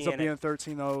 If it ends up being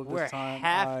 13-0 this time, we're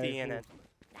hefty in it.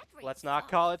 Let's not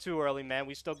call it too early, man.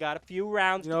 We still got a few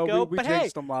rounds to go. We but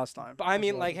jinxed them last time. I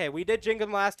mean, like, hey, we did jinx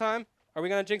them last time. Are we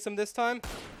gonna jinx them this time?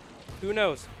 Who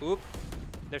knows? Oop.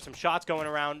 There's some shots going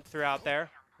around throughout there.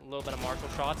 A little bit of Marshall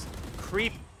shots.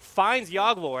 Creep finds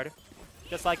Yoglord.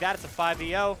 Just like that, it's a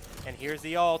 5v0. And here's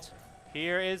the ult.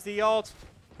 Here is the ult.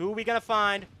 Who are we gonna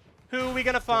find? Who are we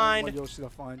gonna find?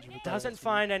 Doesn't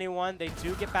find anyone. They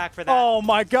do get back for that. Oh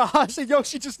my gosh!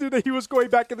 Yoshi just knew that he was going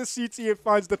back in the CT and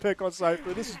finds the pick on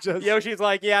Cypher. This is just... Yoshi's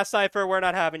like, yeah, Cypher, we're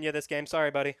not having you this game.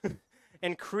 Sorry, buddy.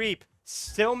 And Creep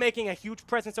still making a huge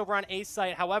presence over on A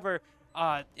site. However,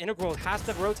 Integral has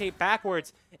to rotate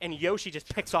backwards, and Yoshi just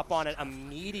picks up on it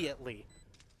immediately.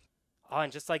 Oh,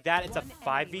 and just like that, it's a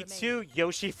 5v2.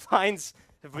 Yoshi finds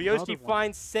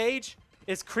Sage.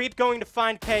 Is Creep going to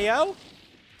find KO?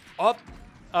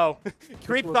 Oh,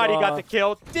 Creep thought he got the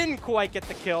kill. Didn't quite get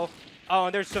the kill. Oh,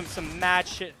 and there's some mad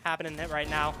shit happening right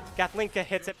now. Gatlinka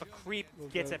hits it, but Creep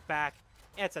gets it back.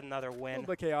 It's another win. A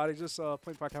little bit chaotic. Just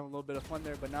Point Park having a little bit of fun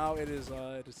there, but now it is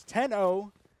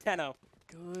 10-0. 10-0.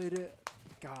 Good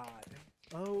God.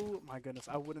 Oh my goodness,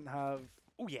 I wouldn't have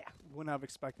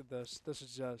expected this. This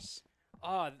is just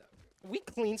we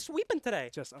clean sweeping today.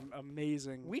 just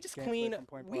amazing. We just gameplay from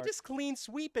Point Park. clean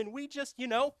sweeping. We just, you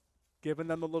know, Giving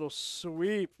them a little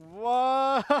sweep.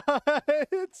 What?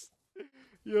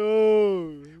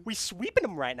 Yo. we sweeping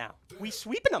them right now. We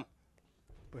sweeping them.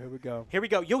 But here we go. Here we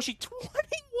go. Yoshi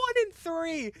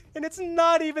 21-3, and it's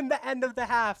not even the end of the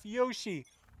half. Yoshi,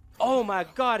 oh my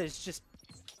God, is just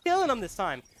killing them this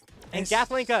time. And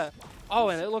Gathlinka,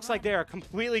 and it looks like they are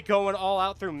completely going all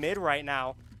out through mid right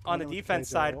now on the defense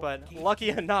side, but lucky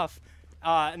enough,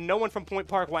 no one from Point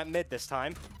Park went mid this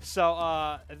time.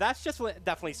 So that's just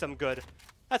definitely some good,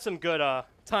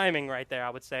 timing right there, I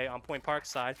would say, on Point Park's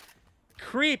side.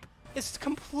 Creep is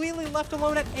completely left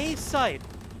alone at A site.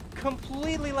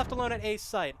 Completely left alone at A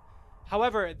site.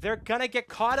 However, they're gonna get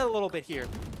caught a little bit here.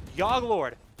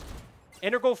 Yoglord.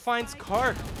 Integral finds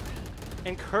Kark.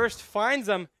 And Cursed finds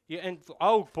him. And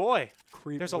oh boy,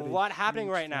 Creep there's a with lot happening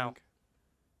huge right now. flank.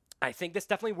 I think this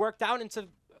definitely worked out into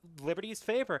Liberty's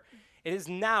favor. It is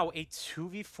now a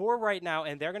 2v4 right now,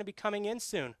 and they're gonna be coming in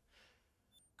soon.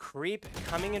 Creep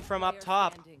coming in from up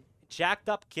top. Jacked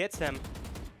up gets him.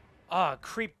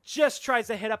 Creep just tries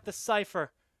to hit up the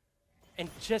Cypher and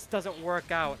just doesn't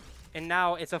work out. And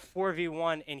now it's a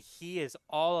 4v1 and he is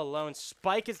all alone.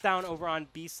 Spike is down over on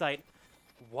B site.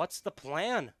 What's the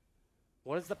plan?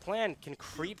 What is the plan? Can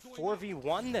Creep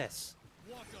 4v1 this?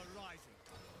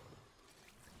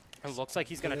 It looks like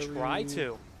he's going to try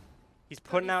to. He's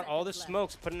putting out all the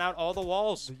smokes, putting out all the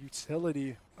walls. The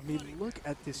utility. I mean, look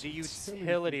at this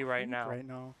utility right now. Right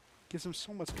now. Gives him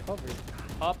so much cover.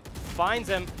 Up, finds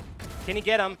him. Can he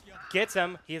get him? Gets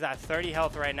him. He's at 30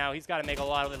 health right now. He's got to make a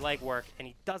lot of the legwork, and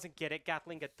he doesn't get it.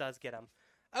 Gathlinka does get him.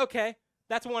 Okay,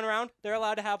 that's one round. They're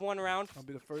allowed to have one round. That'll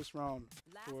be the first round.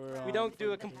 For, we don't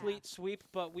do a complete sweep,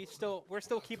 but we're still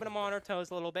keeping them on our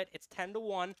toes a little bit. It's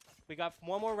 10-1. We got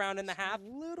one more round and a half.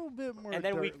 A little bit more. And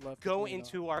then we go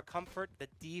into our comfort, the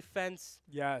defense.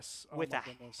 Yes. With a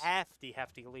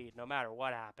hefty lead, no matter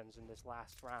what happens in this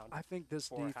last round. I think this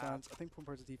defense, I think Point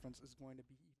Park's defense is going to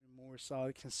be even more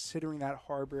solid, considering that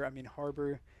Harbor. I mean,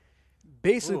 Harbor.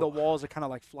 Basically, the walls are kind of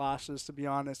like flashes, to be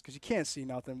honest, because you can't see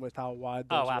nothing with how wide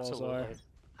those walls are.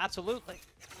 Absolutely.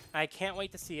 I can't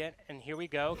wait to see it. And here we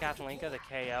go. Gathlinka, the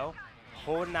KO.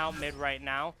 Holding out mid right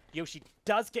now. Yoshi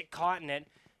does get caught in it.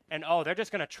 And, they're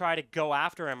just going to try to go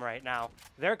after him right now.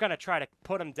 They're going to try to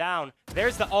put him down.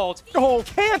 There's the ult. Oh,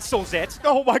 cancels it.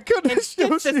 Oh, my goodness, and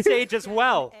gets the stage as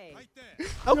well.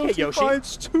 Okay, Yoshi.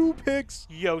 Finds 2 picks.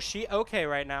 Yoshi, okay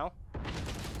right now.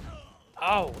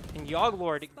 Oh, and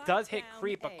Yoglord does hit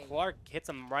Creep, but Clark hits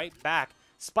him right back.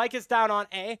 Spike is down on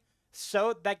A,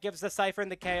 so that gives the Cypher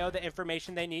and the KO the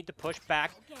information they need to push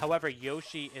back. However,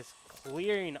 Yoshi is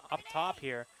clearing up top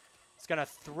here. He's going to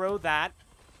throw that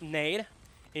nade.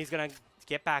 He's going to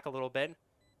get back a little bit.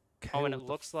 Oh, and it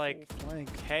looks like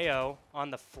KO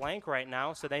on the flank right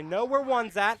now, so they know where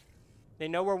one's at. They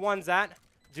know where one's at.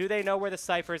 Do they know where the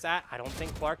Cypher's at? I don't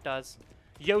think Clark does.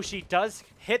 Yoshi does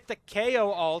hit the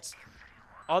KO ult.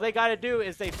 All they got to do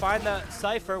is they find the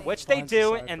Cypher, which they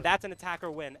do, and that's an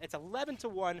attacker win. It's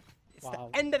 11-1. It's the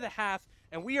end of the half,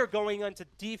 and we are going into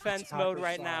defense mode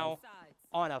right now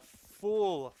on a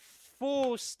full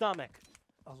stomach.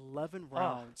 11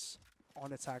 rounds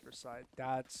on attacker side.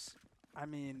 That's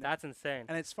insane.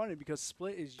 And it's funny because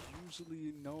Split is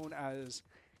usually known as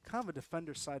kind of a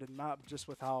defender-sided map, just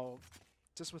with how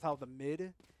the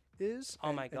mid is.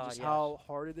 Oh my God! And just how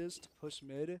hard it is to push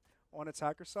mid on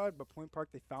attacker side, but Point Park,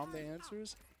 they found the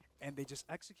answers, and they just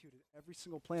executed every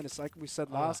single plan. It's like we said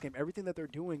last game, everything that they're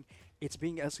doing, it's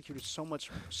being executed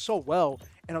so well.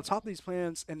 And on top of these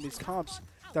plans and these comps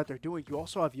that they're doing, you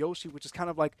also have Yoshi, which is kind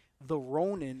of like the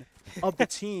Ronin of the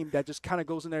team that just kind of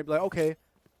goes in there and be like, okay,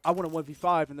 I want a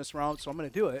 1v5 in this round, so I'm going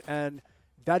to do it. And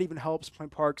that even helps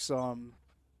Point Park's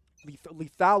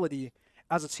lethality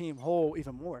as a team whole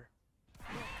even more.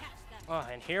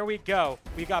 And here we go.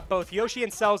 We got both Yoshi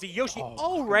and Celsi. Yoshi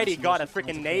already got a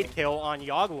freaking nade kill on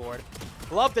Yoglord.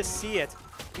 Love to see it.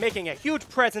 Making a huge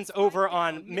presence over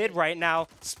on mid right now.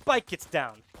 Spike gets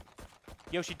down.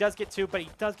 Yoshi does get 2, but he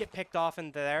does get picked off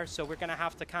in there, so we're going to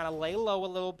have to kind of lay low a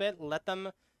little bit, let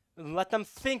them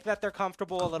think that they're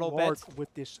comfortable a little bit.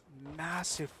 With this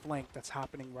massive flank that's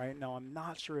happening right now, I'm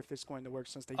not sure if it's going to work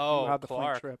since they do have the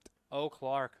flank tripped. Oh,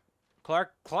 Clark.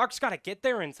 Clark's got to get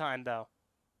there in time, though.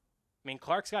 I mean,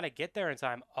 Clark's got to get there in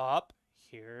time. Up.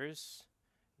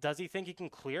 Does he think he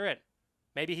can clear it?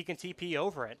 Maybe he can TP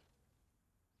over it.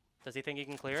 Does he think he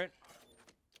can clear it?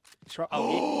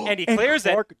 And he clears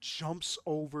it. Clark jumps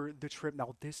over the trip.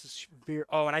 Now, this is very...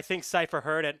 Oh, and I think Cypher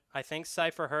heard it.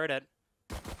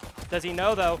 Does he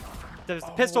know, though? There's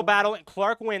the pistol battle, and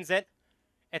Clark wins it.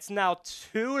 It's now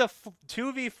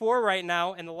 2v4 right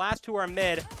now, and the last two are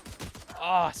mid.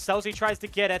 Oh, Celsi tries to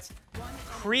get it.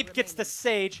 Creep gets the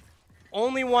Sage.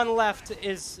 Only one left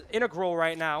is Integral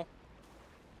right now.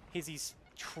 He's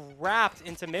trapped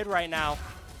into mid right now,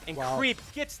 and Creep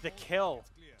gets the kill.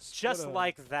 Just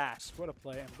like that. What a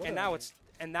play.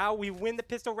 And now we win the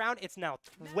pistol round. It's now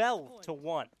 12-1.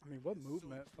 I mean, what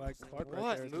movement? Like Clark What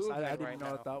right there. movement I didn't right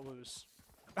know now. that was.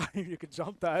 I didn't even you could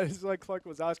jump that. It's like Clark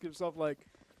was asking himself, like,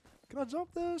 can I jump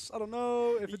this? I don't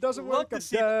know. If it doesn't work, I'm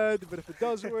dead. But if it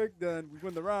does work, then we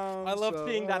win the round. I love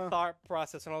seeing that thought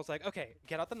process, and I was like, okay,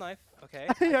 get out the knife. Okay.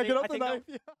 Yeah, get out the knife.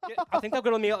 I think they're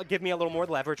going to give me a little more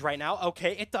leverage right now.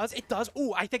 Okay, it does. It does.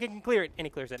 Ooh, I think I can clear it. And he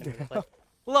clears it immediately.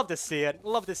 Love to see it.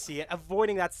 Love to see it.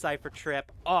 Avoiding that Cypher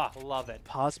trip. Oh, love it.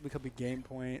 Possibly could be game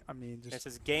point. I mean, just. This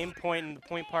is game point in the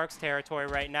Point Park's territory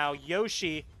right now.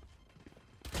 Yoshi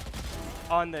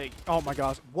on the. Oh my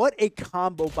gosh. What a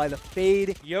combo by the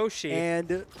Fade. Yoshi.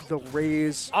 And the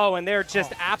Raze. Oh, and they're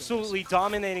just absolutely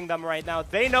dominating them right now.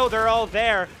 They know they're all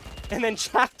there. And then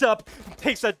Jacked Up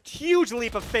takes a huge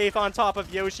leap of faith on top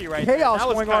of Yoshi right there. Chaos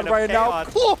going on right now.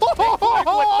 With the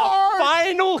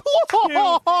final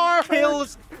two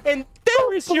kills. And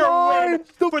there is your win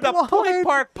for the Point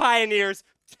Park Pioneers.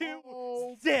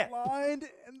 2-0. Blind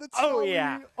and the Oh,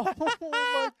 yeah. Oh,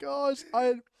 my gosh.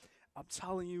 I'm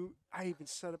telling you, I even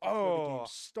set up before the game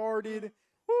started.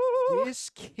 This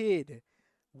kid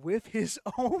with his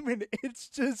Omen, it's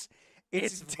just...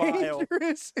 It's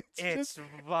dangerous. Vile. It's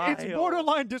vile. It's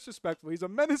borderline disrespectful. He's a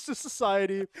menace to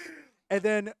society. And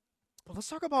then, well, let's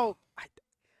talk about. I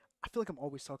feel like I'm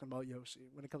always talking about Yoshi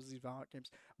when it comes to these Valorant games.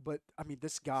 But I mean,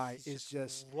 this guy is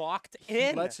just locked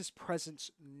in. He lets his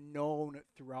presence known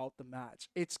throughout the match.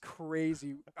 It's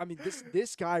crazy. I mean,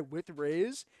 this guy with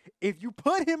Raze, if you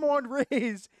put him on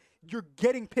Raze, you're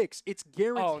getting picks. It's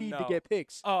guaranteed to get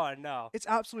picks. Oh no! It's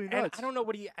absolutely nuts. And I don't know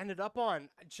what he ended up on.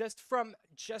 Just from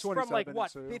like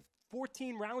what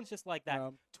 14 rounds, just like that.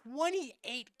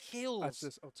 28 kills. That's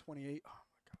just 28. Oh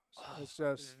my gosh! It's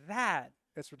just that.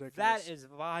 It's ridiculous. That is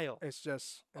vile. It's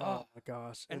just oh my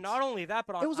gosh! And not only that,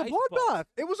 but on it was a bloodbath.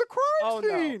 It was a crime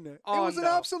scene. No. It was an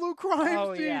absolute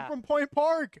crime scene from Point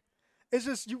Park. It's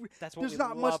just there's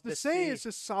not much to say. It's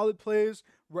just solid plays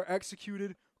were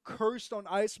executed. Cursed on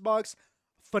Icebox,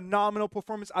 phenomenal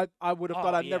performance. I would have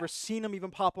thought I've never seen him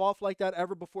even pop off like that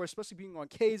ever before, especially being on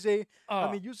KJ.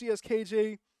 I mean, usually as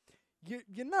KJ,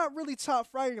 you're not really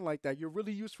top fragging like that. You're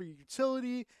really used for your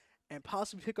utility and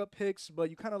possibly pick up picks,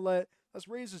 but you kind of that's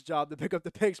Raze's job to pick up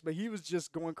the picks, but he was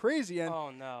just going crazy. And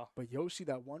but Yoshi,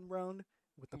 that one round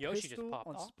with the pistol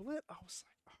on split, I was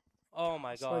like, oh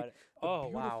my god,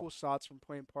 like, beautiful shots from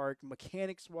Point Park,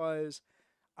 mechanics wise.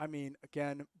 I mean,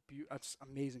 again, it's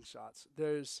amazing shots.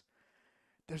 There's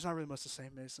not really much to say,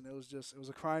 Mason. It was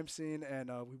a crime scene, and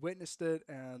we witnessed it,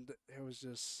 and it was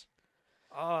just.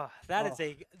 That is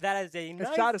a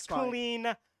nice,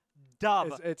 clean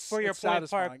dub for your Point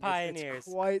Park Pioneers. It's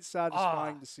quite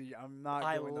satisfying to see.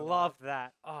 I love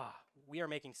that. We are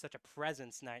making such a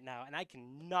presence right now, and I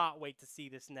cannot wait to see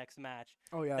this next match.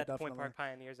 Oh yeah, that definitely. The Point Park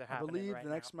Pioneers are I happening believe right the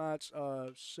next match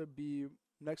should be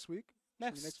next week.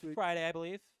 Next week. Friday, I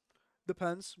believe.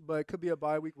 Depends, but it could be a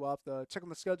bye week. We'll have to check on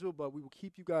the schedule, but we will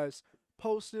keep you guys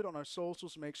posted on our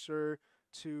socials. Make sure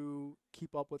to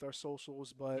keep up with our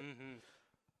socials. But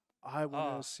I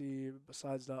want to see,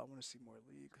 besides that, I want to see more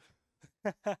league.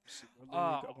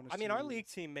 I mean, our league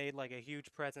team made like a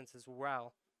huge presence as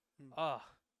well.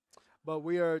 But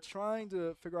we are trying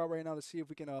to figure out right now to see if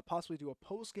we can possibly do a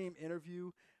post-game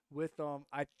interview with,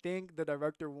 I think the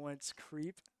director wants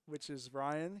Creep, which is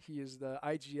Ryan. He is the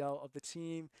IGL of the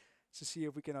team, to see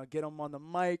if we can get him on the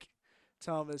mic,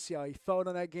 tell him to see how he felt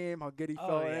on that game, how good he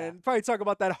felt, and probably talk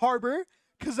about that harbor,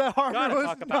 because that harbor was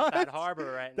talk about that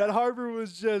harbor right now. That now. Harbor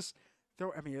was just,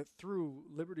 it threw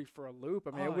Liberty for a loop.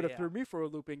 I mean, it would have threw me for a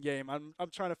loop in game. I'm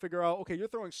trying to figure out, okay, you're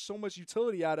throwing so much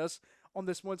utility at us on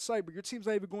this one site, but your team's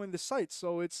not even going to the site.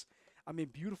 So it's,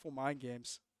 beautiful mind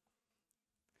games.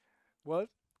 What?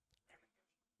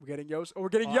 We're getting Yoshi. Oh, we're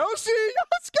getting Yoshi.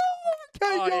 Let's go.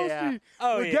 We're getting Yoshi.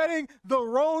 We're getting the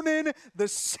Ronin, the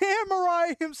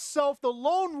samurai himself, the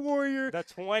lone warrior. The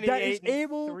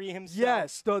 28-3 himself.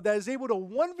 Yes, that is able to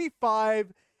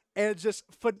 1v5 and just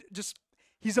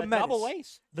he's a menace. Double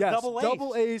ace.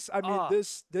 Double ace. I mean,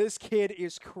 this kid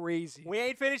is crazy. We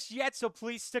ain't finished yet, so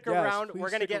please stick around. We're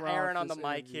going to get Aaron on the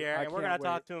mic here, and we're going to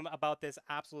talk to him about this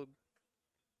absolute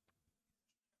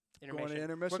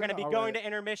intermission. We're going to be going to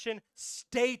intermission.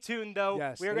 Stay tuned, though.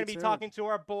 We're going to be talking to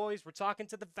our boys. We're talking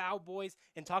to the VOW boys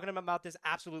and talking to them about this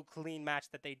absolute clean match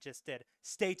that they just did.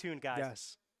 Stay tuned, guys.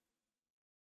 Yes.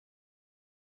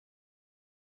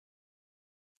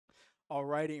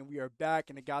 Alrighty, and we are back,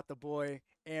 and I got the boy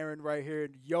Aaron right here,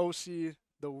 and Yoshi,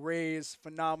 the Rays,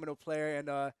 phenomenal player,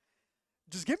 and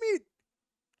just give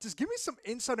me some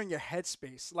insight on your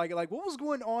headspace. Like what was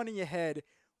going on in your head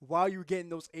while you were getting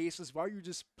those aces, while you were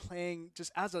just playing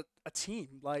just as a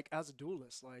team, like as a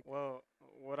duelist, like. Well,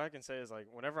 what I can say is like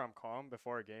whenever I'm calm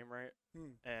before a game, right,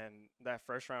 and that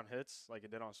first round hits like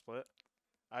it did on Split,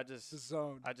 I just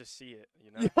see it,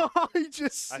 you know. You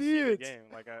just I see see it. the game,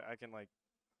 like I can like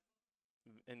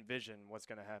envision what's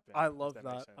gonna happen. I love if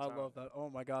that. makes sense. I love that. Oh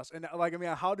my gosh. And like, I mean,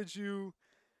 how did you,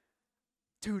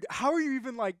 dude? How are you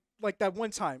even like that one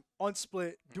time on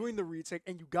Split doing the retake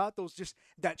and you got those just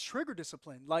that trigger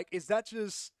discipline? Like, is that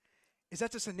just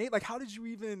innate? Like, how did you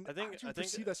even? I think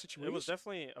perceive that situation? It was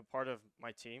definitely a part of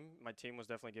my team. My team was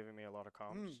definitely giving me a lot of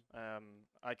comms.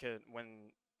 I could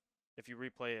if you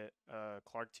replay it,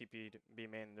 Clark TP'd B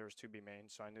main. There was 2 B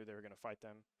mains, so I knew they were gonna fight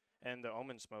them. And the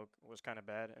Omen smoke was kind of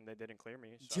bad, and they didn't clear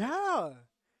me. So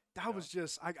that was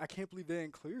just I can't believe they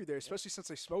didn't clear you there, especially since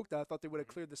they smoked that. I thought they would have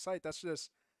cleared the site. That's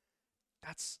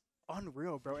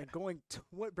unreal, bro. And going to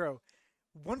what, bro?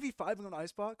 1v5 on an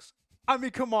icebox? I mean,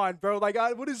 come on, bro. Like,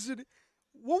 what is it?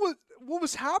 What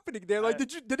was happening there? Like,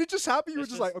 did it just happen? You were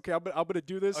just like, okay, I'm gonna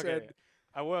do this. Okay. And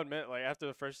I will admit, like after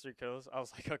the first 3 kills, I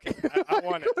was like, okay, I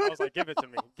want it. I was like, give it to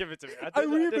me, give it to me.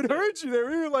 We even heard you there.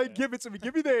 We were like, give it to me,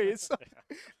 give me the ace.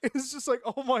 It's just like,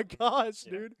 oh my gosh,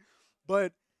 dude.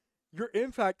 But your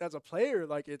impact as a player,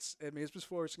 like it's been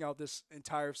forcing out this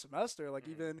entire semester. Like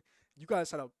even you guys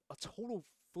had a total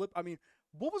flip. I mean,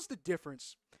 what was the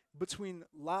difference between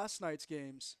last night's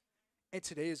games and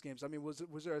today's games? I mean, was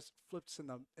there flips in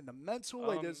the mental?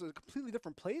 Like there's a completely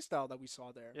different play style that we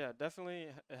saw there. Yeah, definitely.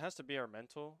 It has to be our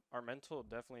mental. Our mental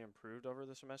definitely improved over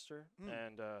the semester,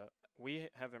 and we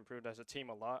have improved as a team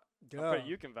a lot. Yeah. I'm pretty,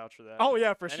 you can vouch for that. Oh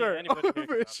yeah, for sure. Anybody here can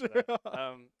For vouch sure. for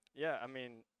that. Yeah, I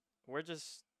mean, we're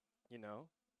just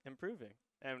improving,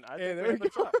 and I think we have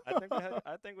a shot.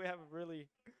 I think we have a really,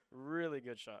 really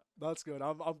good shot. That's good.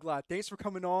 I'm glad. Thanks for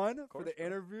coming on for the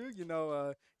interview. You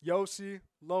know, Yossi,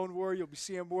 Lone Warrior, you'll be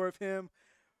seeing more of him.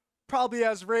 Probably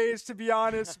as Rays, to be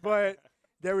honest, but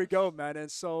there we go, man.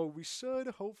 And so we should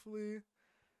hopefully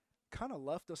kind of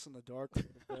left us in the dark a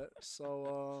little bit.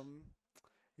 So,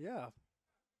 yeah.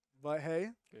 But hey.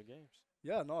 Good games.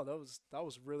 Yeah, no, that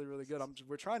was really, really good.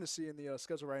 We're trying to see in the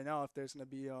schedule right now if there's gonna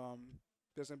be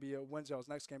a Wednesday's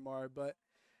next game, all right. But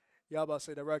yeah, I'm about to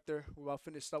say, director, we're about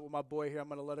finished up with my boy here. I'm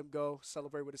gonna let him go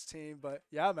celebrate with his team. But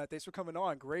yeah, man, thanks for coming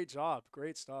on. Great job,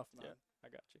 great stuff, man. Yeah, I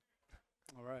got you.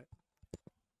 All right.